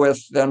deal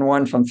with than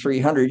one from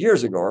 300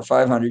 years ago or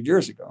 500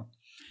 years ago.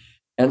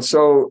 And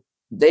so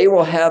they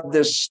will have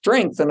this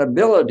strength and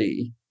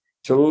ability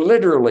to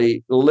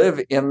literally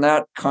live in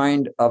that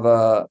kind of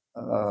a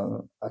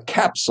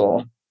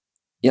capsule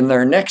in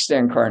their next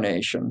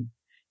incarnation.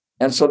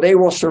 And so they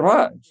will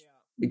survive,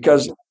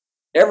 because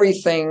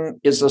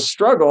everything is a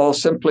struggle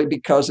simply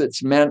because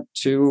it's meant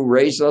to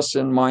raise us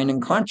in mind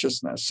and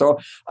consciousness. So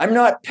I'm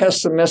not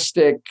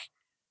pessimistic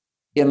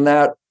in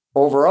that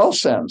overall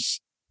sense.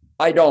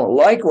 I don't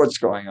like what's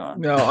going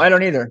on. No, I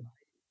don't either.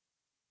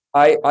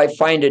 I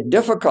find it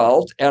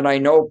difficult, and I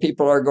know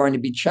people are going to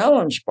be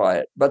challenged by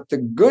it. But the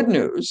good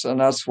news, and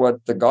that's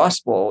what the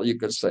gospel, you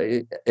could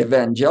say,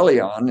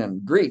 evangelion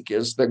in Greek,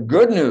 is the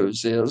good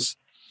news is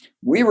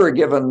we were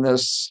given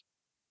this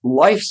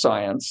life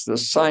science,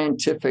 this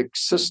scientific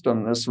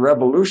system, this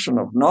revolution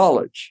of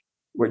knowledge,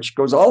 which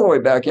goes all the way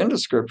back into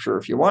Scripture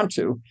if you want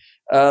to,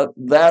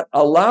 that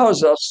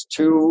allows us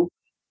to,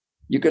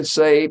 you could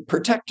say,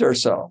 protect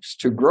ourselves,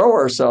 to grow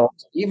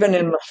ourselves, even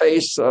in the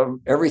face of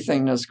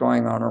everything that's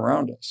going on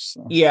around us.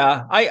 So.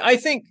 Yeah, I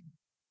think,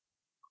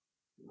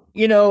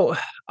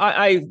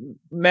 I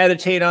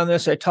meditate on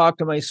this. I talk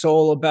to my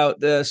soul about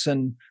this,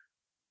 and,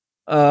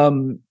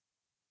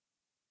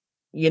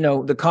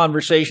 the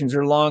conversations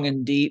are long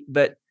and deep,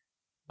 but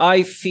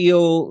I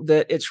feel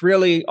that it's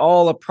really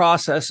all a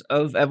process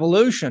of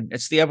evolution.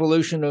 It's the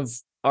evolution of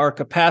our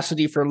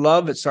capacity for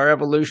love. It's our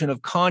evolution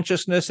of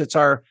consciousness. It's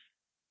our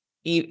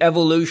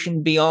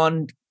evolution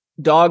beyond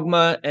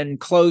dogma and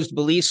closed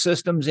belief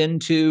systems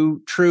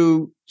into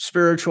true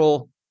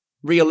spiritual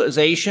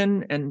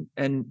realization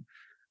and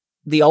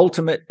the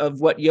ultimate of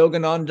what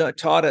Yogananda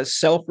taught as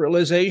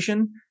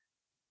self-realization.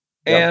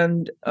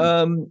 Yep.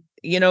 And,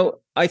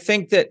 I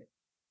think that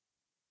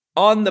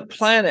on the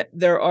planet,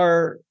 there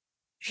are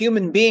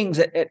human beings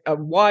at a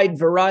wide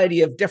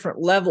variety of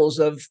different levels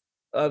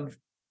of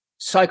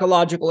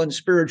psychological and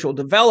spiritual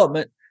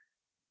development.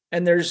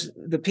 And there's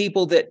the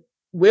people that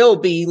will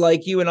be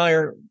like you and I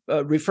are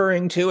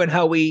referring to, and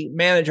how we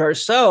manage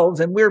ourselves.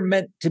 And we're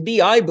meant to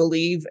be, I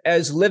believe,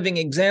 as living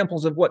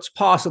examples of what's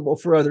possible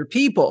for other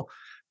people.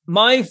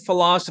 My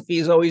philosophy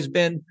has always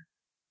been,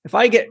 if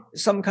I get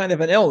some kind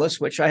of an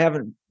illness, which I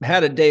haven't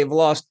had a day of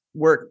lost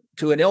work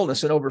to an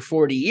illness in over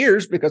 40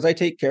 years, because I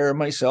take care of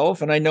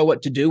myself and I know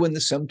what to do when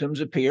the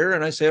symptoms appear.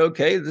 And I say,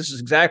 okay, this is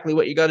exactly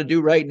what you got to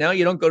do right now.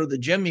 You don't go to the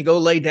gym, you go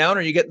lay down,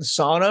 or you get in the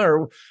sauna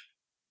or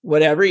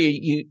whatever.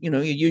 You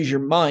use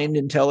your mind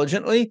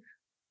intelligently.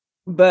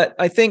 But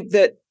I think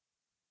that,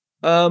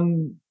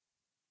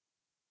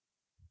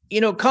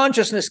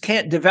 consciousness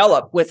can't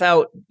develop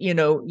without,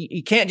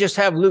 you can't just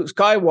have Luke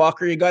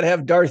Skywalker. You got to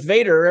have Darth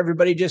Vader.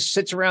 Everybody just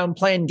sits around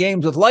playing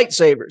games with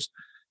lightsabers.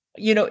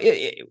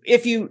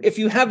 if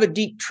you have a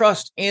deep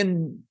trust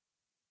in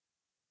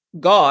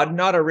God,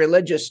 not a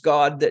religious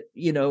God that,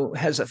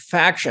 has a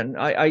faction.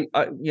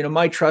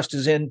 My trust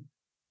is in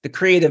the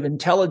creative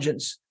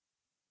intelligence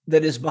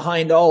that is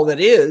behind all that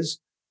is,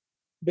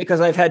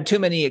 because I've had too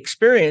many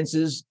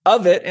experiences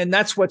of it. And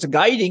that's what's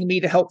guiding me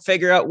to help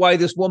figure out why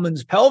this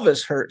woman's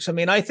pelvis hurts. I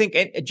mean, I think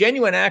a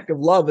genuine act of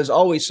love is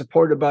always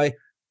supported by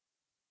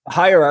a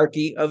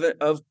hierarchy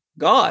of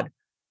God.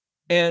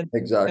 And,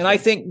 Exactly. and I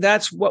think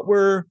that's what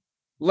we're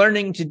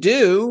learning to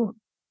do.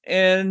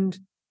 And,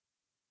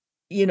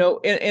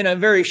 in a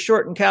very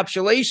short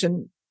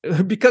encapsulation,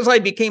 because I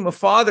became a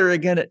father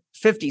again at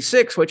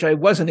 56, which I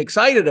wasn't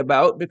excited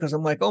about, because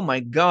I'm like, oh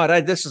my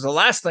God, this is the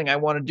last thing I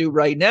want to do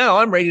right now.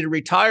 I'm ready to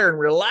retire and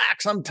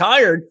relax. I'm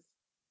tired.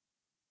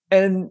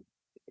 And,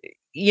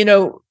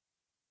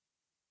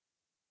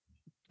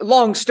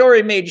 long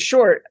story made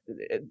short,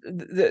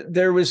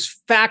 there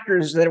was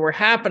factors that were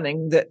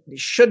happening that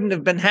shouldn't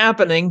have been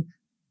happening.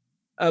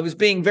 I was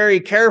being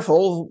very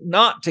careful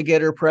not to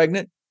get her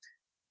pregnant,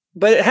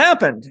 but it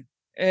happened.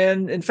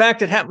 And in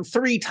fact, it happened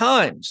 3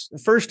 times. The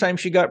first time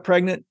she got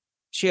pregnant,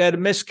 she had a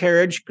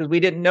miscarriage because we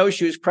didn't know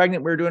she was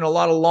pregnant. We were doing a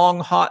lot of long,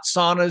 hot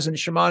saunas and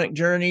shamanic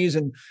journeys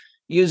and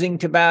using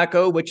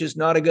tobacco, which is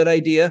not a good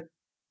idea.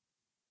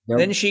 Yep.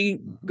 Then she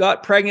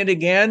got pregnant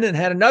again and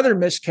had another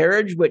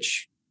miscarriage,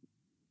 which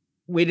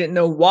we didn't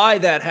know why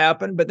that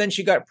happened. But then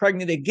she got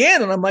pregnant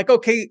again. And I'm like,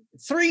 okay,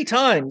 3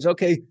 times.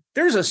 Okay,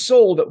 there's a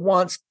soul that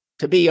wants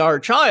to be our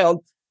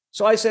child.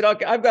 So I said,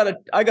 okay, I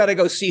got to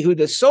go see who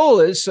this soul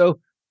is. So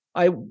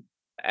I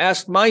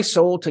asked my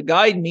soul to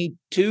guide me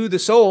to the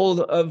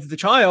soul of the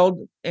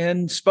child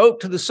and spoke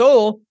to the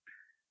soul.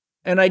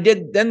 And I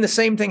did. Then the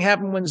same thing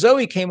happened when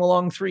Zoe came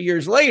along 3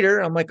 years later.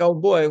 I'm like, oh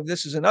boy,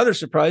 this is another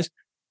surprise.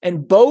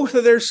 And both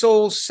of their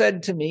souls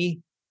said to me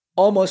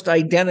almost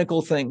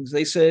identical things.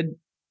 They said,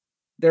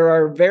 there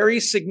are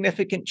very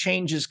significant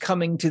changes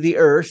coming to the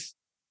earth,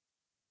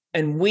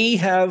 and we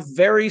have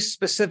very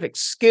specific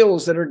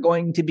skills that are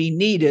going to be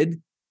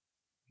needed.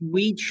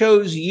 We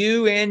chose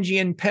you, Angie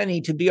and Penny,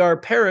 to be our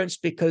parents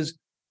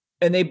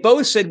and they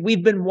both said,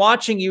 we've been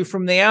watching you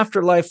from the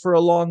afterlife for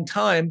a long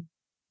time,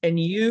 and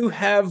you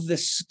have the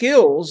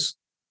skills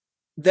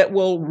that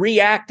will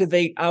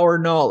reactivate our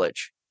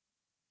knowledge.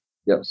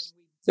 Yes.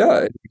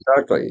 Yeah,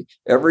 exactly.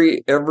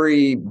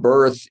 Every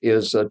birth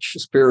is a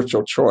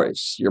spiritual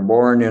choice. You're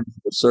born into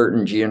a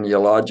certain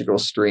genealogical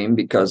stream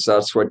because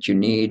that's what you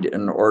need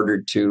in order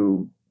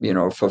to,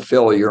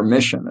 fulfill your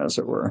mission, as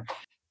it were.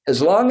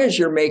 As long as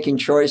you're making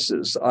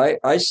choices,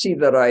 I see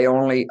that I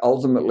only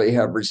ultimately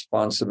have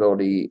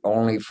responsibility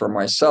only for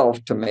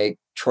myself to make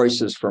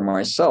choices for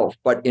myself.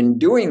 But in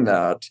doing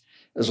that,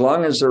 as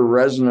long as they're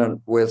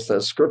resonant with,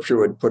 Scripture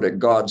would put it,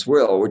 God's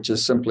will, which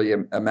is simply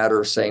a matter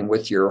of saying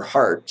with your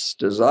heart's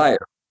desire,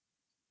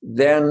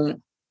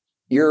 then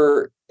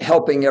you're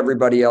helping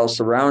everybody else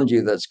around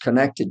you that's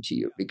connected to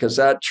you. Because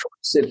that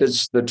choice, if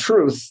it's the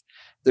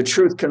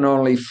truth can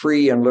only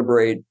free and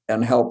liberate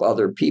and help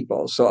other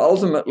people. So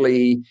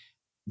ultimately,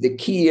 the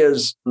key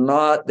is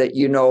not that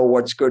you know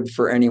what's good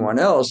for anyone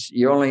else.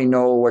 You only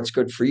know what's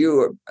good for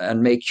you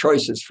and make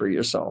choices for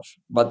yourself.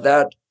 But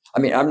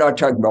I'm not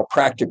talking about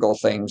practical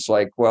things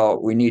like, well,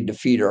 we need to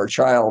feed our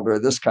child or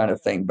this kind of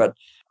thing, but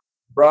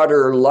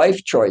broader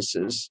life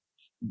choices,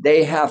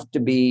 they have to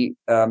be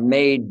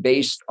made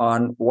based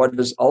on what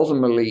is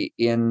ultimately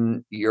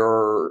in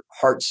your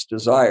heart's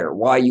desire,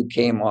 why you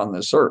came on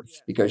this earth,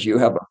 because you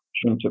have a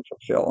mission to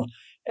fulfill.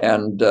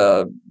 And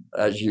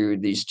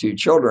these 2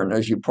 children,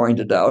 as you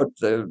pointed out,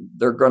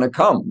 they're going to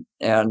come,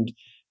 and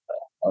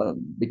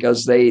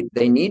because they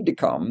need to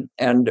come.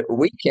 And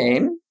we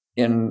came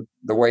in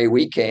the way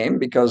we came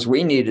because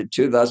we needed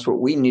to. That's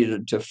what we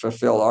needed to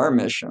fulfill our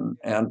mission.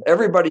 And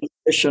everybody's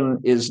mission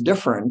is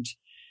different,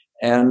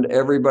 and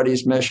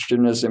everybody's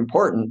mission is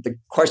important. The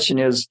question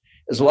is,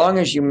 as long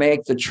as you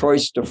make the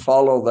choice to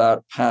follow that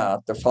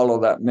path, to follow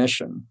that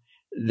mission,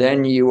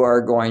 then you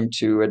are going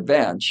to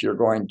advance. You're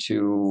going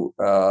to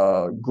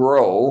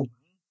grow.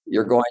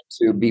 You're going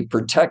to be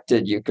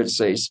protected, you could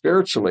say,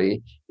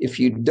 spiritually. If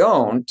you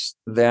don't,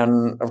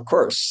 then, of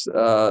course,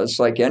 it's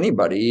like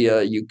anybody,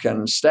 you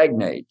can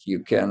stagnate. You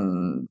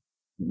can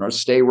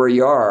stay where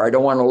you are. I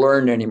don't want to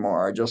learn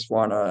anymore. I just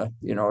want to,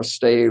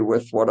 stay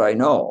with what I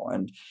know.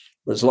 And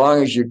as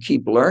long as you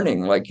keep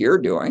learning like you're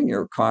doing,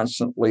 you're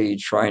constantly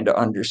trying to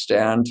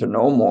understand, to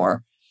know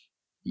more,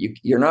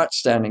 you're not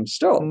standing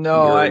still.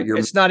 No,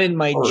 it's not in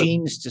my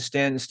genes to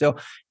stand still.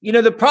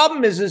 The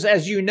problem is,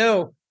 as you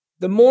know,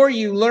 the more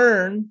you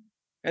learn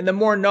and the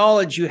more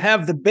knowledge you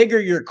have, the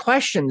bigger your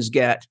questions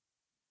get.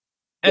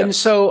 And yes.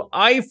 So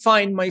I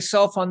find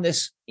myself on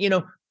this,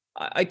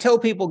 I tell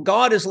people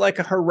God is like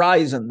a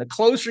horizon. The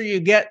closer you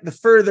get, the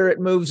further it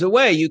moves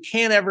away. You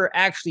can't ever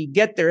actually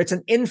get there. It's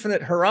an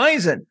infinite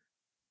horizon.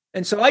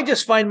 And so I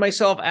just find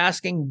myself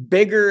asking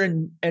bigger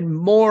and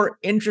more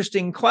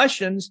interesting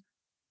questions.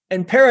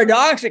 And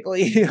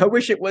paradoxically, I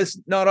wish it was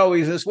not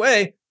always this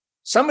way.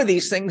 Some of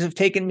these things have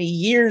taken me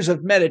years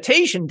of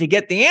meditation to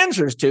get the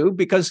answers to,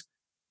 because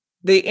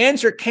the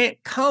answer can't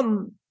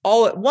come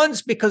all at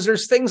once because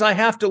there's things I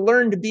have to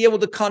learn to be able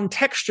to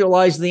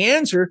contextualize the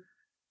answer.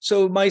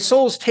 So my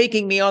soul's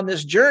taking me on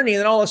this journey, and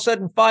then all of a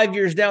sudden, 5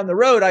 years down the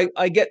road,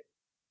 I get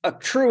a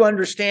true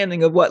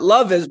understanding of what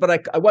love is,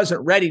 but I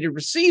wasn't ready to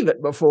receive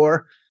it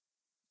before.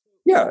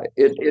 Yeah,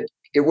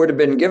 it would have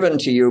been given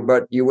to you,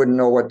 but you wouldn't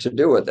know what to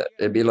do with it.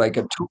 It'd be like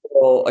a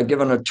tool,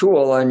 given a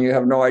tool, and you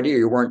have no idea.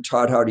 You weren't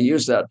taught how to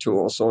use that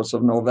tool, so it's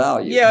of no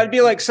value. Yeah, it'd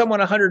be like someone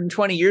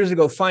 120 years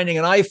ago finding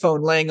an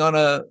iPhone laying on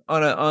a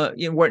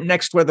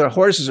next where the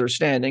horses are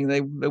standing.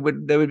 They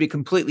would be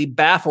completely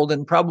baffled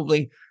and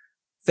probably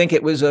think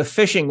it was a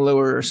fishing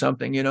lure or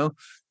something,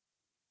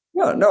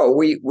 Yeah, no,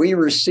 we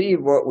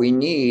receive what we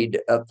need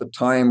at the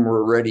time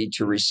we're ready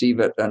to receive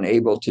it and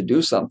able to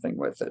do something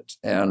with it.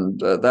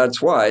 And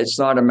that's why it's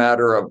not a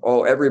matter of,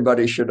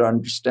 everybody should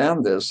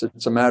understand this.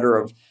 It's a matter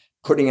of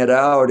putting it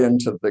out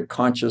into the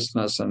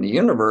consciousness and the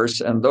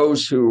universe. And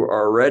those who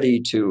are ready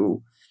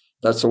to,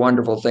 that's the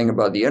wonderful thing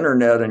about the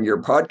internet and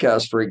your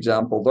podcast, for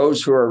example,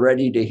 those who are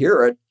ready to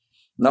hear it.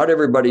 Not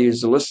everybody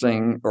who's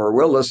listening or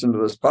will listen to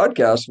this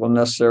podcast will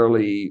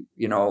necessarily,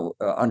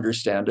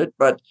 understand it,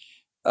 but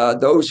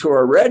those who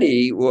are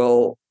ready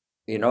will,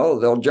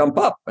 they'll jump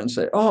up and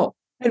say, "Oh!"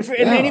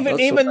 And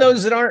even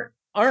those that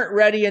aren't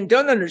ready and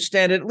don't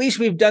understand it, at least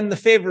we've done the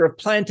favor of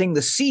planting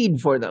the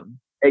seed for them.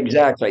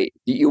 Exactly.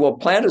 You will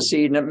plant a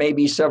seed, and it may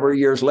be several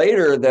years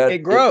later that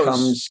it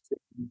grows.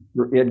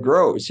 It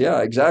grows.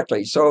 Yeah,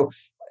 exactly. So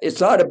it's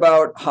not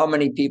about how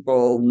many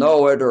people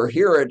know it or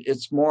hear it.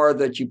 It's more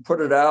that you put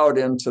it out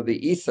into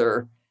the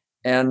ether,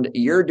 and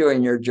you're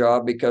doing your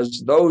job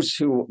because those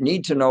who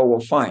need to know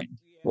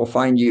will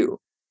find you.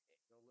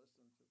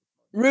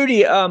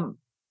 Rudi,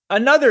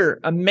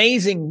 another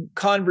amazing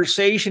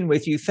conversation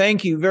with you.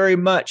 Thank you very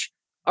much.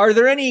 Are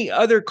there any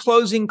other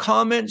closing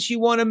comments you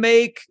want to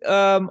make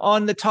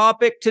on the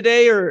topic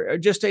today, or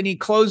just any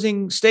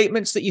closing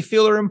statements that you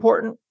feel are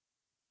important?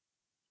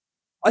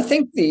 I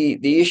think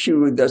the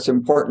issue that's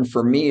important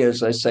for me,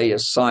 as I say,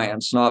 is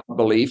science, not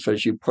belief,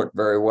 as you put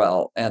very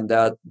well, and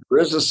that there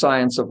is a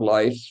science of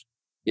life.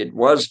 It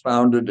was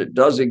founded. It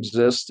does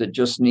exist. It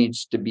just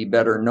needs to be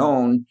better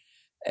known.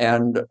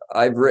 And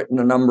I've written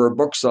a number of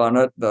books on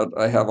it that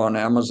I have on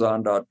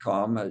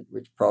Amazon.com,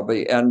 which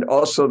probably, and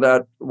also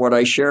that what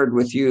I shared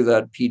with you,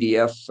 that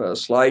PDF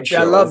slideshow.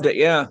 Yeah, I loved it.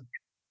 Yeah.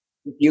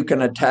 You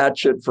can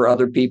attach it for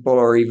other people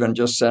or even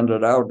just send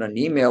it out in an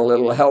email.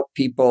 It'll help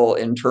people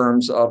in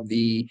terms of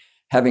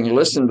having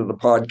listened to the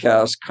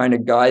podcast, kind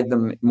of guide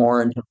them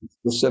more into the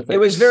specifics. It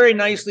was very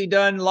nicely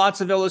done.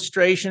 Lots of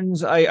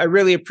illustrations. I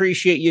really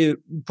appreciate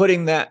you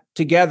putting that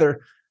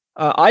together.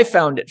 I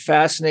found it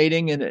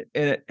fascinating, and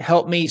it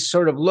helped me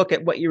sort of look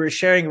at what you were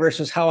sharing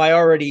versus how I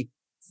already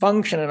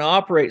function and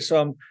operate.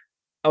 So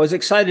I was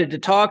excited to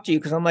talk to you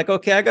because I'm like,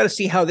 okay, I got to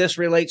see how this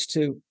relates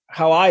to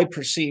how I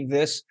perceive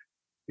this,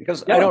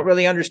 because I don't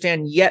really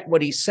understand yet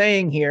what he's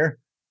saying here.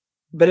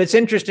 But it's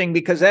interesting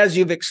because as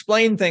you've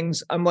explained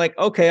things, I'm like,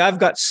 okay, I've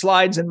got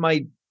slides in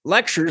my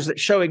lectures that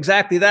show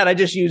exactly that. I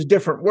just use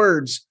different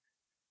words.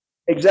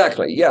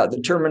 Exactly. Yeah, the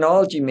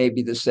terminology may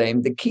be the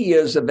same. The key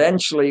is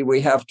eventually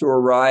we have to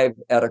arrive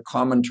at a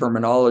common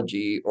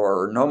terminology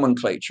or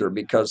nomenclature,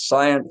 because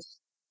science,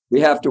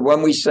 we have to,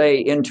 when we say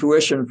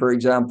intuition, for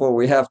example,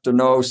 we have to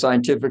know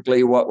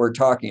scientifically what we're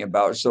talking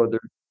about. So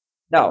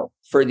now,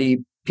 for the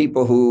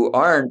people who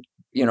aren't,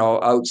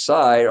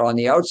 outside, on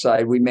the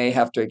outside, we may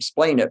have to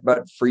explain it.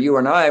 But for you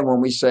and I,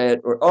 when we say it,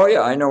 oh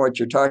yeah, I know what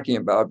you're talking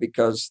about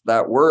because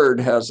that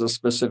word has a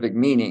specific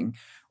meaning.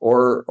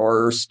 Or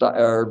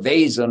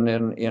Wesen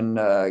in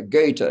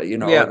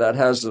Goethe, that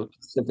has a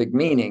specific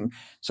meaning.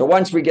 So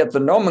once we get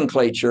the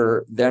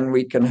nomenclature, then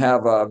we can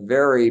have a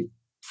very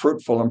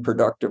fruitful and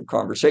productive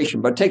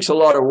conversation. But it takes a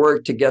lot of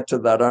work to get to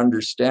that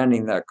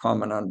understanding, that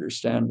common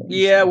understanding.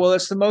 Yeah, well,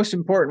 it's the most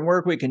important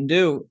work we can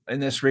do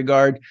in this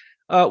regard.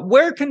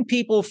 Where can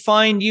people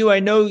find you? I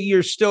know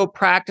you're still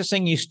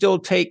practicing. You still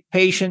take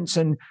patients.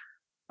 And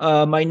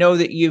I know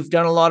that you've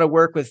done a lot of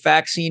work with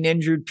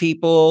vaccine-injured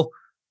people.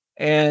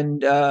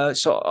 And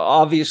so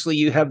obviously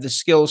you have the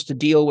skills to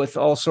deal with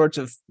all sorts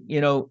of,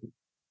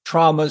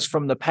 traumas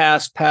from the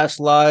past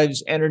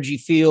lives, energy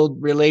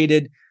field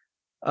related.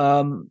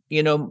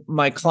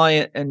 My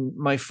client and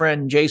my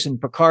friend, Jason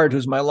Picard,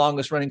 who's my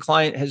longest running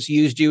client, has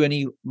used you and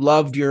he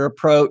loved your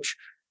approach.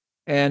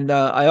 And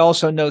I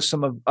also know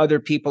some of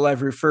other people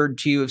I've referred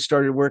to you have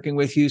started working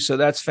with you. So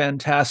that's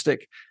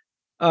fantastic.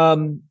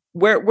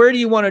 Where do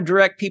you want to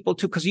direct people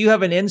to? Because you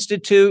have an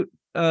institute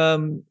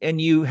and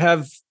you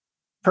have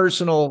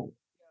personal,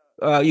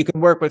 you can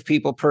work with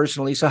people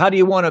personally. So how do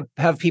you want to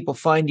have people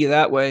find you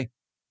that way?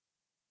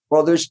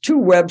 Well, there's two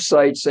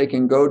websites they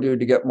can go to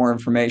get more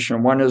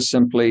information. One is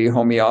simply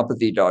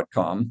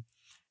homeopathy.com.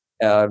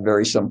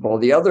 Very simple.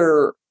 The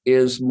other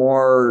is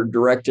more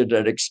directed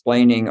at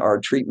explaining our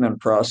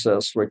treatment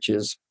process, which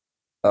is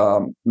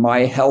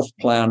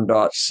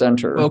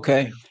myhealthplan.center.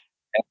 Okay.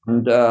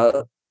 And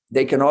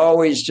they can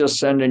always just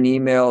send an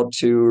email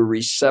to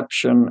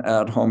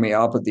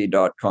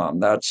reception@homeopathy.com.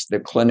 That's the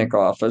clinic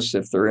office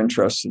if they're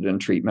interested in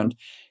treatment.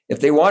 if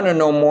they want to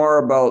know more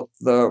about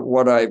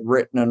what I've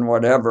written and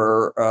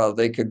whatever,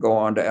 they could go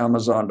on to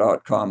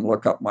Amazon.com,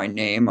 look up my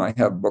name. I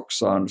have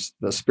books on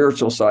the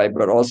spiritual side,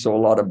 but also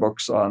a lot of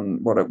books on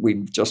what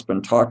we've just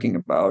been talking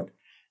about.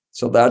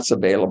 So that's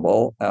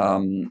available.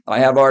 I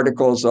have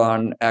articles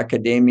on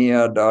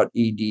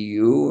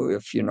academia.edu,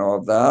 if you know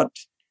of that.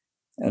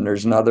 And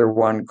there's another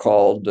one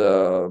called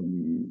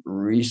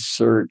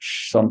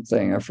Research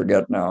something, I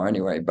forget now.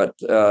 Anyway, but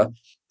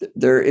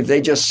if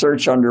they just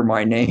search under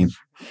my name,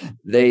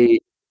 they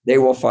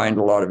will find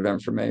a lot of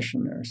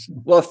information there. So.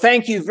 Well,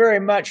 thank you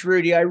very much,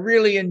 Rudi. I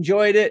really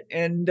enjoyed it.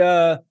 And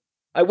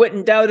I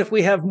wouldn't doubt if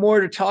we have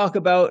more to talk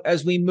about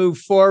as we move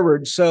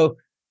forward. So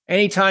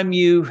anytime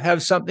you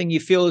have something you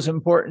feel is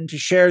important to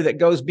share that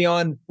goes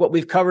beyond what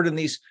we've covered in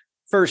these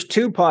first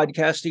 2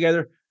 podcasts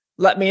together,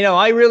 let me know.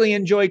 I really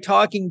enjoy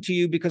talking to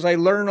you because I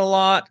learn a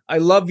lot. I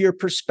love your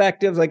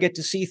perspectives. I get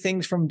to see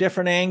things from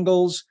different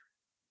angles.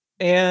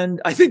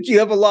 And I think you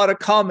have a lot of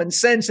common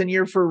sense and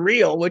you're for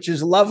real, which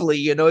is lovely.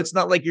 You know, it's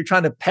not like you're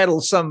trying to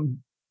peddle some,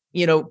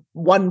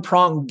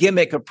 one-pronged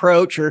gimmick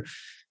approach or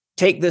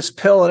take this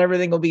pill and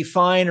everything will be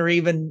fine, or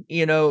even,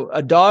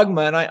 a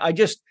dogma. And I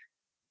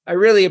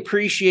really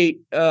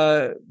appreciate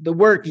the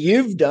work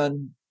you've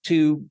done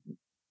to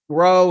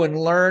grow and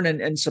learn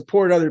and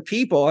support other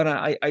people. And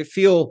I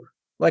feel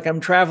like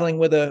I'm traveling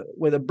with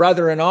a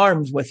brother in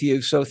arms with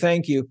you. So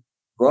thank you.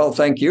 Well,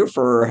 thank you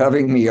for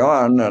having me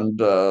on and,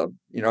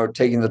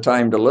 taking the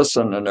time to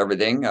listen and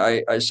everything.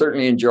 I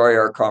certainly enjoy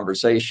our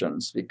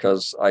conversations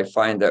because I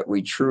find that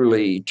we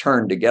truly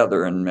turn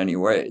together in many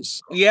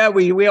ways. Yeah,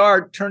 we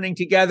are turning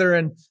together,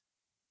 and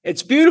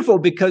it's beautiful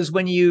because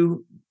when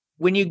you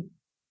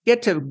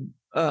get to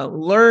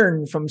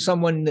learn from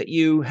someone that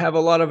you have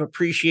a lot of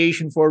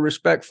appreciation for,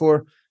 respect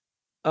for,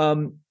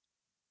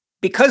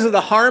 because of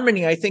the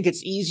harmony, I think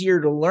it's easier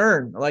to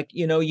learn. Like,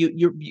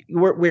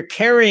 we're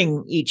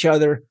carrying each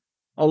other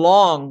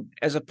along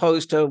as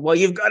opposed to, well,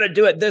 you've got to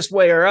do it this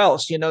way or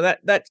else,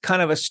 that's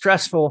kind of a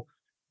stressful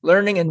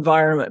learning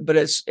environment. But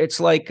it's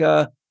like,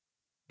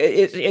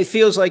 it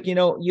feels like,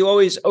 you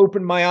always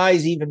open my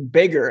eyes even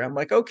bigger. I'm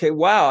like, okay,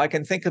 wow, I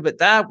can think of it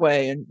that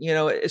way. And,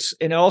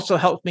 it also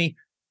helps me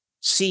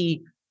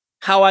see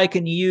how I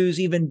can use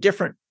even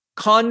different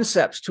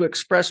concepts to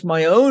express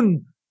my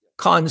own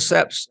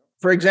concepts.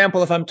 For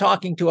example, if I'm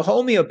talking to a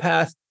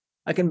homeopath,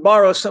 I can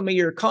borrow some of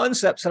your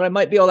concepts and I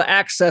might be able to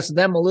access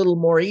them a little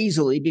more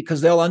easily because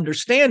they'll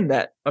understand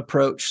that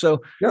approach.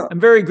 So yeah. I'm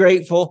very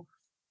grateful.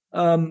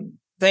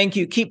 Thank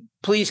you.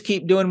 Please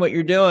keep doing what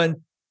you're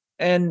doing.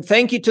 And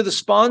thank you to the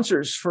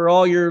sponsors for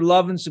all your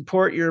love and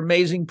support, your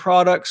amazing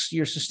products,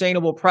 your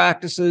sustainable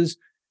practices.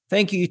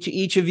 Thank you to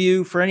each of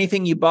you for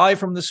anything you buy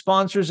from the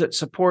sponsors that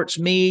supports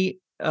me,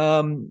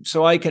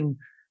 so I can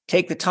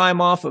take the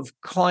time off of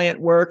client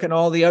work and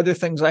all the other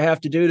things I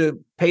have to do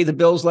to pay the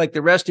bills like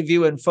the rest of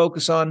you and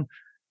focus on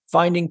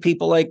finding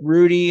people like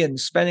Rudi and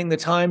spending the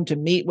time to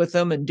meet with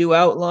them and do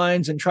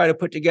outlines and try to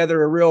put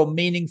together a real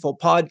meaningful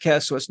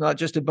podcast. So it's not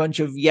just a bunch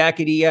of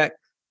yakety-yak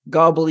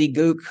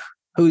gobbledygook,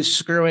 who's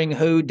screwing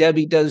who,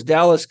 Debbie does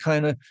Dallas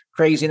kind of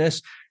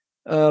craziness.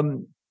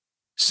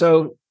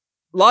 So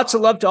lots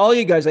of love to all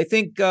you guys. I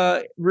think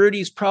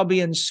Rudi's probably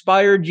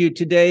inspired you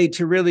today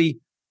to really,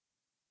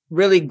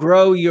 really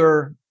grow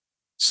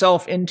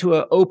yourself into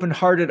an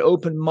open-hearted,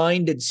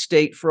 open-minded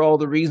state for all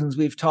the reasons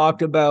we've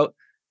talked about.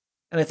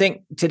 And I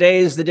think today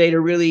is the day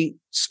to really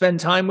spend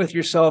time with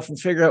yourself and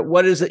figure out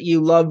what is it you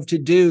love to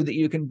do that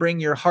you can bring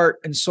your heart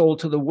and soul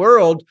to the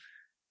world,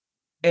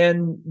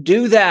 and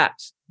do that,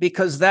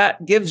 because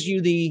that gives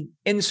you the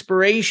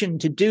inspiration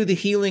to do the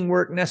healing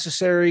work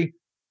necessary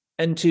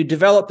and to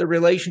develop the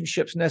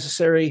relationships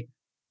necessary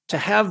to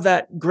have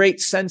that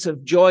great sense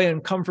of joy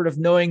and comfort of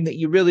knowing that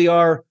you really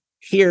are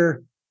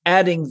here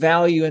adding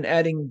value and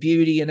adding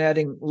beauty and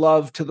adding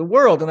love to the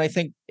world. And I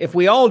think if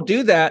we all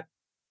do that,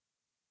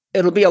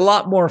 it'll be a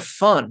lot more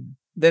fun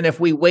than if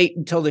we wait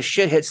until the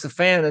shit hits the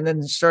fan and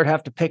then start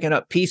have to picking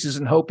up pieces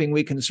and hoping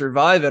we can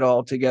survive it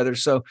all together.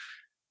 So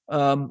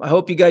I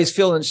hope you guys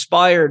feel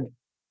inspired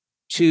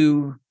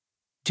to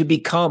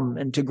become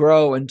and to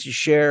grow and to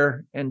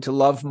share and to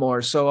love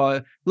more.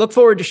 So look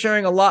forward to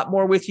sharing a lot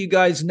more with you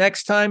guys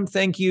next time.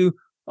 Thank you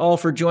all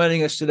for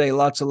joining us today.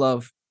 Lots of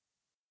love.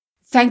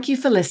 Thank you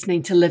for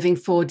listening to Living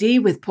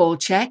 4D with Paul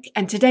Chek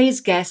and today's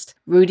guest,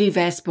 Rudi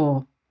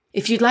Verspoor.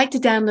 If you'd like to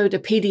download a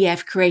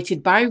PDF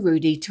created by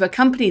Rudi to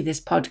accompany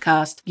this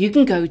podcast, you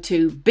can go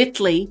to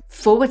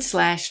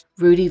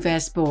bit.ly/Rudi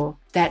Verspoor.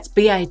 That's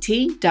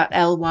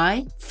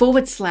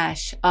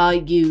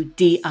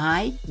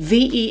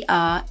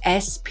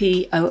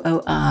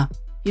bit.ly/RudiVerspoor.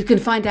 You can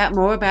find out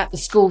more about the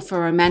School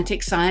for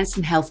Romantic Science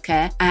and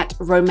Healthcare at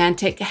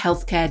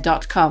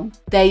romantichealthcare.com.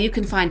 There you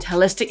can find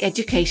holistic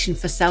education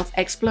for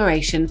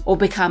self-exploration or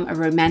become a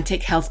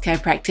romantic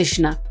healthcare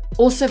practitioner.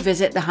 Also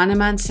visit the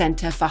Hahnemann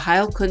Center for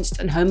Heilkunst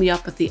and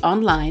Homeopathy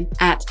online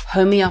at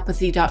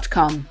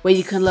homeopathy.com, where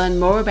you can learn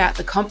more about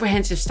the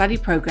comprehensive study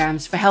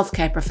programs for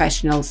healthcare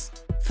professionals.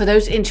 For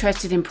those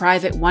interested in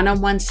private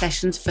one-on-one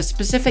sessions for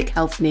specific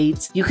health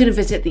needs, you can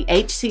visit the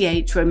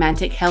HCH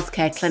Romantic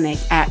Healthcare Clinic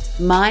at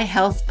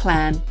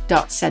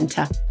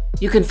myhealthplan.center.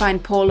 You can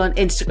find Paul on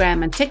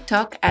Instagram and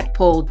TikTok at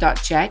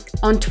paul.chek,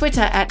 on Twitter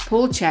at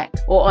paulchek,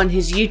 or on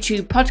his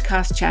YouTube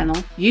podcast channel,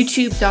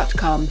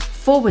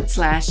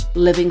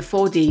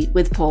 youtube.com/living4D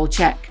with Paul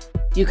Chek.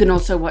 You can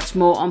also watch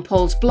more on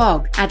Paul's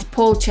blog at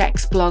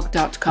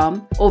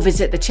paulcheksblog.com, or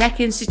visit the Chek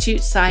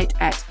Institute site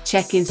at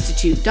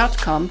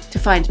chekinstitute.com to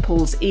find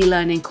Paul's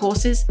e-learning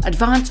courses,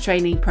 advanced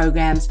training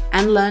programs,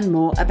 and learn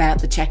more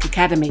about the Chek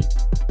Academy.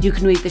 You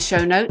can read the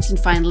show notes and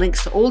find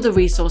links to all the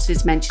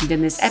resources mentioned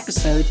in this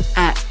episode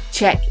at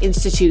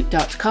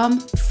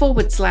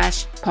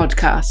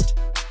chekinstitute.com/podcast.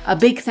 A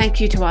big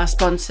thank you to our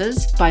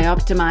sponsors,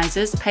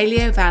 Bioptimizers,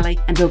 Paleo Valley,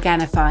 and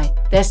Organifi.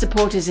 Their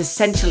support is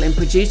essential in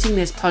producing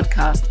this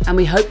podcast, and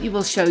we hope you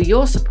will show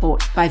your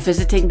support by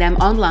visiting them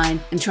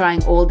online and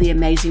trying all the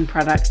amazing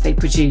products they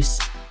produce.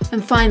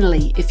 And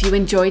finally, if you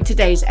enjoyed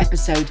today's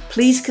episode,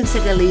 please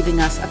consider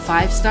leaving us a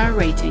 5-star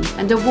rating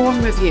and a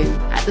warm review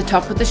at the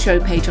top of the show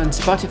page on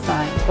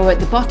Spotify, or at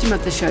the bottom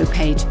of the show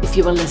page if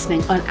you are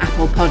listening on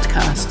Apple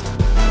Podcast.